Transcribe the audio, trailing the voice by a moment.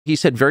He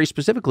said very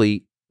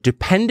specifically,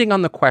 depending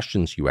on the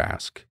questions you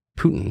ask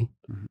Putin,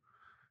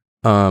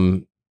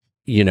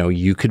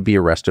 you could be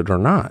arrested or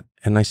not.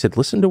 And I said,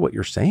 listen to what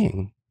you're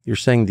saying. You're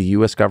saying the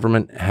U.S.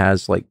 government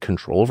has like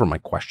control over my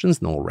questions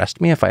and they'll arrest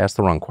me if I ask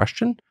the wrong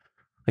question?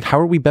 Like, how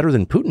are we better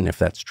than Putin if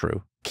that's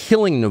true?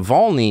 Killing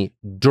Navalny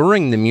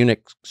during the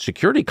Munich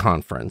Security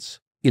Conference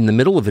in the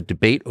middle of a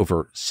debate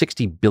over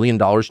 $60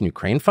 billion in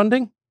Ukraine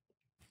funding?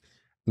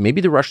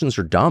 Maybe the Russians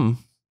are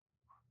dumb.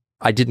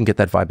 I didn't get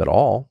that vibe at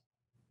all.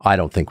 I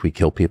don't think we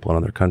kill people in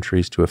other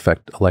countries to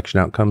affect election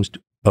outcomes.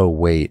 Oh,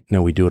 wait.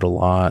 No, we do it a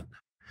lot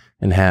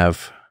and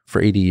have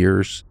for 80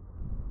 years.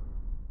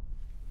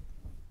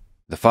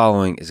 The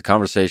following is a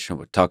conversation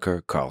with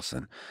Tucker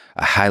Carlson,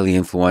 a highly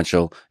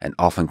influential and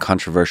often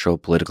controversial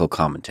political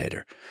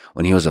commentator.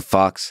 When he was at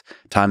Fox,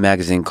 Time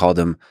magazine called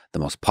him the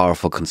most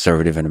powerful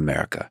conservative in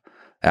America.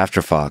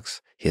 After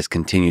Fox, he has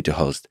continued to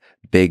host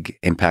big,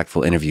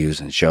 impactful interviews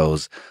and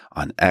shows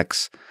on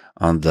X,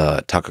 on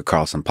the Tucker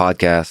Carlson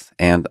Podcast,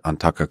 and on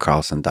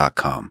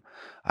TuckerCarlson.com.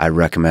 I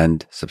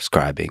recommend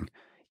subscribing,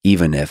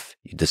 even if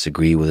you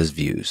disagree with his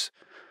views.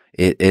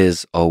 It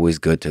is always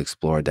good to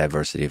explore a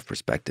diversity of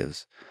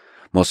perspectives.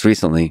 Most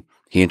recently,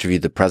 he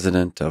interviewed the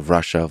president of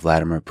Russia,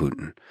 Vladimir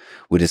Putin.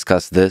 We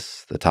discussed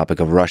this, the topic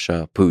of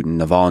Russia,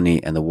 Putin, Navalny,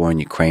 and the war in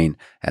Ukraine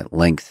at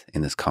length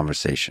in this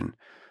conversation.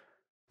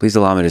 Please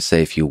allow me to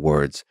say a few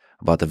words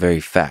about the very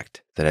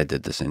fact that I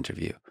did this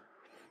interview.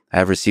 I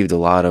have received a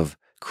lot of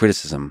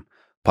criticism,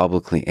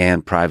 publicly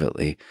and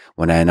privately,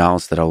 when I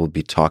announced that I would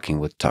be talking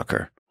with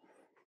Tucker.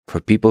 For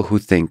people who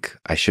think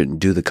I shouldn't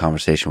do the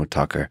conversation with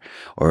Tucker,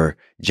 or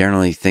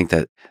generally think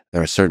that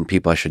there are certain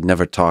people I should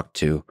never talk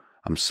to,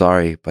 I'm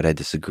sorry, but I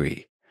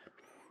disagree.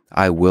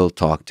 I will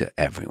talk to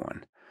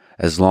everyone,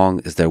 as long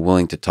as they're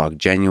willing to talk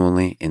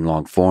genuinely in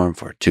long form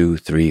for 2,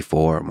 3,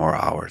 4 or more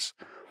hours.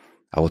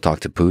 I will talk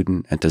to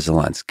Putin and to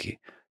Zelensky,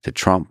 to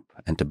Trump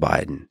and to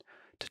Biden,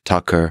 to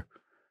Tucker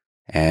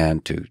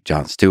and to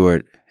Jon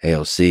Stewart,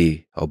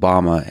 AOC,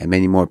 Obama, and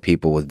many more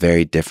people with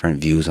very different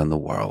views on the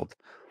world.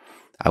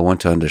 I want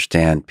to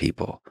understand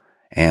people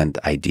and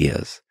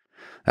ideas.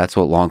 That's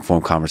what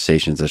long-form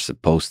conversations are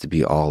supposed to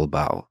be all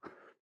about.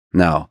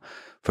 Now,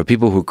 for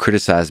people who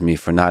criticize me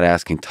for not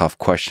asking tough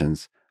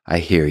questions, I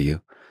hear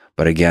you.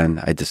 But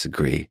again, I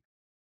disagree.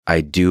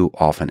 I do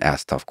often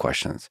ask tough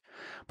questions,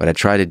 but I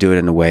try to do it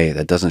in a way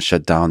that doesn't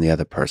shut down the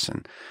other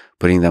person,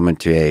 putting them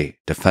into a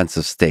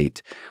defensive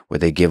state where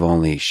they give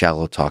only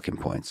shallow talking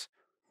points.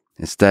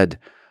 Instead,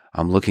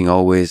 I'm looking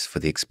always for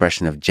the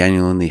expression of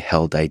genuinely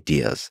held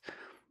ideas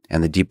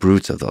and the deep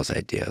roots of those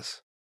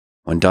ideas.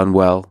 When done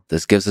well,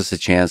 this gives us a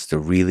chance to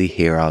really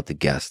hear out the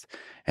guest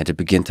and to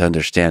begin to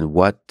understand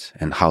what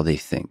and how they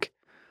think.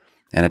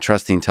 And I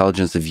trust the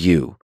intelligence of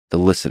you, the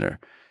listener,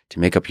 to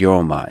make up your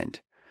own mind,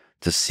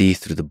 to see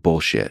through the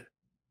bullshit,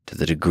 to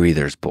the degree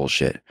there's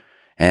bullshit,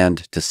 and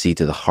to see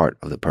to the heart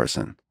of the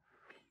person.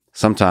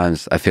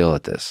 Sometimes I fail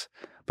at this,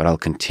 but I'll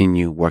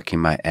continue working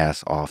my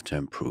ass off to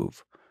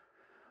improve.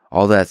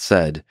 All that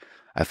said,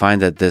 I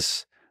find that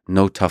this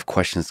no tough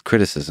questions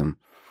criticism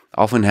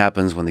often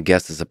happens when the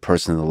guest is a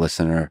person the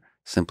listener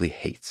simply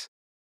hates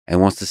and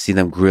wants to see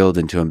them grilled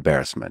into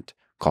embarrassment,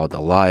 called a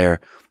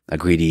liar, a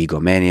greedy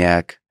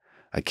egomaniac,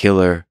 a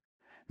killer,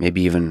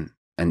 maybe even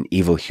an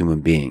evil human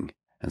being,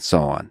 and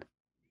so on.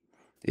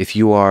 If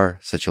you are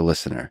such a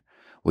listener,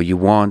 what you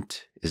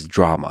want is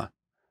drama,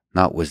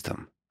 not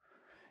wisdom.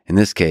 In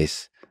this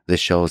case, this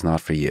show is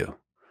not for you.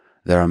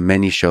 There are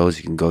many shows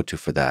you can go to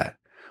for that,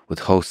 with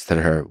hosts that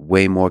are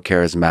way more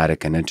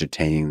charismatic and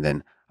entertaining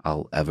than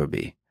I'll ever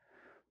be.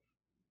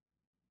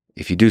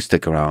 If you do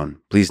stick around,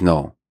 please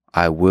know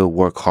I will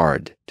work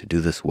hard to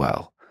do this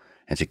well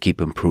and to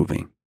keep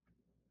improving.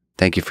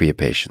 Thank you for your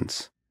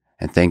patience,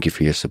 and thank you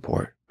for your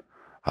support.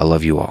 I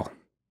love you all.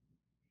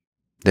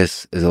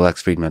 This is the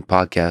Lex Fridman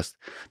Podcast.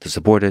 To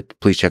support it,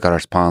 please check out our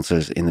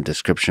sponsors in the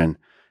description.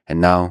 And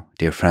now,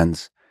 dear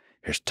friends,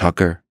 here's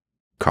Tucker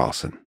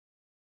Carlson.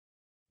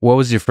 What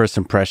was your first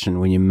impression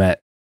when you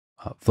met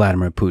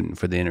Vladimir Putin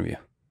for the interview?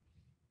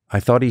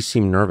 I thought he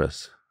seemed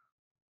nervous.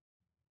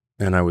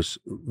 And I was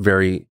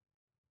very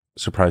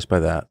surprised by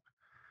that.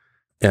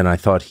 And I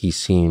thought he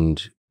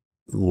seemed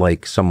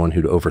like someone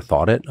who'd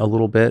overthought it a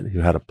little bit, who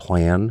had a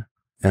plan.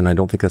 And I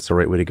don't think that's the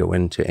right way to go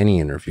into any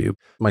interview.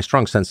 My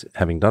strong sense,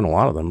 having done a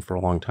lot of them for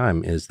a long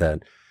time, is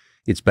that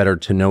it's better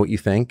to know what you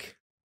think,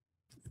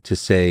 to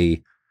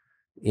say,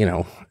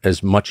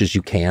 as much as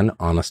you can,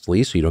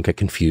 honestly, so you don't get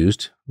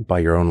confused by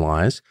your own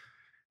lies,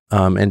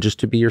 and just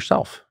to be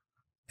yourself.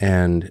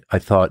 And I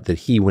thought that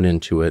he went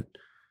into it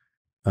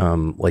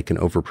like an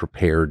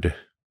overprepared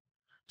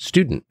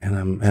student,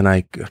 and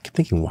I kept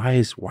thinking, why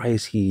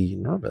is he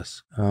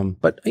nervous?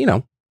 But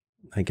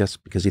I guess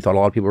because he thought a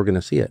lot of people were going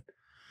to see it.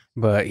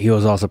 But he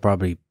was also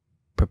probably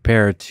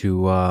prepared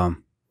to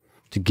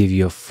give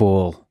you a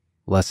full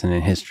lesson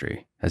in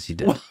history, as he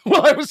did.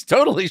 Well, I was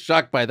totally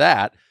shocked by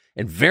that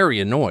and very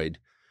annoyed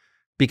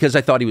because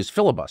I thought he was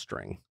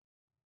filibustering.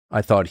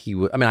 I thought he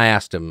would. I mean, I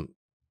asked him,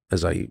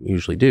 as I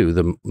usually do,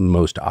 the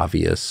most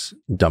obvious,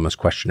 dumbest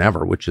question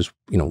ever, which is,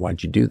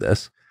 why'd you do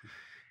this?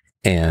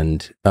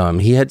 And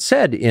he had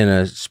said in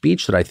a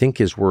speech that I think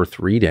is worth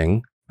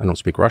reading. I don't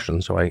speak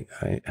Russian, so I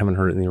haven't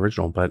heard it in the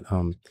original, but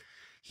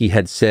he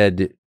had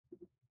said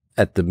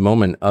at the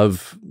moment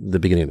of the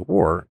beginning of the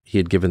war, he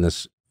had given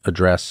this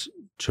address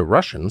to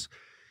Russians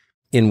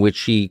in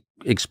which he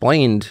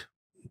explained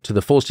to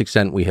the fullest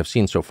extent we have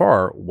seen so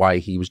far why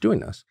he was doing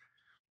this.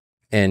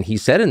 And he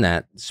said in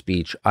that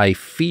speech, I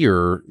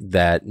fear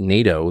that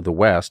NATO, the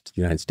West,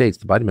 the United States,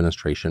 the Biden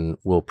administration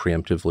will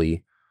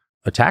preemptively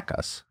attack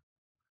us.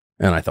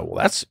 And I thought,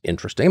 well, that's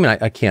interesting. I mean,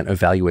 I can't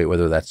evaluate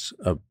whether that's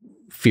a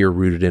fear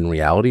rooted in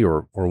reality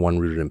or one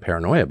rooted in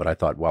paranoia, but I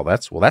thought, well,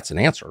 that's an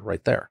answer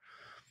right there.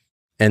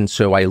 And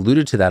so I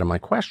alluded to that in my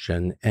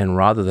question, and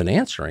rather than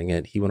answering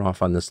it, he went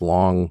off on this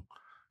long,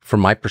 from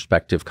my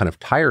perspective, kind of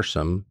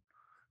tiresome,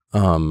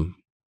 sort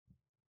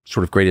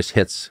of greatest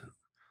hits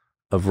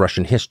of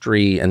Russian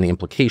history. And the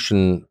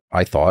implication,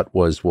 I thought,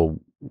 was, well,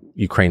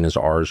 Ukraine is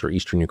ours, or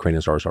Eastern Ukraine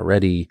is ours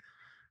already.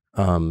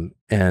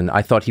 And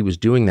I thought he was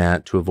doing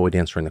that to avoid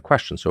answering the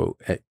question. So,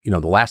 the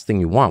last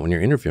thing you want when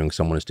you're interviewing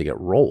someone is to get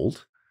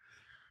rolled.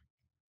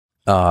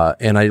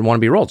 And I didn't want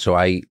to be rolled. So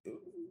I,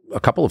 a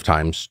couple of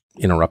times,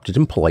 interrupted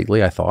him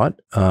politely, I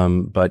thought,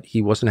 but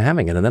he wasn't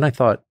having it. And then I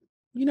thought,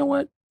 you know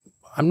what?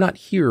 I'm not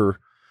here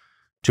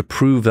to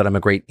prove that I'm a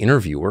great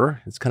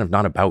interviewer. It's kind of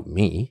not about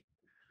me.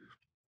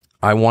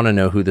 I want to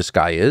know who this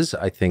guy is.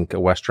 I think a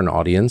Western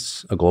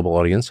audience, a global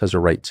audience, has a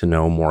right to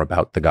know more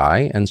about the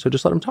guy. And so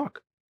just let him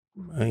talk,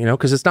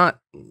 because it's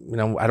not,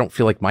 I don't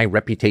feel like my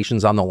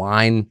reputation's on the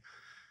line.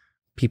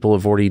 People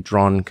have already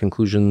drawn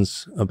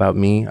conclusions about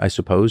me, I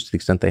suppose, to the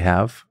extent they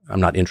have.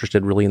 I'm not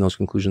interested really in those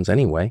conclusions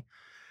anyway.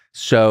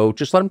 So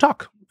just let him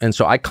talk. And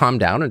so I calmed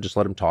down and just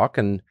let him talk.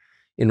 And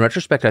in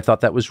retrospect, I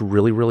thought that was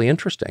really, really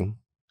interesting.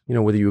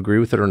 Whether you agree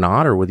with it or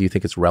not, or whether you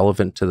think it's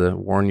relevant to the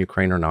war in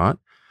Ukraine or not,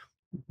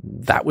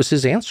 that was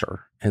his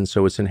answer. And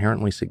so it's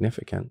inherently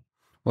significant.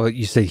 Well,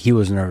 you said he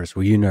was nervous.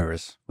 Were you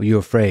nervous? Were you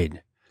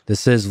afraid?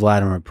 This is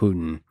Vladimir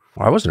Putin.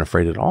 Well, I wasn't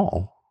afraid at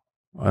all.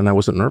 And I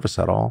wasn't nervous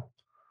at all.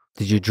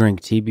 Did you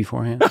drink tea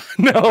beforehand?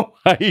 No,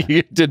 I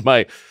did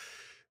my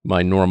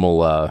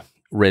normal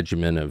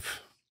regimen of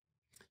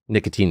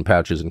nicotine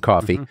pouches and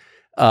coffee.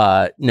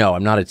 Mm-hmm. No,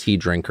 I'm not a tea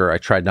drinker. I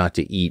tried not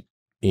to eat,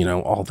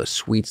 all the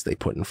sweets they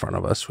put in front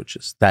of us, which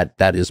is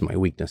that is my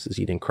weakness, is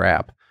eating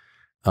crap.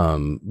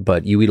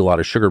 But you eat a lot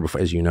of sugar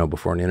before, as you know,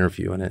 before an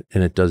interview, and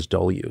it does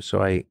dull you.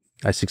 So I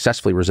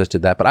successfully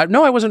resisted that. But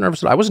I wasn't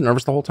nervous. I wasn't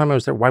nervous the whole time I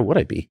was there. Why would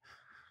I be?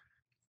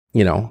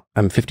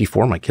 I'm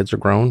 54. My kids are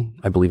grown.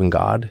 I believe in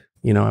God.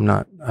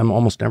 I'm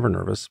almost never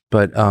nervous.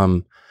 But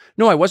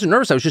no, I wasn't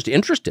nervous. I was just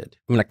interested.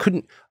 I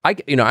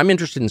mean, I'm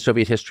interested in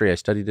Soviet history. I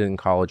studied it in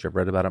college. I've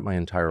read about it my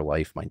entire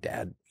life. My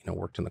dad,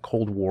 worked in the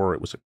Cold War.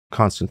 It was a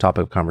constant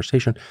topic of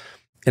conversation.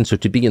 And so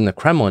to be in the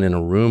Kremlin, in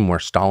a room where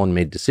Stalin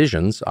made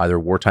decisions, either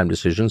wartime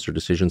decisions or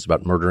decisions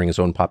about murdering his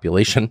own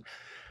population,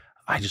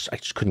 I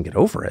just couldn't get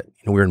over it.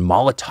 We were in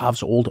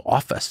Molotov's old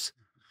office.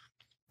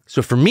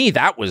 So for me,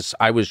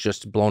 I was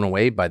just blown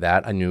away by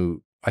that.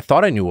 I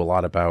thought I knew a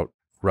lot about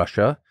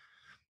Russia.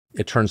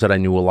 It turns out I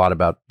knew a lot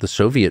about the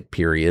Soviet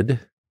period,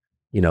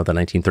 the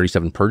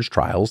 1937 purge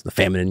trials, the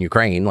famine in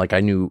Ukraine. Like, I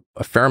knew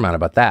a fair amount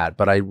about that,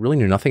 but I really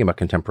knew nothing about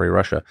contemporary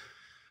Russia,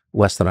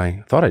 less than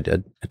I thought I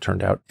did, it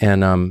turned out.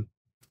 And,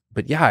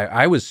 but yeah,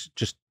 I was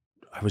just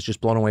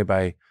blown away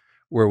by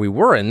where we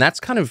were. And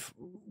that's kind of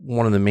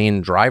one of the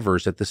main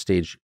drivers at this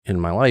stage in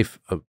my life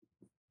of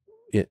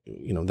it,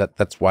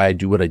 that's why I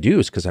do what I do,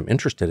 is because I'm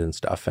interested in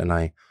stuff and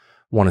I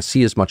want to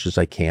see as much as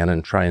I can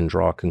and try and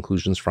draw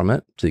conclusions from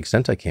it to the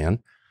extent I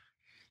can.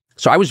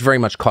 So I was very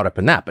much caught up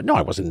in that, but no,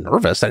 I wasn't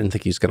nervous. I didn't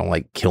think he's going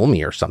to kill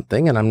me or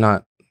something. And I'm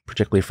not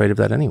particularly afraid of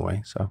that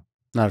anyway. So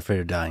not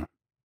afraid of dying.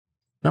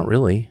 Not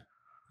really.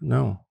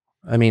 No.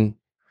 I mean,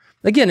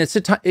 again, it's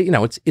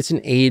it's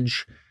an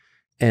age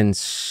and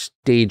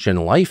stage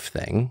in life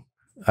thing.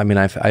 I mean,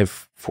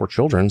 I've 4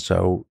 children,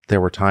 so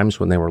there were times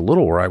when they were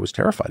little where I was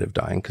terrified of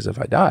dying, because if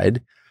I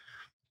died,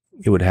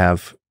 it would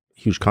have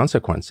huge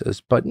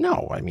consequences. But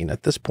no, I mean,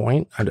 at this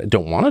point, I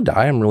don't want to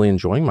die. I'm really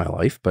enjoying my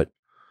life, but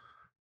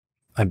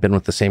I've been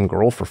with the same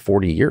girl for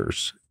 40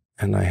 years,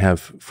 and I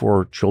have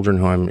 4 children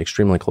who I'm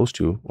extremely close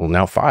to. Well,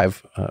 now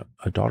 5,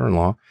 a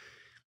daughter-in-law,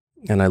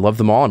 and I love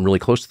them all. I'm really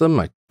close to them.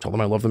 I tell them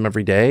I love them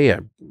every day.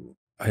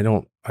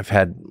 I've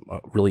had a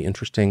really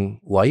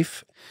interesting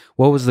life.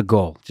 What was the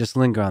goal? Just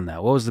linger on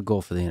that. What was the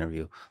goal for the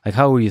interview?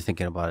 How were you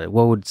thinking about it?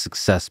 What would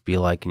success be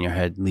like in your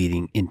head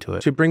leading into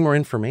it? To bring more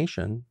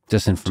information.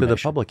 Just information. To the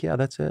public. Yeah,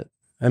 that's it.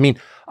 I mean,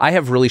 I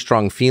have really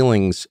strong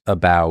feelings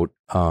about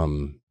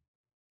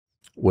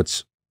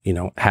what's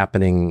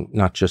happening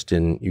not just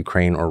in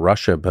Ukraine or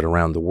Russia, but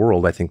around the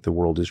world. I think the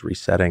world is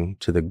resetting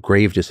to the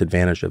grave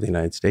disadvantage of the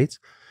United States.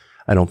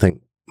 I don't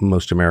think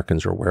most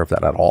Americans are aware of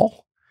that at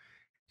all.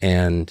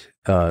 And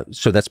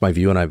so that's my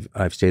view, and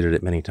I've stated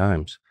it many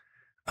times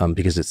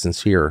because it's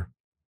sincere.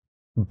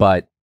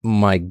 But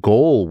my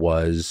goal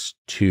was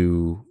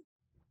to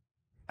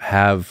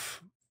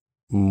have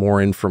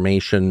more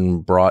information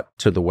brought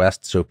to the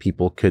West so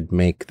people could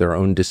make their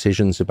own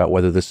decisions about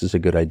whether this is a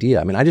good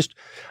idea. I mean, I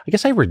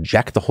guess I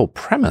reject the whole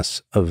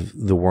premise of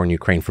the war in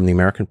Ukraine from the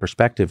American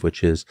perspective,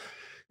 which is,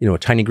 you know, a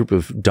tiny group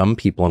of dumb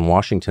people in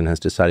Washington has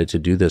decided to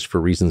do this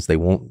for reasons they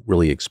won't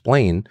really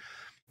explain.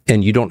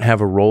 And you don't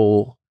have a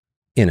role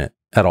in it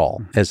at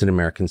all as an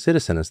American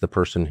citizen, as the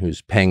person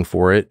who's paying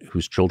for it,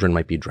 whose children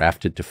might be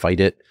drafted to fight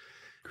it,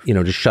 you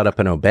know, just shut up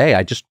and obey.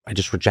 I just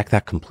reject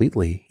that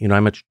completely. You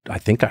know,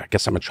 I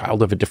guess I'm a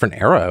child of a different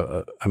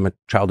era. I'm a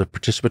child of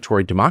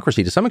participatory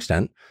democracy to some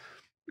extent,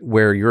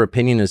 where your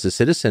opinion as a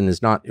citizen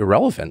is not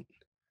irrelevant.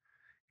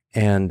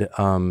 And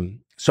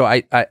so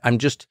I'm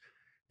just,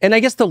 and I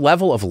guess the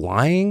level of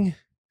lying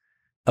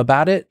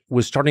about it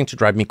was starting to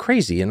drive me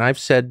crazy. And I've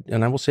said,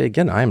 and I will say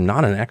again, I am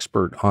not an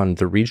expert on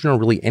the region or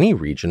really any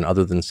region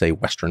other than, say,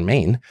 Western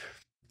Maine.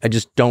 I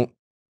just don't,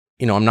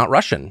 you know, I'm not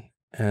Russian.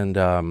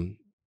 And,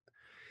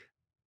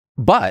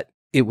 but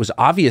it was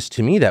obvious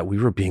to me that we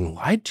were being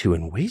lied to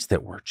in ways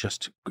that were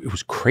just, it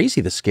was crazy,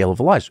 the scale of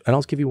the lies. And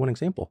I'll just give you one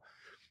example.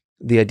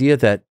 The idea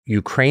that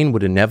Ukraine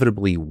would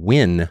inevitably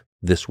win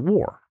this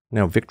war.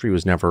 Now, victory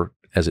was never,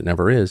 as it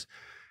never is,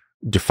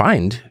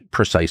 defined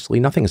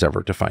precisely. Nothing is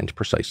ever defined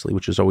precisely,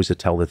 which is always a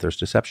tell that there's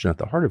deception at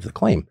the heart of the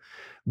claim.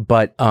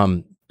 But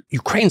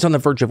Ukraine's on the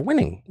verge of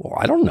winning. Well,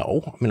 I don't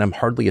know. I mean, I'm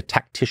hardly a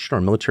tactician or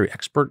a military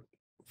expert.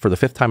 For the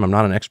fifth time, I'm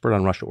not an expert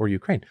on Russia or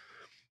Ukraine.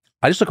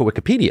 I just look at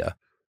Wikipedia.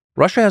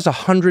 Russia has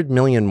 100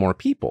 million more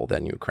people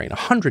than Ukraine,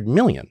 100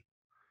 million.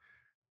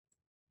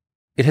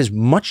 It has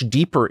much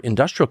deeper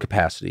industrial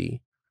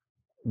capacity,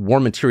 war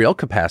material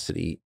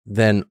capacity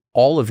than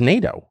all of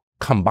NATO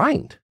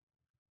combined.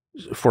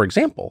 For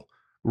example,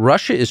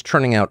 Russia is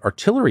turning out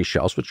artillery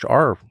shells, which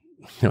are,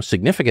 you know,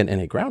 significant in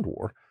a ground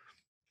war,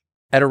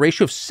 at a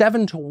ratio of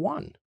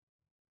 7-1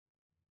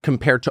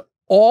 compared to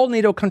all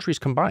NATO countries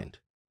combined.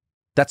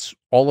 That's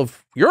all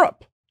of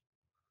Europe.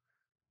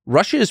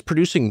 Russia is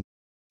producing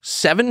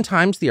 7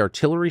 times the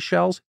artillery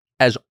shells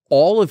as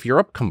all of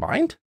Europe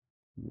combined?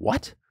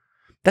 What?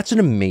 That's an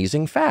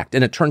amazing fact.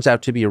 And it turns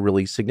out to be a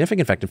really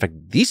significant fact. In fact,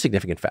 the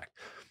significant fact.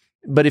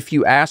 But if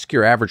you ask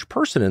your average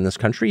person in this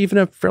country, even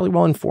a fairly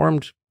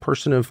well-informed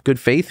person of good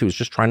faith who's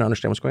just trying to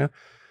understand what's going on,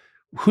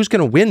 who's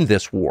going to win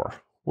this war?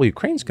 Well,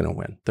 Ukraine's going to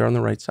win. They're on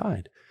the right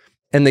side.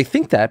 And they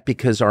think that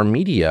because our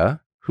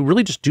media, who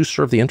really just do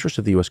serve the interests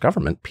of the U.S.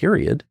 government,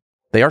 period,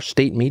 they are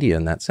state media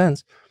in that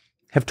sense,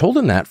 have told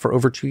them that for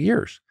over 2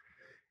 years.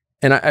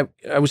 And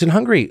I was in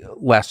Hungary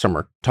last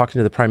summer talking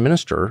to the prime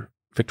minister,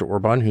 Viktor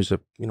Orban, who's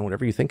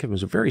whatever you think of him,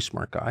 is a very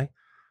smart guy,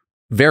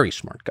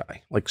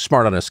 like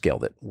smart on a scale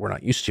that we're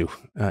not used to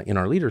in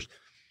our leaders.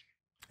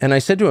 And I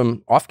said to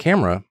him off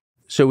camera,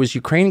 so is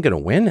Ukraine going to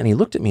win? And he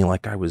looked at me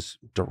like I was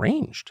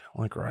deranged,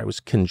 or I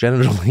was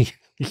congenitally,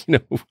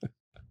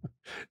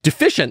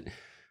 deficient.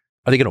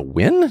 Are they going to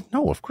win?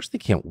 No, of course they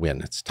can't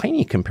win. It's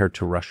tiny compared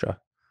to Russia.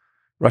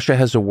 Russia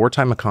has a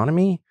wartime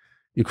economy.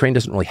 Ukraine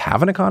doesn't really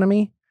have an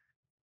economy.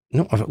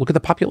 No, look at the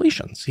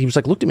populations. He was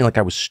looked at me like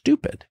I was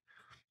stupid.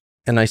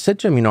 And I said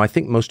to him, I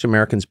think most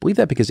Americans believe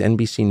that because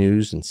NBC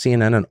News and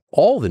CNN and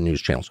all the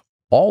news channels,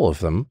 all of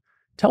them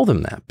tell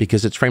them that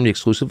because it's framed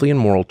exclusively in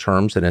moral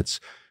terms and it's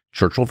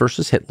Churchill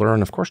versus Hitler.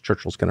 And of course,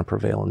 Churchill's going to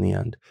prevail in the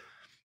end.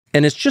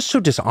 And it's just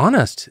so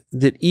dishonest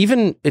that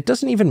it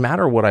doesn't even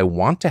matter what I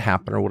want to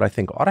happen or what I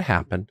think ought to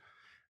happen.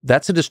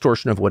 That's a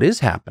distortion of what is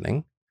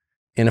happening.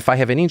 And if I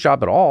have any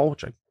job at all,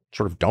 which I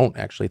sort of don't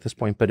actually at this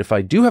point, but if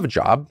I do have a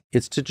job,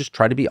 it's to just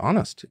try to be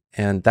honest.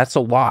 And that's a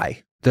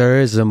lie.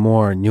 There is a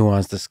more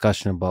nuanced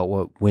discussion about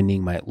what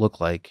winning might look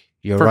like.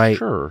 You're right.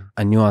 Sure.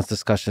 A nuanced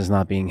discussion is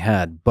not being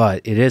had,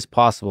 but it is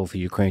possible for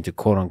Ukraine to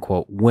quote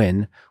unquote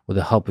win with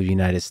the help of the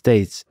United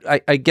States.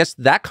 I guess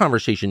that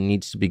conversation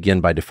needs to begin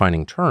by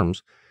defining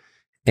terms.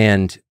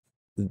 And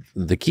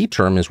the key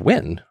term is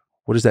win.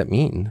 What does that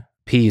mean?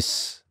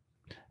 Peace,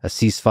 a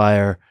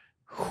ceasefire,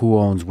 who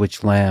owns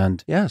which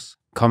land. Yes.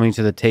 Coming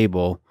to the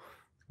table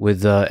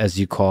with, as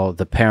you call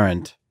the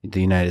parent,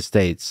 the United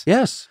States.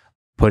 Yes.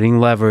 Putting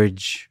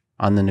leverage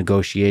on the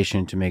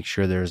negotiation to make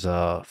sure there's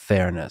a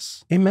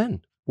fairness.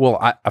 Amen.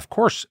 Well, of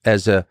course,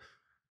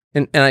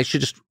 and I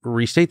should just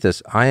restate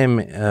this, I am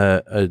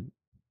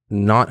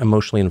not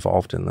emotionally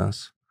involved in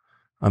this.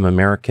 I'm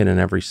American in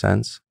every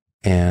sense,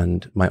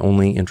 and my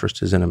only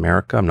interest is in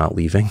America. I'm not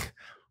leaving,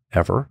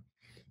 ever.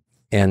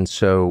 And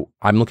so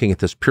I'm looking at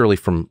this purely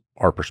from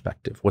our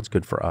perspective, what's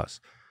good for us.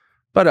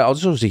 But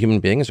also as a human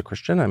being, as a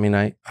Christian, I mean,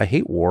 I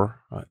hate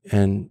war,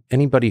 and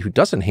anybody who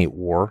doesn't hate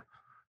war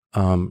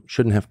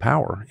shouldn't have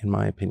power, in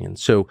my opinion.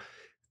 So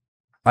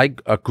I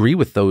agree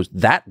with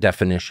that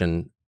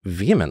definition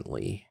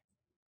vehemently.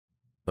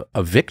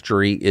 A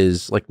victory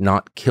is like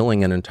not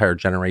killing an entire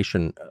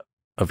generation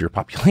of your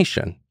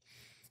population.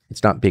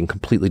 It's not being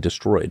completely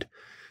destroyed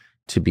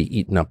to be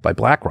eaten up by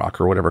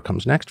BlackRock or whatever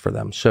comes next for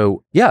them.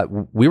 So yeah,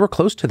 we were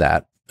close to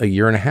that a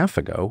year and a half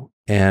ago.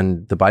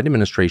 And the Biden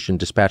administration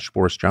dispatched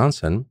Boris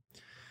Johnson,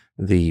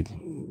 the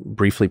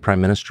briefly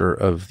prime minister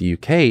of the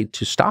UK,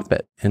 to stop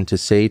it and to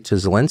say to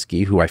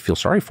Zelensky, who I feel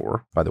sorry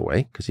for, by the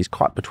way, because he's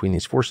caught between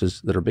these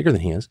forces that are bigger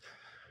than he is,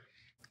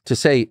 to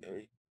say,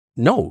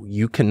 no,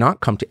 you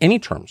cannot come to any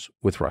terms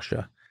with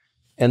Russia.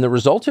 And the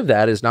result of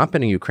that has not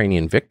been a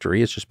Ukrainian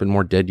victory. It's just been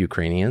more dead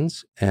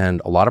Ukrainians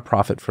and a lot of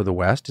profit for the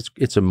West.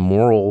 It's a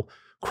moral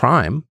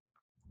crime,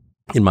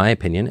 in my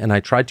opinion. And I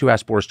tried to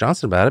ask Boris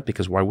Johnson about it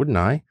because why wouldn't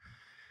I?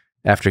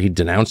 After he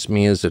denounced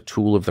me as a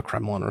tool of the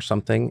Kremlin or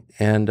something.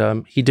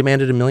 And he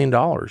demanded $1 million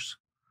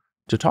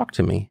to talk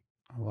to me.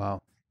 Wow.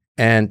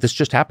 And this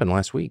just happened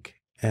last week.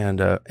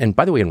 And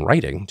by the way, in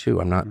writing too,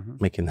 I'm not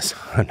making this.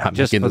 I'm not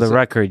just making for this the up.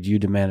 record, you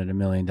demanded $1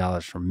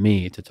 million from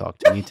me to talk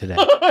to me today.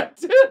 I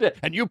did,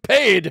 and you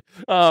paid.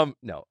 No,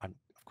 I'm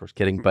of course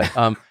kidding. But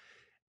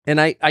and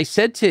I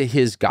said to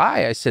his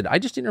guy, I said, I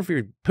just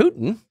interviewed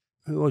Putin,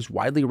 who was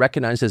widely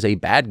recognized as a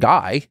bad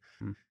guy,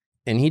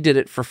 and he did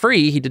it for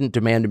free. He didn't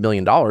demand $1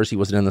 million. He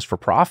wasn't in this for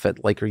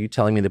profit. Like, are you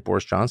telling me that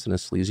Boris Johnson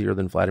is sleazier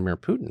than Vladimir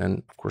Putin?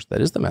 And of course, that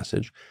is the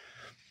message.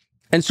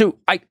 And so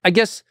I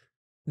guess.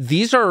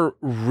 These are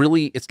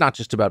really, it's not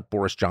just about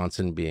Boris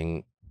Johnson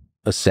being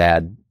a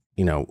sad,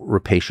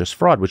 rapacious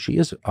fraud, which he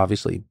is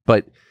obviously,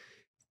 but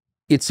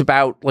it's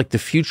about like the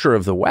future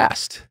of the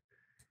West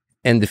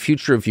and the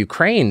future of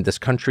Ukraine, this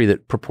country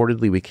that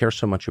purportedly we care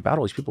so much about.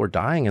 All these people are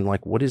dying and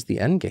like, what is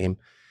the end game?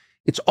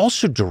 It's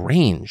also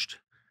deranged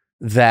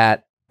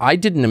that I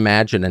didn't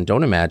imagine and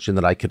don't imagine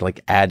that I could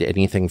like add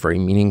anything very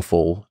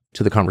meaningful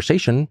to the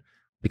conversation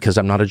because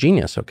I'm not a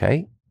genius,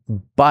 okay?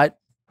 But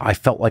I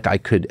felt like I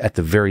could, at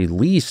the very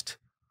least,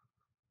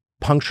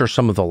 puncture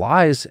some of the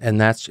lies, and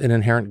that's an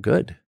inherent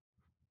good.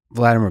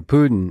 Vladimir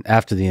Putin,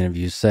 after the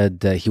interview,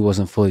 said that he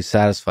wasn't fully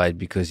satisfied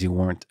because you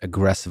weren't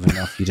aggressive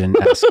enough. You didn't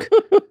ask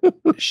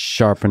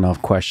sharp enough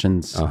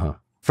questions.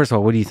 First of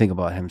all, what do you think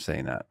about him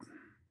saying that?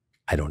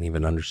 I don't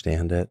even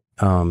understand it.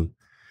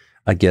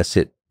 I guess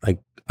it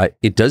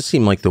does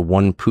seem like the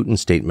one Putin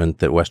statement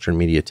that Western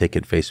media take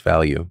at face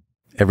value.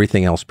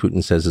 Everything else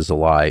Putin says is a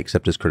lie,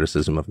 except his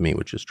criticism of me,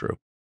 which is true.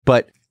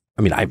 But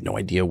I mean, I have no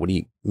idea what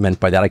he meant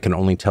by that. I can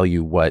only tell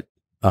you what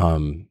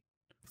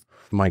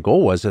my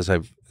goal was, as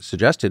I've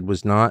suggested,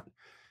 was not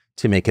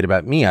to make it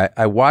about me.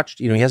 I watched,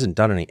 he hasn't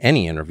done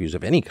any interviews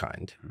of any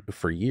kind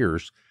for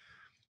years.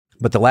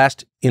 But the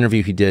last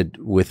interview he did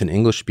with an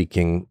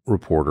English-speaking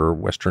reporter,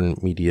 Western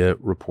media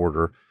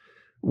reporter,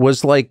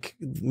 was like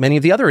many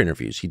of the other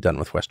interviews he'd done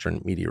with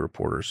Western media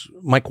reporters.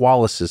 Mike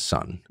Wallace's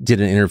son did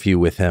an interview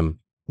with him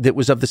that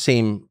was of the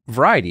same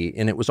variety,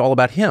 and it was all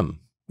about him.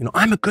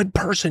 I'm a good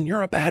person.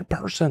 You're a bad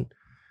person.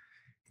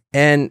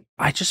 And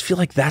I just feel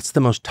like that's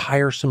the most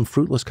tiresome,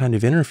 fruitless kind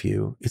of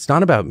interview. It's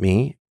not about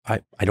me. I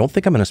don't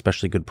think I'm an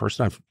especially good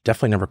person. I've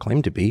definitely never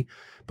claimed to be.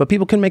 But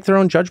people can make their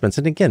own judgments.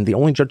 And again, the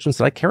only judgments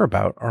that I care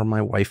about are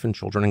my wife and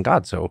children and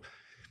God. So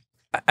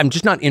I'm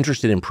just not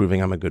interested in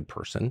proving I'm a good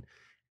person.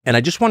 And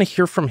I just want to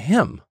hear from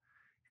him.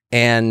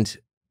 And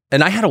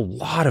I had a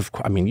lot of,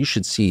 you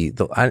should see,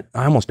 I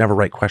almost never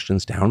write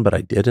questions down, but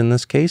I did in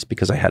this case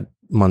because I had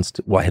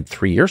I had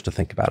 3 years to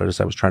think about it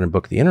as I was trying to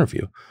book the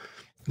interview,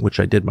 which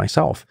I did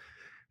myself.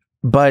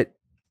 But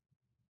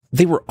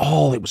it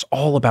was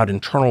all about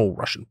internal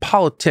Russian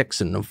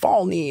politics and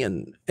Navalny.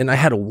 And I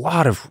had a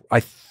lot of, I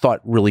thought,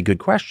 really good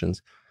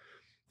questions.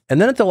 And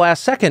then at the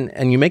last second,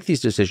 and you make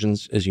these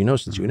decisions, as you know,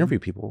 since you interview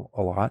people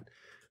a lot,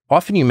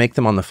 often you make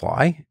them on the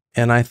fly.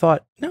 And I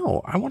thought,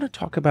 no, I want to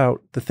talk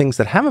about the things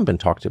that haven't been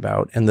talked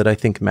about and that I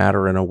think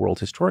matter in a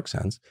world historic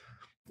sense.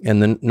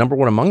 And the number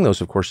one among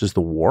those, of course, is the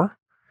war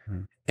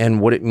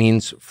and what it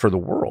means for the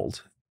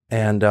world.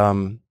 And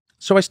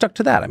so I stuck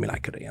to that. I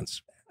could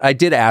answer. I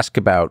did ask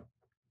about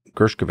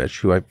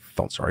Gershkovich, who I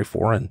felt sorry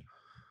for, and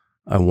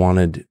I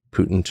wanted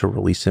Putin to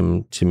release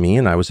him to me,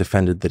 and I was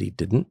offended that he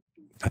didn't.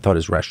 I thought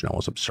his rationale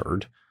was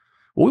absurd.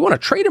 Well, we want to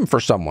trade him for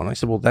someone. I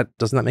said, well,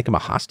 doesn't that make him a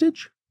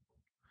hostage?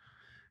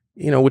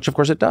 Which of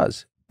course it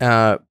does.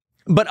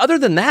 But other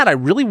than that, I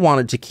really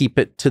wanted to keep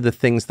it to the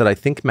things that I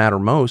think matter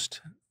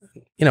most.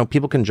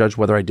 People can judge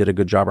whether I did a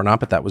good job or not,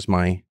 but that was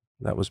my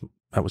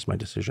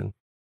decision.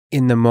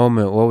 In the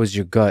moment, what was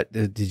your gut?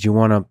 Did you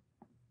want to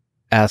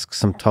ask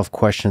some tough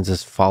questions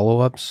as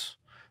follow-ups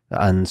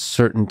on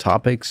certain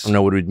topics? I don't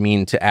know what it would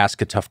mean to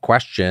ask a tough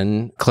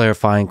question.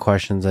 Clarifying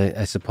questions,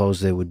 I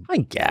suppose they would. I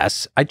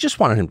guess. I just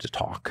wanted him to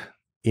talk.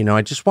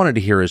 I just wanted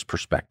to hear his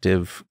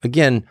perspective.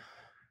 Again,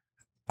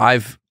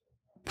 I've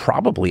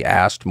probably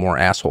asked more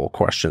asshole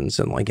questions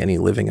than like any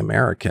living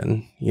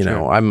American.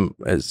 Sure. I'm,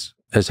 as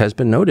has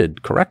been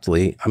noted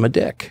correctly, I'm a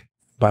dick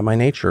by my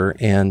nature.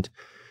 And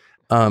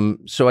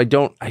so I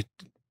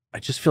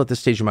just feel at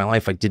this stage of my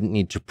life, I didn't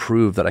need to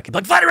prove that I could,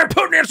 like, Vladimir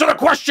Putin, answer the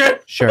question.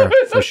 Sure,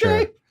 for okay.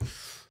 sure.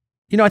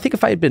 I think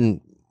if I had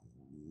been,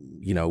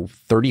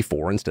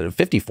 34 instead of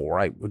 54,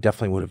 I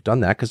definitely would have done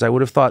that because I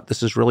would have thought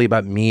this is really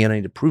about me and I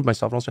need to prove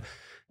myself. And also,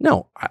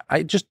 no,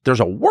 there's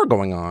a war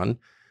going on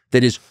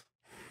that is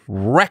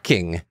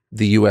wrecking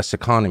the U.S.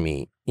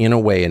 economy in a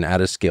way and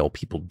at a scale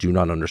people do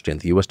not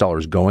understand. The U.S. dollar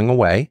is going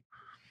away.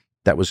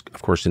 That was,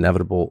 of course,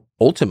 inevitable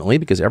ultimately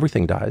because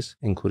everything dies,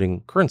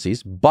 including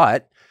currencies.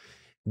 But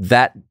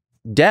that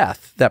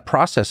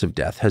process of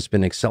death has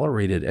been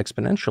accelerated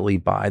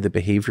exponentially by the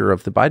behavior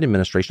of the Biden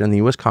administration and the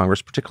U.S.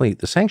 Congress, particularly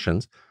the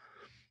sanctions.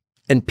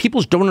 And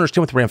people don't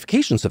understand what the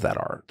ramifications of that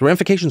are. The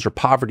ramifications are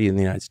poverty in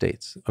the United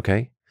States.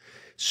 Okay.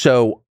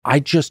 So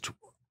I just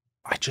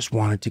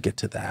wanted to get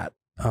to that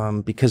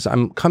because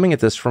I'm coming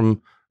at this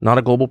from not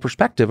a global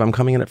perspective. I'm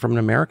coming at it from an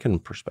American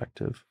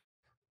perspective.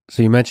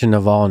 So you mentioned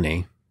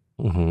Navalny.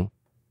 Mm-hmm.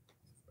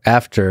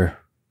 After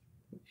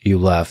you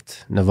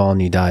left,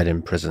 Navalny died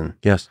in prison.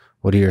 Yes.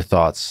 What are your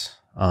thoughts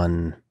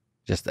on,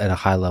 just at a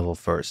high level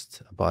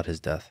first, about his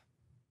death?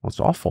 Well, it's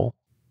awful.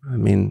 I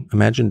mean,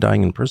 imagine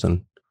dying in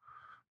prison.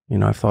 You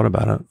know, I've thought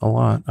about it a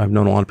lot. I've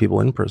known a lot of people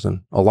in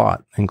prison, a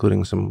lot,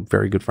 including some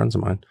very good friends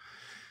of mine.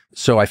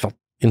 So I felt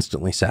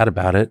instantly sad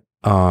about it.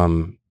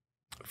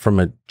 From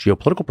a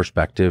geopolitical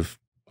perspective,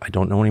 I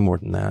don't know any more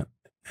than that.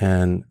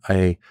 And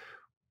I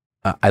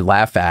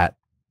laugh at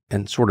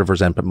and sort of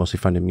resent, but mostly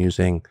find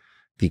amusing,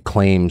 the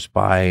claims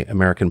by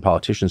American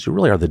politicians who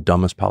really are the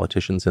dumbest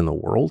politicians in the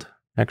world,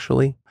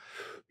 actually.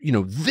 You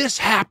know, this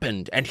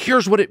happened and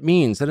here's what it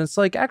means. And it's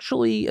like,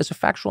 actually, as a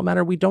factual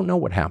matter, we don't know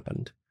what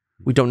happened.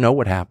 We don't know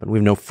what happened. We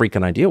have no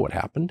freaking idea what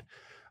happened.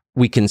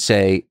 We can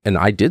say, and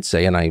I did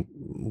say, and I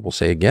will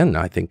say again,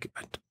 I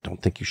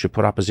don't think you should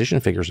put opposition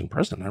figures in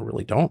prison. I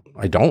really don't.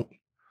 I don't.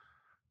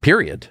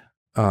 Period.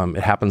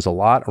 It happens a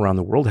lot around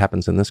the world. It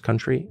happens in this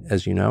country,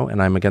 as you know,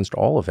 and I'm against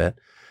all of it.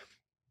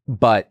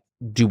 But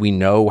do we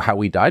know how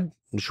he died?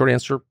 The short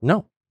answer,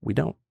 no, we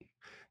don't.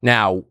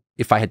 Now,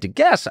 if I had to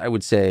guess, I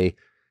would say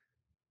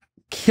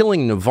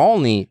killing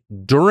Navalny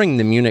during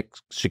the Munich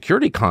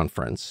Security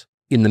Conference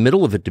in the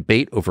middle of a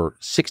debate over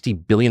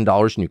 $60 billion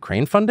in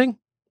Ukraine funding,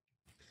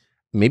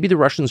 maybe the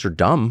Russians are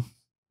dumb.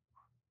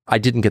 I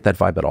didn't get that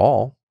vibe at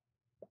all.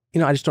 You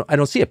know, I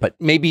don't see it, but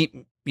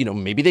maybe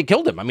they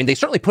killed him. I mean, they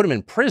certainly put him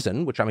in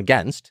prison, which I'm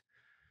against.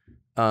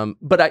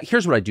 But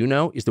here's what I do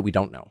know is that we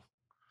don't know.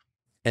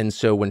 And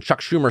so when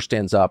Chuck Schumer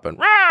stands up and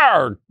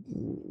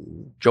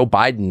Joe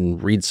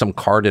Biden reads some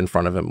card in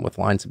front of him with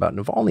lines about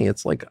Navalny,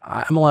 it's like,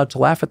 I'm allowed to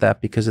laugh at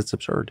that because it's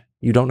absurd.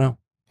 You don't know.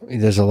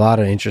 There's a lot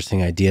of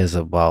interesting ideas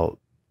about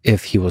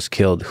if he was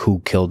killed,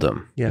 who killed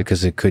him. Yeah.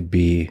 Because it could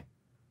be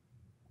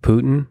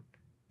Putin.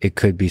 It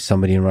could be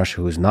somebody in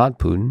Russia who's not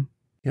Putin.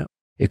 Yeah.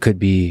 It could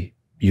be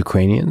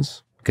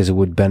Ukrainians because it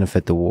would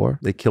benefit the war.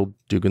 They killed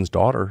Dugin's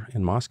daughter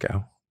in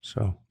Moscow.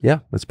 So yeah,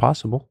 it's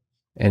possible.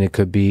 And it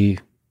could be,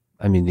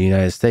 I mean, the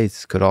United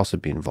States could also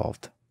be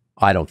involved.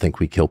 I don't think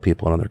we kill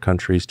people in other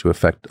countries to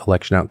affect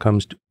election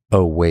outcomes.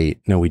 Oh, wait.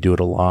 No, we do it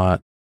a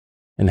lot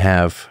and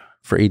have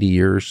for 80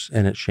 years,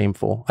 and it's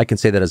shameful. I can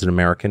say that as an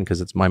American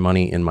because it's my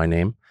money in my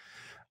name.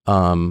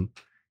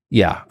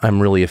 Yeah,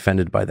 I'm really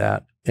offended by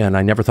that. And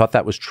I never thought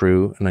that was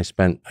true. And I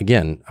spent,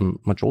 again, I'm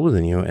much older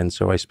than you. And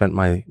so I spent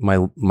my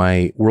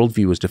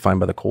worldview was defined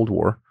by the Cold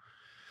War.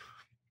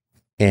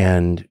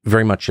 And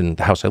very much in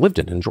the house I lived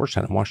in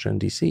Georgetown, in Washington,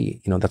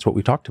 D.C., you know, that's what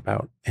we talked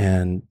about.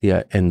 And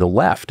yeah, and the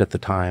left at the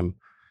time,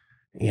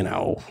 you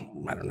know,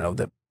 I don't know,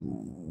 the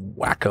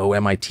wacko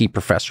MIT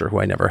professor who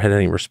I never had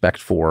any respect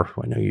for,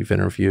 who I know you've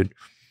interviewed,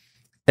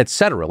 et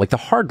cetera. Like the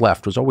hard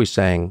left was always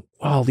saying,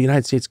 well, the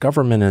United States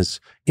government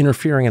is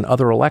interfering in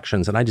other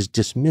elections. And I just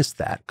dismissed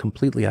that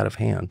completely out of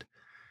hand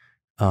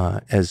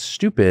as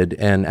stupid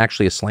and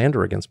actually a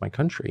slander against my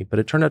country. But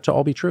it turned out to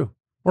all be true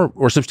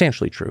or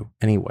substantially true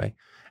anyway.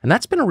 And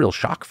that's been a real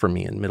shock for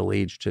me in middle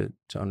age to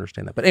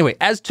understand that. But anyway,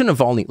 as to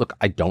Navalny, look,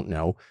 I don't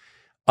know.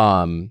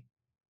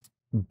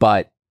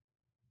 But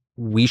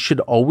we should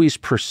always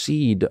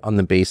proceed on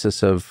the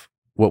basis of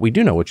what we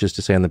do know, which is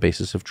to say on the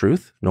basis of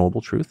truth,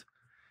 knowable truth.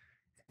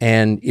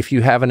 And if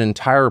you have an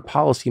entire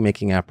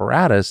policymaking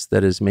apparatus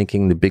that is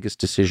making the biggest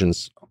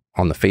decisions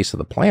on the face of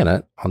the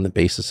planet on the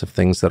basis of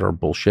things that are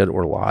bullshit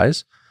or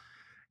lies,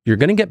 you're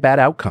going to get bad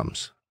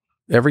outcomes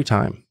every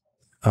time.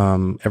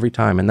 Every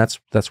time. And that's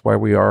why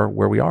we are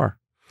where we are.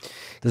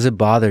 Does it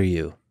bother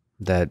you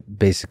that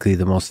basically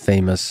the most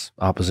famous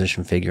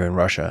opposition figure in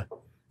Russia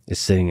is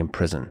sitting in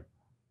prison?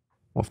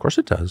 Well, of course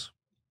it does.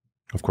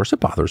 Of course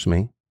it bothers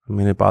me. I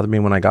mean, it bothered me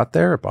when I got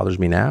there. It bothers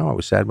me now. I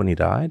was sad when he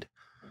died.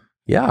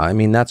 Yeah, I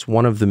mean, that's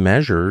one of the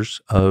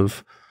measures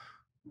of,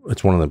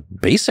 it's one of the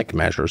basic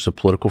measures of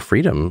political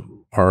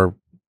freedom. Are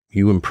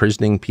you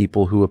imprisoning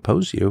people who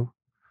oppose you?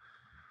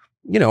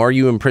 You know, are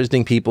you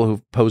imprisoning people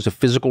who pose a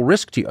physical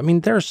risk to you? I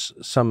mean, there's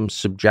some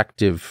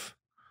subjective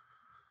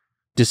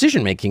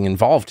decision-making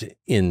involved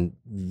in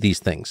these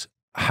things.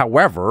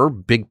 However,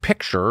 big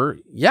picture,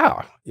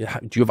 yeah. Do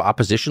you have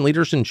opposition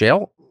leaders in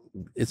jail?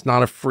 It's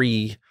not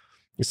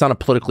a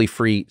politically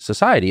free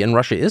society, and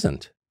Russia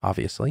isn't,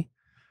 obviously.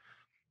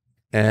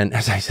 And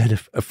as I said,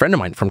 a friend of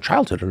mine from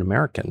childhood, an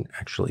American,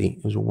 actually,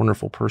 was a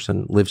wonderful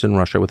person, lives in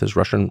Russia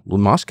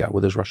Moscow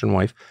with his Russian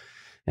wife.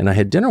 And I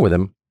had dinner with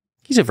him.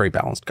 He's a very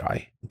balanced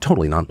guy,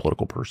 totally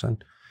non-political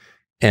person,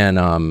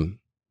 and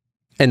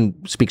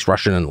speaks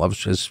Russian and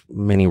loves his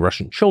many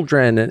Russian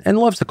children and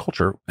loves the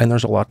culture. And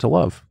there's a lot to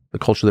love. The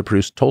culture that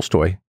produced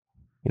Tolstoy.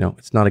 You know,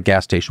 it's not a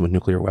gas station with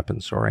nuclear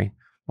weapons. Sorry.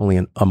 Only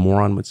a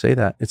moron would say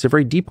that. It's a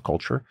very deep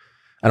culture.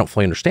 I don't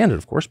fully understand it,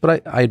 of course,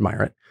 but I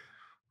admire it.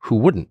 Who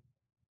wouldn't?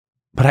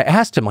 But I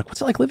asked him, like, what's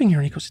it like living here?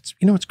 And he goes,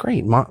 it's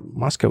great.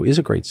 Moscow is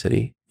a great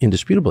city,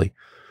 indisputably.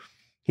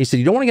 He said,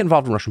 you don't want to get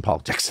involved in Russian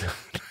politics.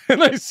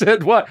 And I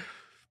said, what?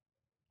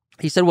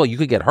 He said, well, you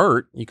could get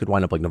hurt. You could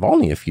wind up like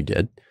Navalny if you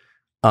did.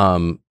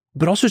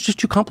 But also it's just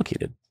too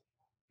complicated.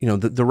 You know,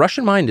 the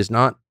Russian mind is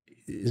not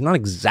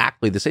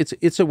exactly this.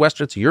 It's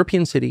a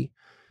European city,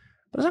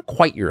 but it's not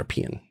quite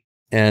European.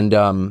 And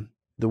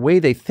the way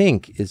they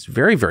think is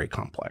very, very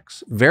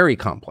complex, very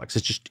complex.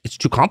 It's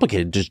too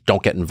complicated. Just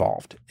don't get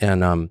involved.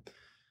 And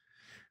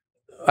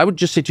I would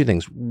just say two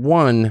things.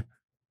 One,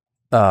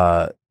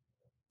 I'm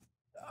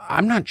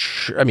not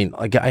sure. I mean,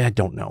 like, I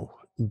don't know.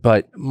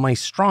 But my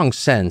strong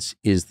sense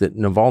is that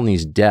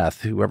Navalny's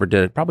death, whoever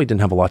did it, probably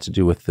didn't have a lot to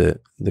do with the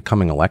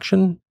coming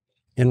election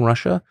in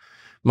Russia.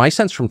 My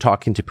sense from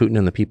talking to Putin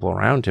and the people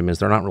around him is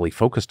they're not really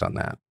focused on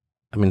that.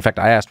 I mean, in fact,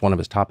 I asked one of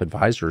his top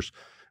advisors,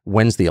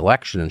 when's the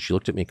election? And she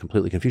looked at me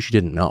completely confused. She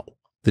didn't know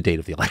the date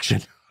of the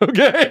election.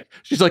 Okay.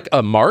 She's like,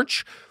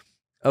 March?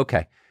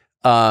 Okay.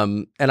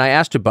 And I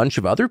asked a bunch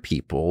of other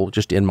people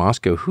just in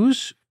Moscow,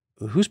 who's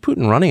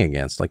Putin running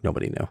against? Like,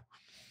 nobody knew.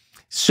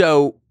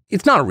 So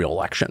it's not a real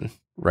election,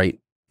 right?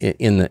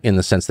 In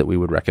the sense that we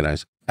would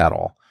recognize at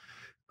all.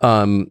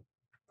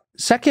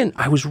 Second,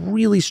 I was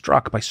really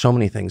struck by so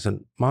many things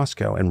in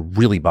Moscow and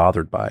really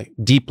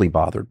deeply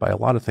bothered by a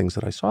lot of things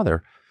that I saw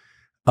there.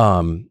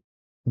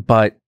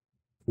 But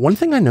one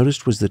thing I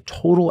noticed was the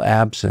total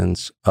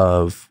absence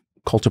of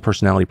cult of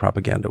personality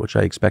propaganda, which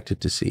I expected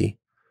to see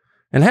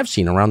and have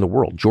seen around the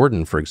world.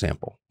 Jordan, for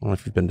example. I don't know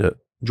if you've been to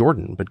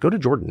Jordan, but go to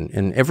Jordan.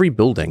 In every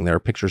building, there are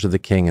pictures of the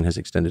king and his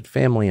extended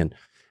family. And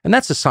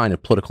that's a sign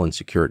of political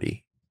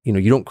insecurity. You know,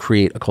 you don't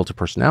create a cult of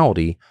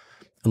personality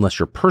unless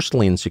you're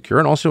personally insecure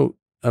and also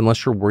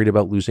unless you're worried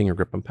about losing your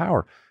grip on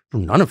power.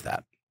 None of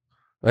that.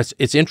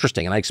 It's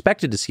interesting. And I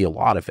expected to see a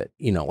lot of it,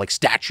 you know, like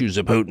statues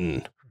of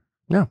Putin.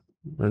 No,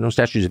 there are no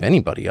statues of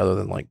anybody other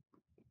than like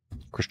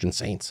Christian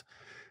saints.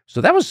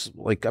 So that was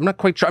like, I'm not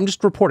quite sure. I'm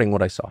just reporting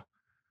what I saw.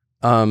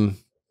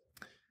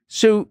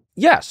 So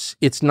yes,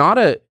 it's not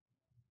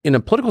in a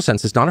political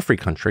sense, it's not a free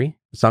country.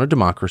 It's not a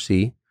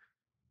democracy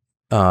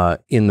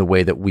in the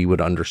way that we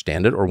would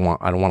understand it or want.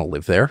 I don't want to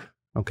live there.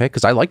 Okay.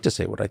 Because I like to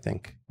say what I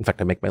think. In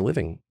fact, I make my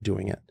living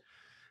doing it.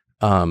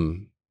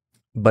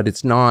 But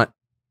it's not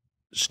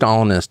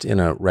Stalinist in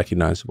a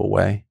recognizable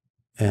way.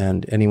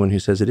 And anyone who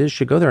says it is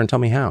should go there and tell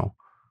me how.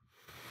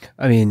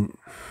 I mean,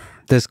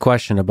 this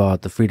question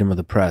about the freedom of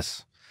the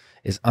press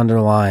is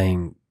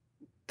underlying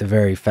the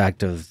very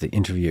fact of the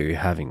interview you're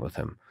having with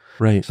him.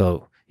 Right.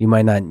 So you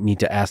might not need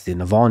to ask the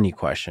Navalny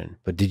question,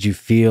 but did you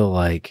feel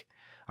like,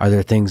 are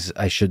there things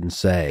I shouldn't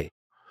say?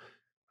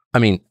 I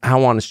mean,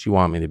 how honest do you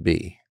want me to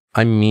be?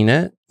 I mean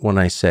it when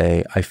I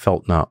say I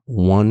felt not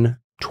one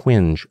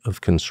twinge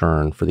of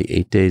concern for the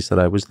 8 days that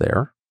I was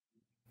there.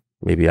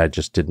 Maybe I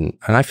just didn't.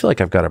 And I feel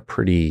like I've got a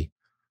pretty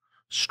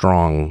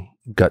strong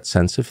gut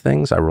sense of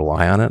things. I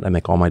rely on it. I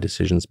make all my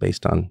decisions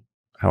based on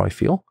how I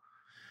feel,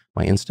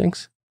 my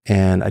instincts.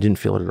 And I didn't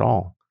feel it at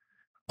all.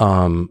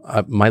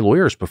 My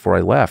lawyers before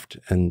I left,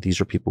 and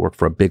these are people who work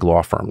for a big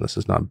law firm. This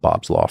is not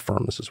Bob's law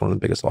firm. This is one of the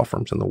biggest law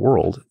firms in the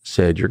world,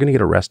 said, you're going to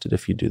get arrested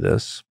if you do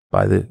this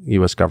by the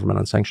US government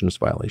on sanctions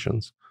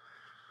violations.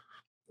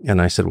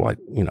 And I said, well,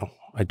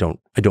 I don't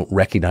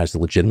recognize the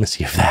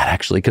legitimacy of that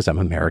actually, because I'm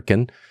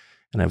American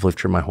and I've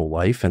lived here my whole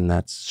life. And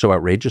that's so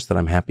outrageous that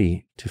I'm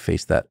happy to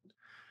face that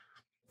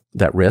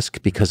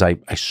risk because I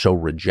so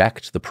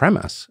reject the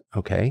premise.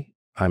 Okay.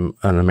 I'm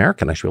an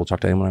American. I should be able to talk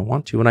to anyone I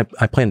want to. And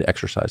I plan to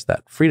exercise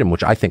that freedom,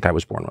 which I think I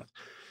was born with.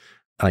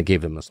 And I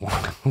gave them this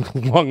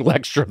long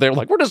lecture. They were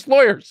like, we're just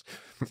lawyers.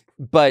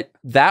 But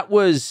that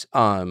was,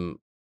 let me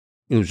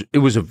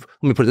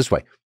put it this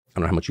way. I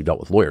don't know how much you dealt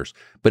with lawyers,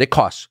 but it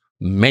costs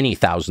many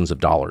thousands of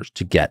dollars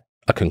to get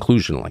a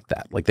conclusion like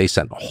that. Like they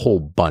sent a whole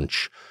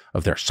bunch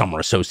of their summer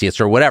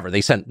associates or whatever.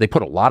 They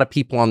put a lot of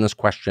people on this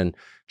question,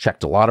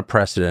 checked a lot of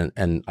precedent,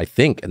 and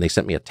they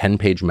sent me a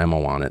 10-page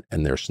memo on it.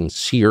 And their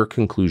sincere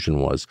conclusion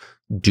was,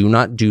 do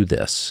not do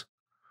this.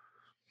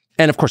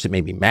 And of course, it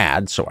made me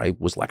mad. So I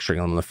was lecturing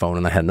on the phone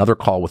and I had another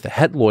call with the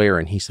head lawyer.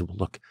 And he said, well,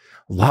 look,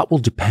 a lot will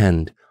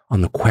depend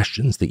on the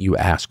questions that you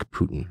ask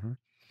Putin. Mm-hmm.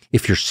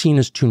 If you're seen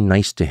as too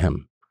nice to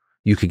him,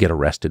 you could get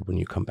arrested when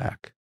you come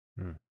back.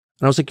 Mm. And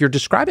I was like, you're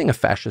describing a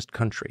fascist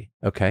country.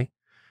 Okay.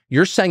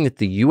 You're saying that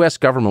the US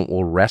government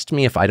will arrest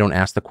me if I don't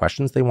ask the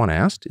questions they want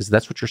asked?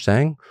 That's what you're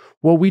saying?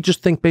 Well, we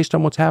just think based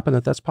on what's happened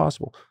that that's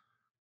possible.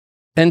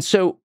 And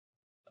so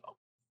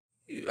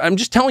I'm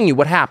just telling you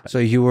what happened. So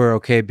you were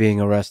okay being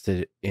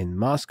arrested in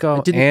Moscow?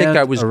 I didn't think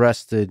I was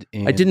arrested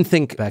in. I didn't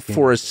think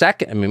for a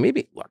second. I mean,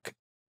 maybe, look,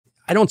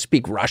 I don't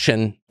speak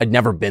Russian. I'd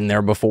never been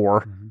there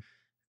before. Mm-hmm.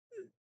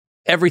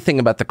 Everything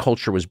about the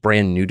culture was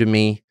brand new to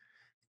me.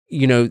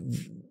 You know,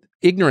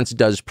 ignorance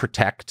does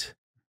protect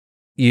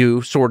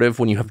you, sort of,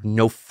 when you have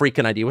no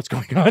freaking idea what's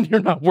going on. You're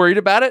not worried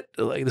about it.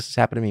 Like, this has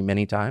happened to me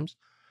many times.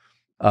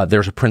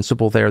 There's a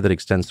principle there that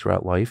extends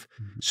throughout life.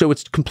 Mm-hmm. So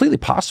it's completely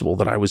possible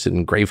that I was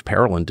in grave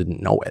peril and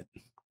didn't know it.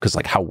 Because,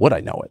 like, how would I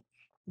know it?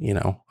 You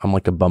know, I'm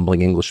like a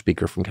bumbling English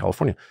speaker from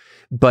California.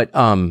 But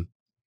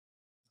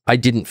I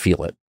didn't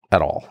feel it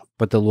at all.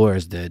 But the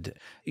lawyers did.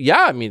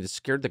 Yeah, I mean, it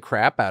scared the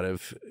crap out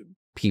of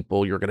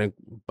people. You're going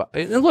to,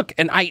 and look,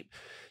 and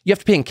you have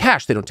to pay in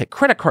cash. They don't take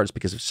credit cards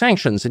because of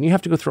sanctions. And you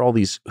have to go through all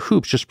these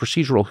hoops, just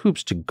procedural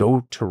hoops to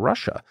go to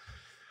Russia,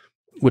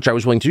 which I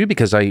was willing to do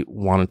because I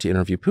wanted to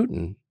interview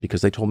Putin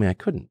because they told me I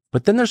couldn't.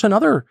 But then there's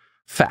another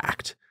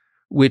fact,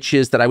 which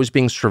is that I was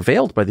being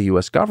surveilled by the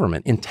U.S.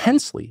 government,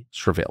 intensely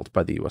surveilled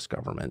by the U.S.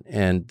 government.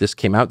 And this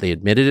came out. They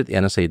admitted it. The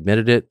NSA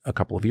admitted it a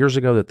couple of years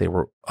ago that they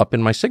were up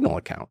in my Signal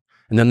account.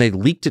 And then they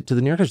leaked it to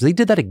the New York Times. They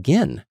did that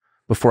again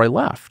before I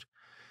left.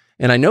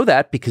 And I know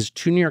that because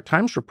 2 New York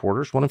Times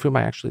reporters, one of whom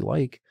I actually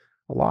like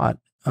a lot,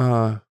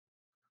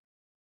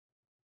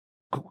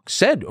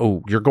 said,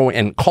 oh, you're going,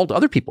 and called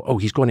other people. Oh,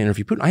 he's going to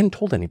interview Putin. I hadn't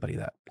told anybody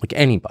that, like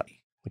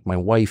anybody, like my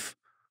wife,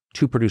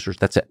 2 producers,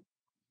 that's it.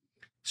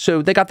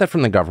 So they got that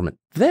from the government.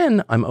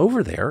 Then I'm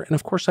over there. And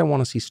of course I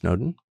want to see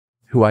Snowden,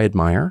 who I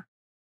admire.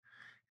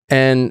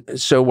 And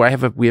so we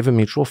have a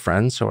mutual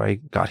friend. So I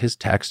got his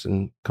text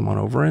and come on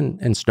over,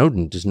 and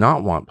Snowden does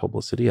not want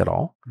publicity at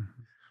all. Mm-hmm.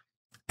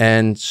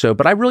 And so,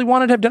 but I really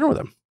wanted to have dinner with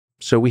him.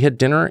 So we had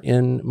dinner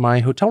in my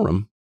hotel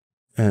room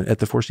at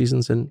the Four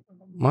Seasons in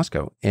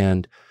Moscow.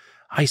 And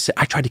I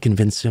tried to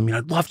convince him,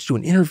 I'd love to do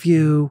an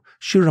interview,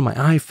 shoot it on my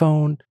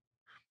iPhone.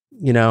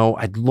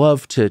 I'd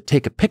love to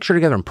take a picture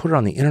together and put it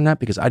on the internet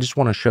because I just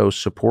want to show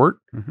support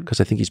because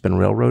I think he's been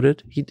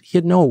railroaded. He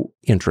had no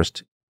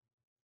interest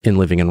in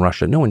living in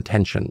Russia, no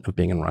intention of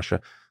being in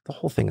Russia. The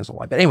whole thing is a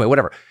lie. But anyway,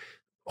 whatever,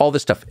 all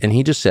this stuff. And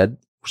he just said,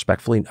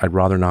 respectfully, I'd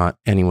rather not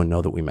anyone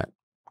know that we met.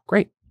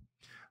 Great.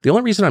 The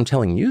only reason I'm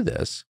telling you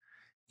this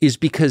is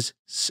because,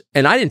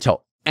 and I didn't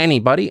tell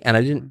anybody and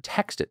I didn't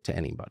text it to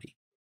anybody,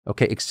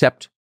 okay,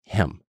 except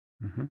him.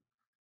 Mm-hmm.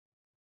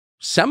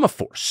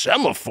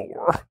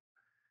 Semaphore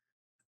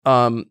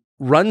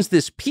runs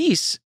this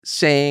piece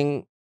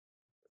saying,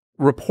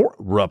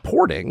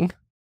 reporting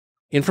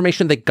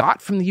information they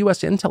got from the U.S.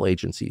 intel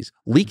agencies,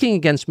 leaking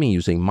against me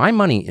using my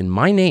money in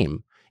my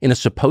name in a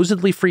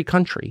supposedly free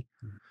country.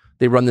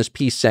 They run this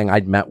piece saying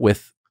I'd met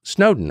with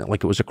Snowden,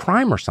 like it was a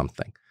crime or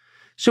something.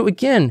 So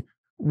again,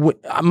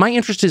 my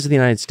interest is in the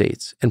United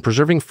States and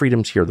preserving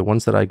freedoms here, the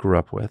ones that I grew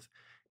up with.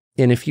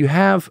 And if you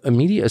have a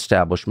media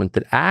establishment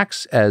that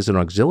acts as an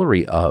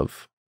auxiliary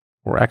of,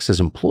 or acts as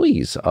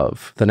employees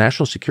of the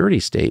national security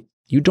state,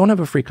 you don't have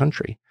a free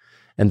country.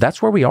 And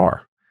that's where we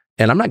are.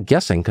 And I'm not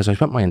guessing because I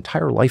spent my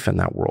entire life in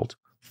that world.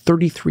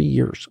 33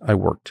 years I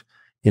worked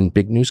in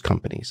big news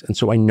companies. And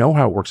so I know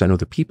how it works. I know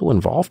the people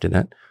involved in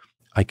it.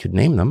 I could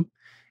name them.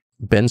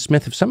 Ben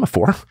Smith of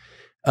Semaphore,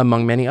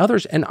 among many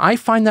others. And I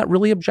find that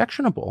really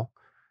objectionable,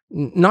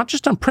 not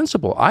just on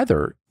principle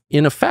either,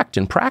 in effect,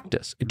 in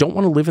practice. I don't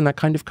want to live in that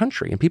kind of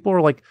country. And people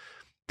are like,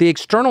 they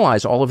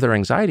externalize all of their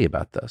anxiety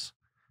about this,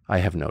 I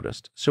have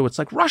noticed. So it's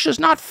like, Russia's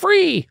not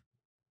free.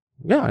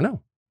 Yeah, I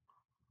know.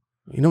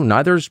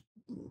 Neither's,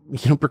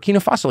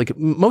 Burkina Faso. Like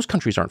most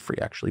countries aren't free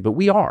actually, but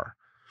we are.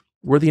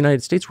 We're the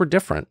United States, we're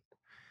different.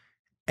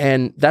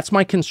 And that's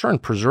my concern.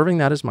 Preserving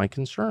that is my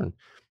concern.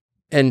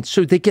 And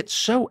so they get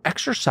so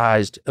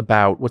exercised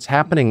about what's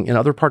happening in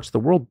other parts of the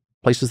world,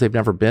 places they've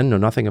never been, know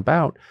nothing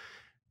about.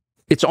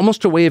 It's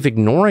almost a way of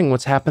ignoring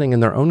what's happening in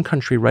their own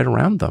country right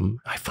around them.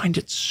 I find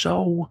it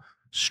so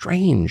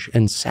strange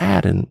and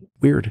sad and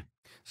weird.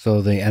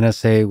 So the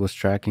NSA was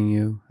tracking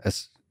you?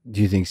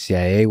 Do you think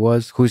CIA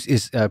was?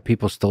 Is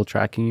people still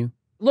tracking you?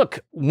 Look,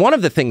 one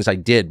of the things I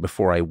did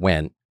before I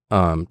went,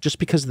 just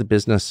because of the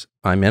business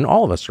I'm in,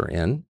 all of us are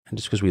in, and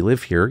just because we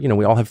live here,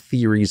 we all have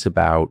theories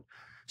about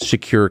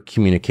secure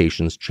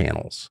communications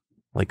channels.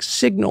 Like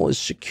Signal is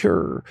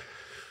secure,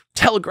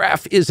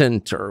 Telegraph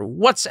isn't, or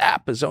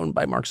WhatsApp is owned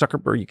by Mark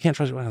Zuckerberg. You can't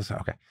trust it.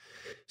 Okay.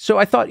 So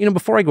I thought,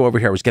 before I go over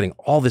here, I was getting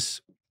all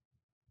this,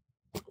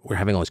 we're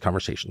having all these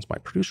conversations, my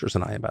producers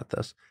and I, about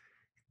this.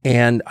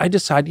 And I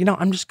decided,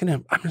 I'm just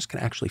gonna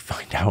actually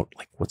find out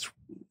like what's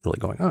really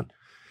going on.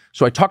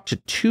 So I talked to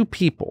 2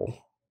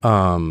 people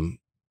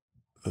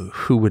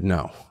who would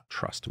know,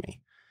 trust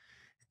me.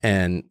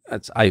 And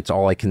it's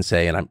all I can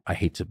say. And I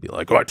hate to be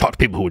like, I talk to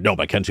people who would know,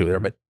 but I can't do there,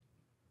 but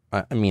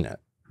I mean it.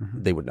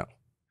 Mm-hmm. They would know.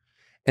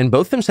 And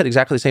both of them said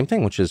exactly the same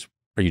thing, which is,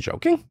 are you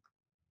joking?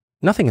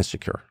 Nothing is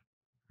secure.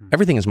 Mm-hmm.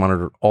 Everything is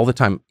monitored all the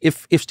time.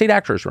 If state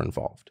actors are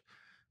involved,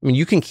 I mean,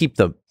 you can keep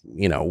the,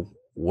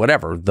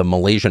 the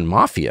Malaysian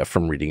mafia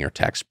from reading your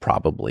text,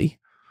 probably.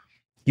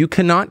 You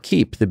cannot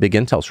keep the big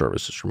intel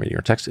services from reading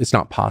your text. It's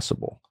not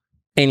possible.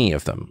 Any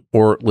of them,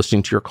 or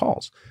listening to your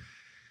calls.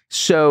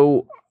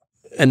 So,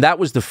 and that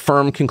was the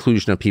firm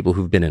conclusion of people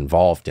who've been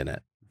involved in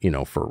it,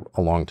 for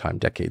a long time,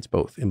 decades,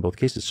 in both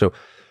cases. So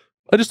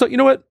I just thought, you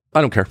know what? I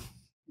don't care.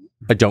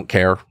 I don't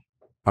care.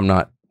 I'm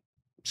not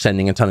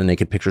sending a ton of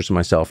naked pictures of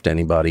myself to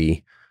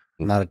anybody.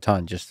 Not a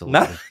ton, just a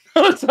little.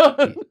 Not a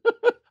ton.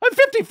 I'm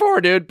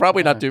 54, dude.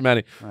 Probably not too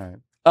many. All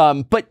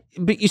right. But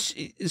you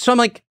see, so I'm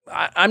like,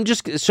 I'm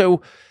just,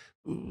 so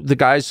the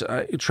guys,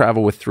 I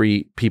travel with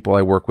 3 people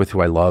I work with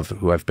who I love,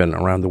 who I've been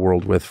around the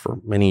world with for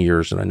many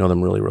years, and I know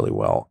them really, really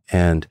well.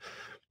 And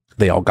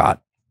they all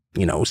got,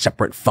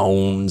 separate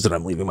phones, and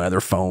I'm leaving my other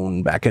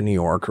phone back in New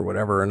York or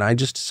whatever. And I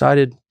just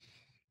decided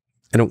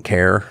I don't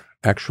care,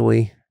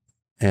 actually.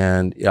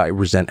 And I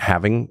resent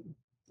having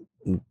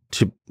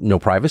to no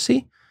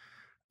privacy,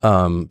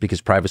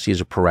 because privacy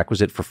is a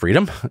prerequisite for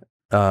freedom.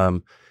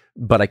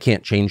 But I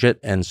can't change it.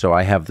 And so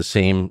I have the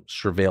same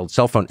surveilled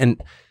cell phone.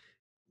 And,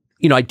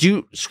 I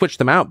do switch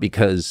them out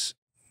because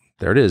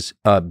there it is.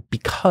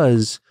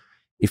 Because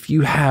if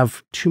you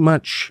have too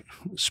much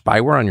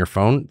spyware on your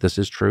phone, this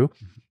is true,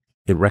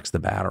 it wrecks the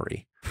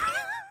battery.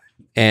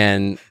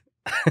 And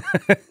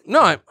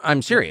no,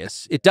 I'm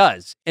serious. It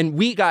does.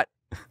 And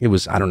it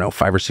was, I don't know,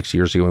 5 or 6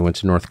 years ago, we went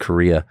to North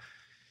Korea,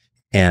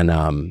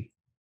 and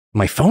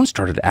my phone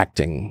started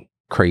acting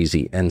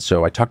crazy. And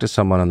so I talked to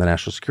someone on the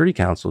National Security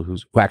Council who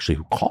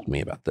called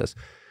me about this,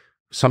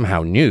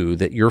 somehow knew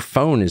that your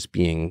phone is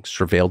being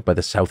surveilled by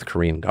the South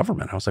Korean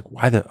government. I was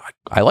like,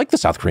 I like the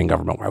South Korean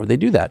government. Why would they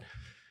do that?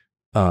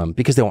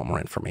 Because they want more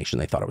information.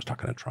 They thought I was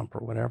talking to Trump or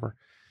whatever.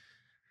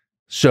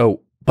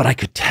 So, but I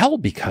could tell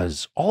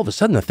because all of a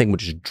sudden the thing would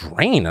just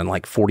drain in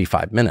like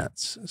 45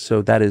 minutes.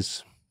 So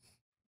that's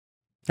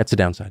a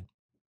downside.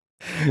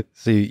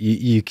 So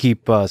you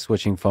keep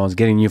switching phones,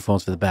 getting new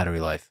phones for the battery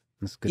life.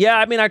 That's good. Yeah,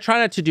 I mean, I try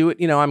not to do it.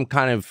 I'm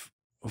kind of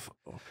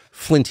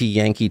flinty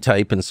Yankee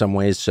type in some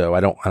ways, so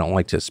I don't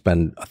like to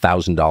spend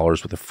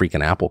 $1,000 with a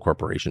freaking Apple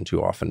corporation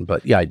too often.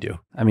 But yeah, I do.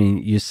 I mean,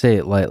 you say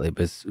it lightly,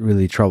 but it's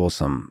really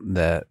troublesome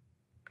that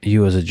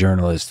you as a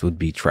journalist would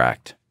be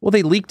tracked. Well,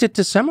 they leaked it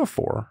to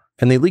Semaphore,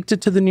 and they leaked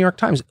it to the New York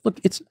Times. Look,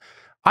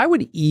 I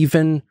would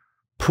even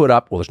put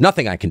up, well, there's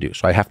nothing I can do,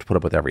 so I have to put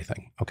up with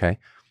everything, okay?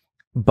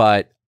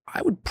 But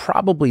I would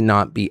probably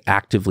not be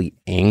actively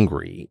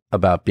angry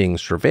about being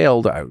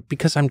surveilled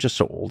because I'm just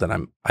so old, and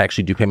I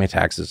actually do pay my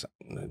taxes.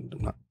 I'm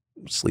not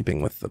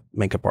sleeping with the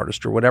makeup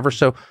artist or whatever,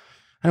 so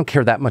I don't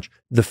care that much.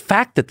 The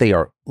fact that they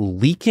are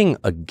leaking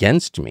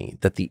against me,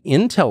 that the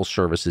intel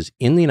services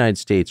in the United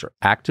States are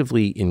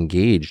actively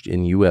engaged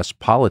in U.S.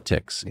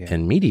 politics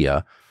and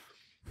media,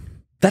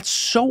 that's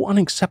so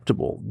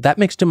unacceptable. That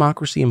makes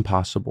democracy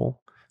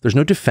impossible. There's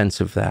no defense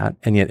of that,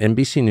 and yet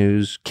NBC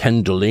News,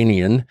 Ken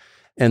Delanian,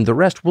 and the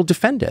rest will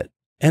defend it.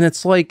 And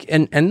it's like,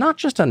 and not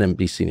just on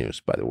NBC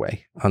News, by the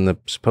way, on the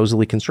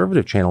supposedly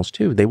conservative channels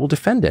too, they will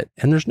defend it.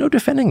 And there's no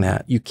defending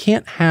that. You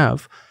can't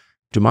have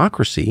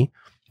democracy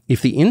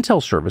if the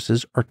intel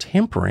services are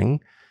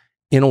tampering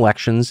in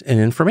elections and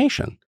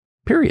information,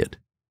 period.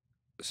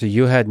 So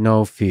you had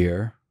no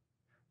fear.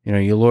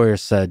 Your lawyer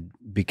said,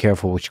 be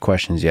careful which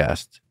questions you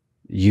asked.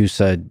 You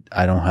said,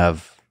 I don't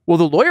have. Well,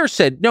 the lawyer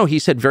said, no, he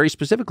said very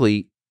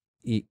specifically,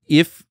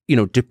 if,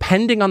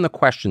 depending on the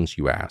questions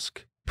you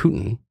ask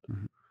Putin,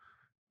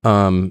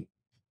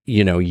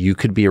 you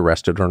could be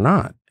arrested or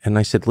not. And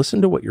I said,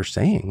 listen to what you're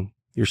saying.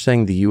 You're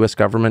saying the U.S.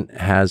 government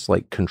has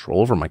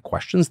control over my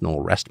questions and they'll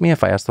arrest me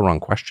if I ask the wrong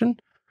question?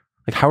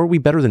 How are we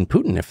better than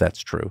Putin if that's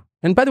true?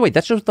 And by the way,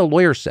 that's just what the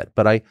lawyer said,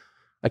 but I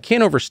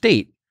can't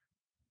overstate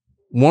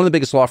one of the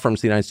biggest law firms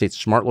in the United States,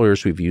 smart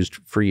lawyers we've used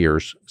for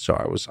years. So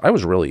I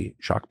was really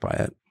shocked by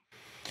it.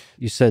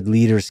 You said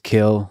leaders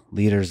kill,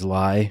 leaders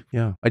lie.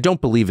 Yeah. I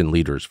don't believe in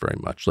leaders very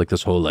much.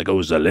 This whole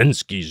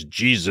Zelensky's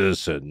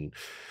Jesus and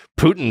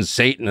Putin's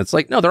Satan. It's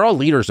no, they're all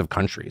leaders of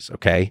countries,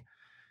 okay?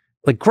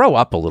 Grow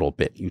up a little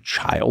bit, you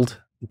child.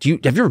 Have you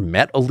ever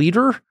met a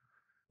leader?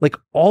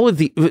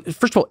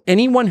 First of all,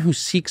 anyone who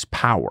seeks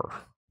power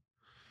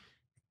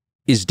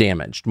is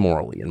damaged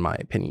morally, in my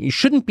opinion. You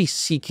shouldn't be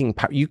seeking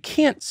power. You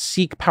can't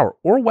seek power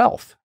or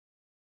wealth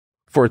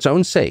for its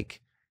own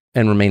sake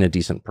and remain a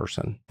decent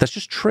person. That's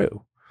just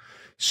true.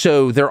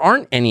 So there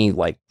aren't any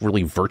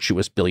really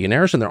virtuous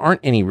billionaires, and there aren't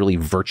any really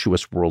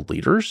virtuous world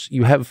leaders.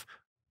 You have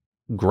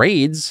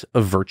grades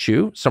of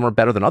virtue. Some are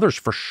better than others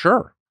for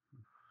sure.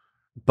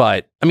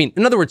 But I mean,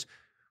 in other words,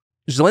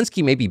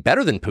 Zelensky may be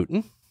better than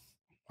Putin.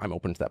 I'm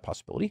open to that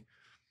possibility.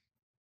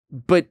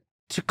 But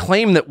to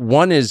claim that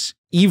one is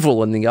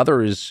evil and the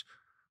other is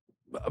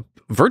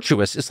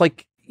virtuous, it's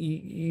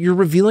you're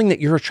revealing that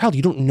you're a child.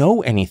 You don't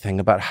know anything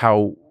about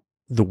how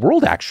the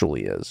world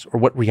actually is or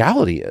what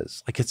reality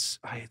is.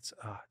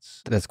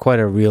 That's quite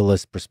a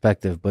realist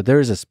perspective, but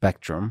there is a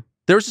spectrum.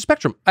 There's a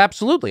spectrum.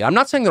 Absolutely. I'm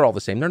not saying they're all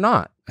the same. They're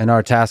not. And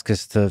our task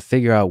is to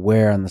figure out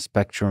where on the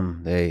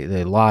spectrum they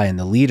lie. And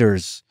the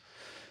leader's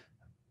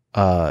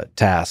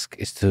task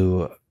is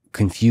to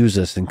confuse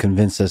us and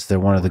convince us they're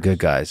one of the good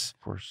guys.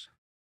 Of course.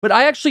 But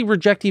I actually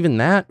reject even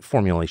that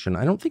formulation.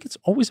 I don't think it's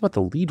always about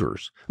the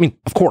leaders. I mean,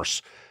 of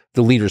course,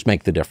 the leaders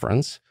make the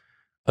difference.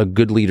 A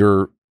good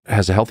leader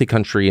has a healthy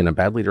country and a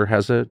bad leader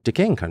has a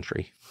decaying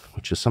country,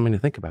 which is something to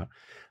think about.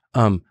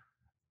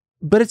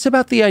 But it's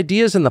about the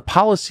ideas and the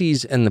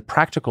policies and the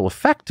practical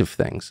effect of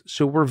things.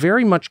 So we're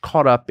very much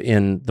caught up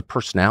in the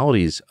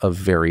personalities of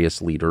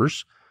various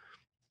leaders,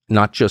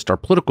 not just our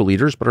political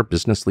leaders, but our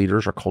business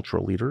leaders, our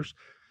cultural leaders.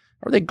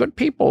 Are they good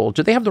people?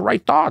 Do they have the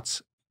right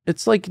thoughts?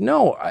 It's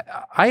no,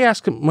 I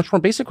ask a much more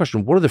basic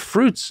question. What are the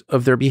fruits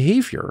of their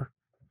behavior?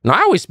 And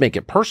I always make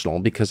it personal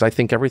because I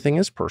think everything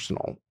is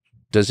personal.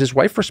 Does his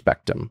wife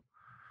respect him?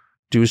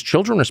 Do his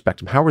children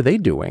respect him? How are they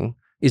doing?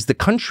 Is the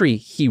country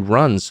he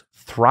runs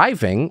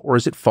thriving or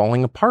is it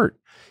falling apart?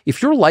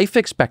 If your life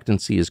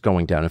expectancy is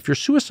going down, if your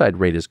suicide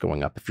rate is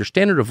going up, if your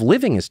standard of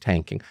living is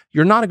tanking,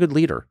 you're not a good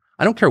leader.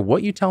 I don't care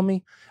what you tell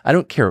me. I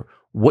don't care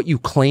what you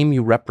claim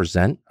you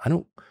represent. I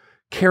don't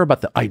care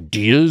about the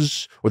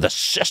ideas or the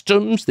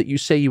systems that you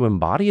say you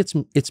embody.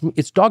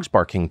 It's dogs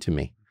barking to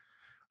me.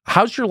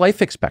 How's your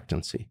life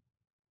expectancy?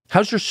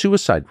 How's your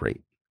suicide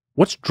rate?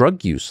 What's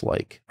drug use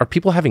like? Are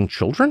people having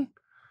children?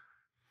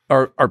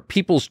 Are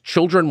people's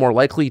children more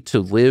likely to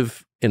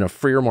live in a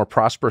freer, more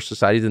prosperous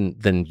society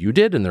than you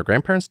did and their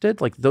grandparents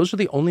did? Like, those are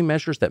the only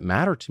measures that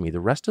matter to me. The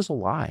rest is a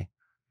lie.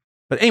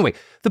 But anyway,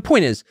 the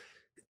point is,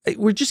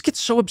 we just get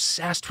so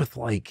obsessed with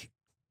like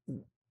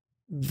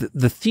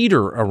the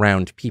theater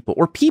around people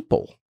or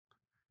people,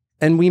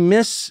 and we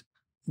miss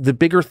the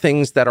bigger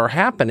things that are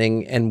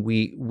happening, and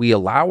we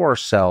allow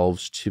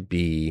ourselves to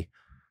be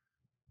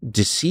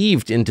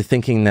deceived into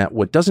thinking that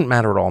what doesn't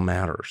matter at all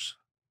matters,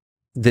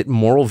 that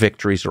moral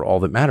victories are all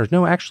that matters.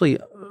 No, actually,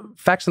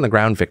 facts on the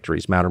ground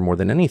victories matter more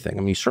than anything. I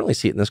mean, you certainly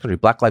see it in this country.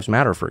 Black Lives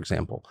Matter, for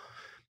example.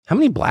 How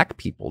many black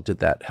people did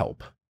that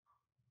help?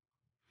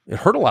 It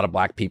hurt a lot of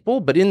black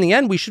people, but in the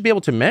end, we should be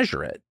able to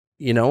measure it.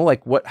 You know,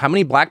 like how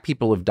many black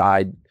people have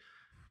died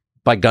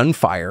by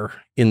gunfire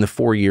in the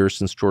 4 years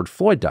since George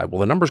Floyd died? Well,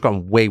 the number's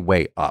gone way,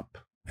 way up.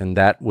 And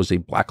that was a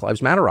Black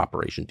Lives Matter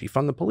operation,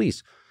 defund the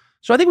police.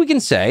 So I think we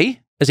can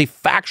say, as a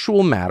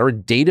factual matter, a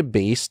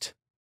data-based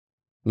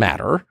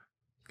matter,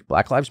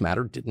 Black Lives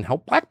Matter didn't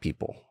help black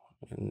people.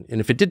 And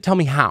if it did, tell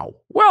me how.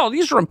 Well,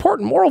 these are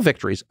important moral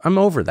victories. I'm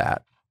over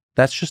that.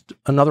 That's just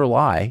another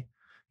lie,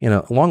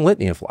 a long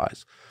litany of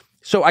lies.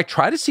 So I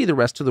try to see the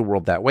rest of the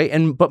world that way.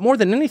 But more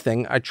than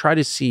anything, I try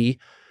to see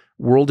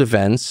world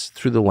events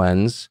through the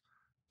lens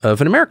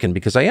of an American,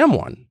 because I am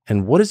one.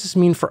 And what does this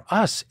mean for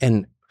us?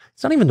 And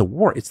it's not even the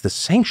war, it's the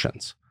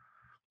sanctions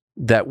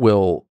that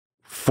will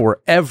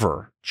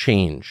forever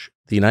change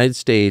the United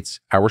States,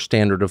 our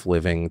standard of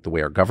living, the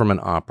way our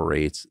government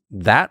operates.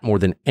 That, more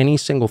than any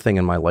single thing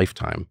in my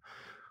lifetime,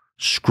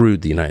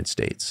 screwed the United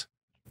States.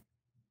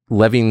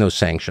 Levying those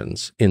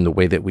sanctions in the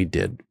way that we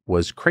did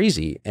was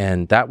crazy.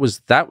 And that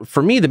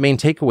for me, the main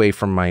takeaway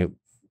from my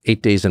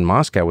 8 days in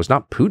Moscow was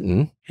not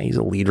Putin. He's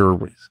a leader,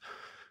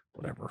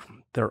 whatever.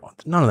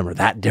 None of them are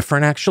that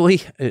different,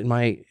 actually, in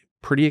my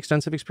pretty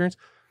extensive experience.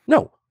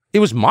 No, it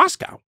was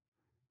Moscow.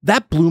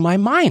 That blew my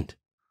mind.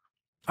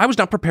 I was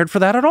not prepared for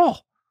that at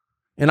all.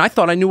 And I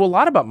thought I knew a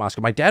lot about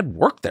Moscow. My dad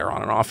worked there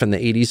on and off in the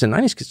 80s and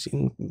 90s because he's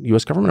a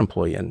U.S. government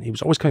employee, and he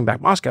was always coming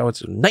back, Moscow,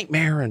 it's a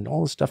nightmare and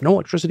all this stuff, no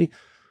electricity.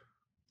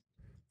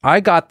 I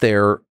got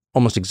there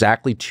almost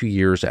exactly 2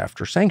 years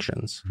after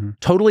sanctions,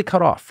 totally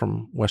cut off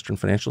from Western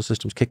financial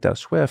systems, kicked out of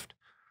SWIFT,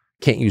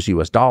 can't use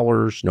US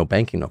dollars, no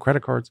banking, no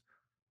credit cards.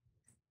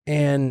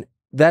 And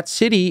that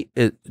city,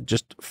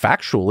 just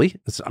factually,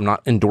 I'm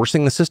not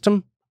endorsing the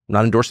system, I'm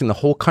not endorsing the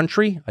whole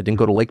country. I didn't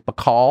go to Lake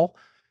Baikal.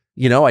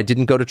 I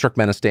didn't go to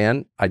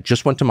Turkmenistan. I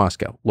just went to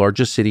Moscow,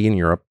 largest city in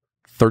Europe,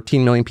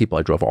 13 million people.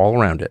 I drove all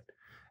around it.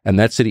 And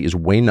that city is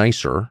way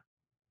nicer,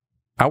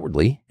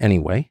 outwardly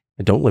anyway,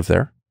 I don't live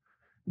there,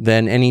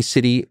 than any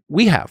city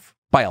we have,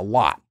 by a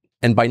lot.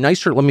 And by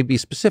nicer, let me be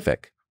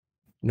specific.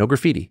 No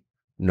graffiti,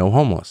 no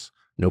homeless,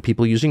 no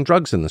people using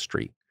drugs in the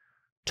street,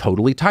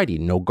 totally tidy,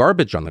 no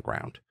garbage on the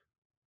ground,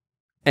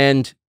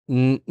 and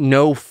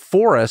no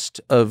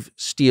forest of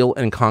steel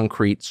and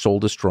concrete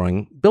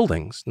soul-destroying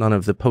buildings, none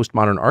of the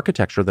postmodern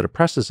architecture that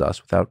oppresses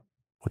us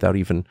without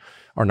even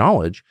our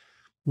knowledge,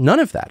 none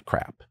of that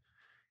crap.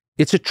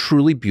 It's a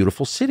truly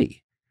beautiful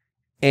city.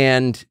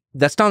 And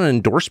that's not an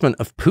endorsement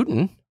of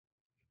Putin.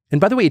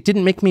 And by the way, it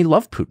didn't make me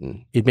love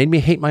Putin. It made me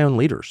hate my own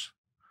leaders,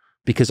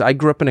 because I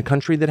grew up in a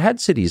country that had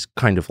cities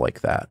kind of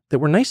like that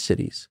were nice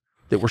cities,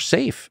 that were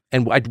safe.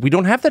 And we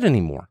don't have that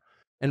anymore.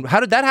 And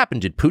how did that happen?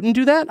 Did Putin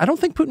do that? I don't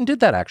think Putin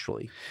did that,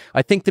 actually.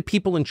 I think the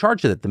people in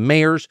charge of it, the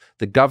mayors,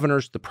 the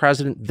governors, the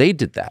president, they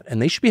did that,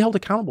 and they should be held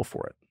accountable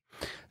for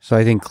it. So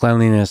I think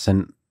cleanliness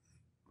and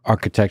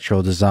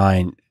architectural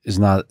design is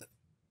not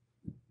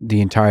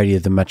the entirety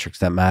of the metrics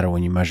that matter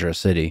when you measure a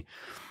city.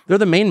 They're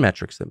the main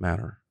metrics that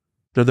matter.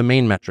 They're the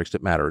main metrics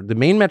that matter. The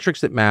main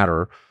metrics that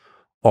matter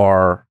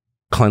are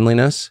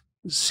cleanliness,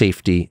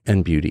 safety,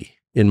 and beauty,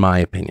 in my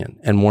opinion.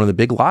 And one of the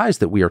big lies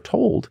that we are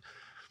told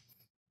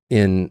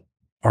in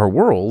our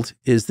world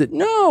is that,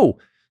 no,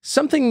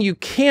 something you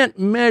can't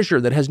measure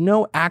that has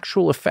no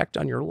actual effect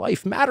on your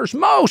life matters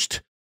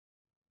most.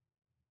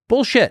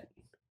 Bullshit.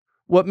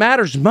 What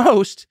matters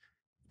most,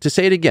 to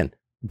say it again,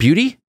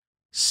 beauty,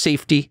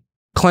 safety,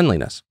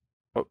 cleanliness.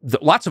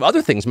 Lots of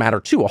other things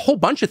matter too. A whole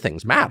bunch of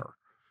things matter.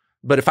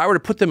 But if I were to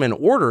put them in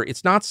order,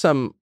 it's not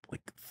some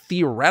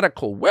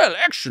theoretical, well,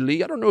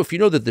 actually, I don't know if you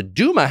know that the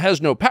Duma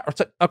has no power. It's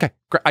like, okay,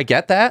 I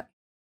get that.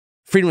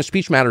 Freedom of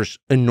speech matters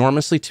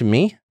enormously to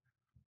me.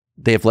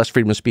 They have less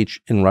freedom of speech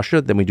in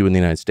Russia than we do in the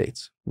United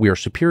States. We are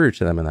superior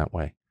to them in that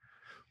way.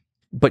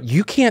 But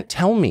you can't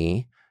tell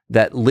me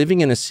that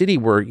living in a city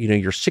where,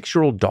 your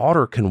 6-year-old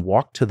daughter can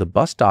walk to the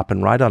bus stop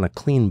and ride on a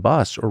clean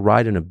bus, or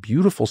ride in a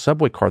beautiful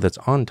subway car that's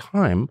on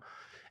time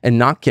and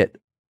not get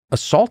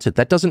assaulted,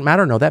 that doesn't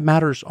matter. No, that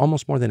matters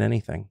almost more than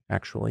anything,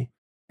 actually.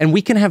 And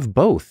we can have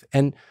both.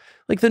 And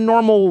like the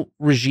normal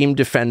regime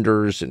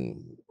defenders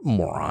and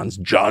morons,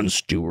 Jon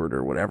Stewart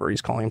or whatever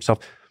he's calling himself,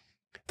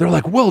 they're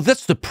like, well,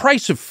 that's the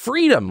price of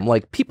freedom.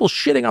 Like people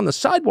shitting on the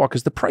sidewalk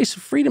is the price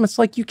of freedom. It's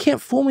like, you can't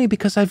fool me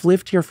because I've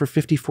lived here for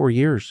 54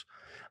 years.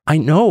 I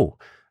know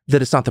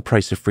that it's not the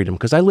price of freedom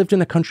because I lived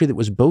in a country that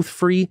was both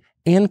free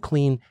and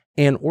clean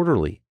and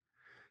orderly.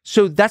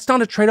 So that's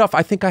not a trade-off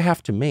I think I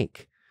have to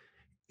make.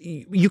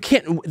 You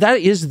can't, that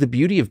is the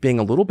beauty of being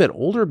a little bit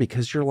older,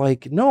 because you're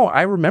like, no,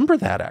 I remember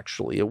that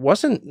actually. It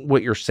wasn't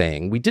what you're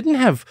saying. We didn't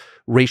have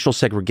racial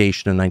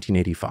segregation in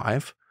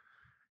 1985.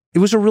 It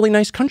was a really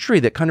nice country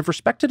that kind of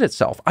respected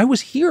itself. I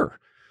was here.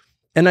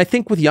 And I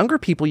think with younger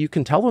people, you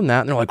can tell them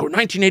that. And they're like, oh,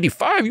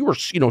 1985, you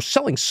were,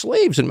 selling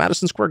slaves in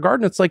Madison Square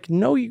Garden. It's like,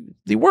 no,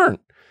 they weren't.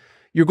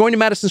 You're going to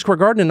Madison Square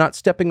Garden and not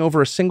stepping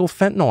over a single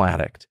fentanyl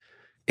addict.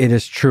 It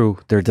is true.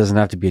 There doesn't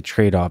have to be a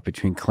trade-off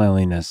between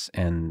cleanliness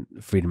and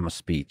freedom of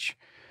speech.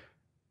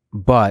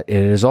 But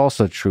it is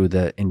also true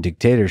that in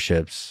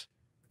dictatorships,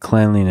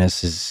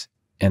 cleanliness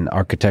and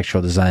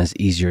architectural design is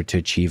easier to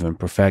achieve and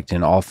perfect,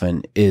 and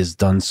often is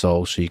done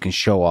so you can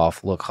show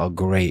off, look how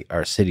great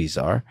our cities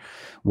are,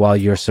 while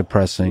you're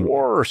suppressing.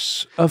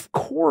 Of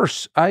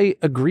course. I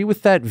agree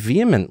with that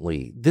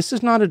vehemently. This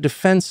is not a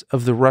defense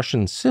of the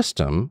Russian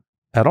system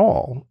at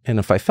all. And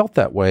if I felt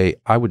that way,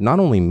 I would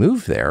not only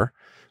move there,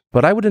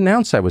 but I would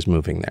announce I was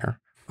moving there.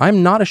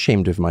 I'm not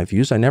ashamed of my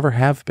views. I never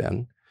have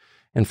been.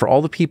 And for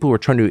all the people who are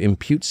trying to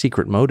impute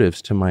secret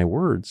motives to my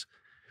words,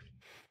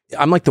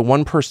 I'm like the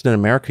one person in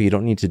America you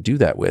don't need to do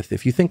that with.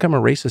 If you think I'm a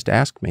racist,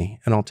 ask me,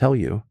 and I'll tell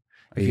you.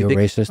 Are you a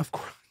racist? Of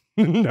course.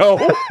 No.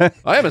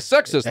 I am a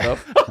sexist, though.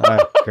 All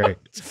right, great.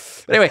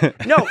 But anyway,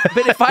 no,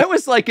 but if I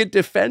was like a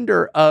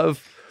defender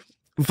of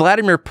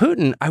Vladimir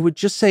Putin, I would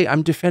just say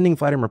I'm defending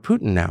Vladimir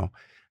Putin now.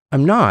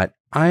 I'm not.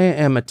 I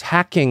am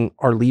attacking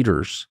our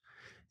leaders.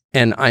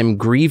 And I'm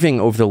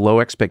grieving over the low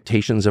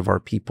expectations of our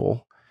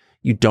people.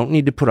 You don't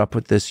need to put up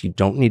with this. You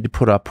don't need to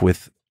put up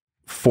with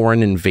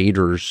foreign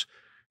invaders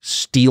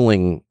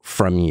stealing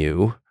from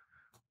you,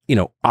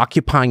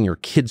 occupying your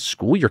kids'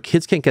 school. Your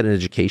kids can't get an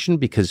education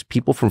because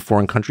people from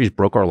foreign countries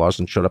broke our laws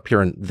and showed up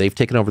here and they've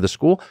taken over the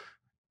school.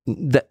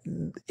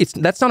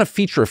 That's not a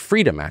feature of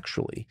freedom,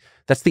 actually.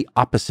 That's the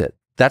opposite.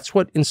 That's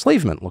what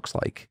enslavement looks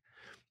like.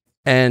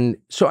 And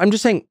so I'm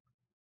just saying,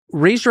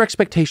 raise your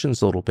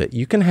expectations a little bit.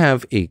 You can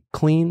have a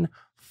clean,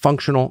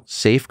 functional,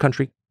 safe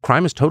country.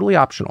 Crime is totally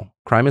optional.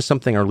 Crime is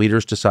something our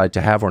leaders decide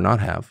to have or not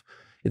have.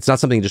 It's not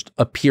something that just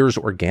appears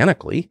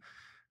organically.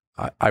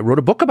 I wrote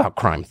a book about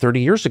crime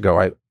 30 years ago.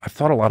 I've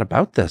thought a lot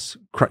about this.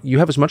 You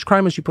have as much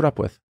crime as you put up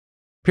with,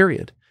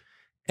 period.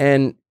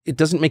 And it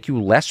doesn't make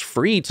you less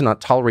free to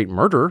not tolerate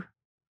murder.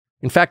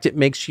 In fact, it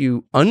makes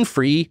you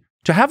unfree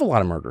to have a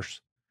lot of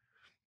murders.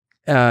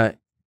 And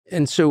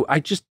so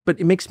but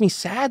it makes me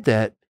sad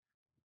that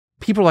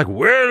people are like,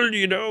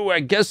 well,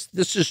 I guess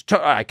this is,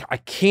 I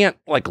can't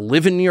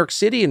live in New York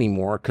City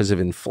anymore because of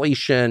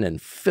inflation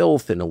and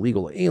filth and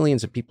illegal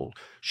aliens and people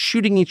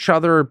shooting each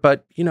other.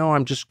 But,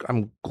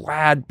 I'm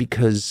glad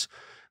because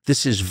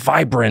this is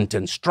vibrant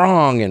and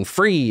strong and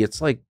free.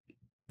 It's like,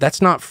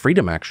 that's not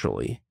freedom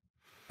actually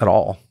at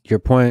all. Your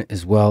point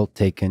is well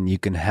taken. You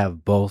can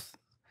have both,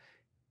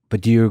 but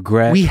do you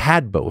regret? We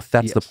had both.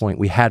 That's the point.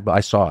 We had, but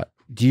I saw it.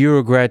 Do you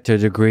regret to a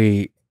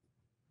degree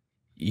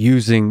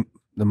using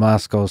the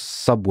Moscow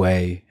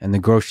subway and the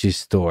grocery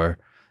store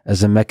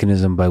as a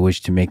mechanism by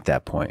which to make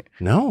that point?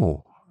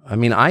 No. I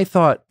mean,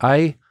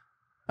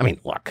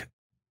 look,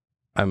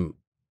 I'm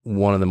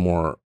one of the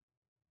more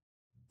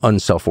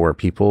unself-aware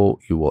people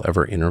you will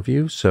ever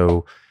interview.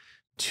 So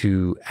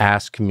to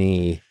ask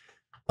me,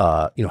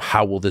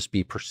 how will this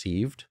be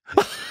perceived?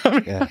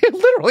 I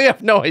literally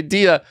have no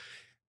idea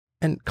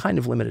and kind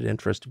of limited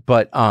interest,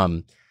 but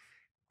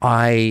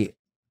I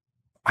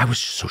was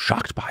so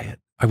shocked by it.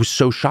 I was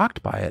so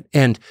shocked by it.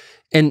 And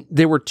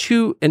there were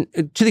two, and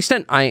to the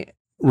extent I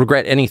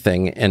regret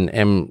anything and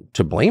am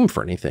to blame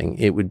for anything,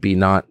 it would be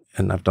not,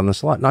 and I've done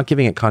this a lot, not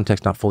giving it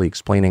context, not fully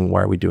explaining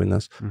why are we doing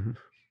this. Mm-hmm.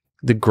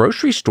 The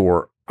grocery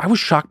store, I was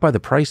shocked by the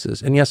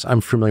prices. And yes, I'm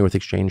familiar with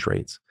exchange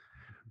rates,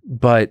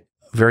 but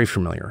very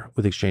familiar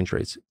with exchange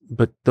rates,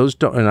 but those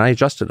don't, and I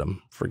adjusted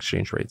them for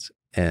exchange rates.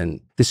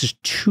 And this is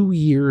 2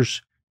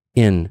 years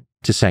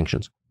into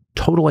sanctions,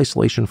 total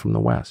isolation from the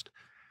West.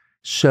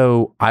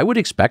 So I would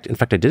expect, in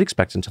fact, I did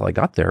expect until I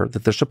got there,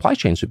 that their supply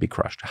chains would be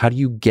crushed. How do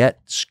you get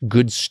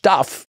good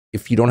stuff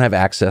if you don't have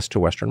access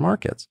to Western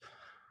markets?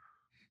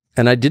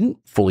 And I didn't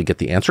fully get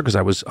the answer because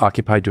I was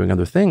occupied doing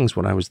other things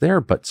when I was there,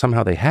 but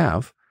somehow they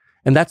have.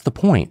 And that's the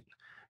point.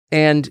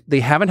 And they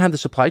haven't had the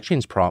supply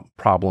chains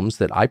problems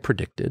that I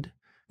predicted.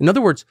 In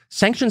other words,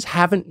 sanctions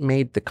haven't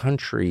made the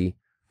country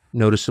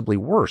noticeably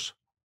worse.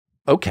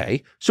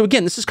 Okay. So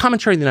again, this is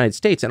commentary of the United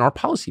States and our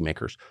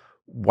policymakers.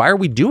 Why are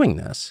we doing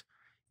this?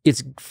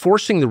 It's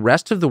forcing the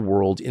rest of the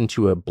world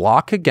into a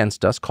block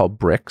against us called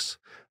BRICS.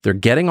 They're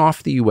getting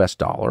off the US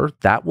dollar.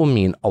 That will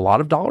mean a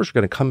lot of dollars are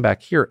going to come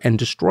back here and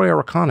destroy our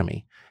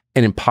economy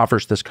and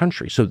impoverish this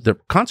country. So the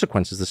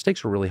consequences, the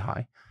stakes are really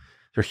high.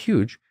 They're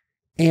huge.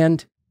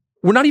 And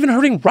we're not even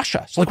hurting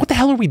Russia. So what the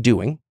hell are we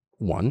doing?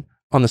 one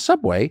on the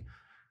subway.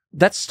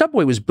 That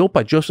subway was built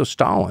by Joseph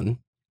Stalin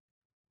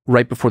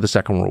right before the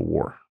Second World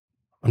War.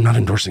 I'm not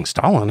endorsing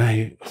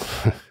Stalin.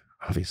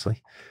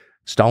 Obviously,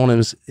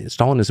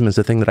 Stalinism is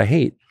the thing that I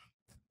hate,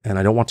 and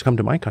I don't want to come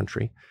to my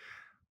country.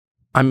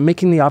 I'm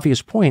making the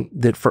obvious point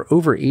that for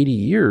over 80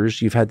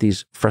 years, you've had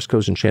these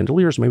frescoes and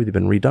chandeliers. Maybe they've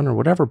been redone or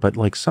whatever, but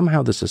like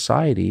somehow the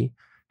society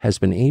has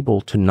been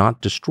able to not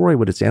destroy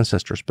what its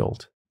ancestors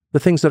built, the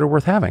things that are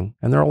worth having,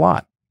 and there are a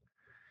lot.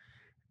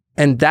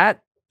 And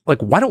that, like,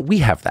 why don't we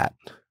have that?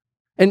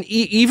 And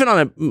even on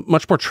a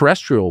much more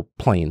terrestrial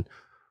plane,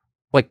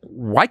 like,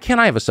 why can't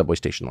I have a subway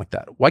station like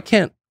that? Why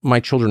can't my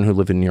children who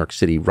live in New York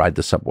City ride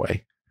the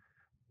subway?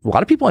 A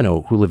lot of people I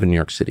know who live in New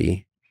York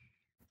City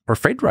are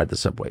afraid to ride the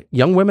subway.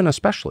 Young women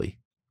especially.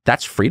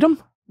 That's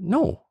freedom?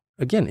 No.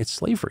 Again, it's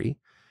slavery.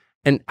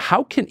 And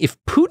if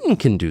Putin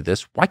can do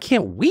this, why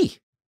can't we?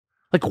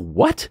 Like,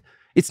 what?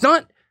 It's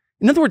not,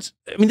 in other words,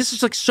 I mean, this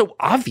is like so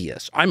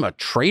obvious. I'm a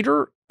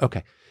traitor.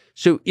 Okay.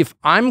 So if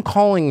I'm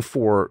calling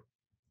for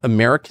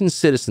American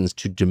citizens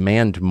to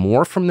demand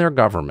more from their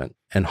government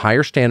and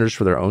higher standards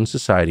for their own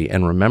society,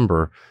 and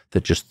remember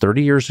that just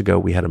 30 years ago,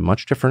 we had a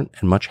much different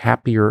and much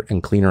happier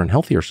and cleaner and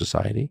healthier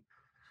society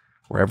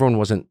where everyone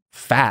wasn't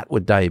fat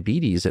with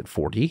diabetes at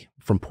 40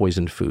 from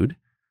poisoned food.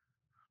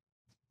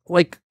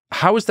 Like,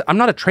 how is that? I'm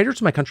not a traitor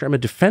to my country. I'm a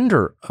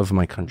defender of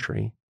my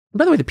country. And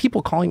by the way, the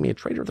people calling me a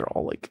traitor, they're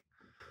all like,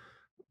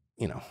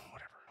 you know,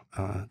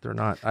 whatever. They're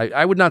not,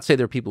 I would not say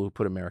they're people who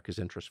put America's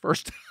interests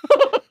first.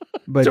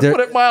 But to put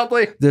it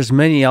mildly. There's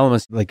many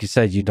elements, like you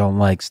said, you don't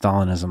like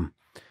Stalinism.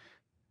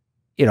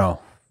 You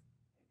know,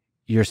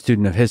 you're a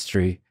student of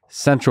history.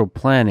 Central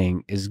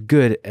planning is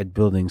good at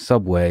building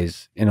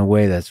subways in a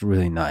way that's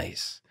really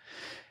nice.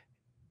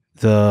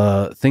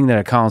 The thing that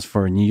accounts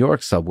for New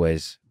York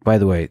subways, by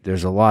the way,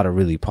 there's a lot of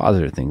really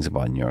positive things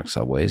about New York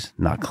subways,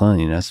 not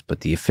cleanliness,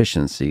 but the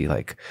efficiency,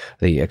 like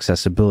the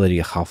accessibility,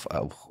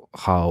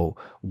 how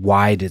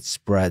wide it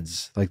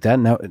spreads. Like that,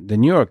 the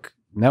New York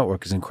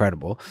network is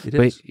incredible.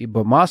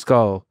 But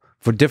Moscow,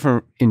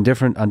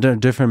 under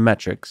different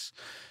metrics,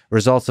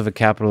 results of a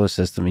capitalist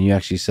system, and you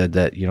actually said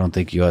that you don't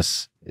think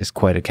U.S. is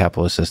quite a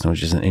capitalist system,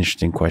 which is an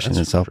interesting question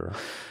in itself. True.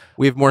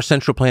 We have more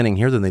central planning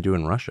here than they do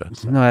in Russia.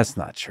 So. No, that's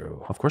not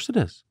true. Of course it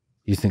is.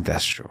 You think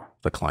that's true?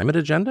 The climate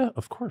agenda?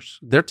 Of course.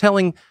 They're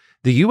telling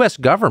the U.S.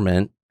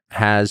 government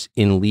has,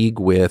 in league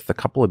with a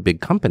couple of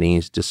big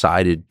companies,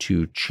 decided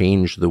to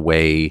change the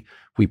way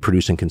we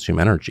produce and consume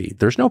energy.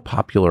 There's no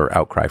popular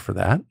outcry for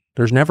that.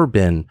 There's never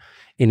been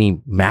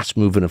any mass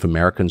movement of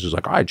Americans who's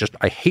like,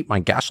 I hate my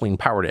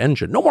gasoline-powered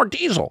engine. No more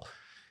diesel.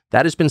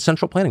 That has been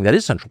central planning. That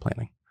is central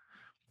planning.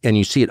 And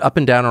you see it up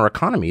and down our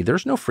economy.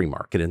 There's no free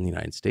market in the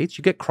United States.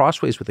 You get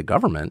crossways with the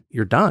government,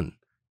 you're done.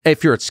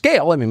 If you're at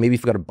scale, I mean, maybe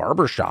if you've got a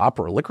barber shop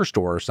or a liquor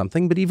store or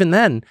something, but even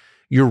then,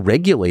 you're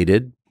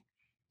regulated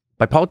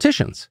by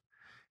politicians.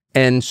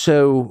 And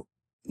so,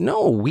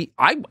 no,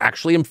 I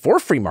actually am for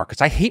free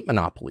markets. I hate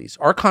monopolies.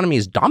 Our economy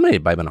is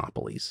dominated by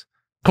monopolies.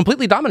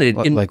 Completely dominated.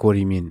 Like, what do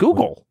you mean?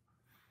 Google.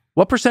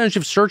 What percentage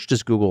of search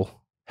does Google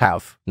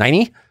have?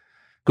 90?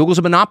 Google's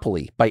a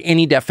monopoly by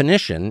any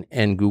definition,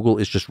 and Google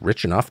is just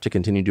rich enough to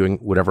continue doing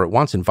whatever it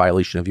wants in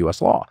violation of U.S.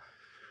 law.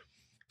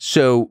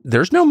 So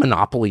there's no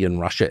monopoly in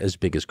Russia as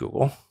big as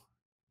Google.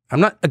 I'm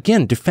not,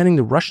 again, defending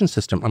the Russian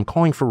system. I'm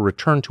calling for a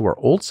return to our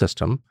old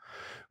system,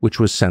 which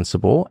was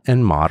sensible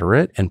and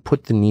moderate and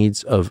put the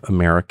needs of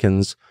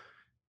Americans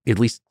at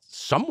least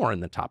somewhere in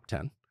the top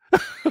 10.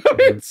 I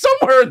mean,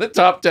 somewhere in the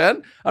top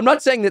 10. I'm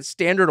not saying that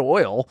Standard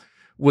Oil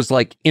was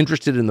like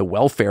interested in the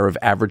welfare of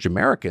average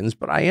Americans,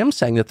 but I am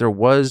saying that there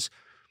was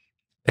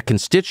a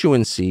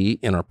constituency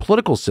in our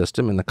political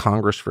system, in the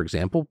Congress, for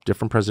example,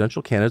 different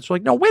presidential candidates are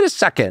like, no, wait a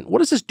second.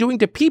 What is this doing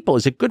to people?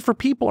 Is it good for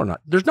people or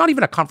not? There's not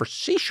even a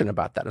conversation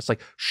about that. It's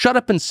like, shut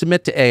up and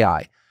submit to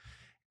AI.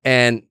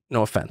 And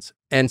no offense.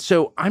 And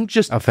so I'm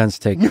just... Offense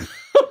taken.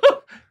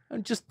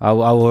 I'm just... I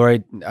will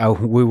write...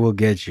 we will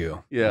get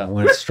you. Yeah.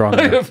 When it's strong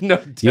I enough. have no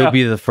doubt. You'll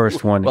be the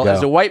first one to go. Well,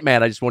 as a white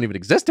man, I just won't even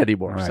exist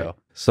anymore. Right.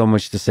 So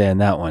much to say on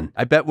that one.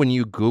 I bet when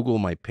you Google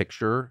my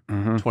picture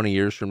 20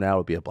 years from now,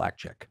 it'll be a black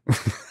chick.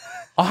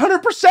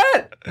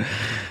 100%.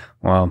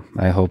 Well,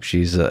 I hope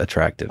she's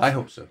attractive. I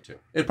hope so too.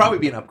 It'd probably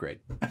be an upgrade.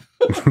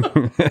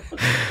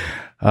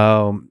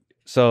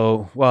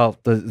 So, well,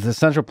 the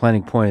central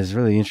planning point is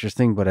really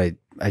interesting, but I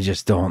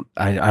just don't,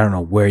 I don't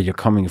know where you're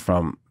coming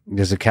from.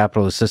 There's a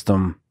capitalist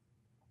system.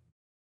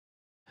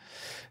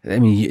 I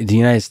mean, the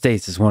United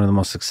States is one of the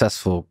most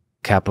successful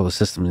capitalist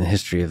systems in the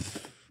history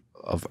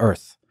of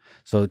Earth.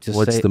 So just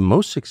what's the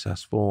most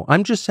successful?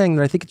 I'm just saying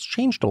that I think it's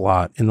changed a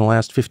lot in the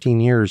last 15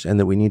 years and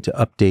that we need to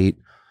update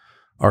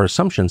our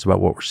assumptions about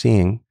what we're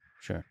seeing.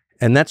 Sure.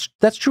 And that's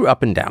true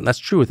up and down. That's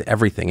true with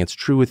everything. It's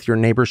true with your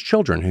neighbor's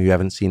children who you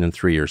haven't seen in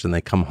 3 years and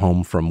they come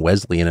home from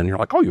Wesleyan and you're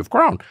like, oh, you've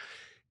grown.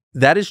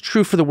 That is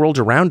true for the world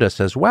around us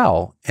as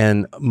well.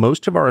 And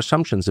most of our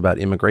assumptions about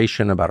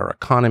immigration, about our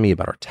economy,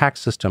 about our tax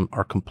system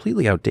are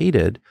completely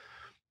outdated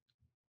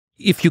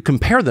if you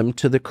compare them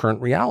to the current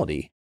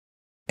reality.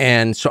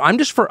 And so I'm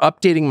just for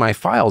updating my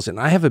files, and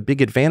I have a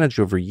big advantage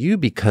over you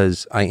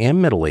because I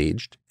am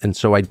middle-aged, and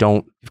so I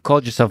don't... You've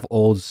called yourself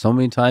old so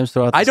many times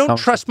throughout this I don't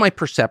trust my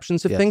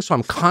perceptions of things, so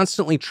I'm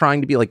constantly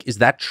trying to be like, is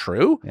that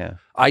true? Yeah.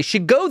 I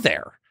should go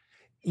there.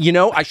 You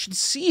know, I should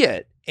see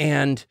it.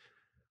 And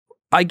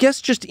I guess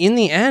just in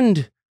the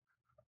end,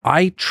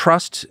 I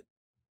trust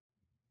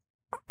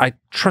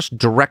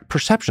direct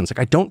perceptions. Like,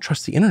 I don't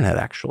trust the internet,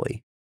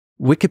 actually.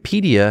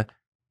 Wikipedia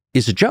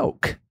is a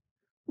joke.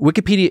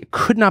 Wikipedia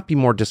could not be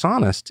more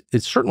dishonest.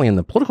 It's certainly in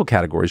the political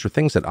categories or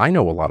things that I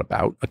know a lot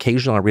about.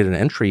 Occasionally I read an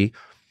entry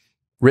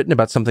written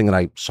about something that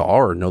I saw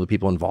or know the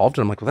people involved,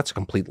 and I'm like, well, that's a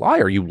complete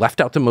liar. You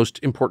left out the most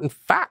important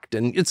fact.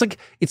 And it's like,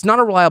 it's not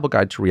a reliable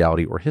guide to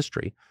reality or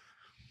history.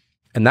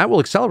 And that will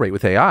accelerate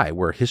with AI,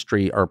 where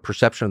history, our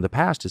perception of the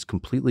past, is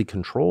completely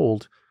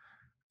controlled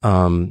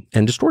and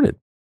distorted.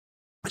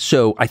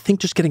 So I think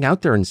just getting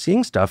out there and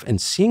seeing stuff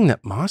and seeing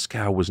that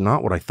Moscow was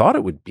not what I thought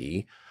it would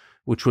be,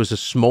 which was a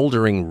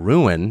smoldering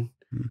ruin,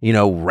 you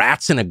know,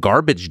 rats in a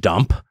garbage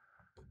dump.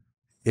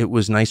 It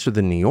was nicer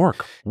than New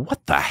York.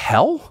 What the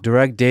hell?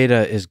 Direct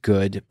data is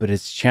good, but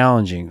it's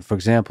challenging. For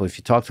example, if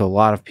you talk to a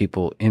lot of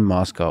people in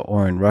Moscow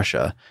or in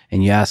Russia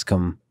and you ask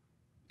them,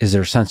 is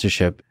there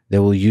censorship? They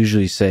will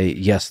usually say,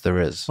 yes, there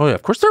is. Oh, yeah,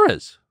 of course there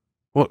is.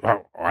 Well,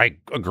 I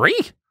agree.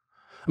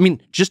 I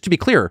mean, just to be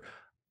clear,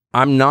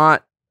 I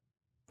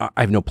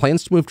have no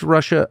plans to move to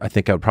Russia. I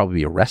think I would probably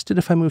be arrested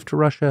if I moved to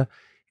Russia.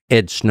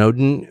 Ed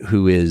Snowden,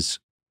 who is,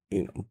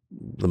 you know,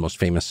 the most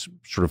famous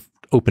sort of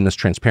openness,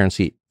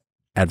 transparency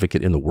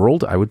advocate in the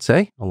world, I would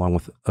say, along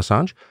with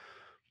Assange,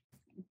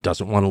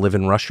 doesn't want to live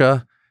in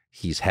Russia.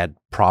 He's had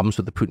problems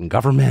with the Putin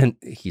government.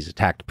 He's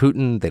attacked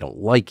Putin. They don't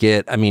like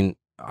it. I mean,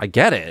 I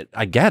get it.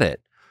 I get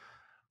it.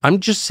 I'm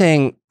just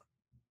saying,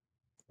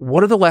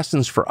 what are the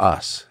lessons for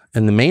us?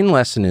 And the main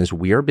lesson is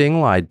we are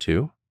being lied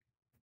to,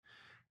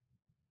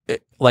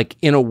 like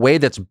in a way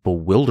that's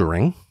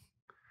bewildering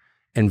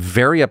and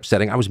very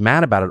upsetting. I was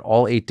mad about it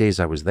all 8 days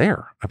I was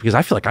there because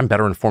I feel like I'm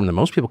better informed than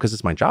most people because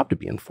it's my job to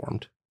be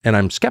informed. And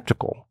I'm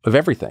skeptical of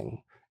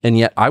everything. And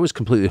yet I was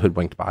completely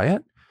hoodwinked by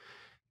it.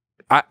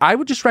 I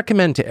would just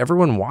recommend to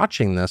everyone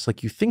watching this,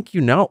 like, you think, you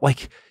know,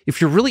 like,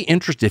 if you're really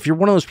interested, if you're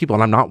one of those people,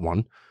 and I'm not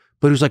one,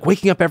 but who's like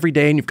waking up every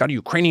day and you've got a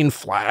Ukrainian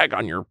flag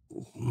on your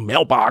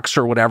mailbox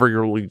or whatever,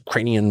 your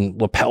Ukrainian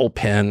lapel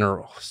pin,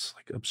 or it's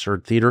like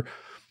absurd theater.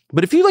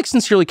 But if you like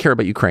sincerely care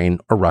about Ukraine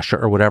or Russia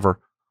or whatever,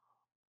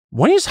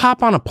 why don't you just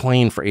hop on a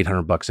plane for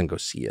 $800 and go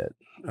see it?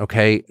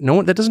 Okay. No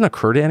one, that doesn't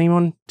occur to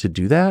anyone to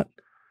do that.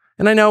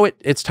 And I know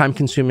it's time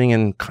consuming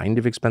and kind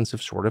of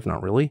expensive, sort of,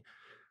 not really.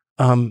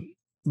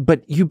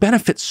 But you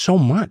benefit so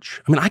much.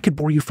 I mean, I could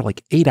bore you for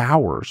like 8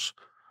 hours.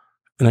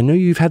 And I know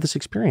you've had this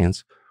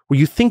experience where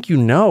you think you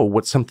know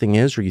what something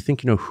is, or you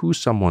think you know who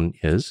someone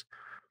is.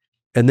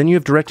 And then you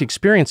have direct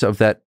experience of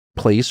that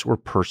place or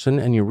person,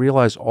 and you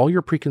realize all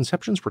your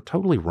preconceptions were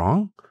totally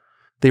wrong.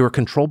 They were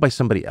controlled by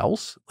somebody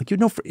else. Like, you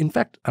know, in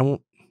fact, I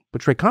won't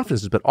betray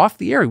confidences, but off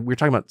the air, we were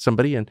talking about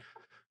somebody, and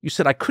you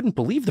said, I couldn't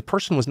believe the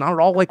person was not at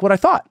all like what I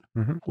thought.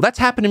 Mm-hmm. Well, that's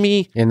happened to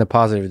me. In the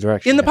positive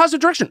direction. In the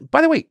positive direction.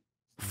 By the way,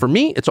 for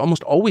me, it's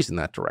almost always in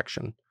that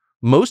direction.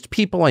 Most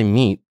people I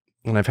meet,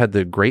 and I've had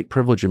the great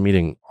privilege of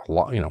meeting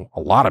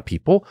a lot of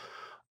people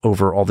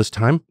over all this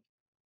time,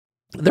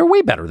 they're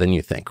way better than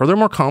you think, or they're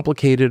more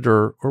complicated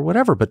or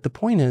whatever. But the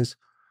point is,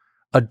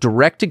 a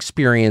direct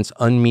experience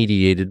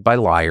unmediated by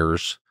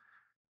liars,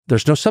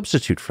 there's no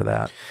substitute for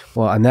that.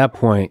 Well, on that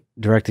point,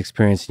 direct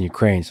experience in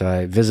Ukraine. So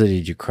I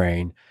visited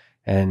Ukraine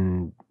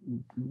and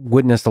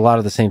witnessed a lot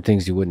of the same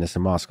things you witnessed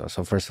in Moscow.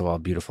 So first of all,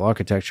 beautiful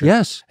architecture.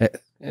 Yes.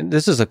 And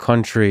this is a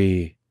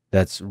country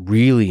that's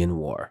really in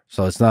war.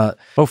 So it's not...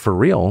 Oh, for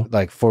real?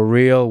 Like for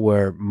real,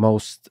 where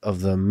most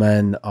of the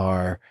men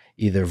are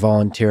either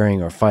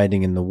volunteering or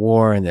fighting in the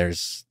war, and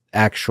there's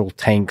actual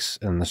tanks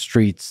in the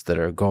streets that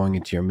are going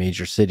into your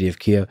major city of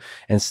Kiev.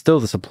 And still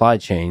the supply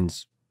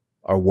chains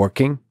are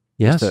working.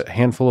 Yes. Just a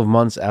handful of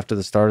months after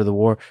the start of the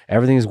war,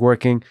 everything is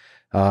working.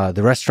 The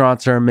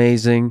restaurants are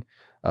amazing.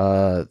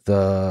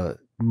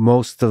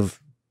 Most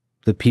of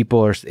the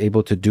people are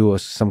able to do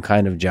some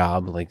kind of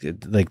job, like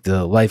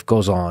the life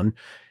goes on.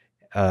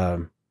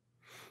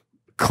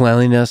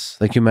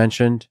 Cleanliness, like you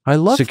mentioned, I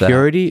love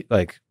security,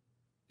 like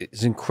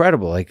it's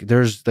incredible. Like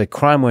there's like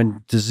crime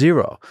went to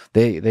zero.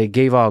 They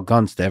gave out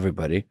guns to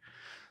everybody.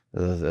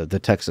 The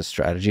Texas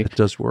strategy. It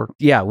does work.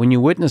 Yeah, when you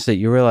witness it,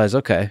 you realize,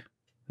 okay,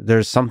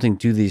 there's something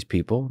to these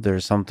people.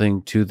 There's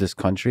something to this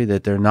country,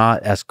 that they're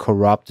not as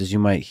corrupt as you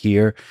might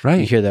hear. Right.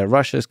 You hear that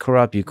Russia is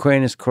corrupt,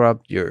 Ukraine is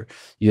corrupt. You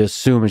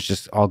assume it's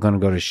just all going to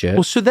go to shit.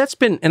 Well, so that's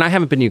been, and I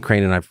haven't been to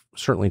Ukraine, and I've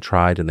certainly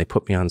tried, and they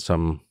put me on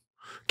some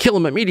kill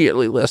him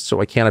immediately list, so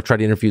I can't. I've tried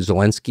to interview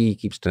Zelensky. He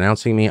keeps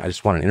denouncing me. I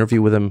just want an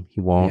interview with him.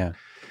 He won't. Yeah.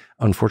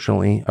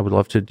 Unfortunately, I would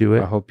love to do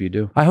it. I hope you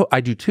do.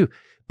 I do too.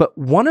 But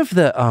one of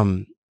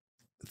the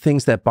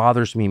things that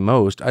bothers me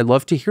most, I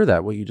love to hear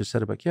that, what you just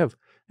said about Kiev.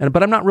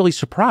 But I'm not really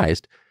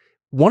surprised.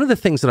 One of the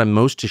things that I'm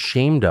most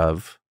ashamed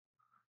of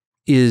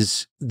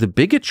is the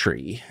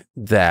bigotry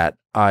that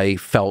I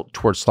felt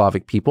towards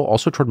Slavic people,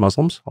 also toward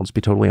Muslims. I'll just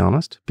be totally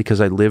honest,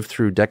 because I lived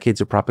through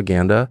decades of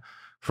propaganda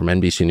from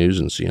NBC News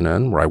and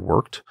CNN where I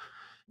worked,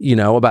 you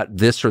know, about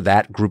this or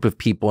that group of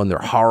people and they're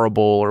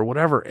horrible or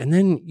whatever. And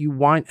then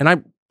and I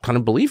kind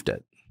of believed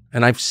it.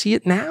 And I see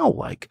it now.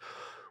 Like,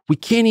 we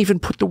can't even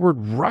put the word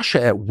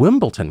Russia at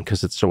Wimbledon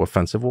because it's so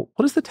offensive. Well,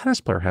 what does the tennis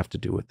player have to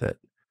do with it?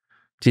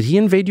 Did he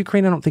invade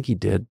Ukraine? I don't think he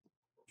did.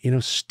 You know,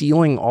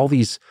 stealing all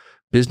these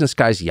business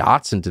guys'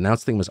 yachts and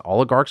denouncing them as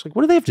oligarchs. Like,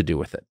 what do they have to do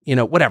with it? You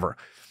know, whatever.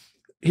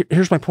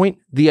 Here's my point.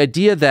 The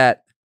idea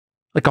that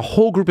like a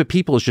whole group of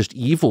people is just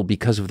evil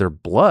because of their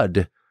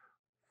blood,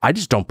 I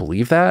just don't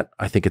believe that.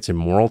 I think it's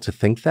immoral to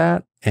think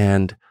that.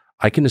 And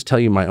I can just tell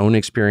you my own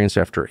experience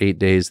after 8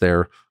 days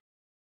there.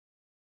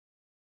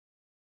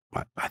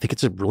 I think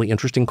it's a really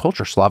interesting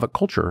culture, Slavic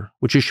culture,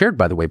 which is shared,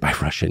 by the way, by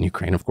Russia and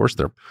Ukraine. Of course,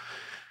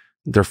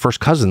 they're first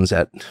cousins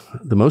at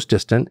the most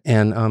distant.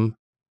 And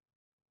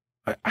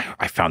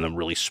I found them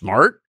really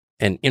smart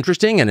and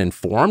interesting and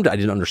informed. I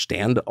didn't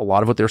understand a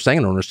lot of what they were saying.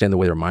 I don't understand the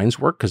way their minds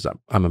work because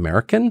I'm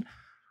American,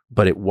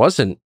 but it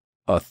wasn't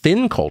a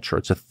thin culture.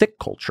 It's a thick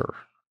culture,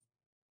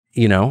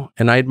 you know,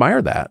 and I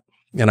admire that.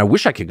 And I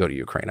wish I could go to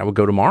Ukraine. I would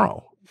go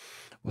tomorrow.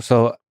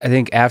 So I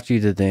think after you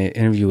did the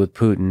interview with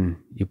Putin,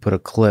 you put a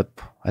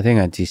clip, I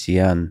think on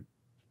TCN,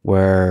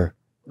 where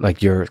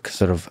like your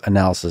sort of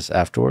analysis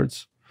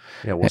afterwards.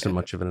 Yeah, it wasn't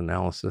much of an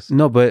analysis.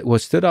 No, but what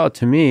stood out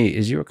to me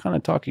is you were kind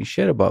of talking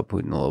shit about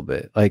Putin a little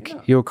bit. Like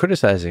you were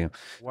criticizing him.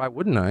 Why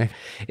wouldn't I?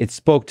 It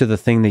spoke to the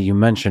thing that you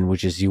mentioned,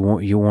 which is you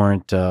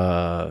weren't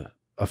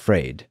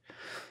afraid.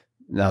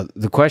 Now,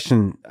 the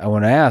question I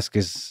want to ask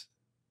is,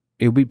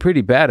 it would be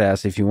pretty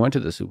badass if you went to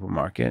the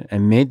supermarket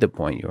and made the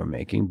point you were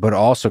making, but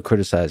also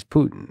criticized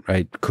Putin,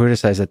 right?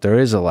 Criticize that there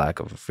is a lack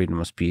of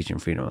freedom of speech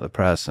and freedom of the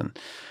press. And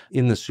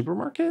in the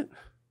supermarket?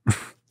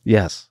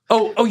 Yes.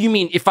 Oh, you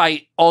mean if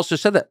I also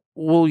said that?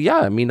 Well, yeah.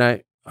 I mean,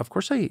 of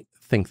course I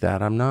think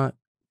that. I'm not.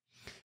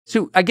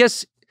 So I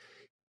guess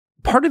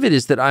part of it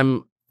is that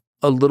I'm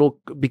a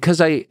little,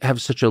 because I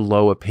have such a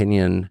low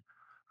opinion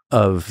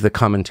of the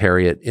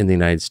commentariat in the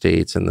United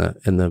States and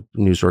the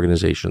news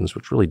organizations,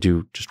 which really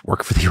do just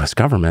work for the U.S.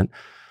 government.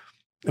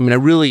 I mean, I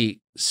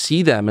really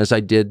see them as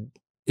I did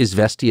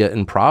Izvestia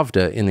and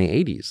Pravda in the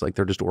 80s. Like,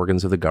 they're just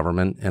organs of the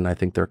government, and I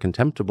think they're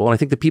contemptible. And I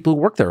think the people who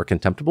work there are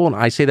contemptible, and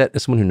I say that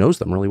as someone who knows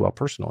them really well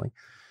personally.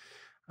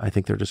 I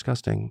think they're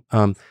disgusting.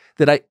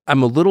 That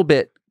I'm a little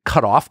bit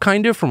cut off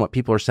kind of from what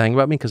people are saying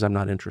about me because I'm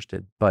not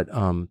interested. But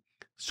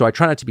so I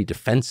try not to be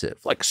defensive.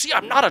 Like, see,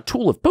 I'm not a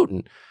tool of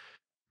Putin.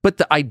 But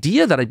the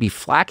idea that I'd be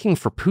flacking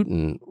for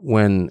Putin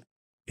when,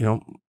 you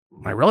know,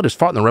 my relatives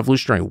fought in the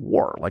Revolutionary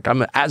War, like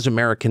I'm as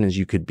American as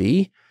you could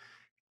be,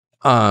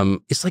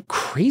 it's like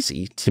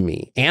crazy to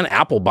me. Ann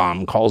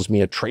Applebaum calls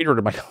me a traitor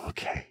to my,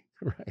 okay,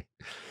 right.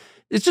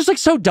 It's just like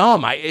so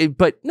dumb.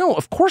 But no,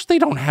 of course they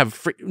don't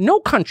have, no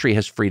country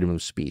has freedom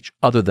of speech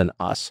other than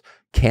us.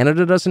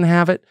 Canada doesn't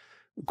have it.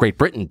 Great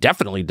Britain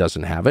definitely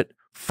doesn't have it.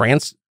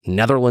 France,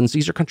 Netherlands,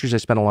 these are countries I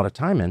spend a lot of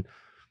time in.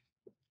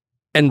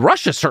 And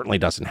Russia certainly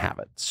doesn't have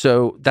it.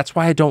 So that's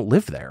why I don't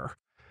live there.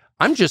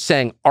 I'm just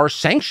saying our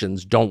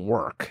sanctions don't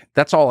work.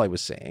 That's all I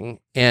was saying.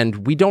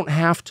 And we don't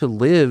have to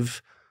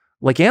live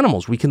like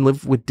animals. We can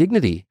live with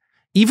dignity.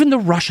 Even the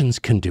Russians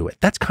can do it.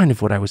 That's kind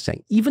of what I was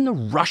saying. Even the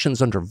Russians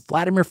under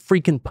Vladimir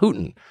freaking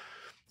Putin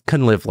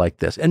can live like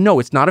this. And no,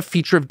 it's not a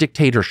feature of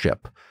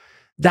dictatorship.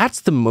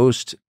 That's the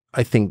most,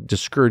 I think,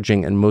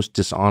 discouraging and most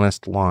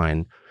dishonest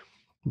line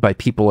by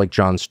people like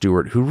Jon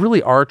Stewart, who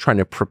really are trying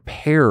to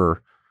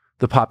prepare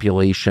the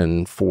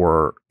population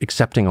for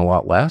accepting a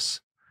lot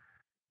less.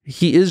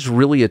 He is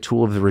really a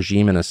tool of the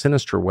regime in a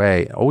sinister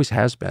way, always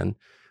has been.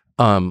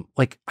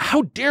 Like,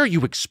 how dare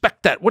you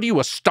expect that? What are you,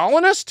 a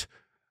Stalinist?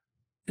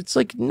 It's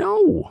like,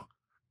 no,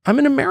 I'm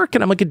an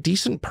American. I'm like a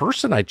decent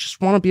person. I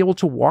just want to be able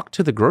to walk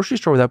to the grocery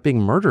store without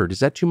being murdered. Is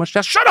that too much to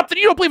ask? Shut up, then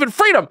you don't believe in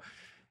freedom.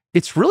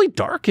 It's really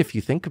dark if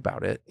you think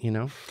about it, you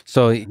know?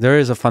 So there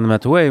is a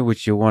fundamental way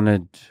which you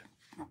wanted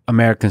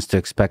Americans to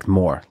expect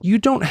more. You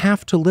don't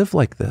have to live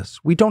like this.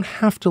 We don't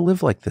have to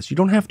live like this. You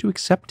don't have to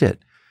accept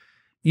it.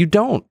 You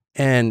don't.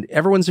 And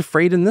everyone's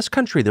afraid in this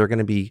country they're going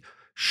to be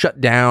shut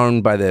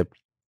down by the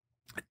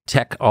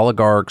tech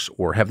oligarchs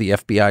or have the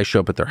FBI show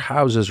up at their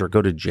houses or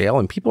go to jail.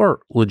 And people are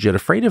legit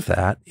afraid of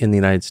that in the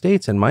United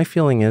States. And my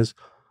feeling is,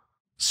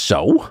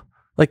 so?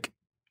 Like,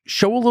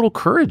 show a little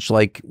courage.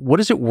 Like, what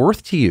is it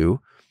worth to you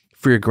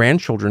for your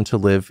grandchildren to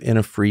live in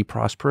a free,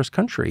 prosperous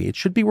country? It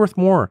should be worth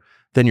more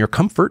than your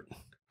comfort.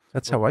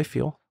 That's how I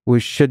feel. We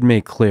should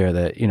make clear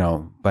that, you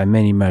know, by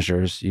many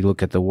measures, you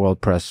look at the World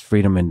Press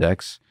Freedom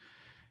Index,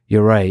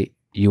 you're right,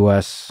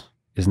 U.S.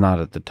 is not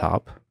at the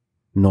top.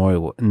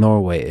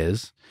 Norway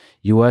is.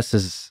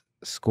 U.S.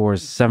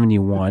 scores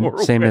 71,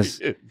 Norway same as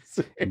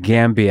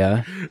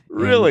Gambia,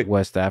 really?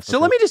 West Africa. So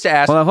let me just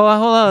ask. Hold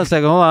on a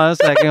second.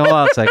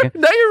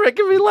 Now you're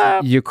making me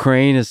laugh.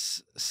 Ukraine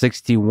is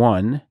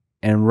 61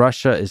 and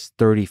Russia is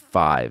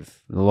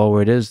 35. The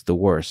lower it is, the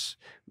worse.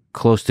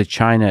 close to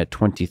China at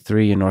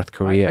 23 and North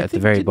Korea at the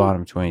very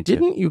bottom, 22.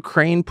 Didn't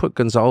Ukraine put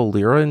Gonzalo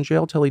Lira in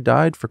jail till he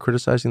died for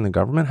criticizing the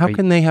government? How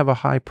can they have a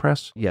high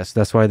press? Yes,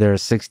 that's why there are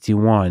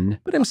 61.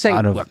 But I'm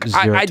saying, look,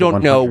 I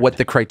don't know what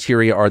the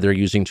criteria are they're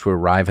using to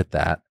arrive at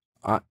that.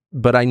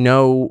 But I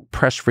know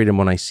press freedom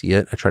when I see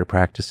it. I try to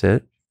practice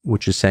it,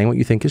 which is saying what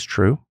you think is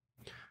true,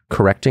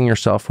 correcting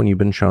yourself when you've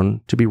been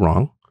shown to be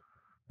wrong,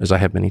 as I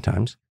have many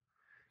times,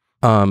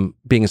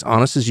 being as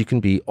honest as you can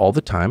be all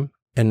the time,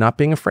 and not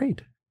being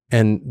afraid.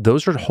 And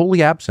those are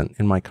wholly absent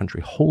in my country,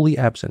 wholly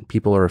absent.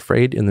 People are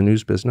afraid in the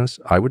news business.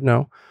 I would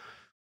know,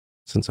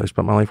 since I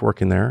spent my life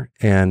working there,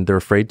 and they're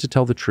afraid to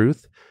tell the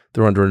truth.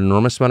 They're under an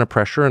enormous amount of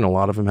pressure, and a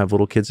lot of them have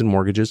little kids and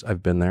mortgages.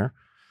 I've been there.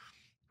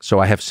 So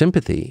I have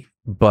sympathy,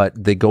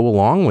 but they go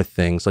along with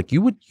things like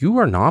you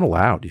are not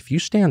allowed, if you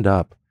stand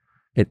up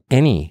at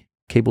any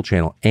cable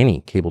channel in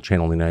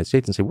the United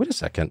States and say, wait a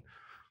second,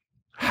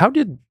 how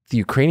did the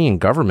Ukrainian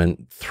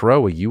government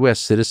throw a U.S.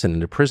 citizen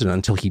into prison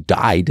until he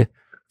died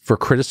for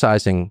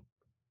criticizing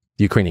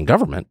the Ukrainian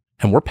government,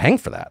 and we're paying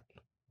for that?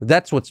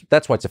 That's why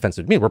it's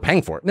offensive to me. We're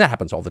paying for it. And that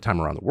happens all the time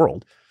around the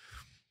world,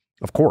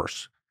 of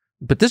course.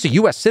 But this is a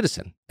U.S.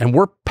 citizen, and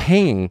we're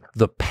paying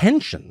the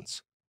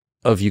pensions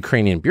of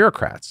Ukrainian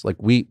bureaucrats. Like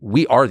we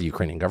are the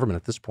Ukrainian government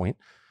at this point.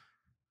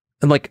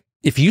 And like,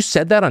 if you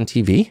said that on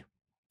TV,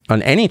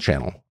 on any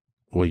channel,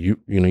 well,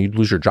 you'd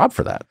lose your job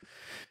for that.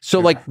 So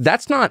like,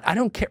 that's not, I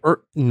don't care.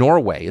 Or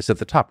Norway is at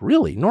the top,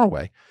 really,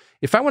 Norway.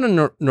 If I went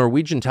on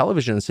Norwegian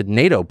television and said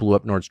NATO blew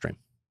up Nord Stream,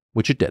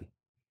 which it did.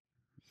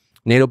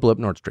 NATO blew up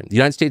Nord Stream. The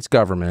United States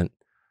government,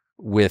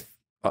 with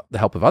the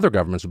help of other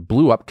governments,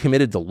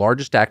 committed the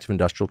largest act of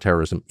industrial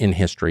terrorism in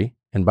history.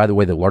 And by the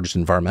way, the largest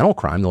environmental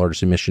crime, the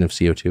largest emission of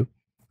CO2,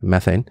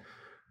 methane.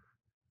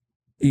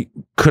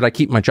 Could I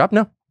keep my job?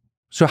 No.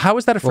 So how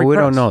is that a free press? We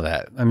don't know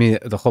that. I mean,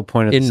 the whole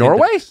point of in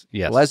Norway?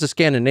 Yes. Well, as a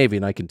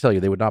Scandinavian, I can tell you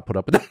they would not put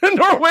up with that in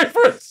Norway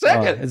for a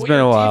second. It's been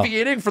a while.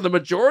 Deviating from the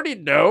majority?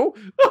 No.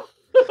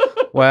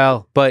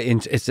 Well, but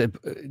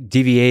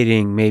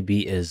deviating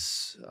maybe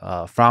is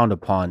frowned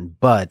upon,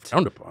 but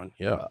frowned upon,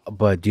 yeah.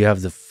 But do you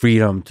have the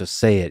freedom to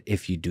say it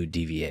if you do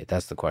deviate?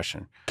 That's the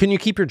question. Can you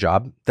keep your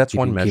job? That's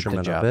one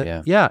measurement of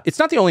it. Yeah, it's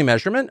not the only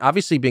measurement.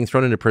 Obviously, being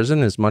thrown into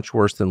prison is much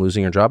worse than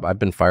losing your job. I've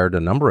been fired a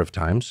number of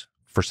times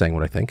for saying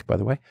what I think, by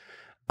the way.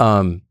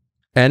 And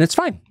it's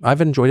fine.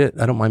 I've enjoyed it.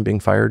 I don't mind being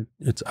fired.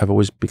 I've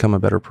always become a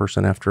better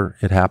person after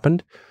it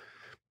happened.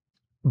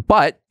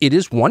 But it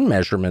is one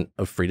measurement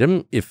of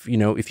freedom. If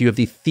you have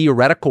the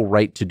theoretical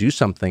right to do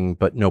something,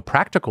 but no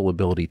practical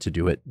ability to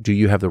do it, do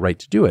you have the right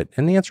to do it?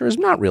 And the answer is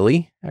not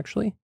really,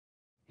 actually.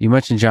 You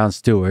mentioned Jon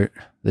Stewart.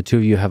 The two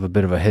of you have a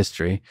bit of a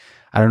history.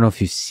 I don't know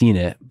if you've seen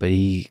it, but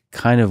he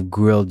kind of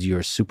grilled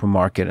your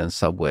supermarket and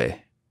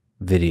Subway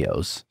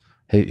videos.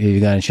 Have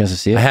you got a chance to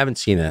see it? I haven't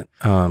seen it,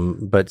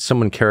 but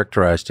someone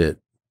characterized it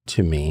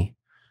to me,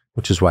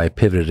 which is why I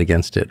pivoted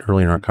against it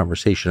earlier in our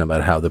conversation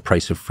about how the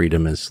price of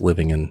freedom is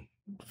living in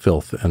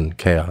filth and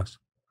chaos.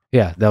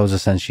 Yeah, that was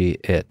essentially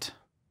it.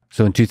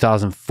 So in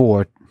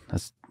 2004,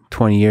 that's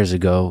 20 years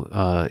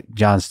ago,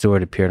 Jon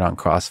Stewart appeared on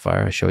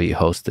Crossfire, a show you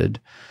hosted,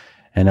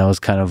 and that was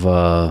kind of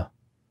a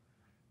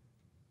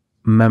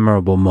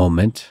memorable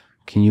moment.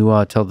 Can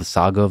you tell the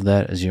saga of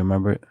that as you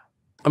remember it?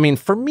 I mean,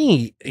 for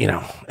me,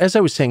 as I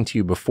was saying to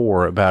you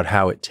before about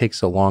how it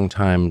takes a long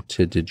time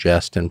to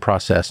digest and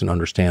process and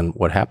understand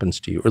what happens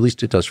to you, or at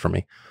least it does for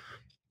me.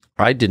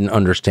 I didn't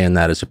understand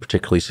that as a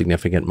particularly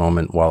significant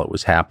moment while it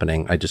was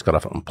happening. I just got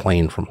off on a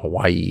plane from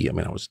Hawaii. I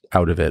mean, I was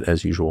out of it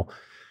as usual.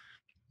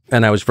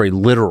 And I was very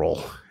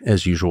literal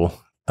as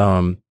usual.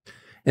 And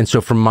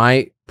so from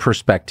my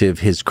perspective,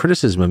 his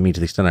criticism of me, to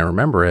the extent I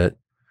remember it,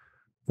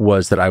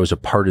 was that I was a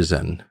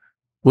partisan.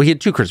 Well, he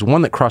had two criticisms.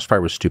 One, that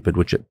Crossfire was stupid,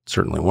 which it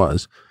certainly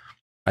was.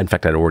 In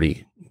fact, I'd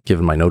already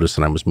given my notice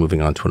and I was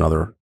moving on to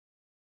another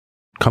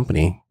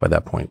company by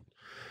that point.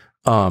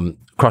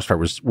 Crossfire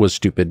was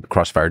stupid.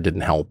 Crossfire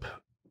didn't help.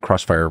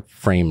 Crossfire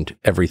framed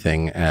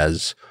everything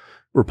as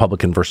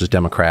Republican versus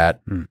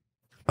Democrat,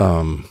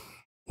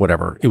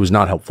 whatever. It was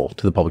not helpful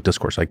to the public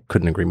discourse. I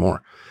couldn't agree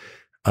more.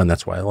 And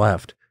that's why I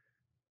left.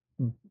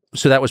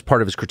 So that was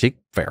part of his critique.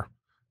 Fair.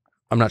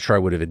 I'm not sure I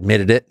would have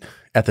admitted it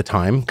at the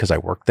time because I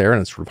worked there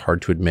and it's sort of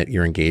hard to admit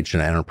you're engaged in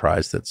an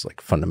enterprise that's like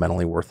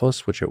fundamentally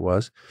worthless, which it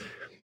was.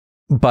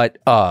 But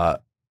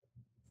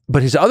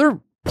his other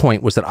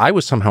point was that I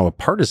was somehow a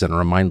partisan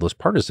or a mindless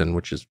partisan,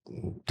 which is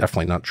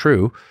definitely not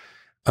true.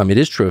 It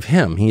is true of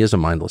him. He is a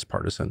mindless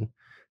partisan,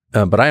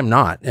 but I am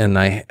not. And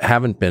I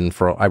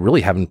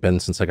really haven't been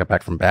since I got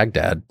back from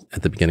Baghdad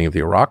at the beginning of the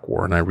Iraq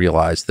War. And I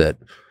realized that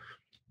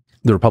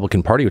the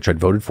Republican Party, which I'd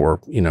voted for,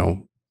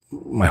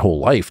 my whole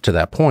life to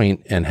that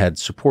point and had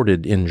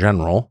supported in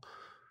general,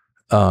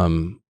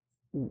 was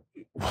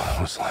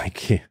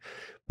like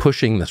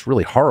pushing this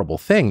really horrible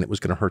thing that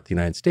was going to hurt the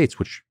United States,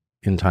 which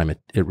in time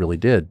it really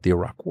did. The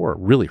Iraq War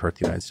really hurt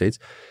the United States.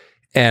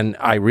 And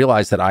I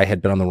realized that I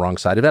had been on the wrong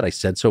side of it. I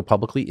said so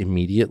publicly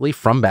immediately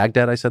from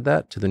Baghdad. I said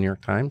that to the New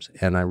York Times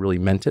and I really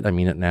meant it. I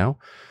mean it now.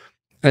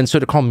 And so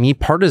to call me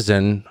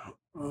partisan,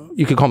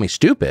 you could call me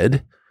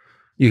stupid.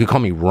 You could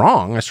call me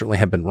wrong. I certainly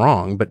have been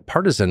wrong, but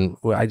partisan,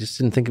 well, I just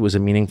didn't think it was a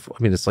meaningful.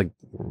 I mean, it's like,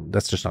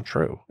 that's just not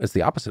true. It's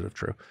the opposite of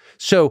true.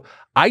 So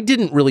I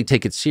didn't really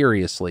take it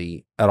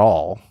seriously at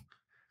all.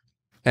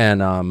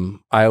 And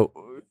I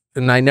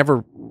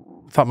never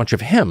thought much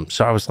of him.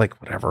 So I was like,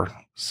 whatever,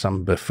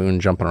 some buffoon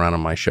jumping around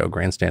on my show,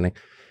 grandstanding.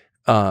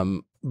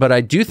 But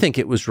I do think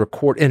it was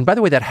recorded. And by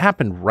the way, that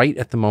happened right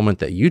at the moment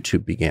that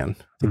YouTube began.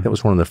 I think that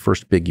was one of the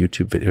first big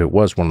YouTube videos. It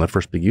was one of the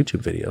first big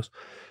YouTube videos.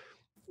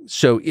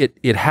 So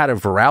it had a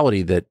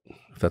virality that,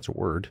 if that's a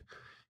word,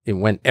 it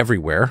went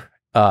everywhere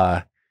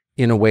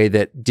in a way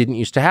that didn't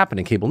used to happen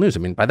in cable news. I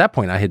mean, by that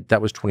point,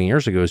 that was 20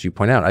 years ago, as you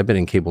point out. I've been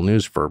in cable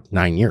news for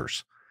 9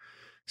 years.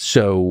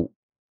 So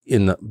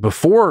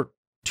before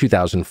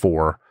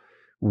 2004,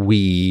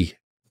 we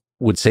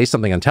would say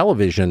something on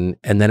television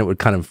and then it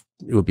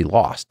would be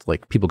lost.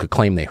 Like people could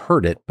claim they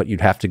heard it, but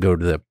you'd have to go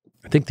to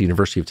the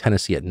University of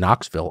Tennessee at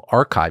Knoxville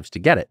archives to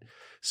get it.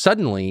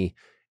 Suddenly,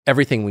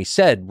 everything we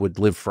said would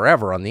live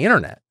forever on the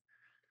internet,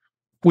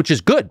 which is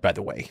good, by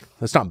the way.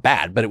 That's not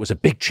bad, but it was a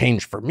big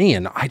change for me.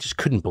 And I just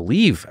couldn't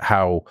believe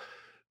how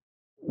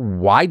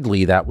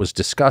widely that was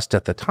discussed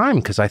at the time,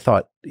 because I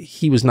thought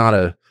he was not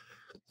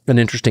an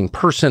interesting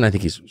person. I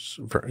think he's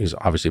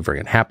obviously a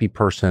very unhappy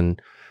person.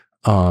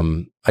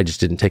 I just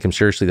didn't take him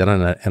seriously then,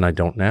 and I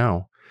don't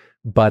now.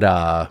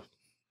 But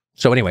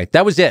so anyway,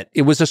 that was it.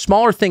 It was a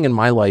smaller thing in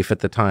my life at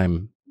the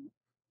time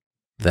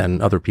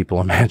than other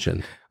people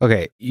imagine.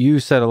 Okay,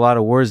 you said a lot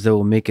of words that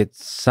will make it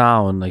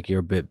sound like you're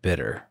a bit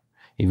bitter,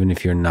 even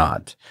if you're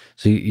not.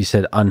 So you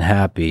said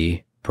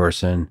unhappy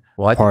person,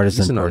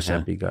 partisan he's person.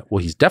 Unhappy guy.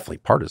 Well, he's definitely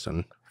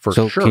partisan for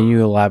sure. So can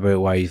you elaborate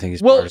why you think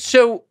he's partisan? Well,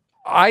 so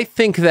I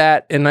think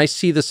that, and I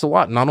see this a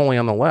lot, not only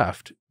on the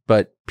left,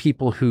 but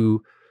people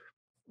who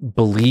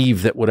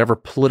believe that whatever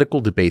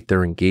political debate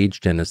they're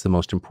engaged in is the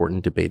most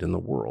important debate in the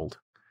world.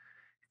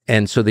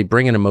 And so they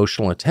bring an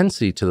emotional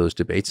intensity to those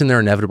debates, and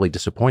they're inevitably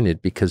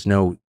disappointed because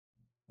no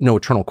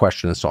eternal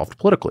question is solved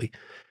politically.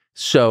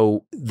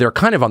 So they're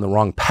kind of on the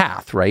wrong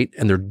path, right?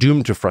 And they're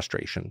doomed to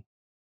frustration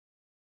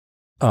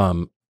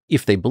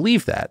if they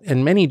believe that.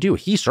 And many do.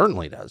 He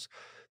certainly does.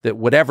 That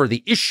whatever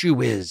the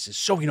issue is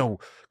so,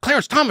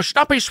 Clarence Thomas should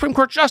not be a Supreme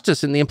Court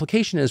justice. And the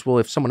implication is, well,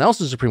 if someone else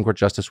is a Supreme Court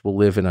justice, we'll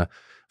live in a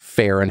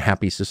fair and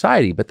happy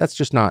society. But that's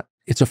just not,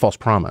 it's a false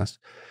promise.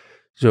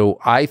 So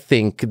I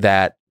think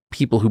that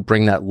people who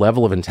bring that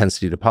level of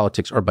intensity to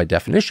politics are by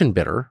definition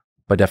bitter,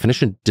 by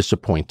definition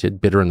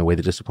disappointed, bitter in the way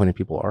that disappointed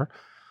people are.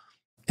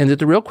 And that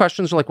the real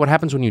questions are like, what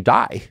happens when you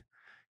die?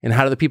 And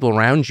how do the people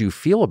around you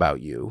feel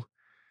about you?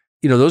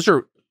 Those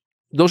are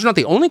not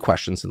the only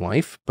questions in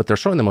life, but they're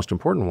certainly the most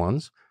important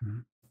ones. Mm-hmm.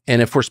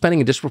 And if we're spending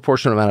a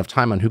disproportionate amount of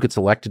time on who gets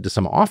elected to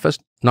some office,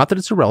 not that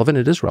it's irrelevant,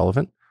 it is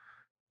relevant,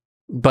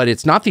 but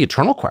it's not the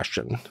eternal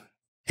question.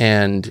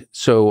 And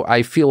so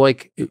I feel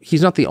like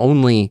he's not the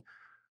only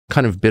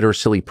kind of bitter,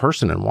 silly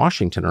person in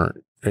Washington or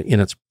in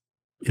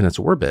its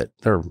orbit.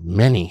 There are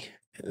many,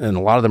 and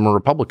a lot of them are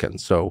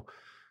Republicans. So,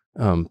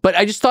 but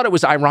I just thought it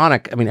was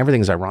ironic. I mean,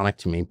 everything is ironic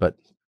to me, but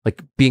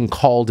like being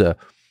called a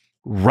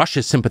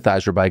Russia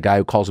sympathizer by a guy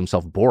who calls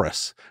himself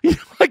Boris.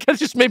 Like it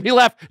just made me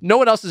laugh. No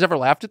one else has ever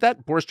laughed at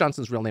that. Boris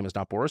Johnson's real name is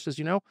not Boris, as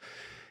you know.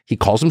 He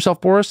calls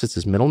himself Boris. It's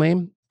his middle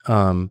name.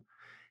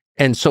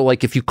 And so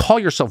like if you call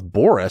yourself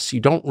Boris, you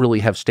don't really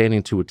have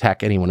standing to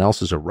attack anyone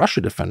else as a Russia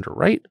defender,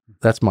 right?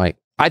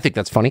 I think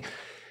that's funny.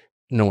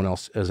 No one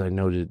else, as I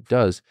noted,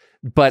 does.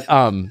 But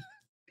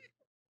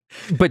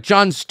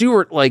Jon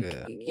Stewart, like,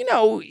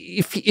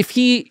 if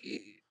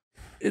he,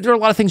 there are a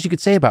lot of things you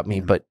could say about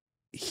me, but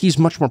he's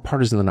much more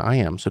partisan than I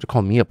am. So to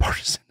call me a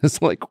partisan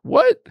is like,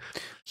 what?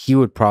 He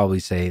would probably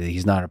say that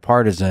he's not a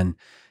partisan,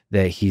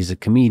 that he's a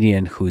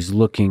comedian who's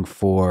looking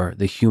for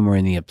the humor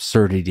and the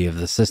absurdity of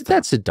the system.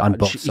 That's a dodge. On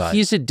both sides.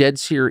 He's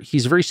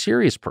a very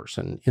serious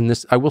person in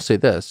this. I will say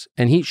this,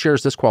 and he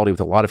shares this quality with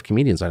a lot of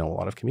comedians. I know a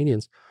lot of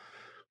comedians.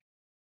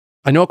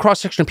 I know a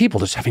cross-section of people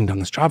just having done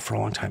this job for a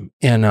long time.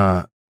 And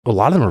a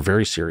lot of them are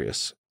very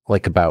serious,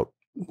 like about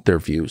their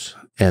views,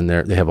 and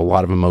they have a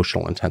lot of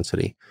emotional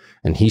intensity.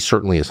 And he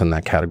certainly is in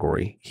that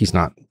category. He's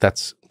not,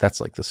 that's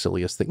like the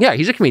silliest thing. Yeah,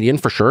 he's a comedian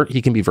for sure.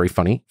 He can be very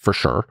funny for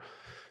sure.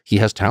 He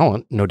has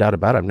talent, no doubt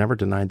about it. I've never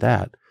denied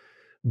that.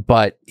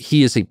 But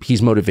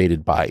he's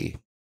motivated by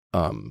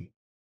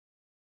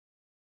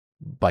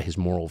his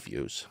moral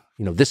views.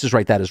 This is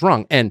right, that is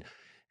wrong. And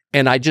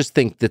I just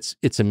think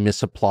it's a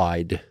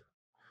misapplied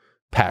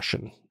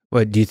passion.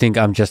 What do you think?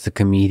 I'm just a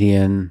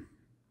comedian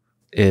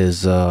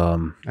is I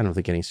don't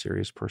think any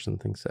serious person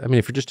thinks that. I mean,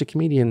 if you're just a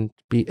comedian,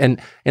 and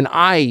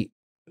I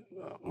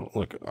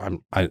look,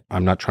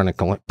 I'm not trying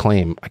to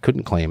claim, I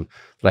couldn't claim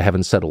that I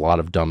haven't said a lot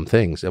of dumb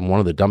things. And one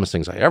of the dumbest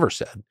things I ever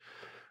said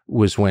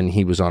was when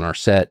he was on our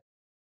set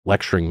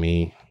lecturing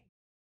me.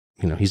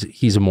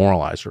 He's a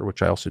moralizer,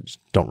 which I also just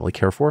don't really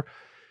care for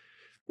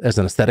as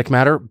an aesthetic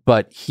matter.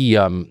 But he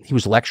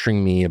was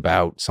lecturing me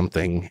about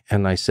something,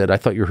 and I said, I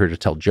thought you were here to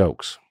tell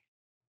jokes,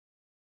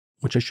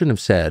 which I shouldn't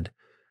have said,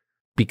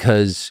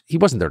 because he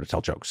wasn't there to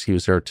tell jokes. He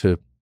was there to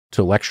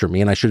to lecture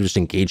me, and I should have just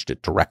engaged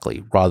it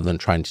directly rather than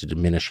trying to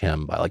diminish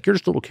him by like, you're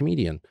just a little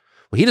comedian.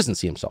 Well, he doesn't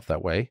see himself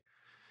that way.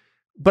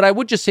 But I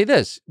would just say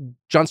this,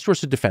 Jon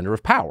Stewart's a defender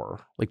of power.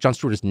 Like Jon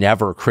Stewart has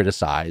never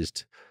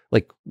criticized,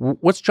 like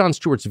what's Jon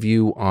Stewart's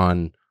view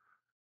on,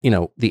 you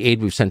know, the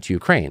aid we've sent to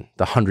Ukraine,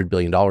 the $100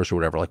 billion or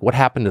whatever, like what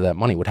happened to that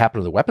money? What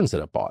happened to the weapons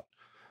that it bought?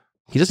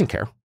 He doesn't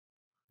care.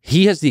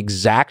 He has the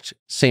exact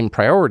same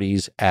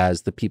priorities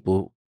as the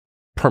people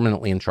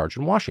permanently in charge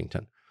in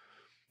Washington.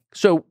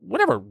 So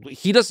whatever,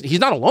 he's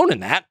not alone in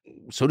that.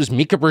 So does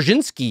Mika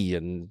Brzezinski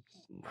and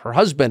her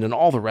husband and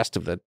all the rest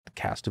of the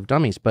cast of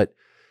dummies. But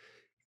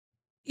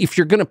if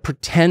you're going to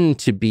pretend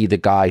to be the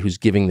guy who's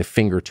giving the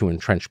finger to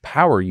entrenched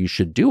power, you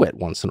should do it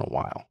once in a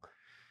while.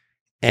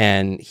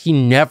 And he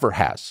never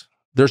has.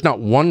 There's not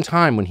one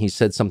time when he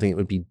said something that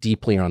would be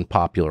deeply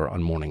unpopular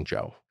on Morning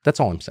Joe. That's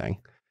all I'm saying.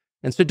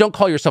 And so don't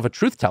call yourself a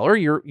truth teller.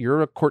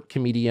 You're a court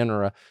comedian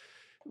or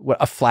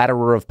a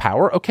flatterer of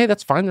power. Okay,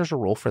 that's fine. There's a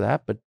role for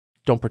that, but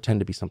don't pretend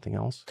to be something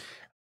else.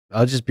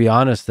 I'll just be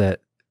honest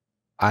that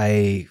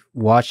I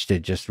watched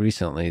it just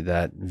recently,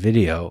 that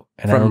video.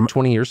 And from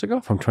 20 years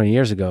ago? From 20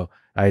 years ago.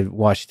 I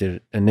watched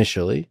it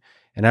initially,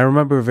 and I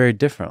remember it very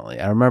differently.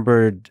 I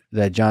remembered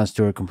that Jon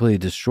Stewart completely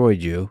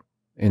destroyed you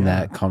in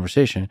that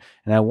conversation.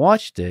 And I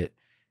watched it,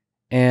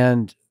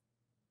 and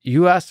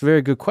you asked a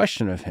very good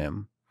question of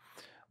him,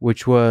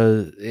 which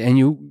was,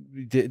 and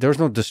there was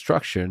no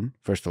destruction,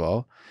 first of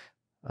all.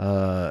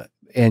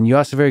 And you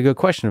asked a very good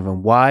question of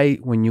him. Why,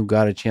 when you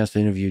got a chance to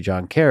interview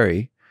John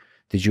Kerry,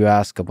 did you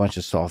ask a bunch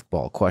of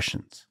softball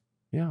questions?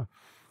 Yeah.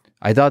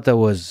 I thought that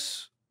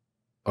was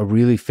a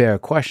really fair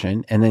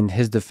question. And then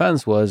his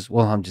defense was,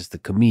 well, I'm just a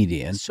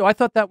comedian. So I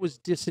thought that was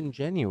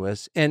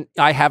disingenuous. And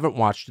I haven't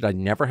watched it. I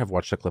never have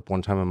watched a clip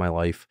one time in my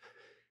life.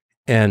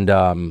 And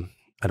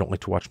I don't like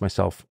to watch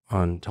myself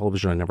on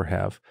television. I never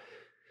have.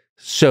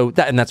 So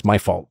that's my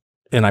fault.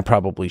 And I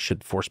probably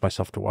should force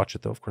myself to watch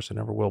it, though. Of course, I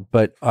never will.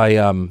 But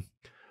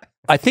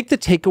I think the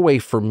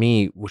takeaway for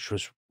me, which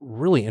was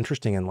really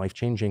interesting and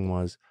life-changing,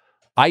 was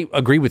I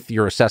agree with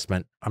your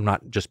assessment.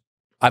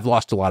 I've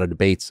lost a lot of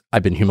debates.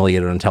 I've been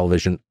humiliated on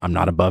television. I'm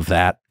not above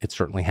that. It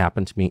certainly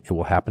happened to me. It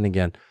will happen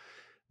again.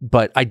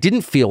 But I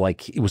didn't feel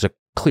like it was a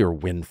clear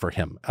win for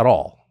him at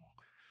all.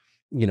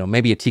 You know,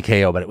 maybe a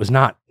TKO, but it was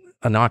not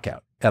a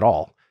knockout at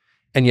all.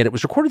 And yet it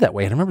was recorded that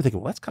way. And I remember thinking,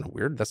 well, that's kind of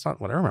weird. That's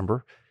not what I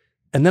remember.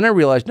 And then I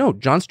realized, no,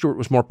 Jon Stewart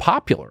was more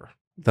popular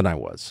than I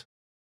was.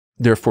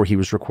 Therefore, he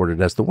was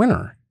recorded as the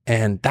winner.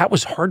 And that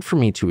was hard for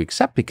me to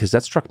accept because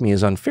that struck me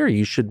as unfair.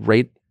 You should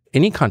rate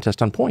any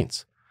contest on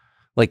points.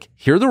 Like,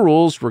 here are the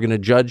rules. We're going to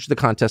judge the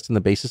contest on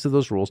the basis of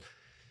those rules.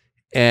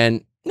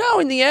 And no,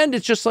 in the end,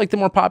 it's just like the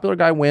more popular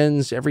guy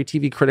wins. Every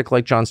TV critic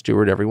like Jon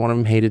Stewart, every one of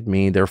them hated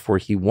me. Therefore,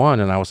 he won.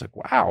 And I was like,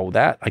 wow,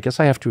 I guess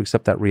I have to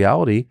accept that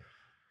reality.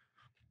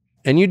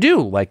 And you do,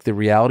 like the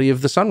reality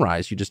of the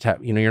sunrise. You just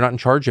have, you're not in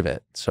charge of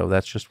it. So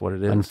that's just what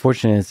it is.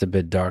 Unfortunately, it's a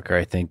bit darker.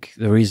 I think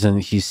the reason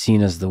he's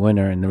seen as the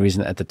winner, and the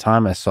reason at the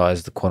time I saw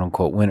as the quote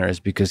unquote winner, is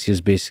because he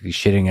was basically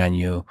shitting on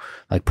you,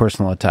 like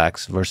personal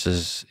attacks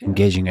versus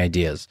engaging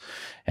ideas.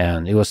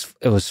 And it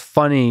was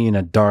funny in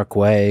a dark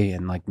way,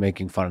 and like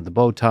making fun of the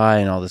bow tie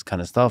and all this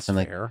kind of stuff. And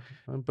like,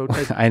 bow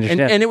tie. I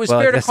understand. And it was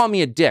fair to call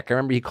me a dick. I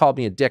remember he called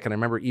me a dick. And I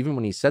remember even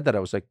when he said that, I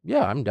was like,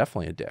 yeah, I'm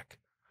definitely a dick.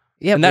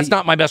 Yeah, and that's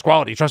not my best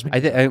quality, trust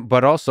me.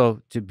 But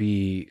also to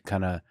be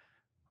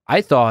I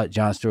thought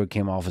Jon Stewart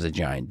came off as a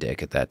giant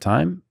dick at that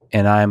time,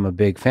 and I'm a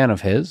big fan of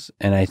his,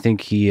 and I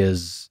think he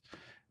has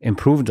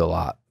improved a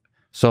lot.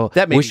 So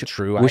that may be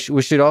true.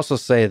 We should also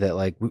say that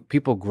like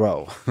people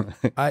grow.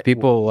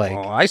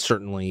 I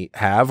certainly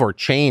have, or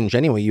change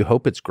anyway. You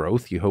hope it's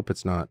growth. You hope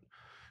it's not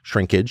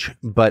shrinkage.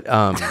 But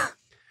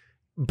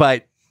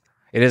but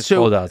it is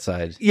cold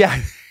outside.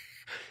 Yeah,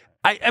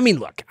 I mean,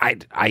 look,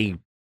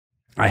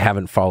 I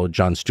haven't followed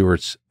Jon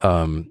Stewart's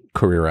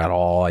career at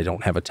all. I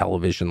don't have a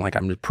television. Like,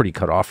 I'm pretty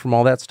cut off from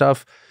all that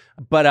stuff.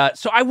 But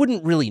so I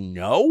wouldn't really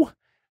know.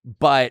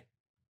 But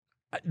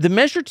the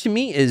measure to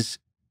me is,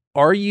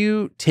 are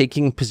you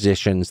taking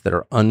positions that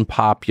are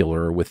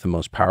unpopular with the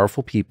most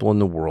powerful people in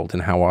the world?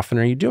 And how often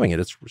are you doing it?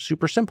 It's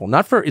super simple.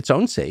 Not for its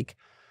own sake,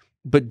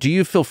 but do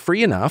you feel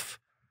free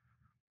enough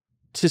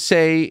to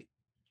say,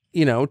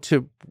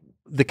 to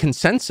the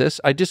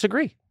consensus, I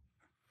disagree?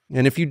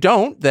 And if you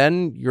don't,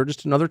 then you're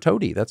just another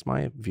toady. That's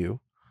my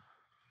view.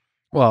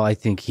 Well, I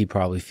think he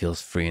probably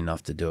feels free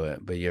enough to do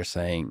it, but you're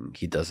saying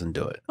he doesn't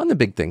do it. On the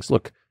big things.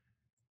 Look,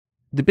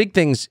 the big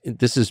things,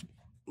 this is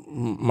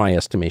my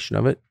estimation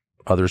of it.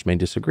 Others may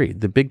disagree.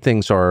 The big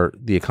things are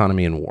the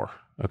economy and war,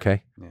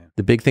 okay? Yeah.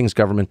 The big things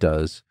government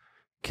does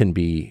can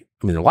be,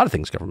 there are a lot of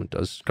things government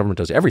does. Government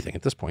does everything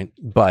at this point.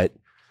 But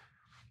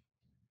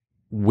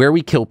where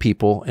we kill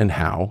people and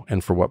how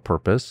and for what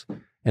purpose,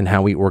 and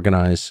how we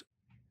organize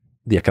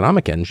the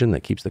economic engine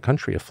that keeps the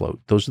country afloat.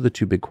 Those are the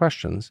two big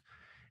questions.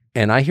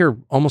 And I hear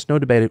almost no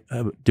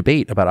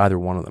debate about either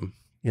one of them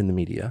in the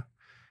media.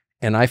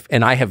 And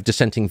I have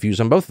dissenting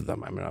views on both of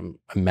them.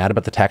 I'm mad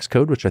about the tax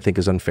code, which I think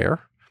is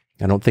unfair.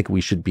 I don't think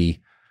we should be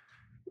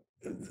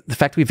the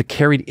fact we have a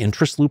carried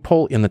interest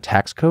loophole in the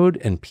tax code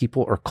and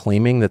people are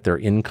claiming that their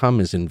income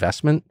is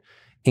investment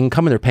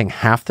income and they're paying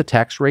half the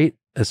tax rate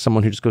as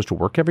someone who just goes to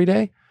work every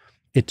day.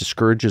 It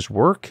discourages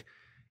work.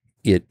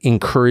 It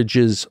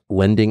encourages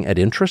lending at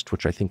interest,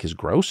 which I think is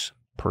gross.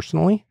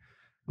 Personally,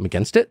 I'm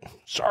against it.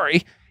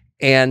 Sorry.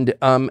 And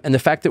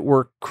the fact that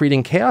we're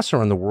creating chaos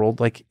around the world,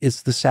 like,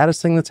 is the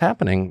saddest thing that's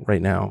happening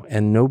right now.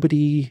 And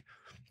nobody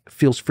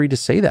feels free to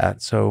say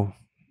that. So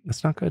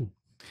that's not good.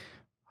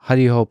 How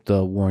do you hope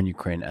the war in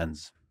Ukraine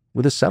ends?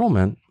 With a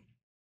settlement,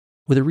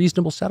 with a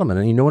reasonable settlement.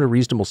 And you know what a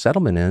reasonable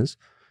settlement is,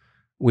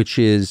 which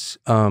is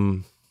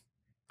a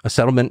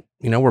settlement,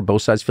 where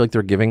both sides feel like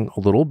they're giving a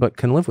little, but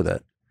can live with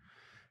it.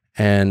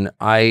 And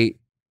I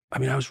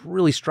was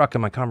really struck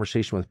in my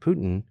conversation with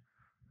Putin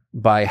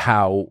by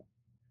how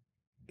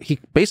he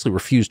basically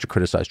refused to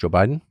criticize Joe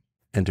Biden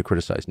and to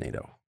criticize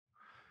NATO.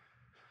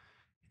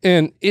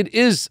 And it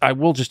is, I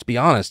will just be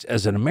honest,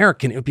 as an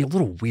American, it would be a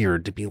little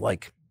weird to be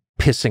like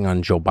pissing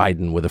on Joe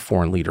Biden with a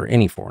foreign leader,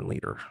 any foreign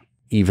leader,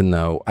 even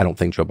though I don't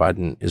think Joe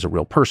Biden is a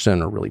real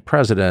person or really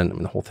president. I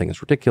mean, the whole thing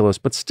is ridiculous,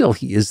 but still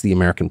he is the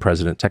American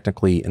president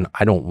technically. And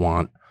I don't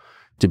want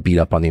to beat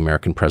up on the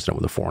American president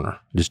with a foreigner.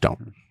 I just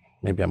don't.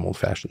 Maybe I'm old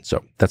fashioned.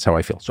 So that's how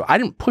I feel. So I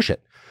didn't push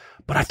it,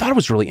 but I thought it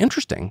was really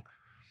interesting.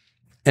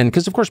 And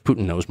because of course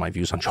Putin knows my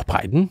views on Joe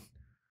Biden.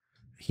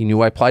 He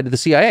knew I applied to the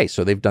CIA.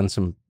 So they've done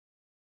some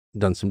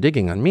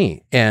digging on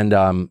me. And,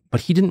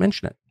 but he didn't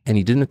mention it and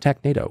he didn't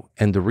attack NATO.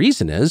 And the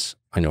reason is,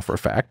 I know for a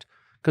fact,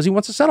 because he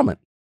wants a settlement.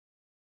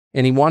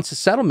 And he wants a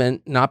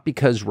settlement, not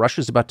because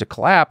Russia's about to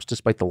collapse,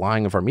 despite the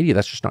lying of our media.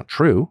 That's just not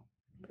true.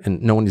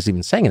 And no one is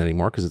even saying it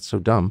anymore because it's so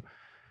dumb.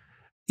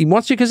 He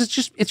wants to because it's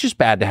just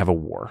bad to have a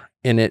war.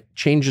 And it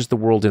changes the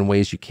world in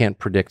ways you can't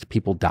predict.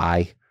 People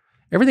die.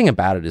 Everything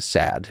about it is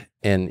sad.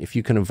 And if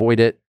you can avoid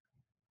it,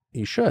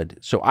 you should.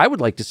 So I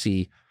would like to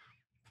see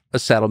a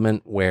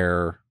settlement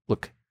where,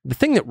 look, the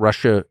thing that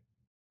Russia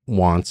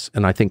wants,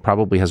 and I think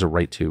probably has a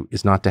right to,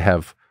 is not to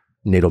have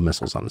NATO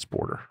missiles on its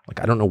border.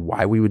 Like, I don't know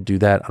why we would do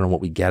that. I don't know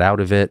what we get out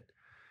of it.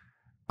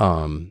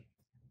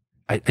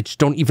 I just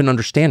don't even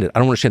understand it. I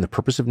don't understand the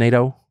purpose of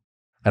NATO.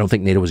 I don't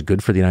think NATO is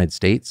good for the United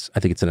States. I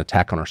think it's an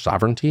attack on our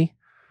sovereignty.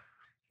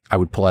 I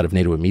would pull out of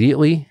NATO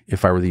immediately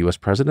if I were the U.S.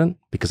 president,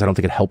 because I don't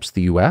think it helps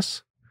the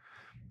U.S.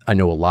 I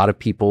know a lot of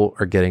people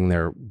are getting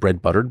their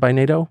bread buttered by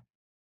NATO.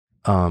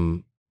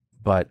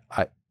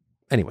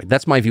 Anyway,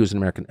 that's my view as an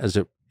American.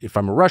 If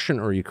I'm a Russian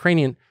or a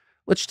Ukrainian,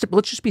 let's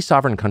just be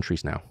sovereign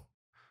countries now.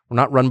 We're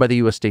not run by the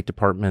U.S. State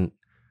Department.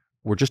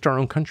 We're just our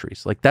own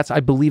countries. Like, I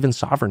believe in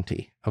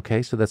sovereignty.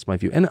 Okay, so that's my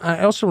view. And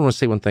I also want to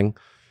say one thing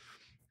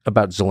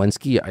about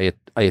Zelensky.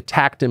 I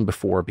attacked him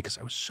before because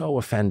I was so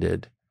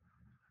offended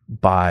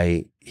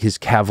by his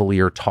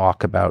cavalier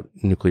talk about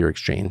nuclear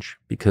exchange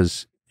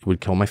because it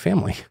would kill my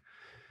family.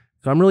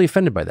 So I'm really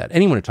offended by that.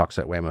 Anyone who talks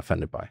that way, I'm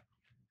offended by.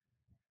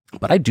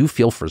 But I do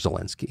feel for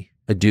Zelensky.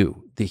 I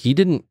do. He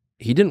didn't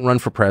run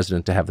for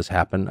president to have this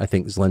happen. I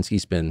think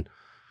Zelensky's been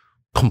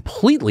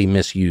completely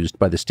misused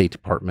by the State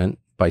Department,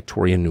 by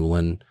Toria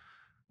Nuland,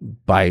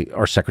 by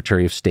our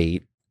Secretary of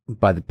State,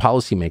 by the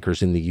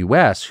policymakers in the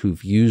U.S.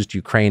 who've used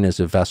Ukraine as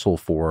a vessel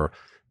for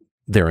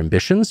their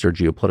ambitions, their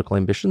geopolitical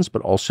ambitions,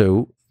 but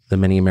also the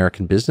many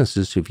American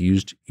businesses who've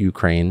used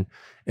Ukraine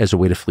as a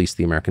way to fleece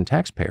the American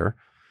taxpayer.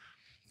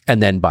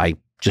 And then by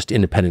just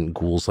independent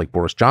ghouls like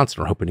Boris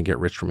Johnson are hoping to get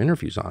rich from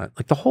interviews on it.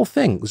 Like, the whole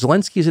thing,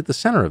 Zelensky is at the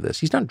center of this.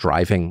 He's not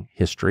driving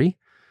history.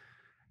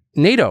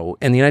 NATO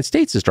and the United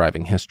States is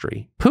driving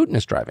history. Putin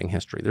is driving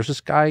history. There's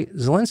this guy,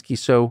 Zelensky.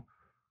 So,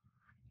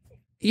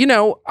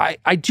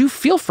 I do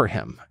feel for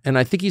him, and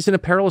I think he's in a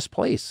perilous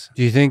place.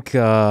 Do you think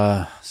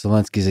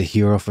Zelensky's a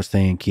hero for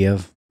staying in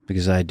Kiev?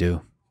 Because I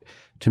do.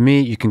 To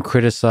me, you can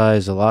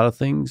criticize a lot of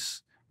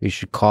things. You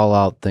should call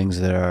out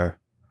things that are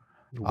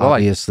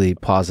obviously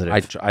positive.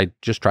 I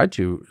just tried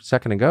to a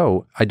second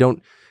ago. I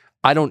don't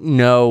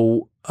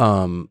know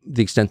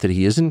the extent that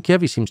he is in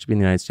Kiev. He seems to be in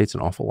the United States an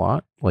awful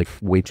lot, like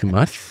way too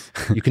much.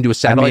 You can do a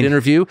satellite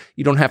interview.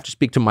 You don't have to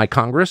speak to my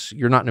Congress.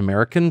 You're not an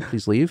American.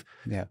 Please leave.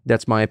 Yeah,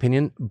 that's my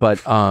opinion.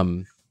 But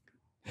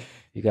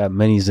you got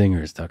many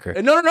zingers, Tucker.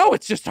 No.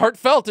 It's just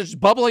heartfelt. It's just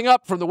bubbling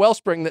up from the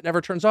wellspring that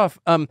never turns off.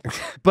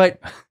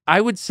 But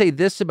I would say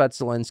this about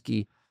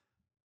Zelensky.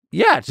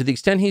 Yeah, to the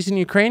extent he's in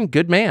Ukraine,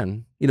 good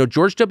man.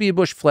 George W.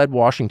 Bush fled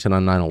Washington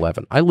on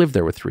 9/11. I lived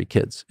there with 3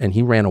 kids, and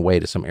he ran away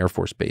to some Air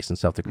Force base in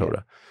South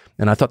Dakota. Yeah.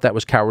 And I thought that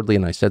was cowardly,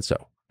 and I said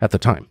so at the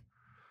time.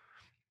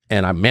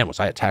 And was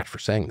I attacked for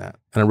saying that.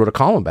 And I wrote a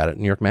column about it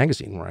in New York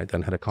Magazine, where I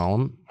then had a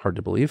column, hard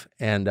to believe.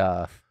 And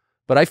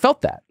but I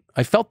felt that.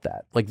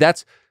 Like,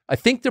 I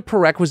think the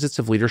prerequisites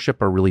of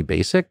leadership are really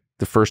basic.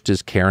 The first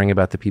is caring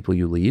about the people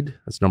you lead.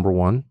 That's number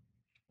one.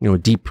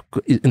 Deep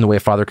in the way a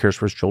father cares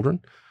for his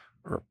children,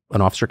 or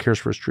an officer cares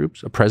for his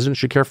troops. A president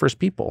should care for his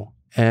people.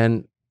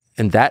 And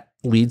that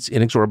leads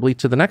inexorably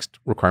to the next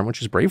requirement,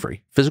 which is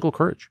bravery, physical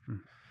courage.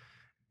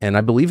 And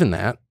I believe in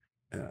that.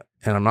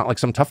 And I'm not like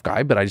some tough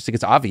guy, but I just think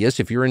it's obvious.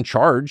 If you're in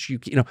charge,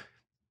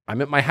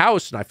 I'm at my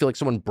house and I feel like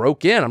someone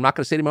broke in. I'm not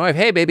going to say to my wife,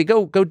 hey, baby,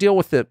 go deal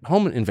with the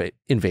home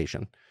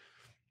invasion.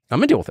 I'm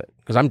going to deal with it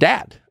because I'm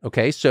dad.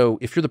 Okay. So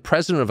if you're the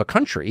president of a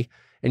country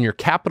and your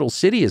capital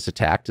city is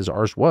attacked, as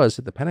ours was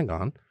at the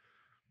Pentagon,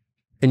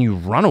 and you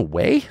run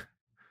away,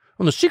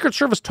 well, the Secret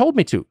Service told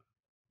me to.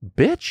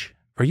 Bitch,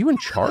 are you in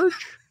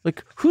charge?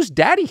 Like, who's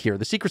daddy here?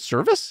 The Secret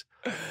Service?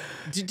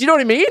 Do you know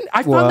what I mean?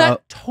 I found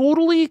that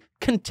totally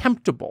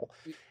contemptible.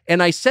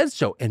 And I said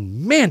so.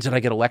 And man, did I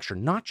get a lecture,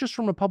 not just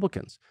from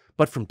Republicans,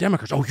 but from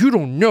Democrats. Oh, you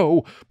don't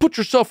know. Put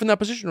yourself in that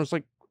position. I was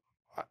like,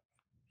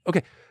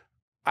 okay,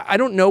 I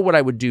don't know what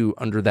I would do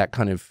under that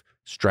kind of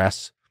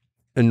stress,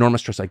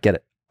 enormous stress. I get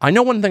it. I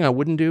know one thing I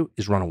wouldn't do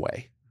is run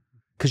away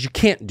because you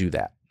can't do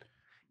that.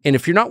 And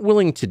if you're not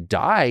willing to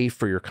die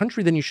for your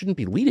country, then you shouldn't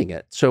be leading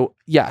it. So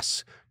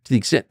yes, to the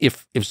extent,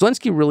 if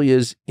Zelensky really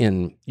is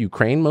in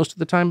Ukraine most of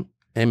the time,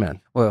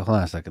 amen. Well, hold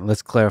on a second.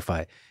 Let's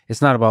clarify.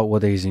 It's not about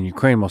whether he's in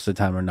Ukraine most of the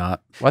time or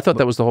not. Well, I thought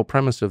that was the whole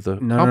premise of the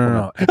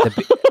No.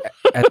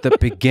 At the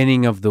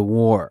beginning of the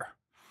war,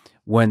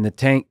 when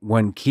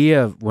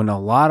a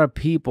lot of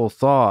people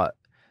thought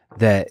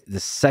that the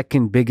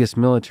second biggest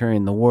military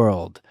in the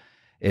world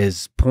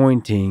is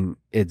pointing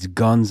its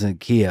guns at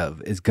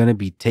Kiev, is going to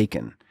be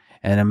taken.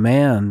 And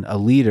a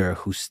leader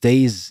who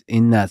stays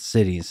in that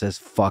city and says,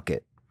 fuck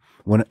it.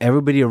 When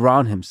everybody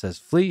around him says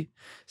flee,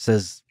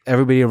 says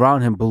everybody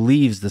around him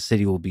believes the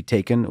city will be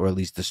taken or at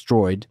least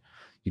destroyed,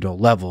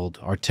 leveled,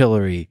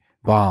 artillery,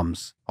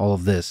 bombs, all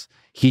of this.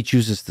 He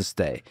chooses to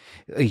stay.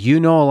 You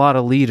know a lot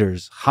of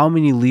leaders. How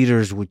many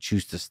leaders would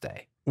choose to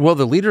stay? Well,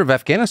 the leader of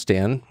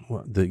Afghanistan,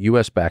 the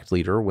U.S.-backed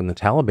leader, when the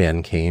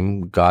Taliban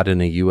came, got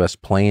in a U.S.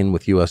 plane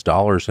with U.S.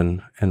 dollars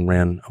and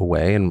ran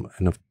away, and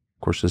of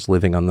course is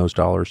living on those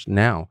dollars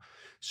now.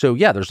 So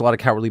yeah, there's a lot of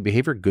cowardly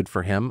behavior. Good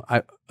for him.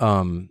 I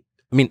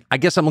mean, I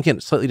guess I'm looking at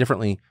it slightly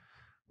differently,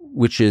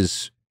 which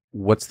is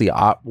what's the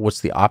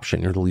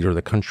option? You're the leader of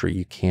the country.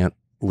 You can't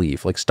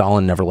leave. Like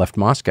Stalin never left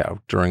Moscow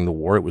during the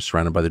war. It was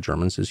surrounded by the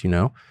Germans, as you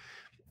know,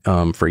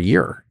 for a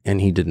year,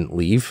 and he didn't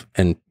leave.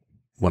 And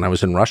when I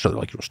was in Russia, they're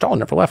like, Stalin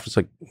never left. It's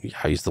like,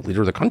 yeah, he's the leader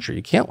of the country.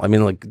 You can't. I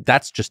mean, like,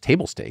 that's just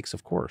table stakes,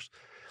 of course.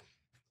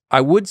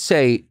 I would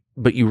say,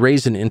 but you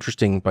raise an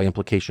interesting, by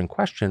implication,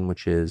 question,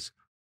 which is,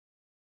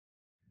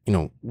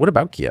 what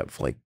about Kiev?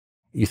 Like,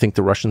 you think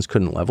the Russians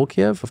couldn't level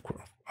Kiev? Of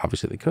course,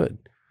 obviously they could.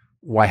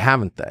 Why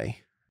haven't they?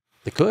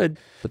 They could,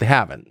 but they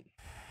haven't.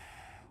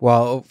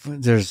 Well,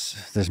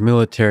 there's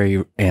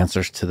military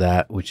answers to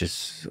that, which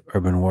is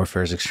urban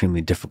warfare is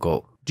extremely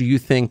difficult. Do you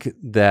think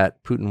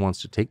that Putin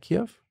wants to take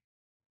Kiev?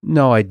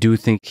 No, I do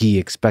think he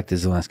expected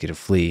Zelensky to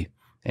flee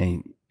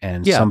and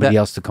somebody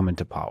else to come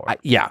into power.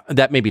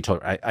 That may be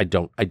totally. I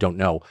don't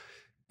know.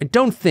 I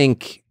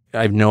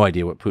have no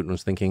idea what Putin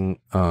was thinking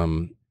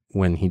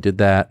when he did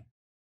that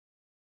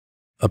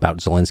about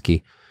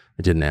Zelensky.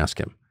 I didn't ask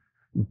him,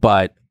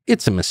 but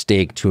it's a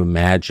mistake to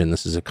imagine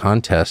this is a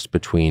contest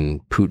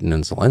between Putin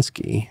and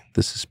Zelensky.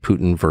 This is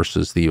Putin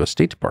versus the U.S.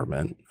 State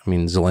Department. I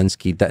mean,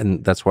 Zelensky,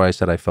 and that's why I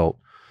said I felt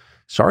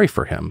sorry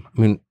for him.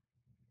 I mean,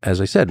 as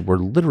I said, we're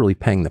literally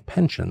paying the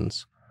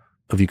pensions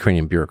of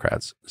Ukrainian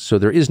bureaucrats. So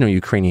there is no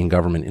Ukrainian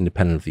government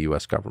independent of the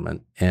U.S.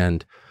 government.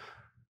 And,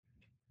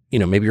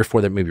 maybe you're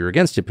for that, maybe you're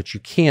against it, but you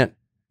can't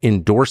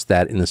endorse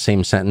that in the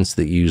same sentence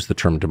that you use the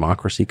term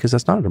democracy, because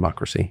that's not a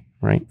democracy,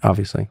 right?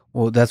 Obviously.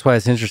 Well, that's why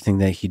it's interesting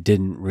that he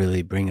didn't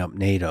really bring up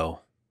NATO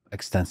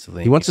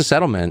extensively. He wants a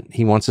settlement.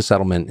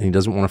 And he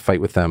doesn't want to fight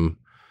with them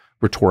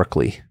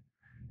rhetorically.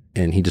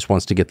 And he just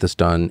wants to get this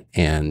done.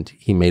 And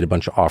he made a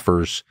bunch of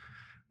offers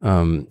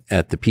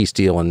at the peace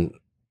deal. And,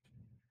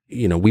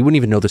 we wouldn't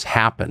even know this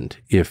happened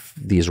if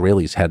the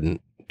Israelis hadn't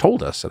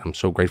told us. And I'm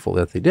so grateful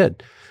that they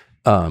did.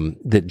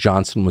 That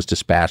Johnson was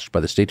dispatched by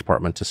the State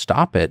Department to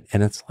stop it.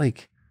 And it's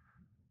like,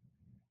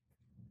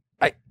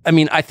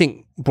 I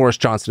think Boris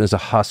Johnson is a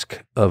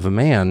husk of a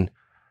man,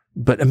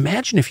 but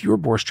imagine if you were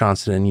Boris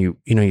Johnson and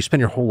you spend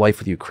your whole life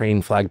with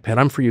Ukraine flag pin,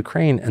 I'm for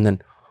Ukraine. And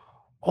then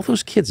all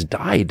those kids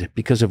died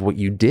because of what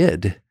you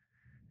did.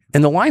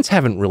 And the lines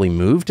haven't really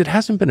moved. It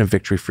hasn't been a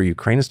victory for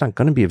Ukraine. It's not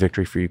going to be a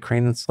victory for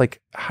Ukraine. It's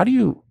like, how do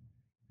you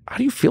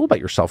feel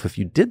about yourself if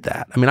you did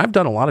that? I mean, I've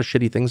done a lot of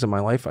shitty things in my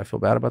life. I feel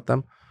bad about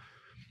them.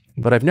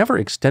 But I've never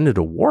extended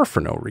a war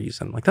for no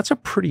reason. Like, that's a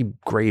pretty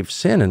grave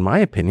sin, in my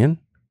opinion,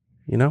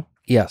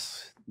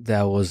 Yes,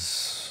 that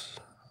was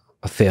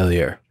a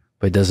failure,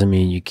 but it doesn't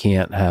mean you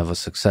can't have a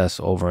success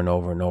over and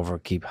over and over,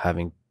 keep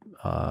having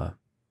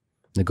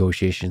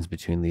negotiations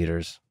between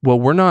leaders. Well,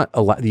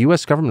 the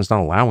U.S. government is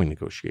not allowing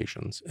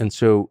negotiations. And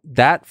so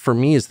that, for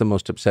me, is the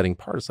most upsetting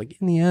part. It's like,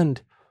 in the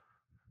end,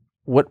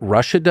 what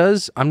Russia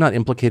does, I'm not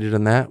implicated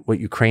in that. What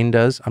Ukraine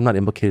does, I'm not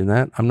implicated in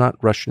that. I'm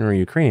not Russian or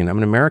Ukrainian. I'm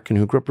an American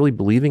who grew up really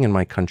believing in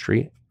my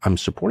country. I'm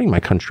supporting my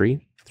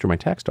country through my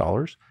tax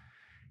dollars.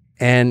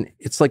 And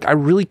it's like, I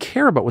really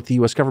care about what the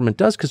U.S. government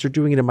does because they're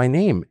doing it in my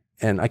name.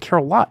 And I care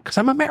a lot because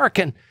I'm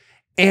American.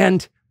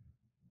 And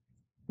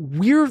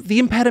we're the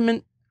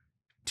impediment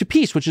to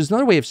peace, which is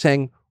another way of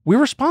saying we're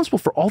responsible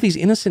for all these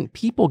innocent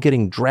people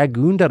getting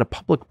dragooned out of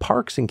public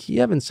parks in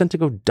Kiev and sent to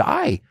go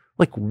die.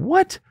 Like,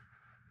 what?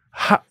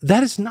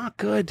 That is not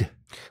good.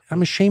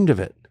 I'm ashamed of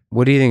it.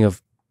 What do you think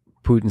of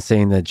Putin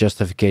saying that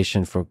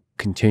justification for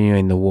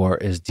continuing the war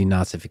is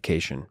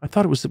denazification. I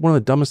thought it was one of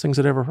the dumbest things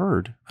I'd ever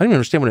heard. I didn't even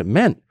understand what it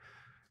meant.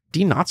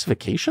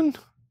 Denazification?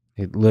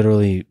 It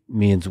literally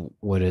means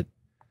what it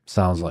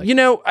sounds like. You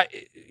know,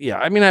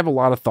 I mean, I have a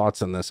lot of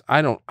thoughts on this.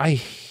 I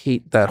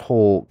hate that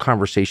whole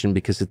conversation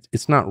because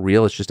it's not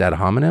real. It's just ad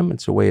hominem.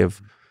 It's a way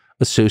of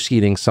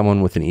associating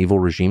someone with an evil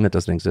regime that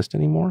doesn't exist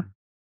anymore.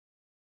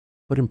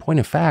 But in point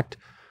of fact,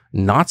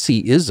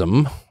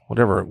 Nazism,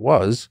 whatever it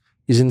was,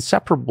 is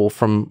inseparable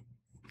from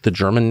the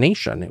German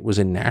nation. It was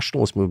a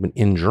nationalist movement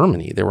in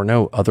Germany. There were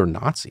no other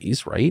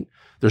Nazis, right?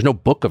 There's no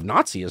book of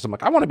Nazism.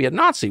 Like, I want to be a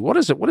Nazi. What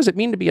is it? What does it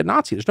mean to be a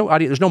Nazi? There's no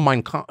idea. There's no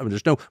Mein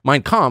Kampf.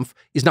 Mein Kampf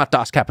is not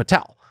Das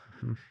Kapital,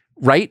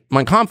 right?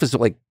 Mein Kampf is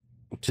like,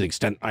 to the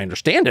extent I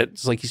understand it,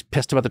 it's like he's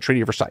pissed about the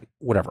Treaty of Versailles.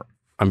 Whatever.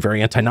 I'm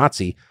very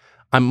anti-Nazi.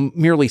 I'm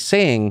merely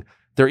saying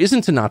there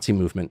isn't a Nazi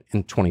movement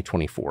in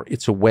 2024.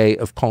 It's a way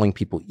of calling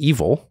people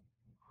evil.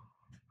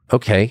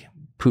 Okay,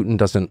 Putin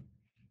doesn't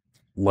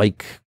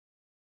like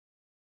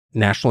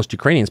nationalist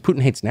Ukrainians.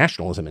 Putin hates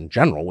nationalism in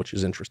general, which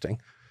is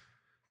interesting.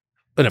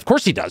 And of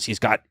course he does. He's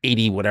got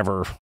 80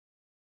 whatever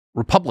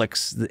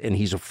republics and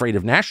he's afraid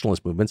of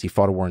nationalist movements. He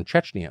fought a war in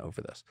Chechnya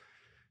over this.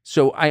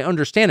 So I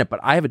understand it, but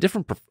I have a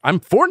different, I'm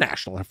for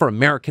nationalism, for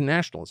American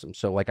nationalism.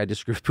 So like I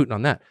disagree with Putin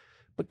on that.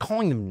 But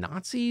calling them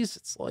Nazis,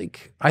 it's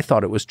like, I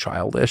thought it was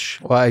childish.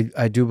 Well,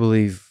 I do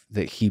believe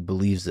that he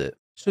believes it.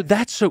 So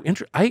that's so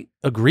interesting. I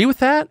agree with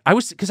that.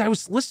 Because I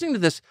was listening to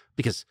this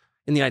because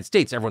in the United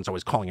States, everyone's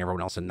always calling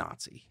everyone else a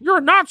Nazi. You're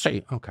a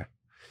Nazi. Okay.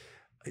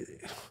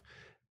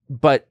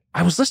 But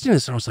I was listening to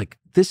this and I was like,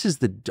 this is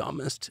the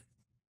dumbest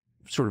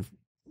sort of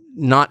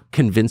not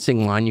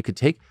convincing line you could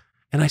take.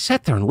 And I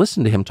sat there and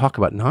listened to him talk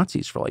about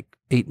Nazis for like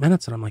 8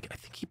 minutes. And I'm like, I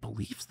think he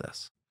believes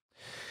this.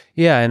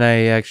 Yeah. And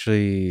I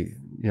actually,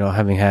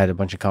 having had a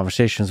bunch of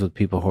conversations with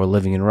people who are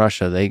living in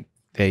Russia,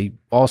 they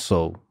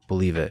also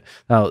believe it.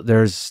 Now,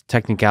 there's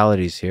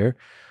technicalities here,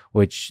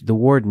 which the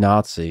word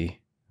Nazi,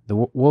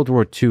 World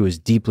War II is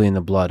deeply in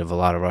the blood of a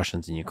lot of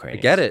Russians and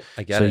Ukrainians. I get it.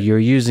 So you're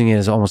using it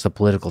as almost a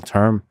political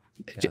term.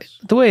 Yes.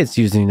 The way it's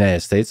used in the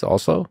United States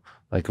also,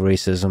 like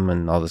racism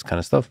and all this kind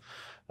of stuff.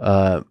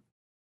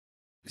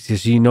 So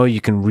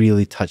you can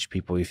really touch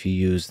people if you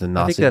use the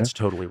Nazi. I think that's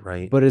totally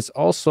right. But it's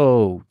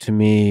also, to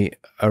me,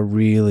 a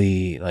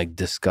really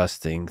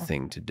disgusting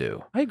thing to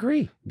do. I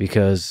agree.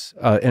 Because,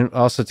 and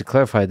also to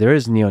clarify, there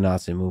is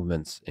neo-Nazi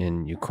movements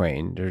in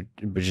Ukraine. They're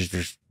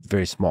just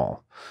very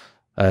small.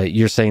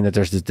 You're saying that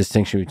there's this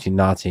distinction between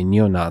Nazi and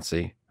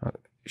neo-Nazi.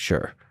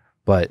 Sure.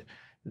 But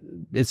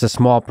it's a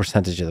small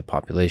percentage of the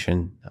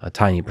population, a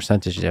tiny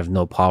percentage. They have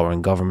no power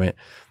in government.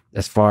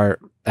 I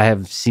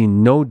have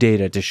seen no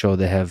data to show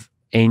they have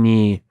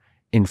any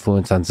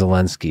influence on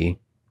Zelensky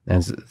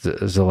and the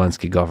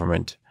Zelensky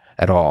government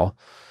at all.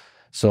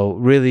 So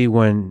really,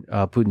 when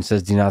Putin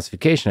says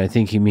denazification, I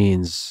think he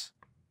means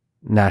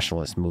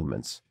nationalist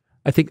movements.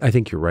 I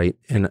think you're right.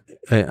 And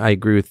I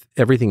agree with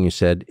everything you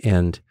said.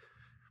 And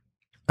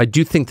I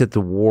do think that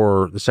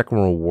the Second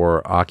World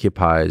War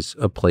occupies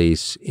a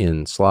place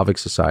in Slavic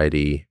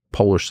society,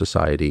 Polish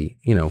society,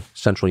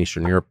 Central and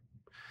Eastern Europe,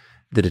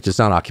 that it does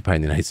not occupy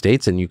in the United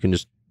States. And you can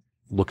just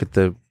look at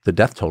the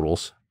death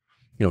totals,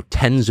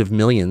 tens of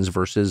millions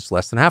versus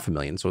less than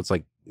 500,000. So it's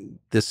like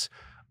this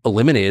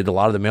eliminated a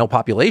lot of the male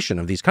population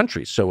of these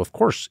countries. So of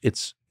course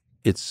it's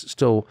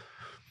still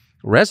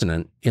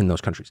resonant in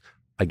those countries.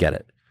 I get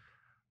it.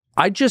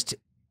 I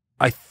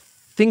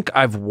think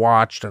I've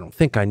watched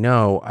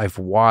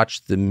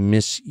the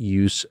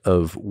misuse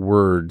of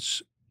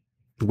words,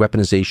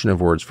 weaponization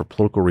of words for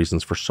political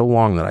reasons for so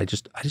long that I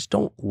just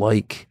don't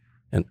like,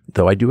 and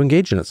though I do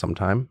engage in it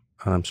sometime,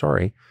 and I'm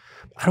sorry,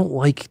 I don't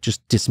like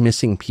just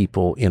dismissing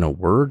people in a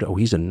word. Oh,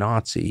 he's a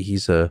Nazi,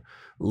 he's a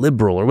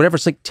liberal or whatever.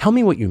 It's like, tell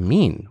me what you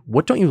mean.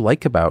 What don't you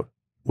like about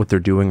what they're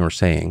doing or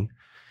saying?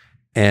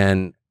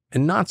 And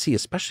Nazi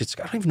especially,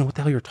 I don't even know what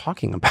the hell you're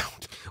talking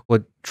about.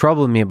 What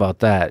troubled me about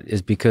that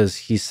is because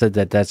he said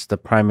that that's the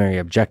primary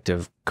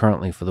objective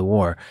currently for the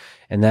war.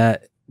 And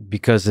that,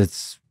 because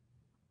it's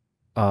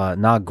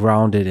not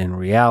grounded in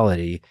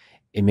reality,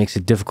 it makes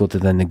it difficult to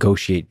then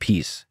negotiate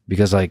peace.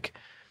 Because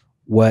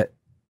what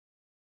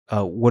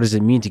does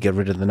it mean to get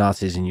rid of the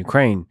Nazis in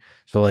Ukraine?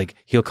 So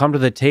he'll come to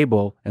the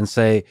table and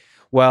say,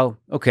 well,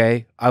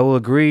 okay, I will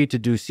agree to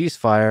do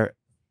ceasefire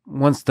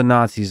once the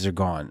Nazis are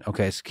gone.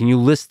 Okay, so can you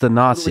list the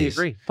Nazis? I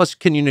totally agree. Plus,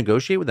 can you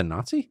negotiate with a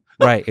Nazi?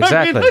 Right,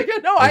 exactly.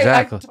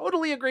 Exactly. I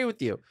totally agree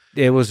with you.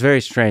 It was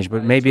very strange,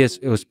 but maybe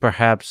it was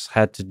perhaps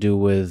had to do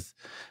with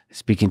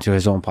speaking to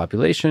his own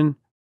population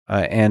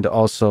and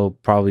also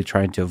probably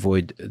trying to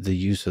avoid the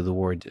use of the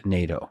word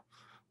NATO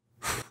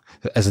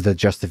as the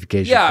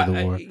justification for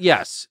the war.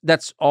 Yes,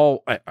 that's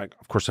all.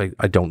 Of course,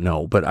 I don't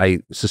know, but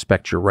I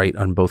suspect you're right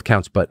on both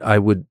counts. But I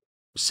would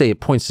say it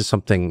points to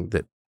something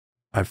that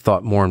I've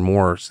thought more and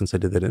more since I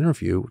did that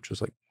interview, which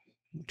was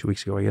 2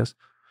 weeks ago, I guess.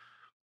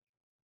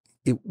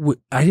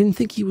 I didn't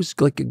think he was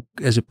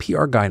as a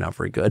PR guy, not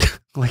very good.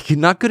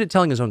 Not good at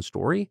telling his own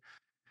story.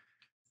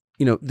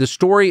 The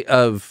story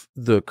of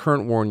the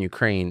current war in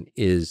Ukraine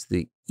is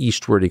the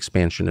eastward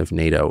expansion of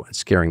NATO and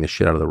scaring the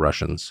shit out of the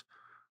Russians.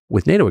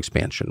 with NATO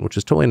expansion, which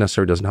is totally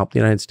unnecessary, doesn't help the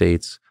United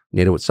States.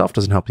 NATO itself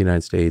doesn't help the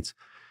United States.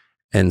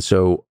 And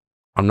so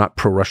I'm not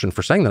pro-Russian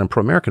for saying that. I'm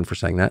pro-American for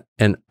saying that.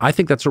 And I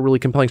think that's a really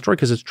compelling story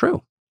because it's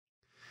true.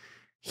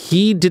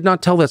 He did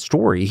not tell that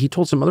story. He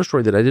told some other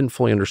story that I didn't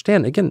fully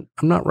understand. Again,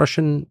 I'm not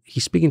Russian.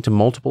 He's speaking to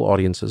multiple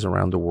audiences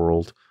around the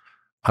world.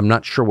 I'm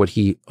not sure what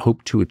he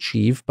hoped to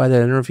achieve by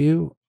that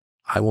interview.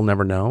 I will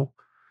never know.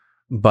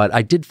 But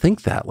I did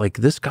think that, like,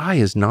 this guy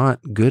is not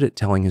good at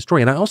telling his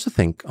story. And I also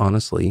think,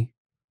 honestly,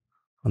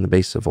 on the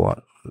basis of a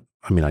lot,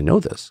 I mean, I know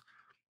this,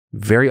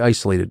 very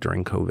isolated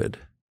during COVID,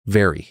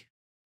 very.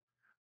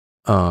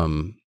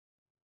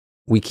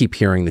 We keep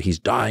hearing that he's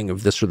dying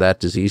of this or that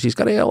disease. He's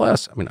got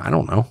ALS. I mean, I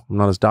don't know. I'm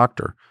not his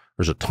doctor.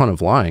 There's a ton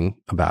of lying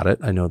about it.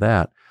 I know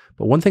that.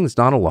 But one thing that's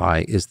not a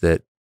lie is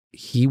that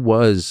he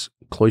was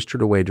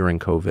cloistered away during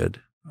COVID.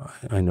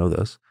 I know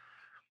this.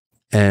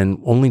 And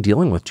only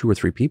dealing with 2 or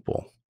 3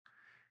 people.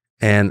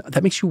 And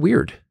that makes you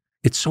weird.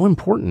 It's so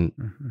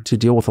important to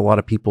deal with a lot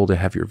of people, to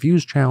have your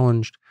views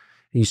challenged.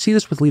 And you see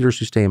this with leaders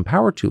who stay in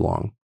power too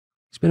long.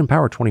 He's been in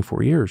power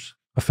 24 years,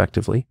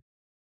 effectively.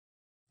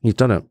 He's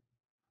done it.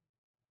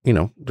 You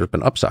know, there's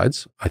been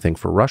upsides, I think,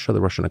 for Russia,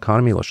 the Russian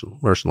economy,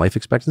 Russian life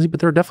expectancy, but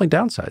there are definitely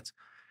downsides.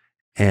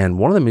 And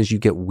one of them is you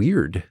get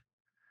weird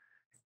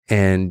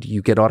and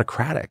you get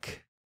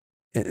autocratic.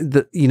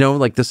 You know,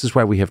 like, this is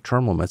why we have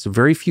term limits.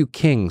 Very few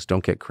kings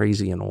don't get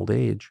crazy in old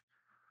age.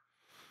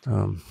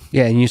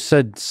 Yeah, and you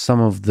said some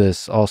of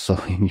this also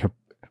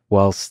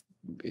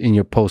in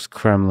your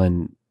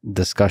post-Kremlin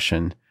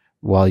discussion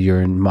while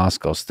you're in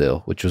Moscow still,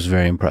 which was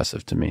very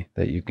impressive to me,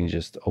 that you can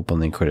just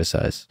openly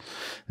criticize.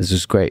 This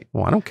is great.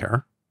 Well, I don't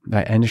care.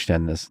 I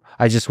understand this.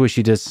 I just wish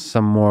you did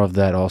some more of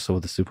that also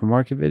with the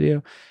supermarket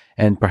video,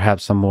 and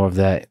perhaps some more of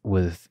that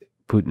with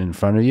Putin in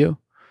front of you.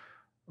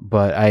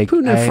 But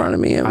Putin in front of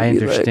me, I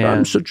understand. Like,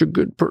 I'm such a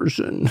good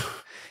person.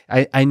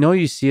 I know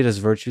you see it as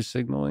virtue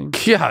signaling.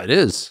 Yeah, it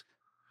is.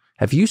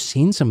 Have you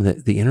seen some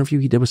of the interview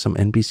he did with some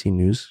NBC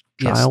News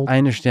child? Yes, I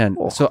understand.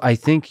 Oh. So I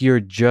think you're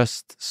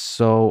just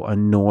so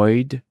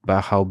annoyed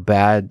by how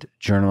bad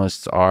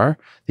journalists are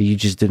that you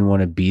just didn't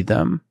want to be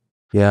them.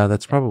 Yeah,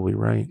 that's probably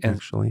right, and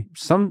actually.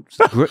 Some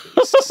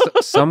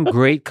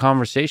great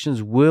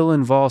conversations will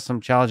involve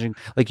some challenging,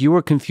 like you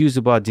were confused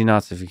about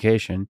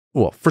denazification.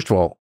 Well, first of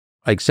all,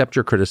 I accept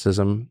your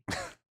criticism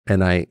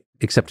and I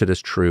accept it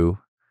as true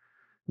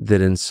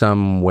that in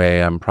some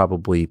way I'm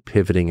probably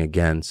pivoting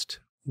against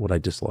what I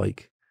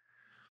dislike.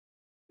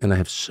 And I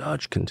have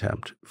such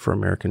contempt for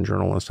American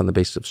journalists on the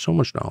basis of so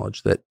much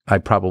knowledge that I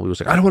probably was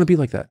like, I don't want to be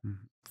like that.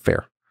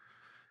 Fair.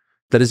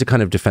 That is a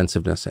kind of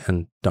defensiveness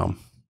and dumb.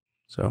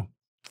 So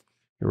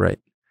you're right.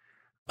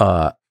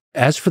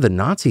 As for the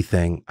Nazi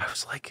thing, I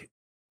was like,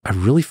 I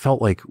really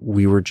felt like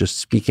we were just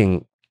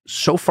speaking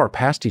so far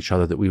past each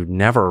other that we would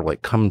never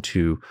like come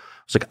to,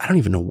 I was like, I don't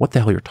even know what the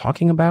hell you're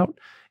talking about.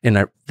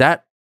 And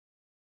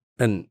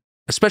and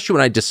especially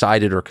when I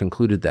decided or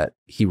concluded that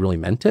he really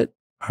meant it,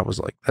 I was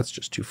like, that's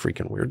just too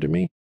freaking weird to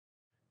me.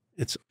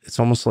 It's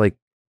almost like,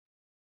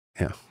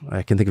 yeah,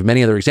 I can think of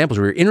many other examples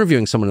where you're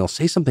interviewing someone and they'll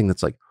say something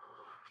that's like,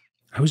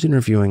 I was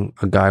interviewing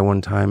a guy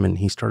one time and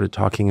he started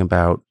talking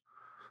about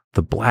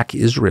the black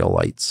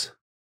Israelites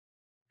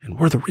and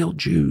we're the real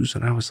Jews.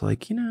 And I was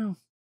like, you know,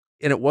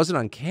 and it wasn't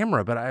on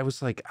camera, but I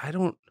was like,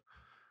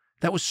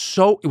 it was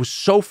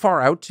so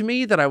far out to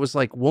me that I was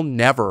like, we'll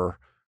never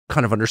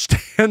kind of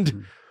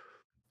understand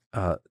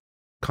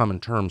common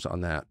terms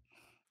on that.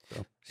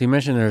 So you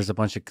mentioned there's a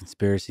bunch of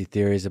conspiracy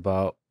theories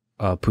about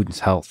Putin's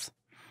health.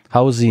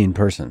 How was he in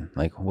person?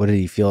 Like, what did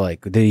he feel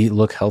like? Did he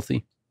look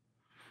healthy?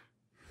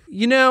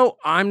 You know,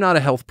 I'm not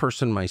a health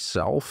person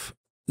myself.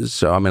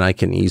 So, I mean, I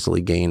can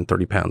easily gain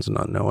 30 pounds and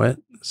not know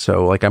it.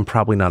 So, like, I'm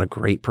probably not a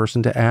great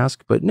person to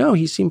ask. But no,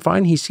 he seemed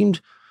fine. He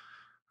seemed,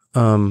 he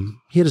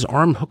had his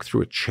arm hooked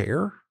through a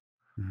chair.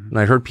 And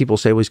I heard people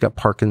say, well, he's got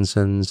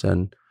Parkinson's.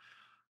 And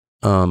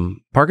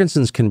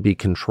Parkinson's can be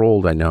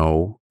controlled, I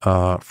know,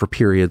 for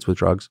periods with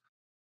drugs.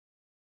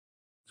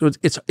 So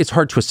it's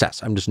hard to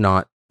assess. I'm just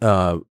not,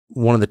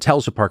 one of the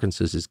tells of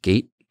Parkinson's is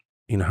gait,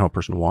 you know, how a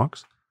person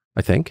walks,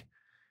 I think.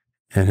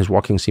 And his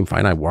walking seemed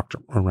fine. I walked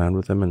around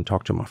with him and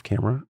talked to him off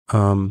camera.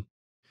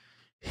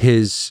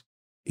 He's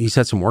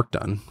had some work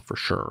done for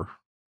sure.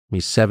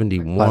 He's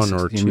 71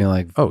 Plastics, or 2. You mean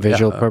like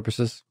visual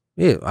purposes?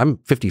 Yeah, I'm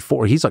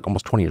 54. He's like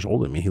almost 20 years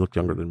older than me. He looked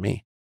younger than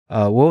me.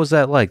 What was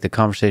that like? The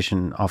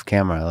conversation off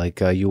camera, like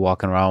you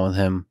walking around with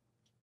him.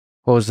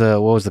 What was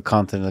the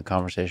content of the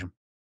conversation?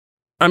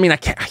 I mean, I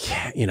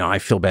can't. You know, I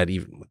feel bad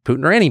even with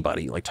Putin or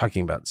anybody like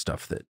talking about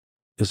stuff that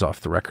is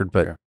off the record.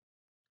 But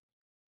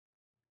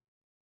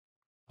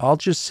I'll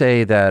just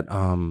say that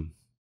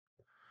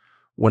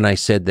when I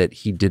said that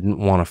he didn't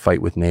want to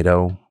fight with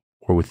NATO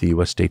or with the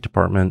U.S. State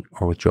Department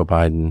or with Joe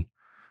Biden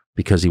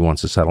because he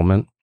wants a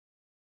settlement,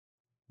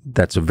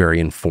 that's a very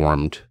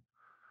informed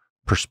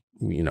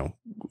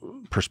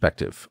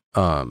perspective.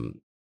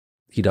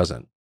 He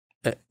doesn't,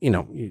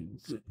 you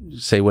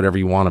say whatever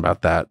you want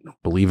about that,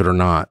 believe it or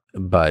not,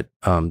 but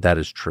that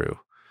is true.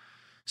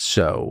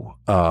 So,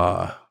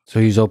 so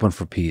he's open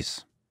for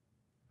peace.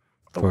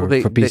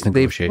 for peace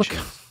negotiations.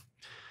 Look,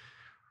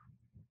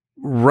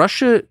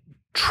 Russia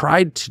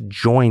tried to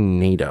join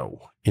NATO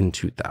in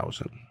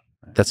 2000.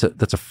 That's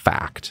a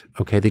fact.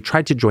 Okay, they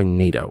tried to join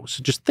NATO.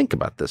 So just think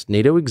about this.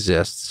 NATO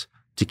exists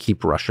to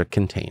keep Russia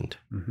contained.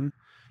 Mm-hmm.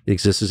 It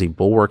exists as a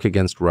bulwark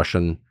against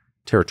Russian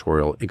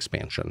territorial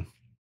expansion.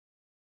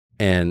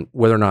 And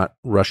whether or not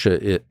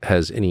Russia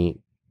has any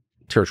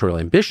territorial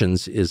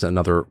ambitions is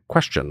another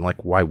question.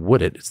 Like, why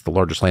would it? It's the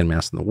largest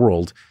landmass in the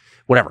world,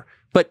 whatever.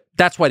 But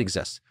that's why it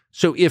exists.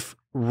 So if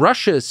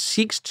Russia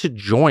seeks to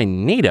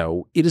join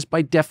NATO, it is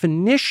by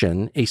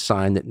definition a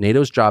sign that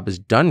NATO's job is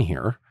done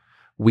here.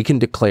 We can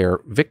declare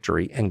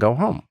victory and go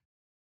home.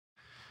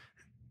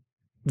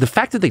 The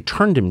fact that they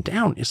turned him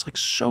down is like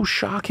so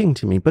shocking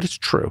to me, but it's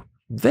true.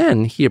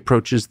 Then he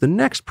approaches the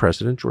next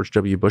president, George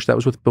W. Bush. That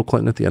was with Bill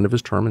Clinton at the end of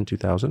his term in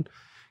 2000.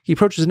 He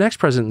approaches the next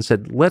president and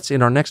said, let's,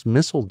 in our next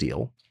missile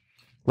deal,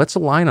 let's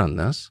align on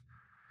this,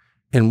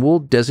 and we'll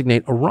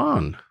designate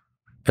Iran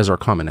as our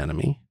common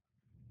enemy.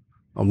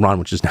 Iran,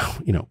 which is now,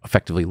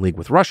 effectively in league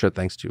with Russia,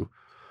 thanks to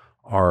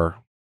our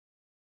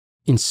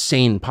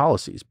insane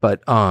policies.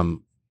 But,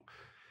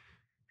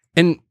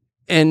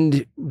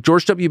 and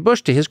George W.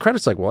 Bush, to his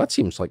credit, is like, well, that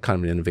seems like kind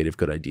of an innovative,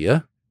 good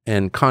idea.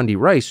 And Condi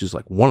Rice, who's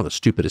like one of the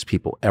stupidest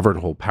people ever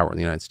to hold power in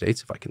the United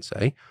States, if I can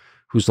say,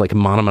 who's like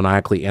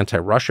monomaniacally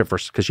anti-Russia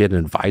because she had an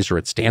advisor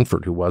at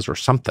Stanford who was, or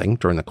something,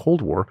 during the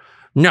Cold War.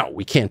 No,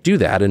 we can't do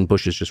that. And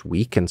Bush is just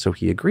weak. And so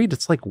he agreed.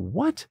 It's like,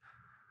 what?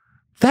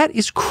 That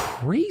is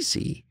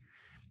crazy.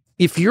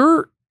 If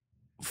you're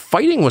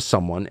fighting with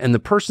someone and the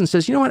person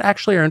says, you know what,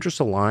 actually our interests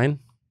align,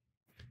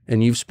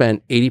 and you've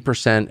spent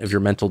 80% of your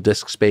mental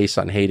disk space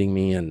on hating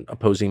me and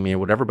opposing me or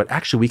whatever, but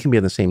actually we can be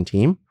on the same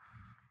team.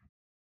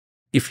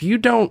 If you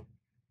don't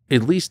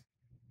at least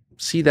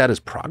see that as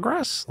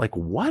progress, like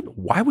what?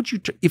 Why would you,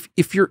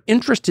 if your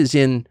interest is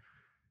in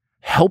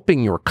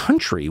helping your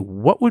country,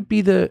 what's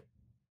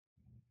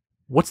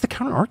the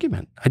counter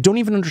argument? I don't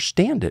even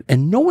understand it.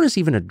 And no one has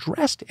even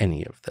addressed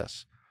any of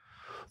this.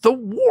 The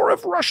war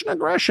of Russian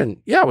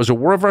aggression. Yeah, it was a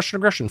war of Russian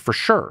aggression for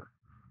sure.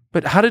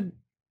 But how did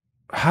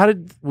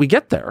we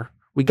get there?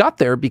 We got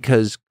there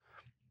because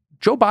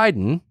Joe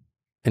Biden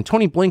and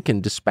Tony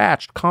Blinken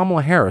dispatched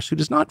Kamala Harris, who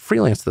does not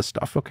freelance this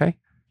stuff, okay?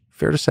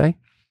 Fair to say,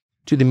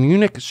 to the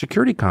Munich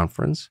Security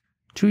Conference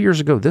 2 years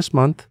ago this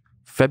month,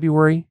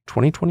 February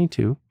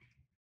 2022,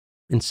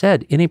 and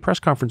said in a press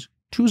conference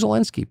to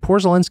Zelensky, poor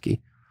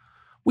Zelensky,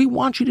 we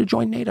want you to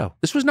join NATO.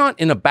 This was not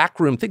in a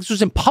backroom thing. This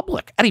was in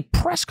public at a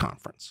press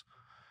conference.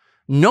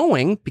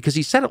 Knowing, because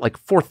he said it like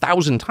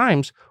 4,000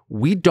 times,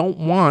 we don't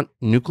want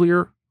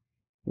nuclear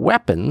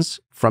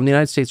weapons from the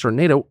United States or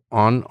NATO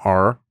on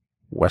our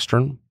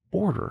western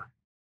border.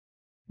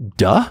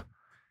 Duh.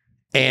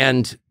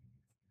 And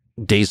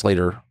days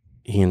later,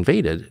 he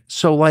invaded.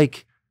 So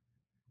like,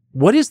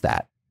 what is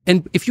that?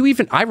 And if you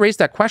even, I raised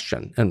that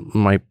question in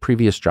my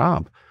previous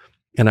job,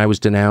 and I was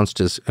denounced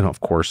as, and of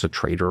course, a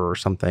traitor or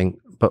something.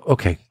 But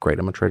okay, great,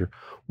 I'm a traitor.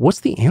 What's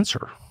the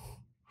answer?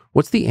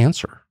 What's the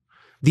answer?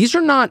 These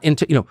are not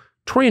into,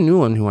 Toria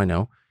Nuland, who I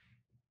know,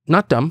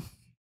 not dumb,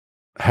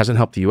 hasn't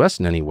helped the U.S.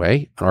 in any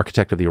way, an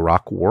architect of the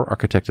Iraq War,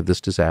 architect of this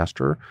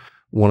disaster,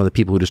 one of the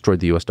people who destroyed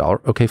the U.S.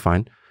 dollar. Okay,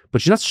 fine.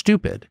 But she's not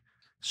stupid.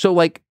 So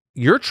like,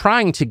 you're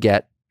trying to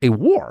get a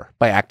war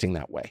by acting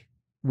that way.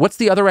 What's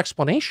the other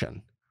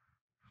explanation?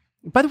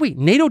 By the way,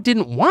 NATO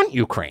didn't want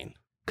Ukraine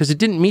because it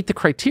didn't meet the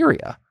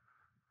criteria.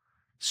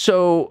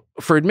 So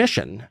for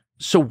admission,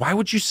 so why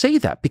would you say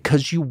that?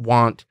 Because you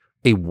want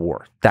a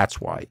war. That's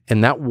why.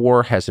 And that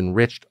war has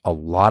enriched a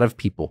lot of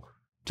people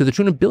to the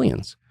tune of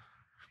billions.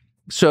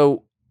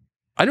 So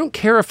I don't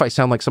care if I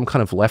sound like some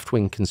kind of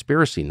left-wing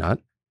conspiracy nut,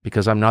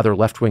 because I'm neither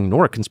left-wing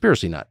nor a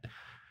conspiracy nut.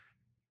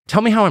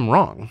 Tell me how I'm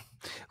wrong.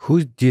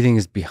 Who do you think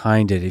is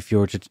behind it? If you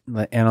were to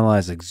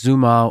analyze, like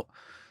zoom out,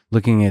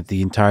 looking at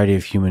the entirety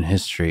of human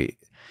history,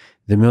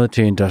 the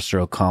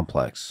military-industrial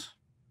complex,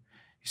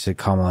 you said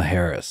Kamala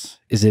Harris.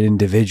 Is it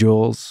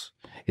individuals?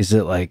 Is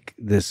it like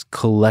this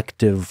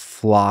collective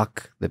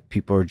flock that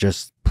people are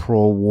just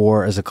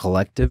pro-war as a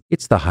collective?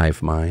 It's the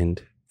hive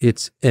mind.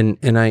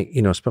 And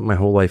I, spent my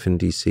whole life in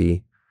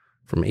DC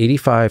from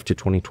 85 to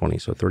 2020,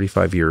 so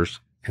 35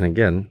 years. And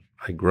again,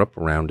 I grew up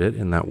around it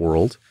in that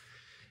world.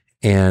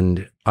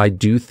 And I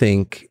do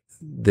think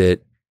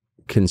that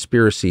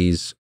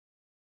conspiracies,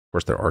 of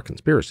course, there are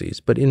conspiracies,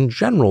 but in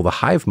general, the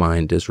hive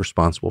mind is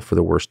responsible for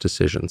the worst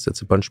decisions.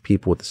 It's a bunch of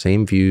people with the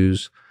same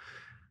views,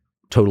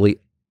 totally,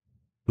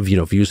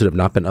 views that have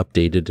not been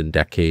updated in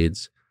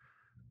decades.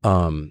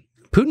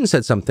 Putin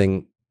said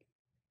something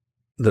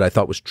that I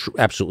thought was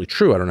absolutely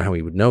true. I don't know how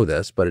he would know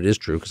this, but it is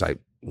true because I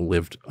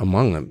lived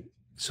among them.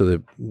 So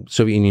the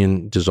Soviet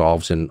Union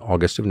dissolves in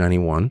August of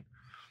 91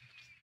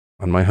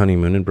 on my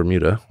honeymoon in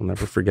Bermuda. I'll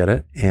never forget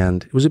it.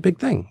 And it was a big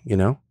thing,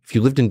 If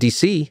you lived in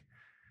DC,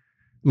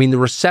 the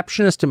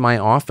receptionist in my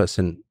office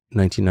in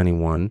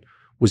 1991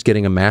 was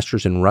getting a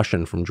master's in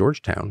Russian from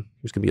Georgetown.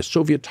 He was going to be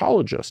a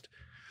Sovietologist.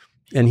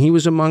 And he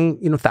was among,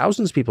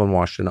 thousands of people in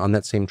Washington on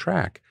that same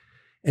track.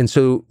 And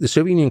so the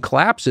Soviet Union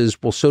collapses.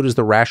 Well, so does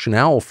the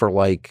rationale for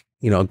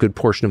a good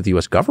portion of the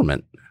US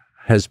government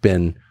has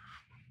been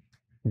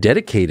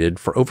dedicated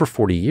for over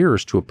 40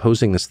 years to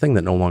opposing this thing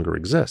that no longer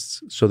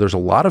exists. So there's a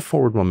lot of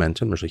forward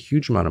momentum. There's a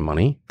huge amount of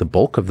money, the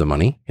bulk of the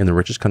money in the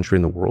richest country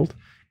in the world,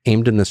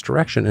 aimed in this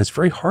direction. And it's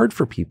very hard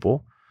for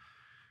people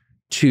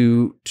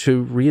to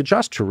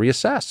readjust, to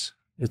reassess.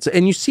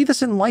 And you see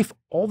this in life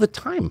all the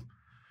time.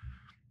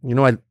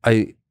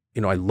 I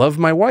love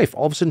my wife.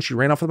 All of a sudden she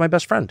ran off with my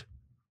best friend.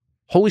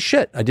 Holy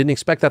shit. I didn't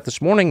expect that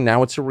this morning.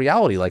 Now it's a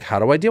reality. Like, how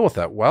do I deal with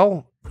that?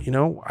 Well,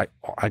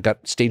 I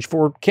got stage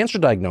 4 cancer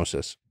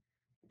diagnosis.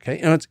 Okay.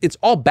 And it's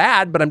all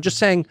bad, but I'm just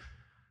saying,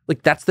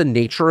 like, that's the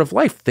nature of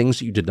life. Things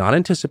that you did not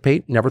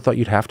anticipate, never thought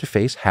you'd have to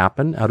face,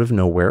 happen out of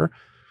nowhere.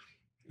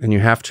 And you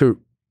have to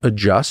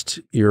adjust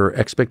your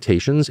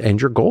expectations and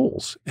your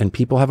goals. And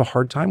people have a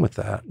hard time with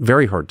that,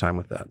 very hard time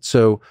with that.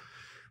 So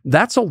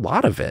that's a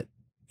lot of it.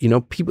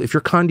 People, if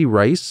you're Condi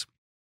Rice,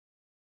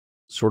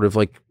 sort of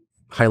like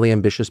highly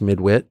ambitious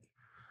midwit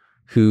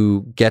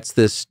who gets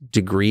this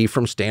degree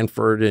from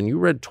Stanford, and you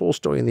read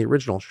Tolstoy in the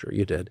original, sure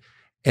you did.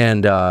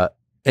 And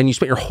you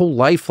spent your whole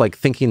life like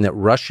thinking that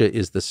Russia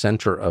is the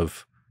center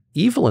of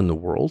evil in the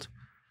world.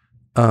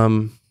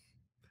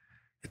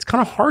 It's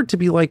kind of hard to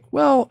be like,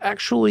 well,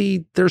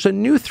 actually, there's a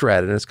new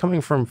threat and it's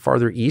coming from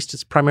farther east.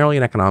 It's primarily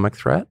an economic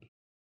threat.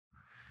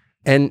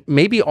 And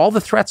maybe all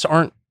the threats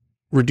aren't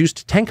reduced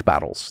to tank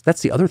battles.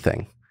 That's the other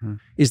thing,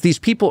 is these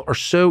people are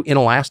so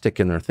inelastic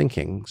in their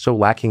thinking, so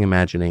lacking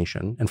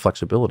imagination and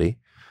flexibility,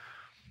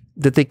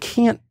 that they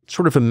can't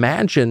sort of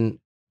imagine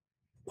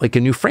like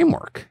a new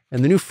framework.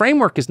 And the new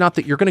framework is not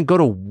that you're going to go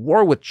to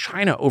war with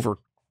China over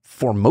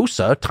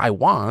Formosa,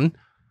 Taiwan.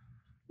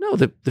 No,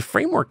 the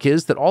framework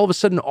is that all of a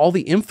sudden, all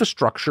the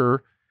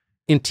infrastructure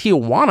in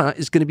Tijuana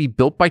is going to be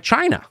built by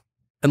China.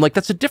 And like,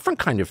 that's a different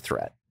kind of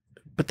threat,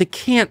 but they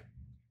can't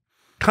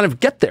kind of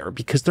get there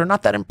because they're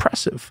not that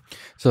impressive.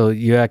 So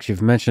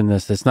you've mentioned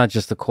this. It's not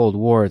just the Cold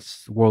War,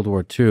 it's World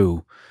War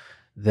II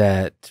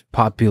that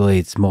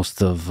populates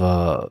most of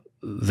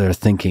their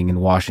thinking in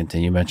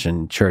Washington. You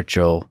mentioned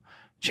Churchill,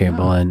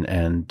 Chamberlain,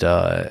 and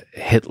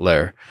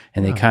Hitler,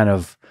 and they kind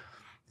of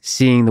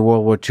seeing the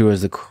World War II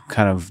as the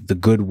kind of the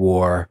good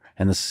war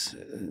and the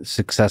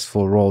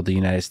successful role the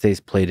United States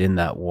played in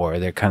that war.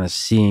 They're kind of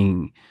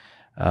seeing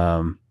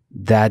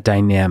that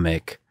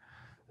dynamic,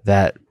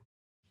 that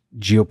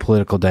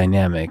geopolitical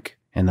dynamic,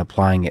 and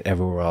applying it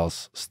everywhere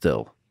else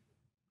still.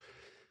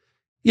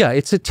 Yeah,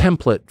 it's a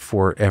template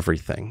for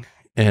everything.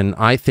 And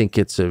I think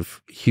it's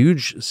of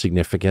huge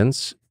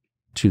significance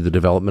to the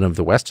development of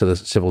the West, to the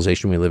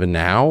civilization we live in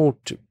now,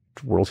 to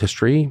world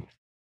history.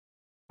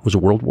 It was a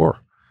world war.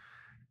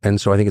 And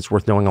so I think it's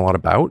worth knowing a lot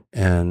about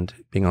and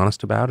being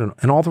honest about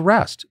and all the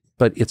rest.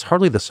 But it's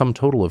hardly the sum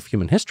total of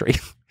human history.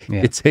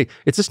 Yeah.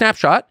 It's a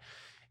snapshot.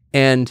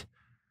 And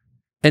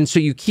so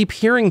you keep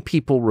hearing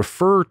people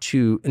refer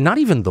to not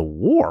even the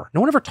war. No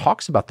one ever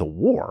talks about the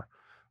war.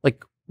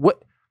 Like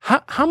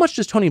how much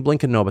does Tony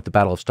Blinken know about the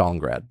Battle of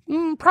Stalingrad?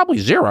 Probably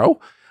zero.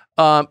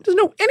 Doesn't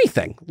know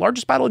anything.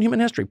 Largest battle in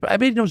human history. But I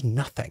bet he knows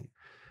nothing.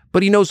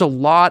 But he knows a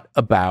lot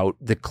about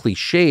the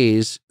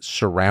cliches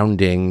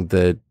surrounding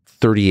the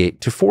 38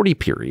 to 40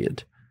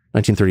 period,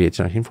 1938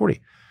 to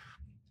 1940.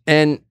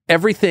 And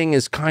everything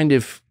is kind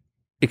of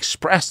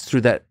expressed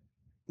through that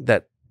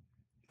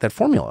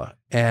formula.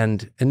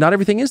 And not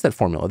everything is that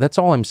formula. That's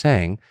all I'm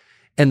saying.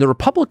 And the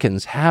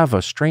Republicans have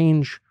a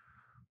strange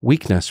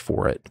weakness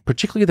for it,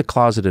 particularly the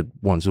closeted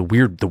ones, the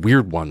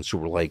weird ones who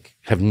were like,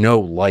 have no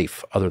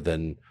life other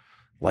than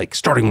like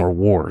starting more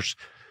wars.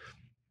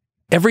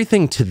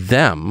 Everything to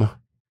them,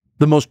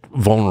 the most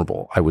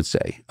vulnerable, I would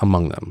say,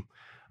 among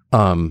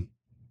them,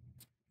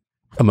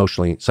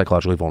 emotionally,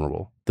 psychologically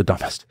vulnerable, the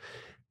dumbest,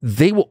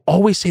 they will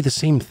always say the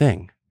same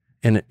thing.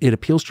 And it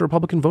appeals to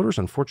Republican voters,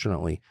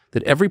 unfortunately,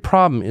 that every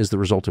problem is the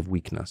result of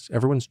weakness.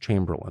 Everyone's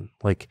Chamberlain.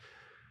 Like,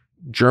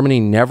 Germany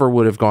never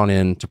would have gone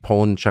into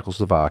Poland and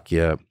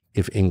Czechoslovakia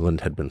if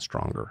England had been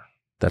stronger.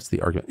 That's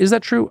the argument. Is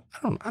that true?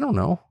 I don't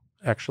know,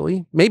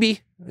 actually.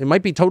 Maybe. It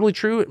might be totally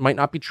true. It might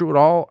not be true at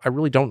all. I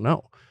really don't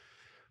know.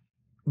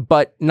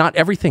 But not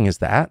everything is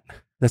that.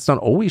 That's not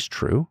always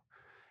true.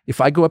 If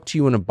I go up to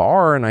you in a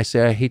bar and I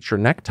say, I hate your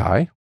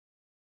necktie,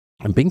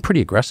 I'm being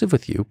pretty aggressive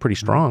with you, pretty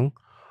strong.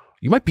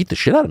 You might beat the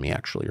shit out of me,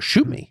 actually, or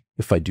shoot me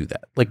if I do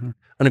that. Like,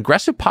 an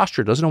aggressive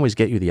posture doesn't always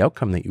get you the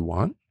outcome that you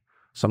want.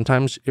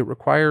 Sometimes it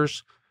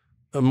requires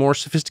a more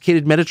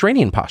sophisticated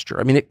Mediterranean posture.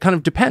 I mean, it kind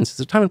of depends. It's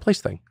a time and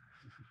place thing.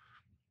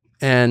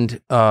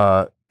 And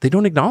they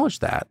don't acknowledge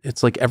that.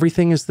 It's like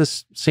everything is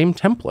this same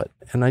template.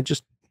 And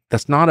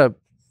that's not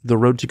the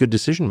road to good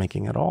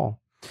decision-making at all.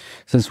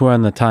 Since we're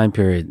on the time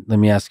period, let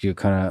me ask you a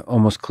kind of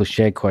almost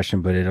cliche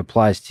question, but it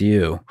applies to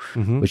you,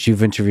 which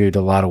you've interviewed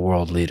a lot of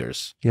world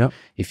leaders. Yep.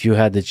 If you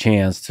had the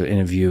chance to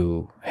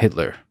interview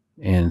Hitler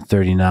in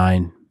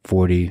 39,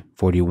 40,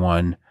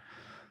 41,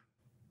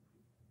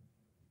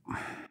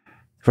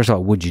 first of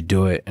all, would you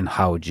do it and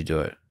how would you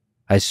do it?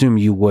 I assume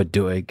you would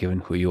do it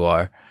given who you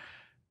are.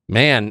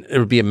 Man, it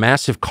would be a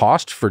massive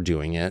cost for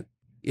doing it.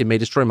 It may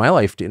destroy my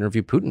life to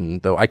interview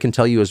Putin, though I can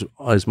tell you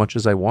as much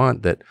as I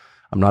want that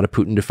I'm not a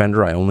Putin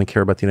defender. I only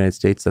care about the United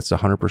States. That's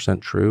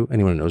 100% true.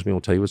 Anyone who knows me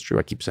will tell you it's true.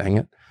 I keep saying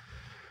it.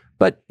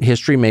 But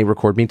history may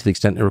record me, to the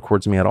extent it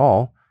records me at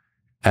all,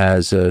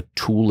 as a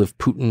tool of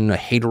Putin, a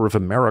hater of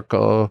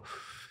America.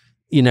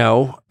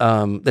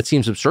 That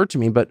seems absurd to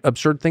me, but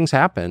absurd things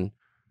happen.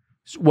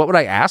 So what would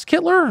I ask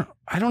Hitler?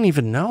 I don't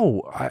even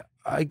know.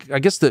 I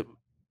guess that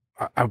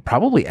I would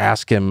probably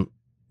ask him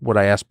what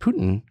I asked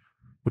Putin,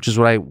 which is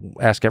what I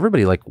ask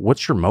everybody, like,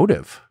 what's your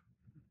motive?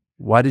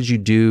 Why did you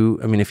do,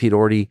 if he'd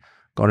already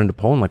gone into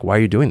Poland, like, why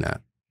are you doing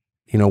that?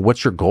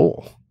 What's your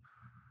goal?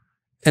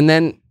 And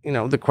then,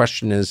 the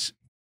question is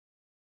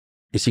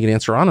he going to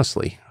answer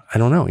honestly? I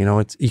don't know.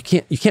 You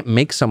can't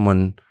make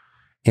someone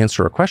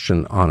answer a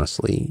question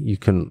honestly. You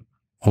can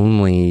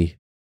only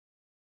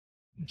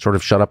sort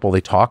of shut up while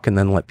they talk and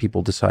then let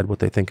people decide what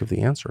they think of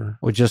the answer.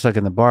 Well, just like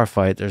in the bar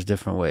fight, there's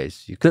different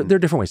ways. There are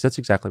different ways. That's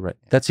exactly right.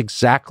 That's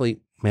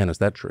exactly, man, is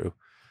that true?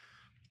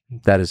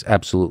 That is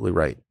absolutely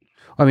right.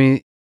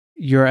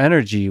 Your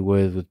energy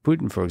with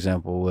Putin, for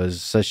example,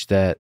 was such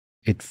that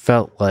it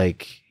felt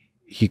like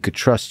he could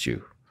trust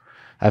you.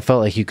 I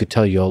felt like he could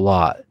tell you a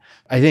lot.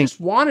 I just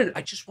wanted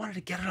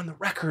to get it on the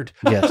record.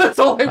 Yes. That's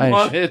all I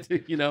wanted,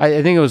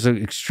 I think it was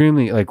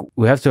extremely,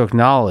 we have to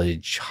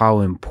acknowledge how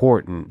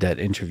important that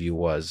interview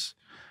was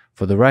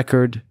for the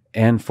record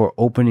and for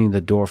opening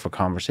the door for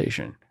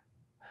conversation.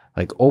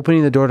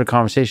 Opening the door to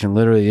conversation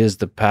literally is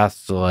the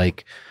path to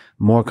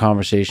more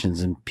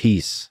conversations and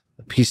peace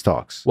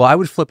talks. Well, I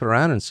would flip it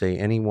around and say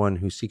anyone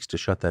who seeks to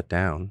shut that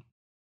down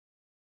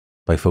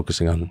by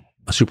focusing on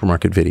a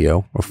supermarket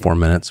video of 4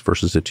 minutes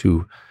versus a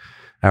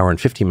 2-hour and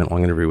 15-minute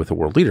long interview with a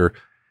world leader,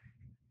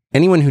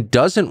 anyone who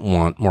doesn't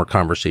want more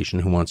conversation,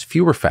 who wants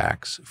fewer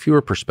facts,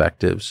 fewer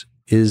perspectives,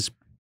 is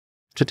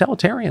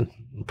totalitarian.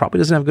 Probably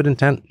doesn't have good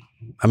intent.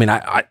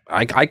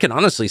 I can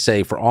honestly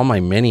say, for all my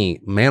many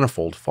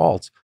manifold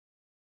faults,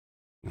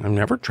 I've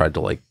never tried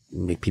to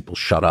make people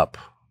shut up.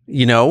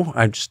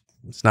 It's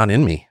not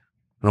in me.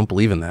 I don't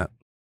believe in that.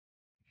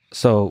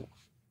 So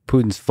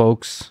Putin's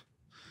folks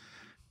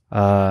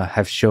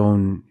have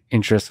shown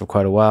interest for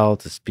quite a while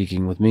to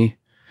speaking with me.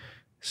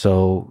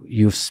 So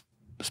you've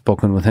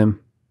spoken with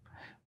him.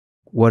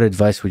 What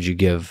advice would you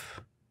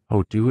give?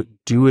 Oh, do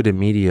it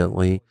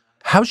immediately.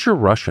 How's your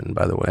Russian,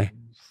 by the way?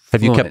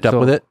 Have you kept up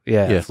with it?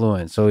 Yeah,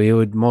 fluent. So it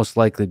would most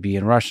likely be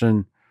in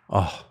Russian.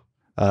 Oh.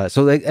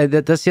 So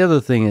that's the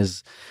other thing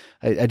is,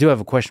 I do have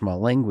a question about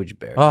language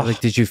barrier. Oh.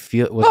 Did you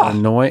feel, was it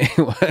annoying?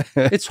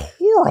 It's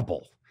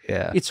horrible.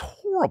 Yeah. It's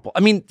horrible.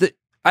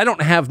 I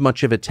don't have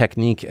much of a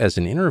technique as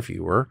an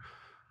interviewer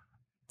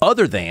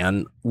other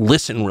than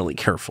listen really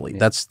carefully.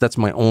 Yeah. That's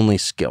my only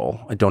skill.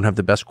 I don't have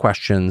the best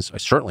questions. I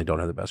certainly don't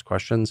have the best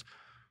questions.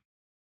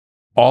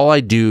 All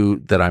I do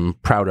that I'm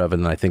proud of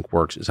and that I think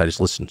works is I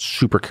just listen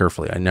super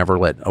carefully. I never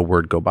let a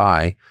word go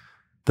by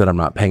that I'm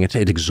not paying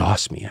attention. It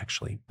exhausts me,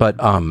 actually. But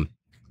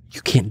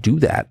you can't do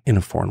that in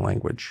a foreign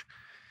language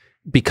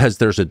because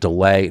there's a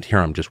delay. Here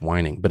I'm just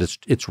whining, but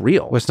it's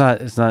real. Well,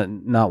 it's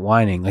not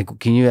whining.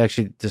 Can you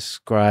actually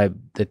describe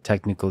the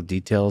technical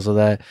details of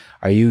that?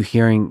 Are you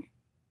hearing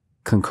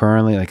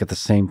concurrently, at the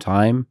same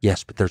time?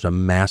 Yes, but there's a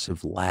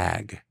massive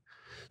lag.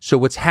 So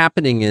what's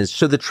happening is,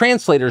 the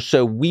translators,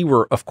 we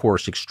were, of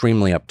course,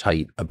 extremely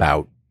uptight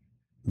about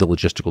the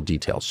logistical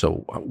details.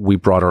 So we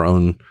brought our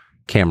own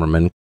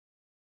cameraman,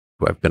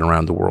 who I've been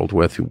around the world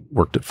with, who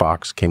worked at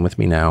Fox, came with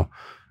me now.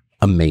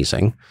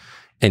 Amazing.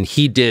 And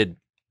he did,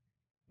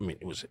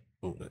 it was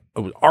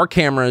our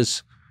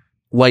cameras,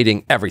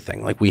 lighting,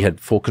 everything. We had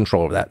full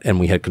control of that, and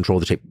we had control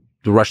of the tape.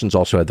 The Russians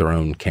also had their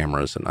own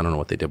cameras, and I don't know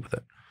what they did with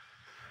it.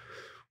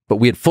 But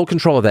we had full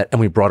control of that,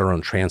 and we brought our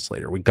own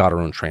translator. We got our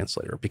own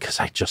translator because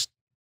I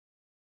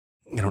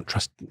don't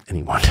trust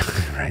anyone,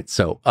 right?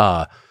 So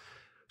I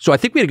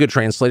think we had a good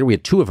translator. We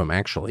had 2 of them,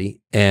 actually,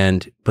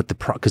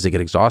 because they get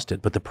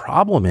exhausted. But the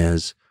problem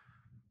is,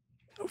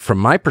 from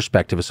my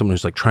perspective, as someone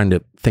who's trying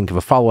to think of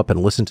a follow-up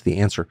and listen to the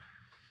answer,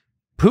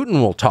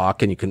 Putin will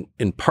talk, and you can,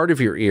 in part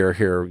of your ear,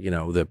 hear,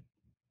 the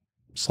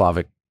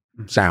Slavic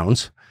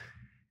sounds,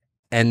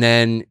 and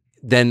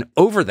then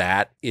over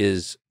that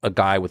is a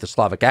guy with a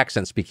Slavic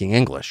accent speaking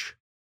English.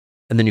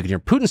 And then you can hear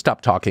Putin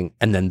stop talking.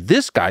 And then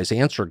this guy's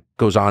answer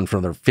goes on for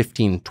another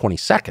 15, 20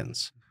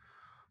 seconds.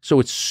 So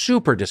it's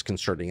super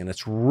disconcerting and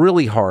it's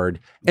really hard.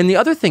 And the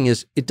other thing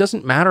is, it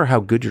doesn't matter how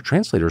good your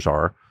translators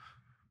are.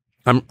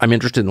 I'm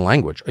interested in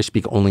language. I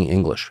speak only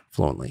English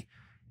fluently.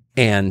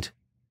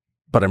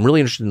 But I'm really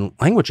interested in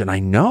language, and I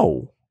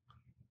know,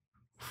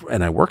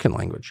 and I work in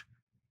language.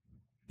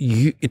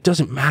 It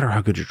doesn't matter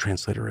how good your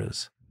translator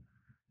is.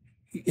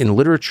 In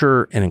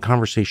literature and in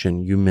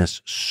conversation, you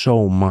miss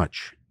so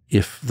much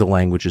if the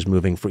language is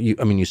moving for you.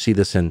 You see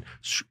this in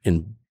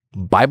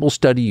Bible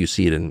study, you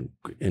see it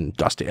in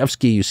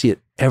Dostoevsky, you see it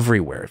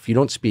everywhere. If you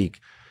don't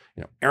speak,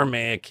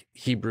 Aramaic,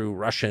 Hebrew,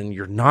 Russian,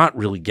 you're not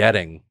really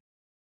getting.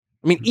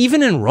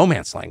 Even in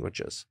romance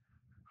languages,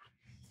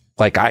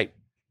 I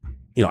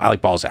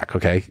like Balzac.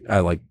 Okay,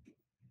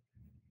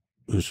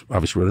 who's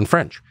obviously wrote in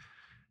French.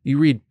 You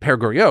read Père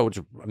Goriot, it's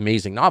an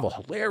amazing novel,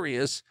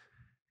 hilarious.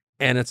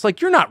 And it's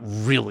you're not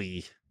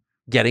really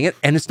getting it.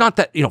 And it's not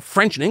that,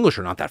 French and English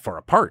are not that far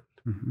apart.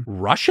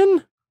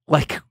 Russian?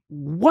 Like,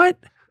 what?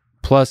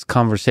 Plus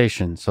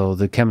conversation. So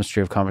the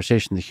chemistry of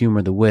conversation, the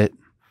humor, the wit,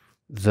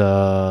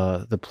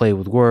 the play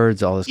with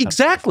words, all this kind of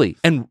stuff. Exactly.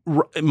 And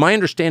my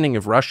understanding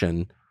of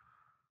Russian,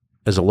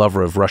 as a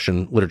lover of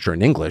Russian literature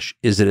and English,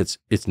 is that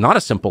it's not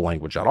a simple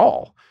language at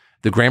all.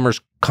 The grammar's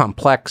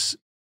complex.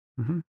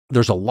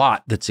 There's a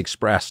lot that's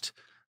expressed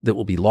that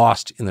will be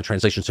lost in the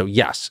translation. So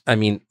yes, I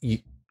mean,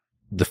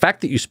 the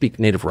fact that you speak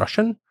native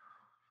Russian,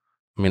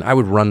 I mean, I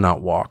would run,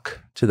 not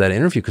walk to that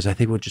interview because I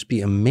think it would just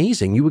be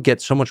amazing. You would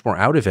get so much more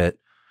out of it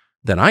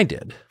than I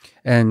did.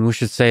 And we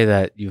should say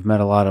that you've met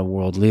a lot of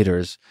world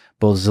leaders.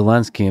 Both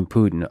Zelensky and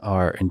Putin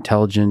are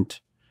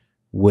intelligent,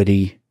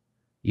 witty,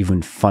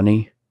 even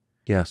funny.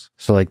 Yes.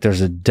 So like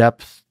there's a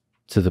depth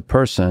to the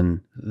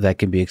person that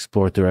can be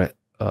explored through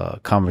a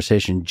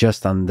conversation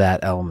just on that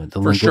element, the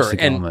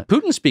linguistic element.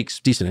 And Putin speaks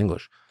decent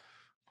English.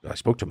 I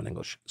spoke to him in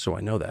English, so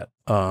I know that.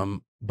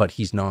 But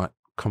he's not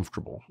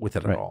comfortable with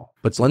it at all.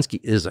 But Zelensky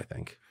is, I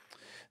think.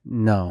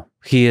 No,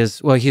 he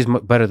is. Well, he's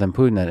better than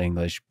Putin at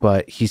English,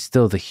 but he's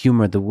still the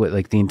humor, the wit,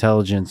 like the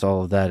intelligence,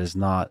 all of that is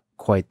not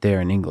quite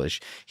there in English.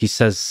 He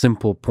says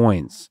simple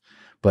points,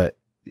 but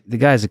the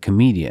guy's a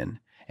comedian,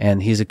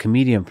 and he's a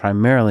comedian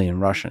primarily in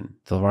Russian,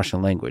 the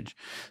Russian language.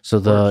 So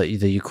the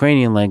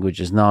Ukrainian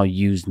language is now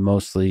used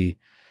mostly,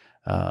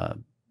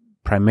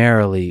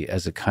 primarily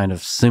as a kind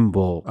of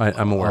symbol.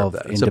 I'm aware of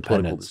that. It's a political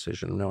independence.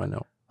 decision. No, I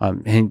know.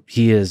 And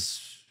he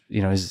is.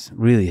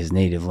 His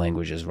native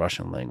language is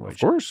Russian language.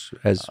 Of course,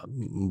 as a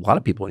lot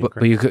of people in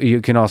Ukraine. But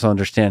you can also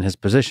understand his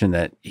position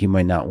that he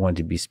might not want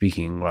to be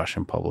speaking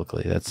Russian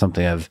publicly. That's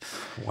something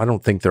I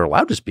don't think they're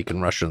allowed to speak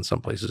in Russian in some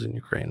places in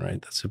Ukraine,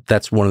 right?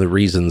 That's one of the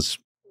reasons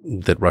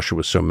that Russia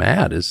was so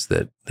mad, is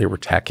that they were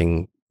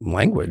attacking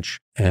language.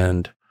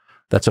 And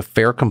that's a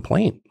fair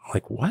complaint.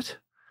 Like, what?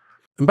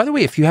 And by the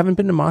way, if you haven't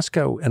been to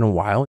Moscow in a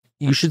while,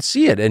 you should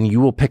see it, and you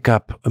will pick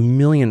up a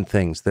million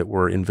things that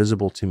were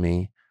invisible to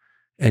me.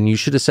 And you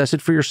should assess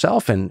it for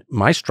yourself. And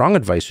my strong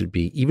advice would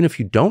be, even if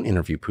you don't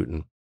interview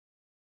Putin,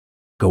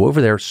 go over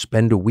there,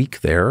 spend a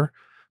week there,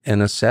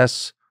 and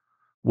assess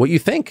what you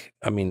think.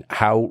 I mean,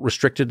 how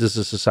restricted does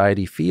the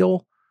society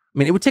feel? I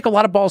mean, it would take a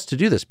lot of balls to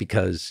do this,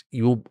 because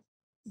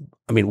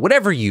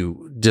whatever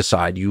you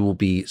decide, you will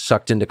be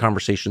sucked into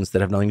conversations that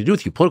have nothing to do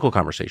with you, political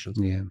conversations.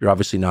 Yeah. You're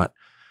obviously not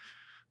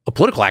a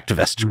political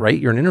activist, right?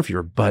 You're an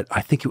interviewer, but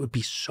I think it would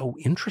be so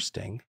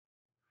interesting.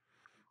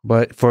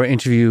 But for an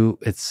interview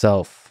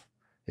itself,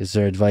 is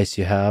there advice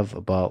you have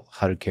about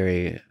how to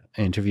carry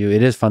an interview?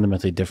 It is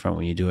fundamentally different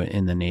when you do it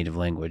in the native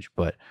language,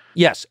 but...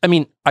 Yes. I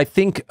mean, I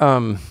think,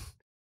 I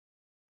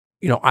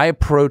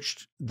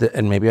approached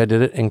and maybe I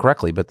did it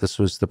incorrectly, but this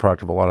was the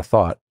product of a lot of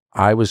thought.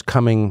 I was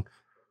coming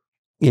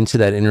into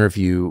that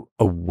interview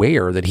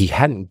aware that he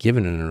hadn't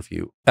given an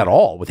interview at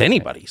all with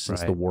anybody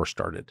since the war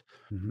started.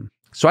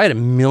 So I had a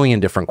million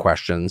different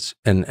questions.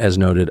 And as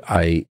noted,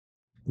 I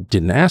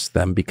didn't ask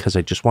them because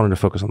I just wanted to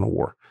focus on the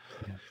war.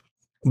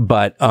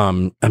 But,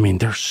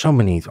 there's so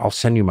many. I'll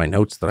send you my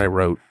notes that I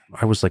wrote.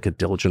 I was like a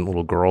diligent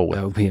little girl.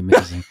 That would be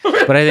amazing.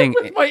 But I think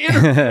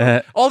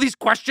all these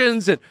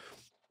questions, and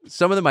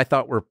some of them I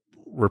thought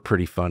were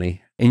pretty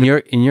funny. In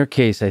your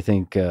case, I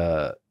think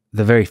the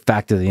very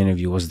fact of the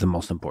interview was the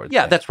most important.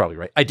 Yeah, that's probably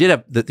right. I did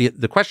have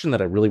the question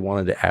that I really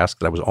wanted to ask,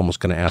 that I was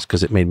almost going to ask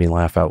because it made me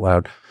laugh out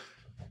loud.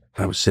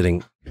 I was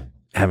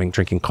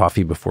drinking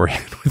coffee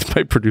beforehand with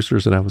my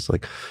producers, and I was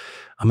like,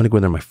 I'm going to go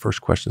in there. My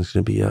first question is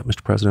going to be,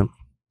 Mr. President,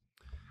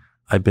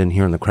 I've been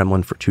here in the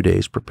Kremlin for 2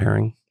 days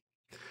preparing,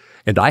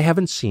 and I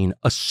haven't seen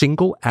a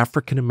single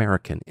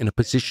African-American in a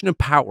position of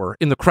power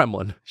in the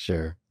Kremlin.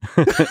 Sure.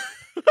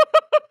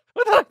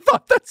 I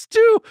thought that's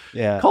too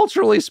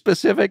culturally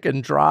specific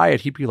and dry,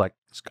 and he'd be like,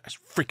 this guy's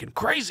freaking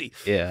crazy.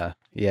 Yeah.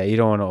 Yeah, you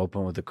don't want to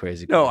open with the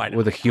crazy. No, I know.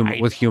 With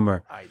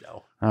humor. I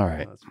know. All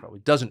right. That's probably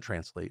doesn't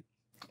translate.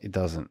 It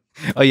doesn't.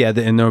 Oh, yeah,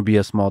 and there'll be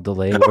a small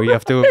delay where you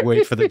have to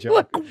wait for the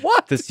joke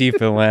to see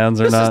if it lands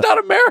or not. This is not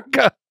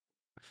America.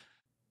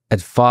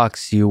 At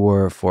Fox, you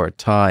were, for a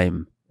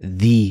time,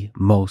 the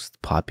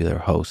most popular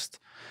host.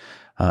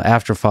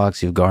 After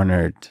Fox, you've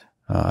garnered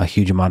a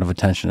huge amount of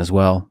attention as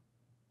well.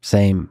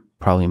 Same,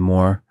 probably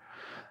more.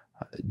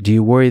 Do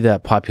you worry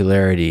that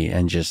popularity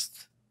and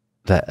just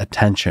that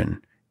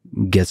attention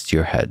gets to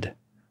your head?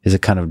 Is a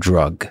kind of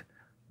drug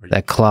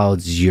that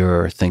clouds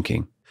your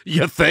thinking?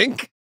 You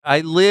think?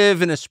 I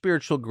live in a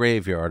spiritual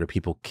graveyard of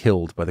people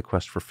killed by the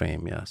quest for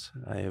fame, yes.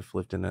 I have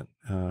lived in it.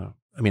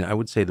 I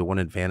would say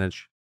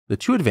the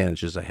two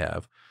advantages I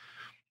have,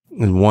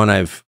 and one, I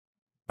have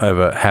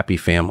a happy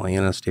family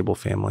and a stable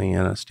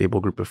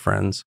group of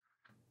friends,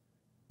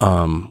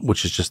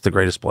 which is just the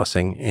greatest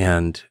blessing,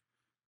 and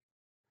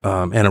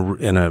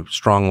a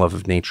strong love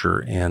of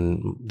nature,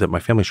 and that my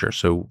family shares.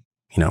 So,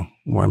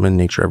 I'm in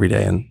nature every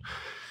day, and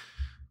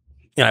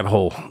I have a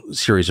whole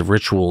series of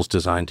rituals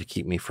designed to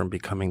keep me from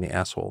becoming the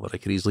asshole that I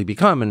could easily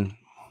become. And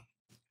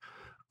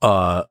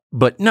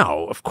but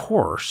no, of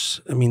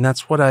course.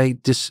 That's what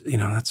and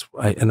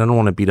I don't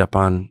want to beat up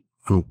on.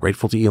 I'm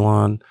grateful to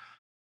Elon.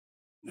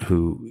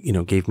 who,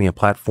 gave me a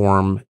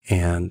platform,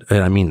 and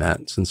I mean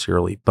that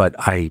sincerely, but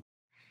I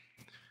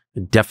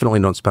definitely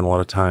don't spend a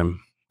lot of time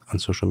on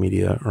social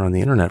media or on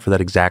the internet for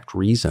that exact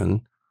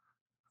reason.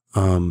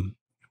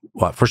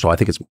 Well, first of all, I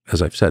think it's,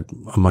 as I've said,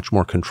 a much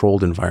more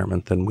controlled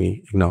environment than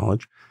we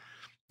acknowledge.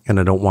 And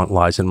I don't want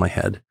lies in my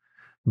head.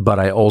 But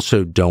I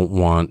also don't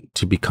want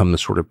to become the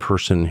sort of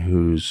person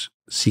who's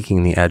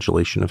seeking the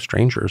adulation of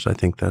strangers. I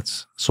think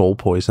that's soul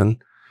poison.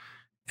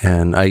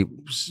 And I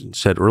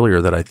said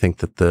earlier that I think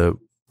that the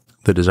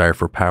desire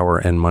for power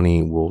and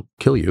money will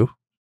kill you.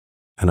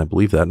 And I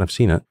believe that, and I've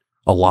seen it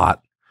a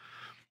lot.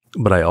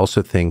 But I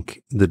also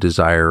think the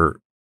desire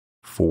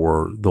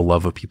for the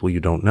love of people you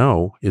don't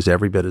know is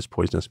every bit as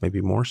poisonous,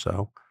 maybe more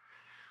so.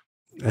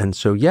 And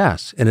so,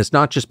 yes. And it's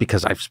not just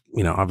because I've,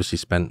 obviously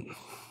spent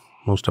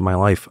most of my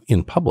life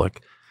in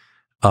public.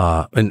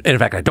 And in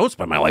fact, I don't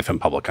spend my life in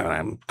public.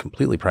 I'm a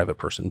completely private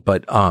person,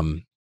 but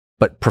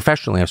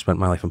professionally, I've spent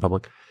my life in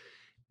public.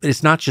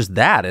 It's not just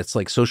that. It's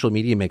like social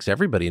media makes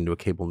everybody into a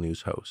cable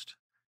news host.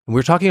 And we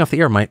were talking off the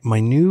air.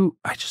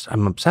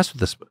 I'm obsessed with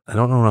this. I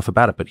don't know enough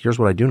about it, but here's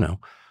what I do know.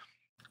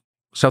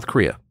 South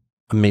Korea,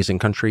 amazing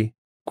country,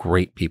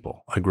 great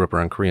people. I grew up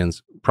around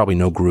Koreans. Probably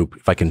no group,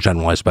 if I can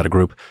generalize about a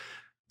group,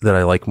 that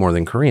I like more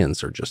than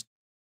Koreans. They're just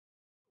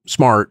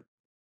smart,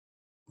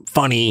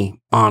 funny,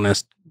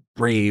 honest,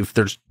 brave.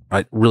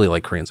 I really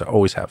like Koreans. I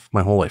always have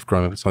my whole life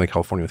growing up in Southern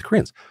California with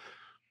Koreans.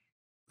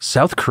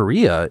 South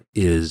Korea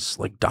is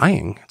like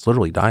dying. It's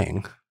literally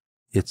dying.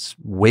 It's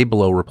way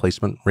below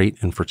replacement rate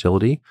in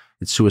fertility.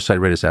 Its suicide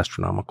rate is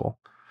astronomical.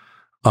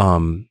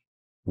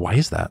 Why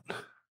is that?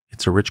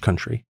 It's a rich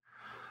country.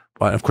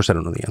 Well, of course, I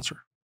don't know the answer,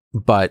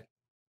 but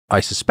I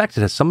suspect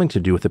it has something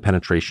to do with the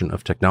penetration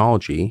of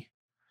technology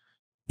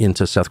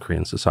into South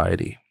Korean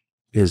society.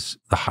 Is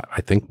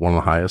I think one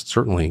of the highest,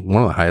 certainly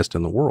one of the highest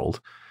in the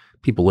world.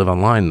 People live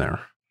online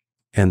there.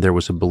 And there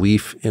was a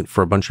belief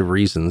for a bunch of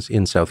reasons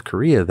in South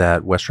Korea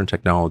that Western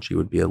technology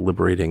would be a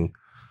liberating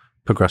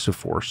progressive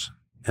force.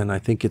 And I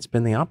think it's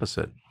been the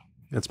opposite.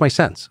 That's my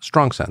sense,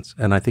 strong sense.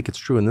 And I think it's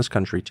true in this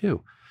country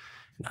too.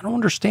 And I don't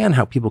understand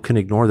how people can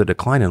ignore the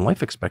decline in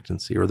life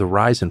expectancy or the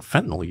rise in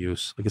fentanyl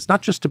use. Like, it's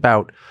not just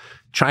about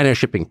China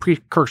shipping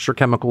precursor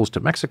chemicals to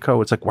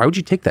Mexico. It's like, why would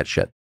you take that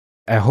shit?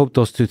 I hope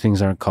those two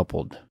things aren't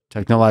coupled.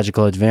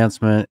 Technological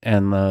advancement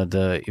and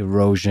the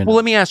erosion. Well,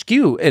 let me ask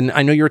you, and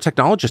I know you're a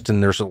technologist,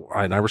 and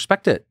I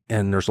respect it,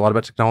 and there's a lot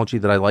about technology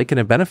that I like and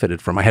have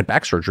benefited from. I had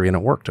back surgery and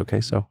it worked, okay?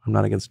 So I'm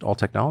not against all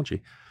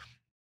technology.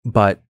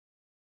 But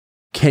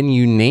can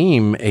you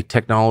name a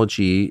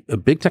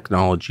big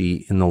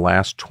technology in the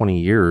last 20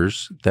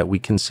 years that we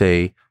can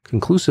say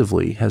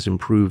conclusively has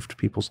improved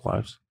people's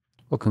lives?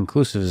 Well,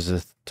 conclusive is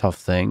a tough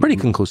thing. Pretty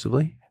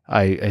conclusively.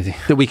 I think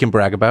that we can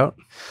brag about.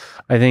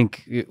 I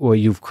think, well,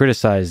 you've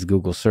criticized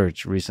Google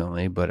search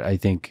recently, but I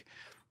think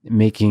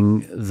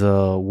making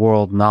the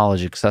world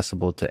knowledge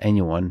accessible to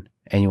anyone,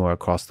 anywhere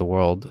across the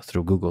world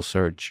through Google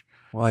search.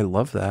 Well, I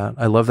love that.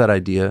 I love that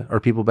idea. Are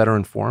people better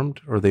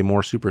informed? Or are they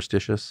more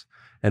superstitious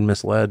and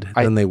misled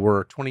than they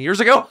were 20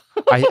 years ago?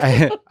 I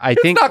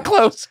think it's not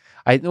close.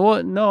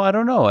 No, I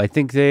don't know. I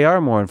think they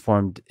are more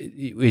informed.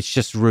 It's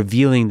just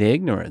revealing the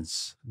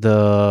ignorance.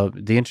 The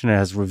internet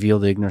has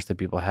revealed the ignorance that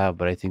people have,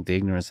 but I think the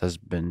ignorance has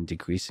been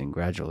decreasing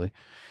gradually.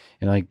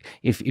 And like,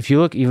 if you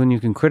look, even you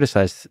can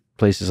criticize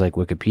places like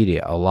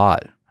Wikipedia a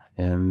lot,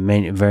 and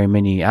very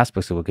many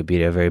aspects of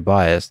Wikipedia are very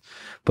biased.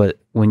 But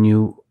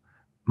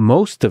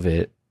most of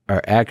it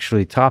are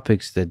actually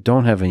topics that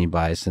don't have any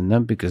bias in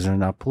them because they're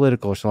not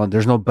political or so on.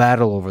 There's no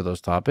battle over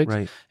those topics.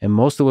 Right. And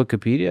most of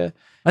Wikipedia,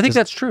 I think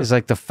that's true. It's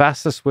like the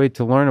fastest way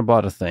to learn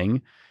about a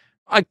thing.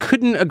 I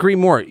couldn't agree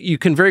more. You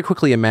can very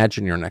quickly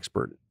imagine you're an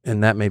expert,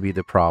 and that may be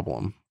the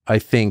problem. I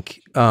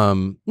think,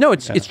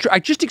 it's true. I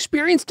just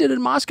experienced it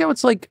in Moscow.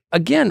 It's like,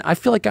 again, I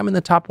feel like I'm in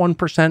the top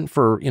 1%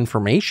 for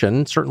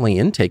information, certainly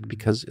intake,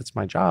 because it's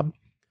my job.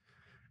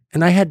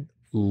 And I had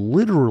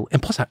literally,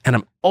 and plus,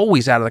 I'm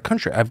always out of the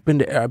country. I've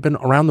been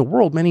around the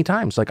world many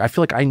times. Like, I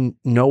feel like I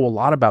know a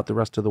lot about the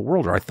rest of the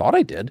world, or I thought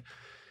I did.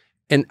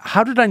 And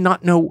how did I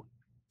not know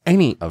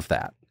any of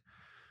that?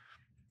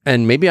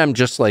 And maybe I'm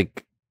just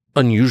like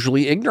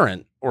unusually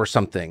ignorant or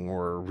something,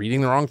 or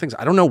reading the wrong things.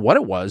 I don't know what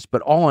it was,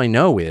 but all I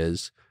know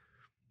is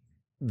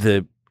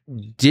the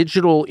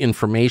digital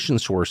information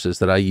sources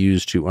that I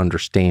use to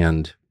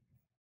understand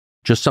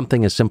just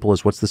something as simple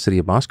as what's the city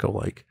of Moscow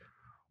like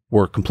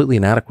were completely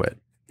inadequate.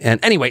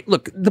 And anyway,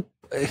 look,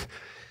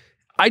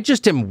 I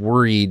just am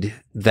worried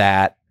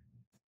that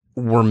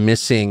we're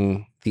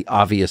missing the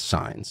obvious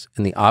signs.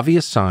 And the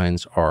obvious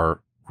signs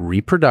are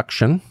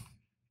reproduction,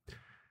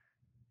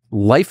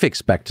 life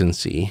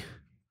expectancy,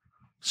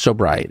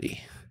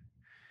 sobriety.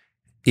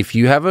 If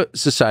you have a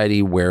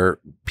society where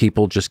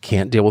people just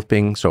can't deal with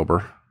being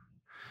sober,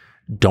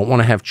 don't want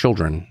to have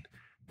children,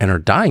 and are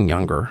dying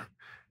younger,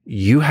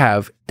 you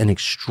have an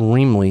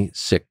extremely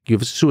sick, you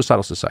have a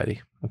suicidal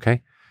society,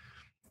 okay?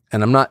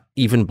 And I'm not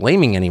even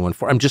blaming anyone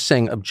I'm just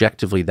saying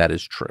objectively that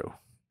is true.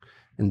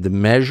 And the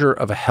measure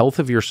of a health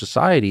of your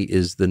society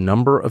is the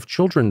number of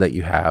children that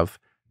you have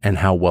and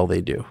how well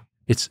they do.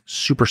 It's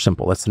super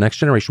simple. That's the next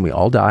generation. We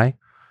all die.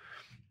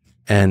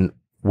 And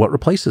what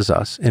replaces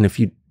us? And if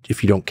you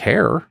don't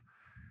care,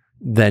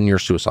 then you're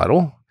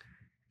suicidal,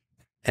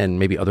 and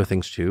maybe other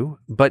things too.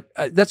 But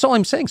that's all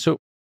I'm saying. So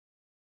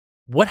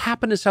what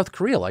happened to South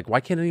Korea? Like,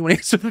 why can't anyone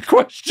answer the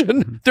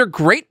question? They're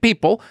great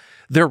people.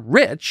 They're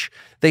rich.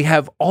 They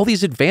have all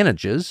these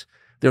advantages.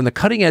 They're on the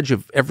cutting edge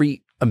of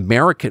every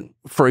American.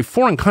 For a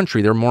foreign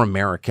country, they're more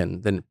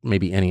American than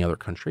maybe any other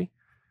country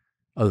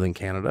other than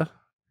Canada.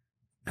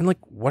 And like,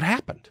 what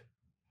happened?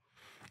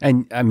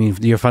 And I mean,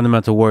 your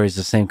fundamental worry is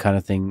the same kind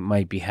of thing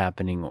might be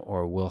happening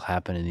or will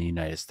happen in the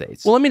United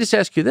States. Well, let me just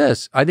ask you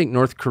this. I think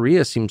North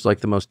Korea seems like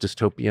the most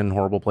dystopian,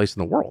 horrible place in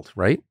the world,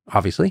 right?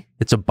 Obviously.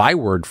 It's a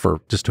byword for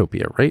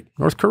dystopia, right?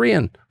 North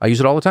Korean. I use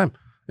it all the time,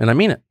 and I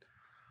mean it.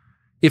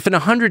 If in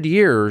 100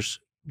 years,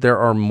 there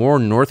are more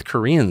North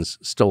Koreans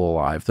still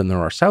alive than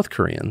there are South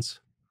Koreans,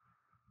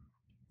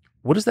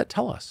 what does that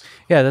tell us?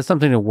 Yeah, that's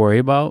something to worry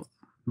about,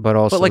 but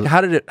also... But like,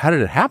 how did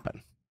it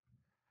happen?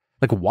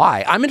 Like,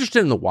 why? I'm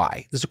interested in the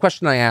why. This is a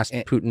question I asked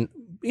Putin.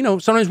 You know,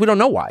 sometimes we don't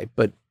know why,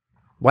 but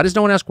why does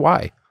no one ask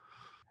why?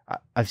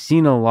 I've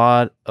seen a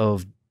lot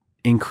of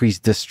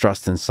increased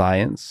distrust in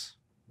science,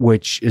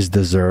 which is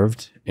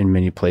deserved in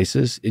many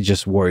places. It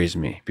just worries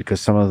me because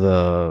some of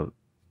the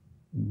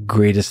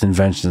greatest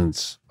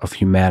inventions of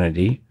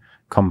humanity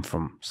come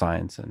from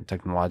science and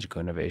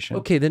technological innovation.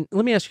 Okay, then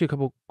let me ask you a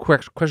couple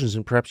questions,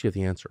 and perhaps you have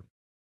the answer.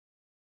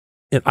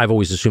 And I've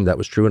always assumed that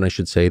was true, and I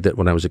should say that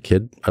when I was a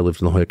kid, I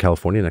lived in La Jolla,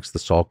 California, next to the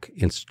Salk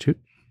Institute,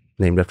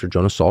 named after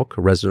Jonas Salk,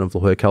 a resident of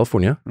La Jolla,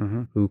 California,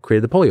 who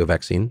created the polio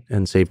vaccine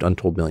and saved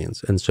untold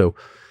millions. And so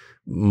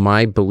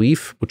my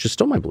belief, which is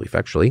still my belief,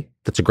 actually,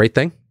 that's a great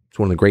thing. It's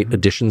one of the great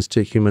additions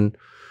to human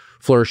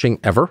flourishing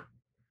ever.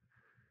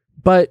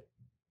 But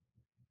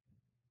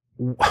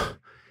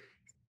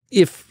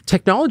if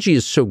technology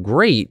is so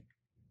great,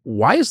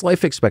 why is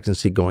life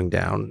expectancy going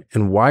down?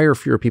 And why are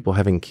fewer people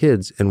having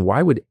kids? And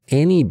why would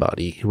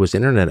anybody who has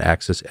internet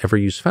access ever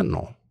use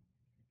fentanyl?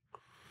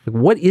 Like,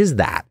 what is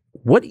that?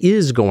 What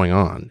is going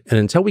on? And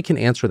until we can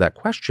answer that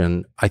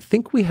question, I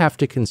think we have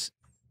to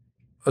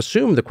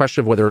assume the question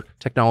of whether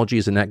technology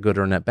is a net good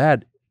or a net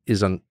bad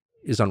is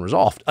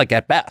unresolved, like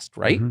at best,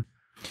 right?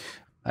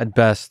 At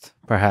best,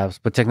 perhaps.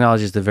 But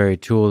technology is the very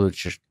tool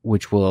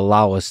which will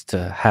allow us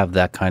to have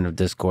that kind of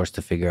discourse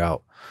to figure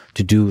out,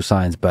 to do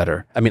science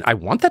better. I mean, I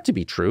want that to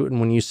be true. And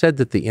when you said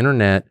that the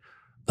internet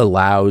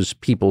allows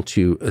people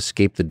to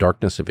escape the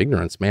darkness of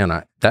ignorance,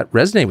 man, that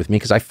resonated with me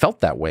because I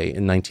felt that way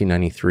in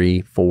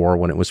 1993, 4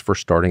 when it was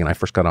first starting and I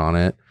first got on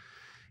it.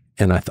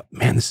 And I thought,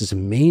 man, this is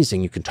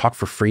amazing. You can talk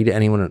for free to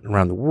anyone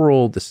around the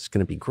world. This is going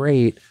to be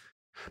great.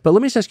 But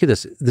let me just ask you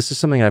this. This is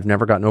something I've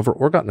never gotten over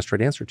or gotten a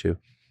straight answer to.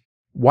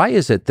 Why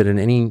is it that in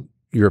any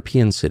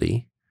European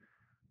city,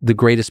 the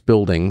greatest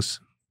buildings,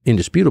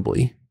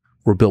 indisputably,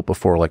 were built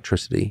before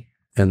electricity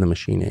and the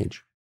machine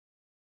age?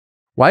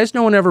 Why has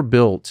no one ever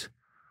built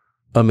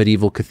a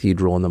medieval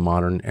cathedral in the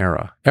modern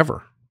era,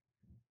 ever?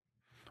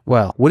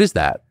 Well, what is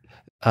that?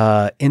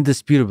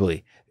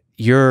 Indisputably,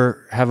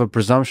 have a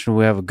presumption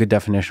we have a good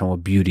definition of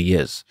what beauty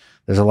is.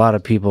 There's a lot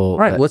of people... All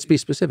right, let's be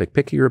specific.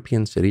 Pick a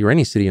European city or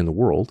any city in the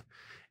world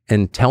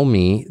and tell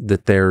me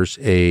that there's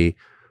a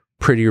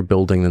prettier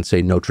building than,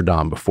 say, Notre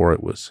Dame before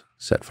it was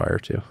set fire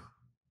to.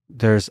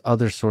 There's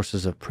other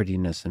sources of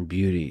prettiness and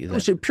beauty.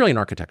 Purely in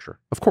architecture.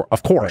 Of course.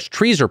 Right.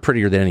 Trees are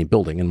prettier than any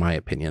building, in my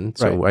opinion.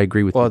 So right. I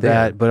agree with you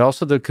there. But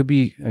also there could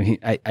be,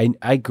 I mean,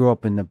 I grew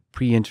up in the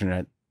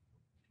pre-internet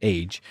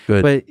age.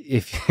 Good. But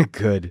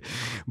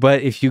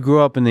if you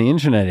grew up in the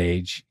internet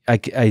age, I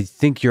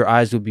think your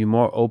eyes would be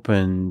more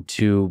open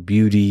to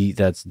beauty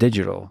that's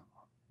digital,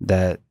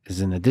 that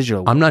is in a digital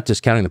world. I'm not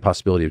discounting the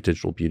possibility of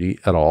digital beauty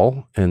at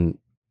all. And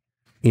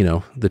you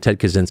know, the Ted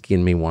Kaczynski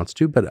in me wants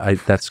to, but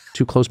that's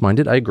too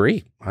close-minded. I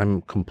agree.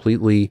 I'm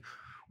completely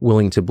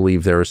willing to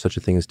believe there is such a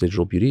thing as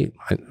digital beauty.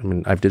 I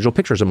mean, I have digital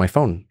pictures on my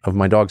phone of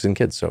my dogs and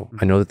kids, so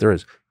I know that there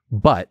is.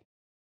 But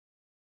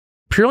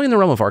purely in the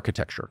realm of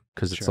architecture,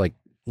 because it's like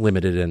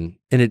limited and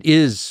it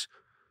is,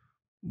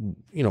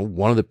 you know,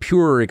 one of the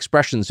pure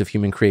expressions of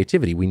human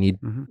creativity. We need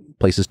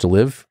places to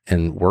live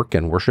and work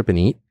and worship and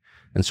eat.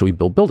 And so we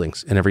build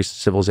buildings, and every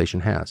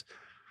civilization has.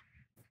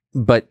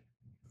 But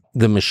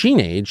the machine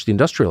age, the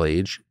industrial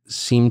age,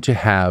 seemed to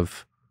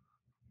have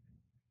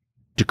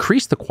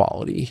decreased the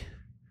quality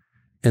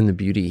and the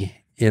beauty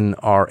in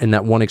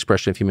that one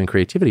expression of human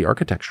creativity,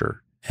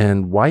 architecture.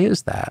 And why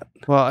is that?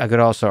 Well, I could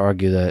also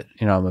argue that,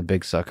 you know, I'm a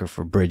big sucker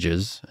for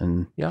bridges,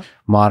 and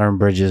modern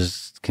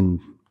bridges can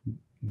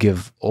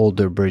give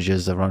older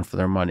bridges a run for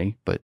their money.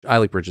 But I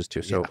like bridges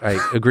too. So I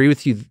agree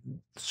with you,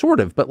 sort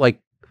of. But like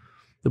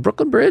the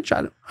Brooklyn Bridge,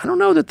 I don't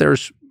know that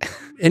there's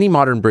any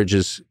modern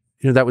bridges,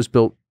 you know, that was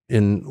built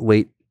in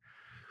late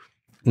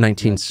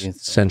 19th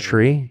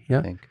century.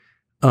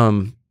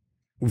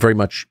 Very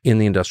much in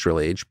the industrial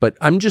age. But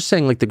I'm just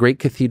saying, like, the great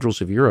cathedrals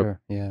of Europe,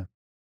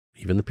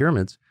 even the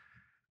pyramids,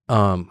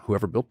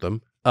 whoever built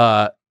them,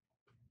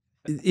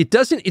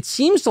 it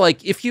seems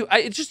like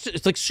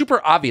it's like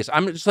super obvious.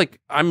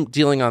 I'm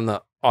dealing on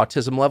the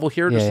autism level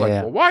here, just Yeah, like,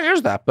 yeah. well, why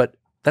is that? But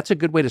that's a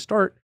good way to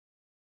start.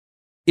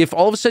 If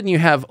all of a sudden you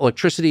have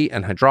electricity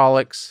and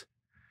hydraulics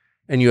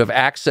and you have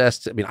access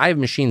to, I mean, I have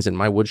machines in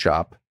my wood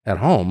shop at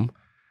home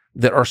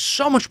that are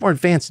so much more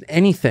advanced than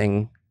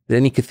anything that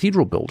any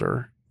cathedral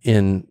builder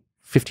in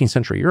 15th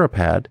century Europe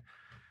had.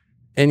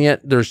 And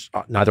yet there's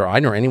neither I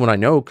nor anyone I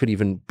know could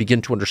even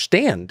begin to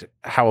understand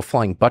how a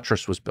flying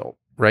buttress was built,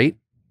 right?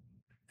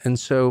 And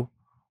so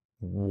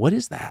what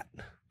is that?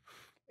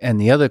 And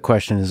the other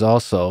question is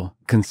also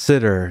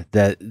consider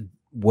that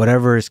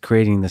whatever is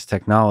creating this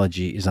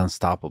technology is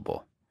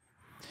unstoppable.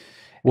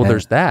 Well,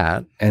 there's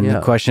that. And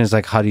the question is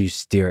like, how do you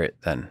steer it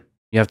then?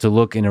 You have to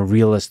look in a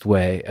realist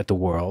way at the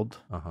world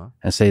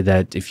and say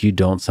that if you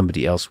don't,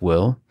 somebody else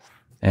will.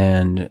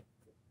 And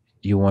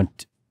you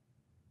want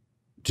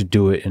to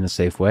do it in a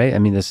safe way. I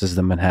mean, this is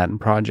the Manhattan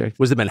Project.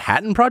 Was the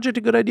Manhattan Project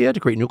a good idea to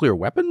create nuclear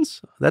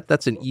weapons?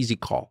 That's an easy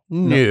call.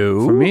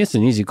 No. For me, it's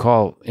an easy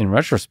call in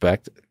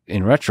retrospect.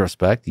 In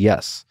retrospect,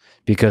 yes,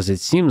 because it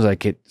seems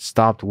like it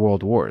stopped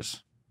world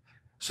wars.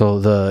 So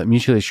the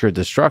mutually assured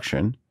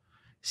destruction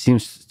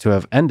seems to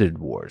have ended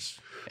wars,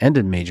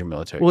 ended major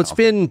military conflict. It's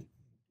been,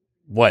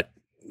 what,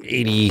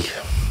 80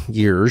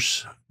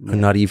 years,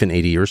 not even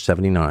 80 years,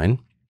 79.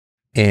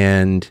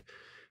 And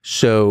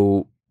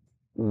so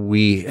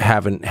we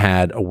haven't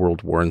had a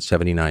world war in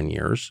 79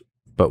 years,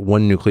 but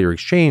one nuclear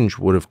exchange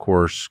would, of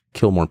course,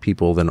 kill more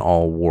people than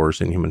all wars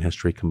in human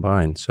history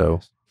combined. So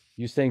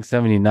you saying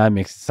 79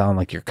 makes it sound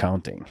like you're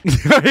counting.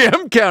 I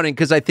am counting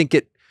because I think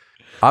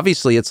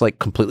obviously it's like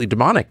completely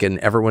demonic and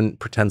everyone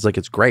pretends like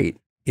it's great.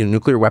 You know,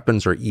 nuclear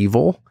weapons are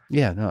evil.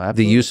 Yeah, no,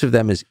 absolutely. The use of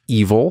them is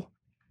evil.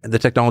 And the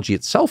technology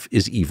itself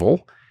is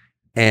evil.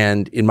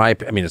 And in my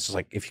opinion, I mean, it's just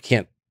like, if you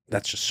can't,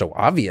 that's just so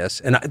obvious.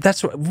 And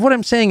that's what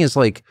I'm saying is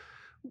like,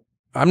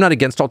 I'm not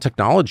against all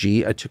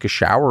technology. I took a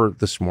shower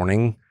this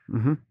morning.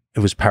 It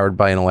was powered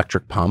by an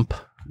electric pump,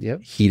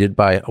 heated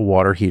by a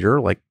water heater.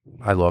 Like,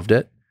 I loved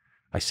it.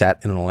 I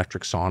sat in an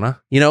electric sauna.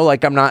 You know,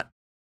 like I'm not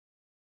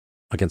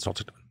against all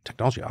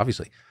technology,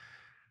 obviously.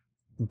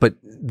 But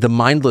the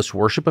mindless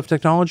worship of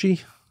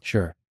technology?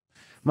 Sure.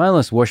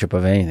 Mindless worship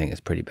of anything is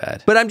pretty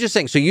bad. But I'm just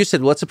saying, so you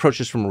said, let's approach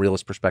this from a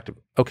realist perspective.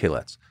 Okay,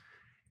 let's.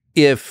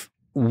 If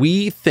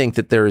we think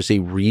that there is a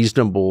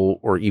reasonable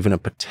or even a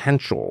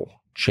potential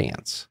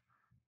chance,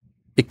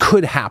 it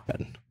could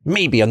happen,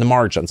 maybe on the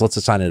margins, let's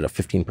assign it a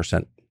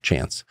 15%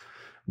 chance,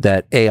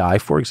 that AI,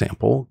 for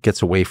example,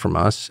 gets away from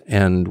us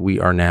and we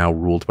are now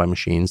ruled by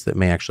machines that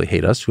may actually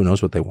hate us. Who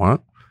knows what they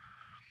want?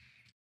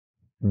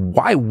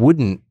 Why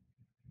wouldn't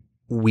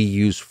we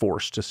use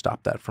force to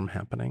stop that from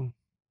happening?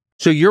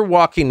 So you're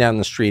walking down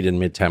the street in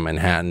Midtown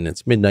Manhattan.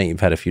 It's midnight.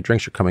 You've had a few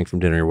drinks. You're coming from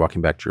dinner. You're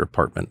walking back to your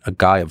apartment. A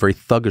guy, a very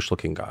thuggish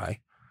looking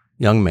guy,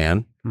 young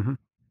man,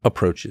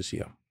 approaches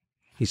you.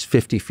 He's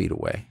 50 feet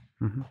away.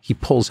 He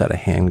pulls out a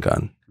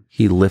handgun.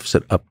 He lifts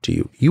it up to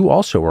you. You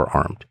also are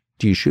armed.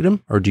 Do you shoot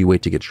him or do you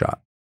wait to get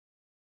shot?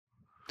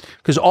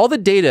 Because all the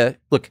data,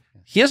 look,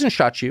 he hasn't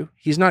shot you.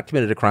 He's not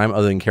committed a crime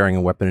other than carrying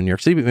a weapon in New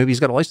York City, but maybe he's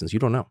got a license. You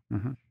don't know.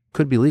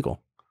 Could be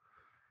legal.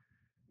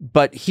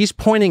 But he's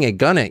pointing a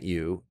gun at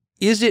you.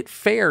 Is it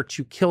fair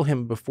to kill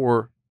him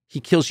before he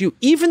kills you,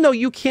 even though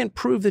you can't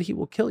prove that he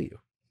will kill you?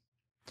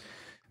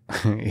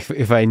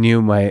 If I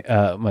knew my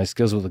my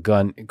skills with a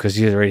gun, because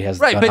he already has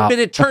right, but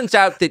it turns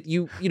out that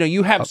you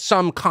have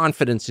some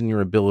confidence in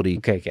your ability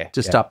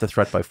to stop the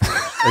threat by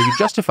force. Are you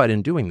justified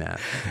in doing that?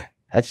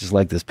 I just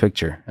like this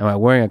picture. Am I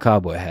wearing a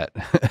cowboy hat?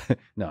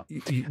 No,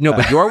 no,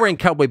 but you are wearing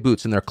cowboy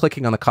boots, and they're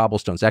clicking on the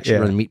cobblestones. Actually,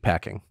 you're in meat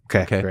packing.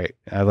 Okay, great.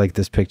 I like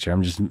this picture.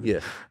 I'm just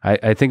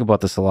I think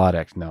about this a lot.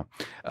 Actually, no,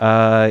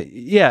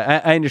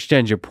 I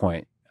understand your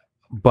point,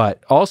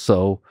 but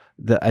also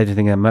I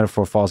think that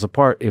metaphor falls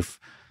apart if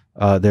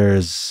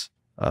there's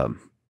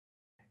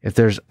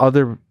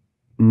other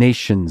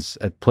nations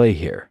at play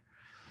here.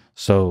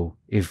 So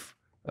if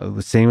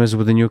the same as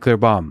with the nuclear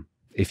bomb,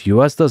 if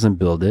U.S. doesn't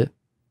build it,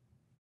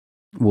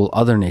 will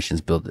other nations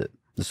build it?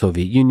 The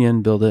Soviet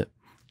Union build it?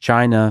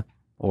 China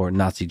or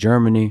Nazi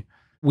Germany?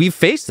 We've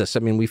faced this. I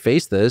mean, we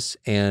faced this,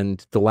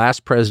 and the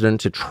last president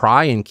to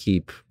try and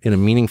keep, in a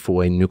meaningful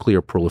way, nuclear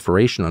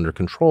proliferation under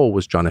control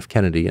was John F.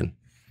 Kennedy, and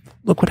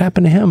look what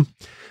happened to him.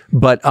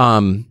 But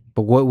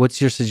what's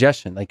your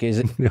suggestion? Like, is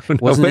it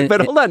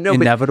but hold on,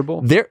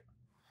 inevitable?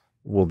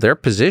 Their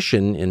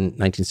position in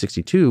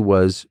 1962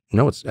 was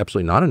no, it's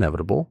absolutely not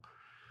inevitable,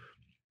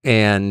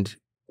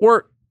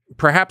 or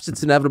perhaps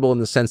it's inevitable in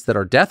the sense that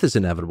our death is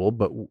inevitable,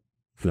 but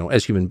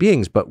as human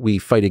beings, but we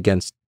fight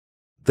against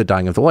the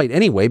dying of the light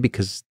anyway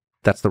because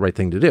that's the right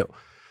thing to do.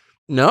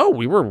 No,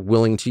 we were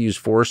willing to use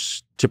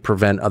force to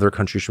prevent other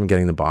countries from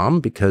getting the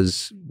bomb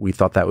because we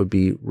thought that would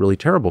be really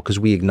terrible, because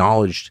we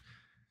acknowledged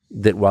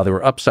that while there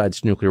were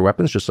upsides to nuclear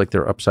weapons, just like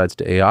there are upsides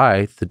to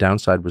AI, the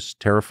downside was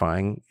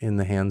terrifying in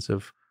the hands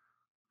of,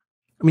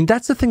 I mean,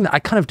 that's the thing that I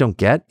kind of don't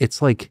get.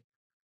 It's like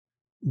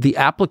the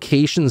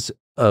applications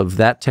of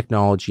that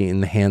technology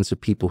in the hands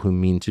of people who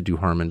mean to do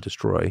harm and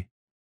destroy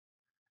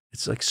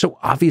It's like so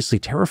obviously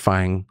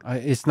terrifying.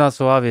 It's not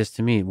so obvious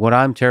to me. What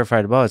I'm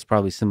terrified about is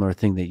probably a similar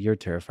thing that you're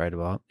terrified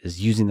about, is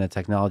using that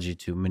technology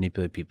to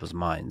manipulate people's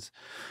minds.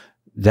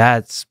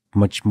 That's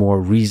much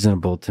more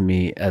reasonable to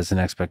me as an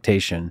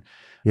expectation.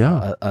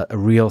 Yeah. A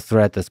real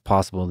threat that's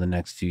possible in the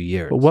next few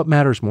years. But what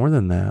matters more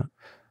than that?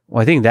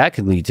 Well, I think that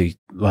could lead to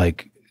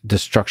like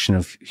destruction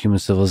of human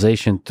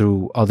civilization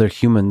through other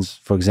humans,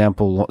 for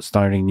example,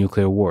 starting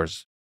nuclear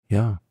wars.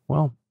 Yeah.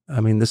 Well,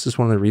 I mean, this is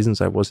one of the reasons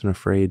I wasn't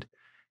afraid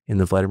in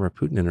the Vladimir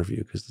Putin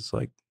interview, because it's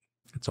like,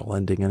 it's all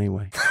ending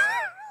anyway.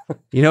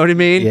 You know what I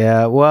mean?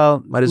 Yeah,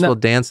 well, might as well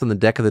dance on the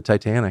deck of the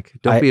Titanic.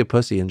 Don't be a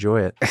pussy.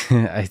 Enjoy it.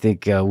 I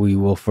think we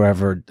will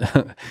forever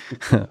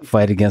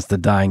fight against the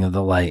dying of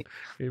the light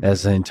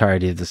as the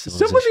entirety of the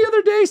civilization. Someone the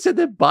other day said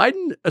that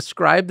Biden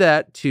ascribed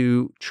that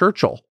to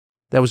Churchill.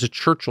 That was a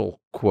Churchill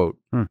quote.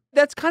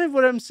 That's kind of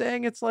what I'm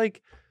saying. It's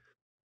like,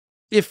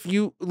 if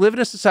you live in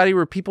a society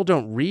where people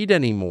don't read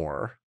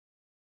anymore,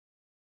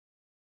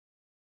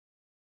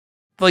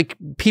 like,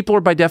 people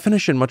are by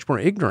definition much more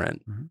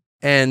ignorant.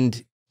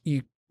 And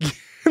you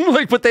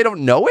like, but they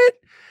don't know it.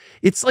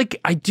 It's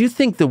like, I do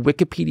think the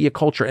Wikipedia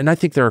culture, and I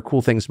think there are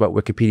cool things about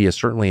Wikipedia.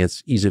 Certainly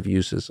its ease of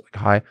use is like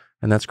high,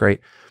 and that's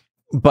great.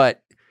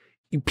 But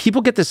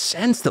people get the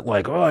sense that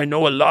like, oh, I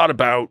know a lot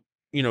about,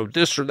 you know,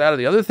 this or that or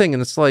the other thing.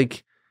 And it's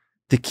like,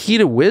 the key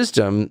to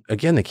wisdom,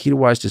 again, the key to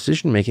wise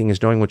decision-making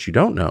is knowing what you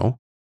don't know.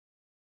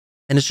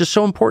 And it's just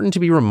so important to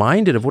be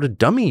reminded of what a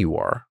dummy you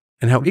are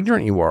and how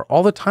ignorant you are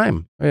all the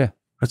time. Oh, yeah.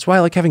 That's why I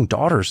like having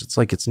daughters. It's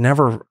like, it's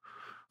never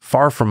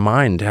far from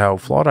mind how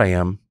flawed I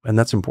am. And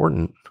that's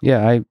important.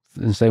 Yeah, I, in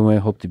the same way,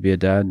 hope to be a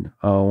dad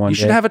one day. You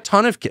should have a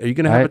ton of kids. Are you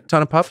going to have a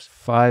ton of pups?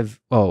 5,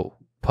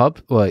 pup?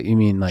 What, you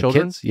mean like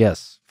Children? kids?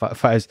 Yes,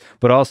 5.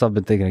 But also I've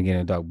been thinking of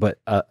getting a dog. But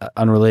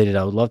unrelated,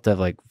 I would love to have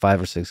like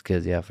 5 or 6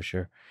 kids. Yeah, for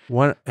sure.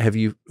 Have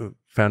you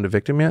found a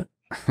victim yet?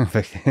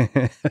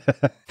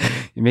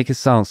 You make it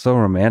sound so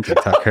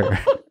romantic, Tucker.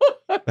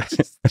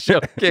 Just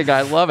joking.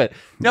 I love it.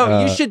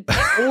 No, you should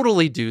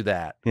totally do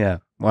that. Yeah,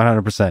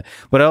 100%.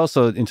 But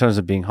also, in terms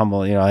of being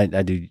humble, you know, I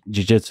do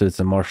jiu-jitsu. It's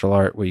a martial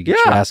art where you get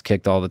your ass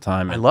kicked all the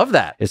time. I love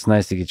that. It's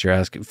nice to get your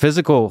ass kicked.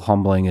 Physical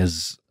humbling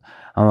is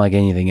unlike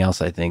anything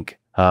else, I think,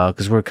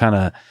 because we're kind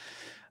of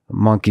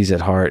monkeys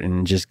at heart,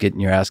 and just getting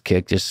your ass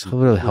kicked just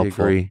really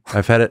helpful. Agree.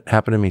 I've had it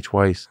happen to me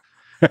twice.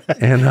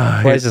 And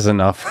twice is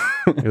enough.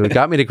 It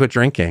got me to quit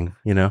drinking.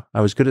 You know,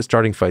 I was good at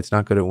starting fights,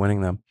 not good at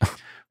winning them.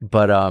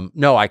 But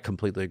no, I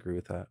completely agree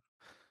with that.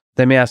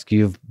 Let me ask you,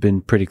 you've been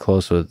pretty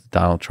close with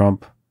Donald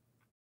Trump.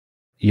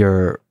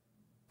 Your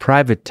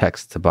private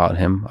texts about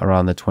him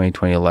around the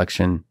 2020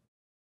 election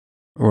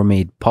were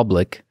made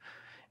public.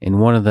 In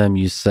one of them,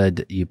 you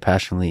said you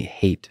passionately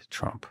hate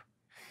Trump.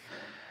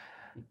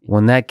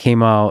 When that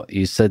came out,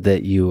 you said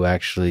that you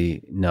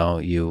actually know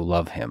you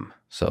love him.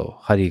 So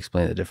how do you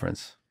explain the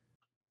difference?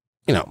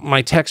 You know,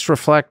 my texts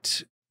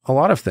reflect a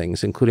lot of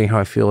things, including how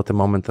I feel at the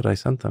moment that I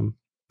sent them.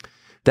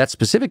 That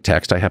specific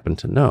text I happen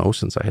to know,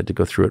 since I had to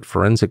go through it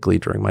forensically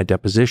during my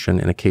deposition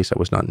in a case I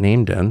was not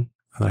named in.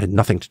 I had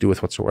nothing to do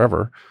with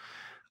whatsoever.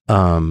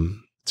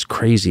 It's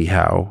crazy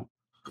how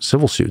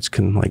civil suits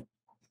can like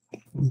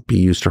be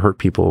used to hurt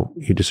people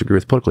you disagree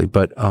with politically.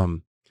 But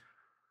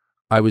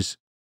I was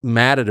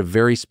mad at a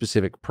very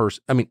specific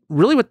person. I mean,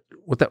 really what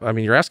that, I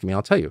mean, you're asking me,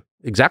 I'll tell you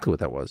exactly what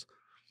that was.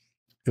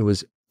 It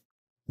was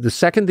the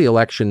second the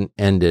election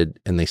ended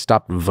and they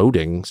stopped the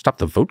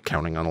vote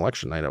counting on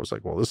election night. I was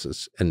like, well, this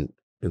is, and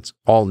it's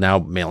all now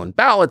mail-in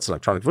ballots,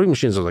 electronic voting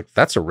machines. I was like,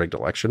 that's a rigged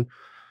election.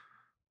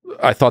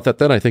 I thought that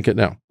then, I think it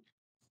now.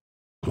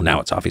 Well, now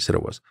it's obvious that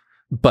it was.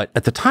 But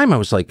at the time I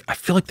was like, I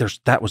feel like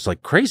that was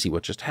like crazy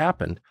what just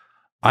happened.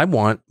 But I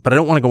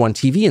don't want to go on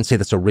TV and say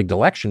that's a rigged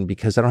election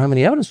because I don't have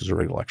any evidence it was a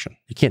rigged election.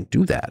 You can't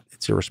do that.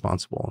 It's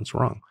irresponsible and it's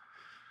wrong.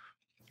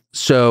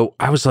 So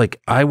I was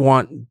like,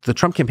 the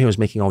Trump campaign was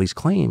making all these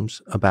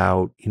claims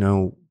about, you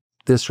know,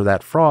 this or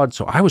that fraud.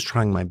 So I was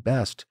trying my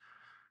best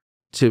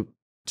to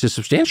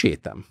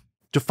substantiate them,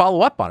 to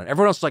follow up on it.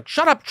 Everyone else was like,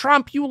 shut up,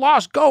 Trump, you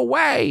lost, go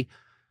away.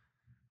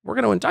 We're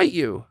going to indict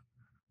you.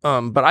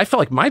 But I felt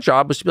like my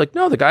job was to be like,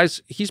 no,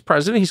 he's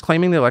president. He's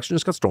claiming the election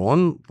just got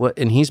stolen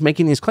and he's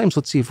making these claims.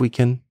 Let's see if we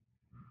can.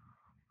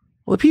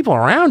 Well, the people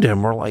around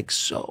him were like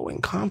so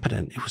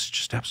incompetent. It was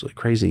just absolutely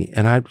crazy.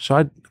 And I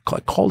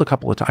called a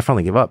couple of times. I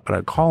finally gave up, but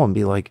I'd call and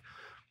be like,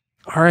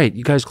 all right,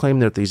 you guys claim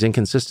that these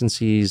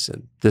inconsistencies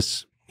and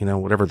this, you know,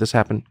 whatever this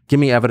happened, give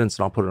me evidence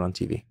and I'll put it on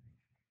TV.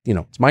 You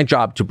know, it's my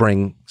job to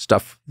bring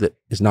stuff that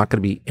is not going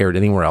to be aired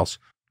anywhere else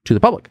to the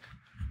public.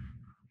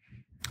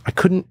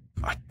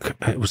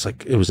 It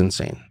was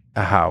insane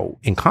how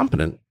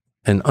incompetent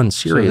and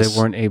unserious. So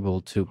they weren't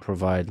able to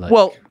provide like.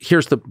 Well,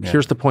 here's the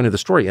point of the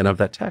story and of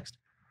that text.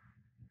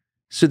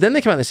 So then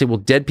they come out and they say, well,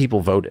 dead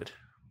people voted.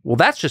 Well,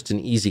 that's just an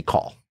easy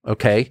call.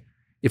 Okay.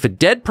 If a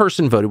dead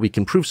person voted, we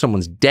can prove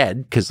someone's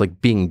dead because like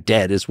being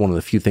dead is one of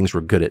the few things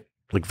we're good at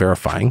like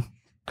verifying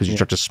because you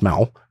start to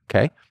smell.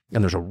 Okay.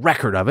 And there's a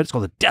record of it. It's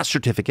called a death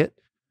certificate.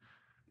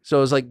 So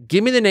it was like,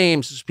 give me the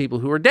names of people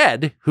who are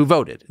dead who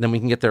voted. And then we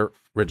can get their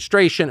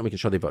registration and we can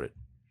show they voted.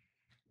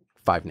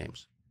 5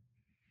 names.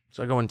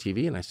 So I go on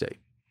TV and I say,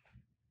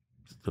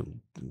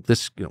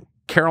 this,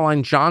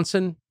 Caroline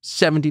Johnson,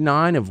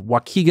 79 of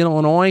Waukegan,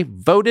 Illinois,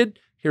 voted.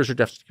 Here's her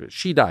death certificate.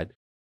 She died.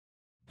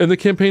 And the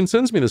campaign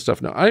sends me this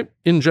stuff. Now, I,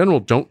 in general,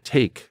 don't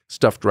take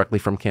stuff directly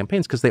from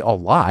campaigns because they all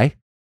lie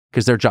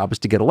because their job is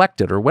to get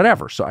elected or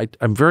whatever. So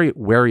I'm very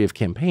wary of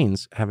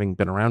campaigns, having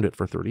been around it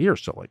for 30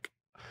 years. So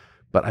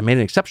but I made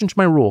an exception to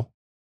my rule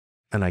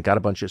and I got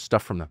a bunch of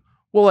stuff from them.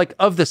 Well,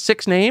 of the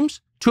 6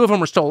 names, 2 of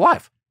them are still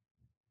alive.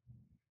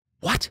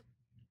 What?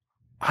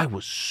 I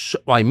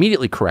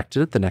immediately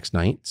corrected it the next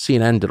night.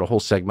 CNN did a whole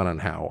segment on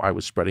how I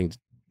was spreading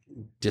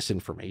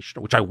disinformation,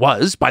 which I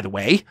was, by the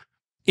way.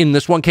 In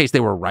this one case, they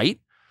were right.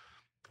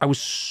 I was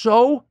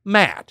so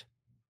mad.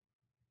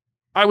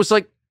 I was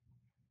like,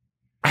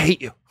 I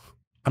hate you.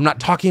 I'm not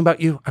talking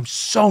about you. I'm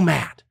so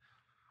mad.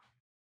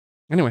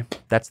 Anyway,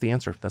 that's the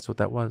answer. That's what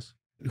that was.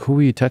 Who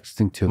were you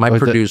texting to? My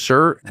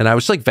producer. And I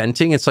was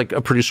venting. It's a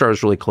producer I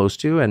was really close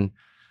to. And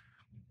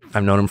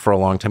I've known him for a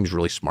long time. He's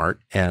really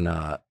smart.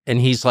 And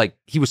he's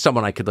he was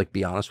someone I could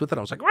be honest with. And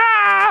I was like,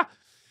 ah!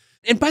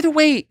 And by the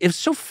way, it's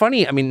so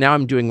funny. I mean, now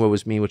I'm doing What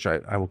Was Me, which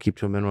I will keep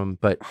to a minimum,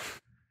 but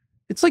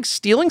it's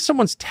stealing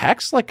someone's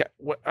text.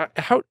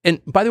 How?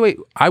 And by the way,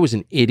 I was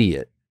an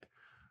idiot.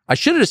 I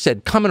should have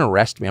said, come and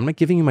arrest me. I'm not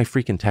giving you my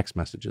freaking text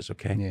messages,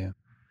 okay? Yeah.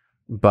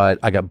 But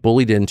I got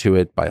bullied into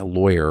it by a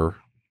lawyer.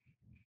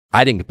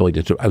 I didn't get bullied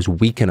into it. I was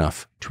weak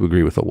enough to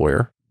agree with a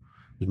lawyer.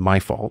 It was my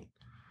fault.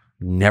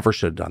 Never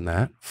should have done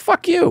that.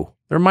 Fuck you.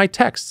 They're my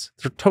texts.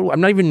 They're total.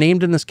 I'm not even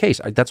named in this case.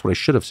 That's what I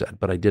should have said,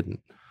 but I didn't.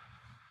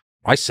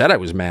 I said I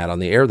was mad on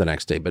the air the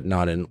next day, but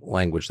not in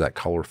language that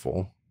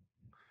colorful.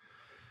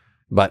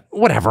 But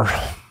whatever.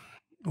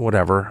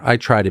 I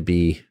try to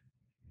be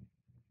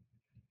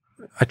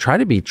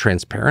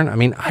transparent. I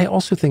mean, I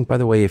also think, by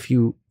the way, if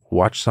you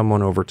watch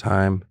someone over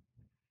time,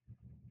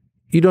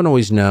 you don't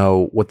always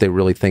know what they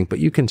really think, but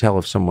you can tell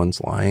if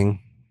someone's lying.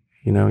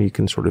 You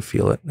can sort of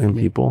feel it in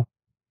people.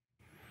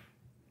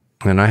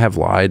 And I have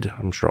lied.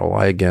 I'm sure I'll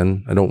lie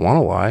again. I don't want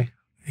to lie.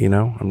 I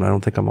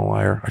don't think I'm a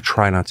liar. I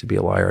try not to be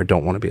a liar. I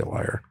don't want to be a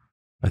liar.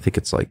 I think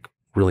it's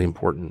really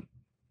important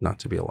not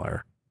to be a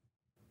liar.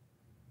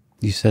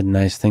 You said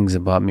nice things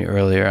about me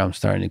earlier. I'm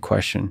starting to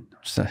question.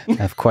 I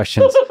have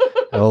questions.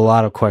 I have a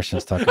lot of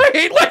questions, Tucker. I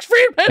hate Lex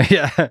Fridman.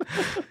 Yeah.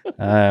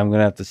 I'm going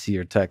to have to see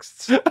your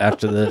texts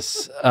after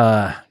this.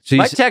 So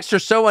my texts are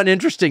so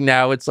uninteresting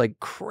now. It's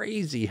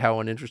crazy how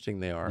uninteresting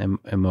they are.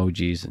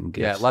 Emojis and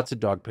GIFs. Yeah, lots of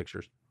dog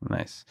pictures.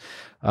 Nice.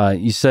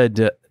 You said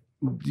to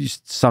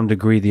some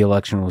degree the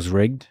election was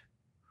rigged.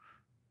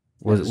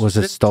 Was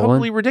it stolen?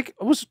 Totally ridiculous.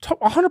 It was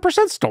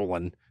 100%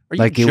 stolen. Are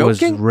you joking? It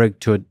was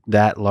rigged to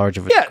that large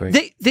of a degree?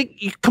 Yeah, they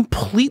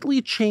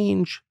completely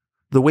change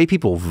the way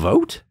people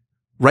vote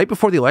right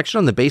before the election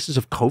on the basis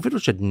of COVID,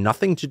 which had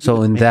nothing to do so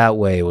with in that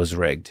way it was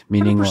rigged,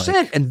 meaning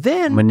 100%. And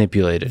then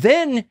manipulated.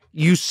 Then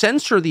you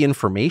censor the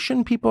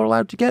information people are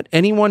allowed to get.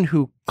 Anyone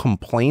who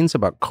complains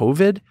about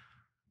COVID,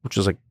 which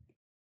is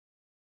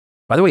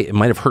by the way, it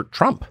might have hurt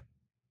Trump.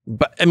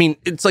 But I mean,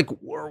 it's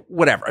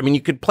whatever. I mean,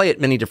 you could play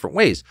it many different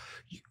ways.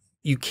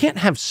 You can't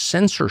have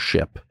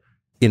censorship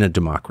in a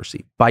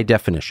democracy by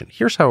definition.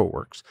 Here's how it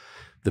works.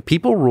 The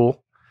people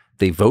rule.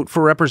 They vote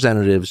for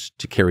representatives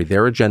to carry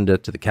their agenda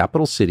to the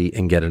capital city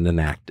and get it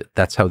enacted.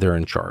 That's how they're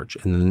in charge.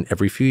 And then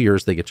every few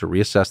years, they get to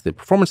reassess the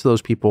performance of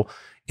those people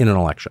in an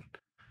election.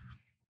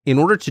 In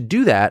order to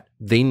do that,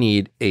 they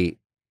need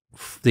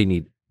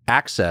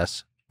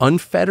access,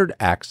 unfettered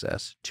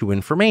access to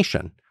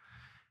information.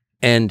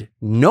 And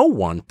no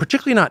one,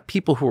 particularly not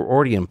people who are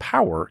already in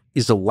power,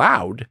 is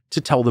allowed to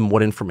tell them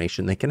what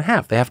information they can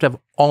have. They have to have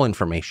all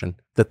information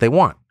that they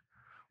want.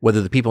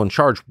 Whether the people in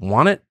charge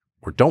want it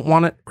or don't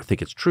want it or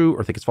think it's true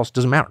or think it's false, it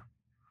doesn't matter.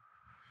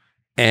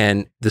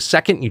 And the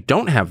second you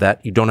don't have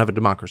that, you don't have a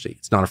democracy.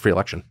 It's not a free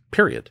election,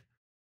 period.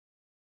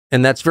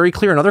 And that's very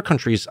clear in other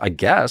countries, I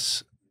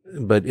guess,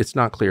 but it's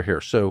not clear here.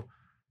 So,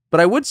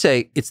 but I would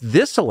say it's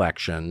this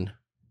election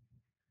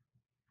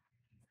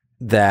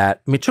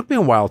that, it took me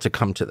a while to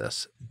come to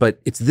this,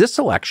 but it's this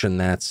election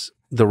that's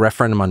the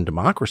referendum on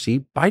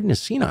democracy. Biden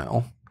is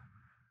senile.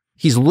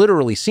 He's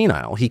literally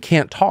senile. He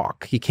can't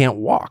talk. He can't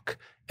walk.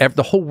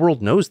 The whole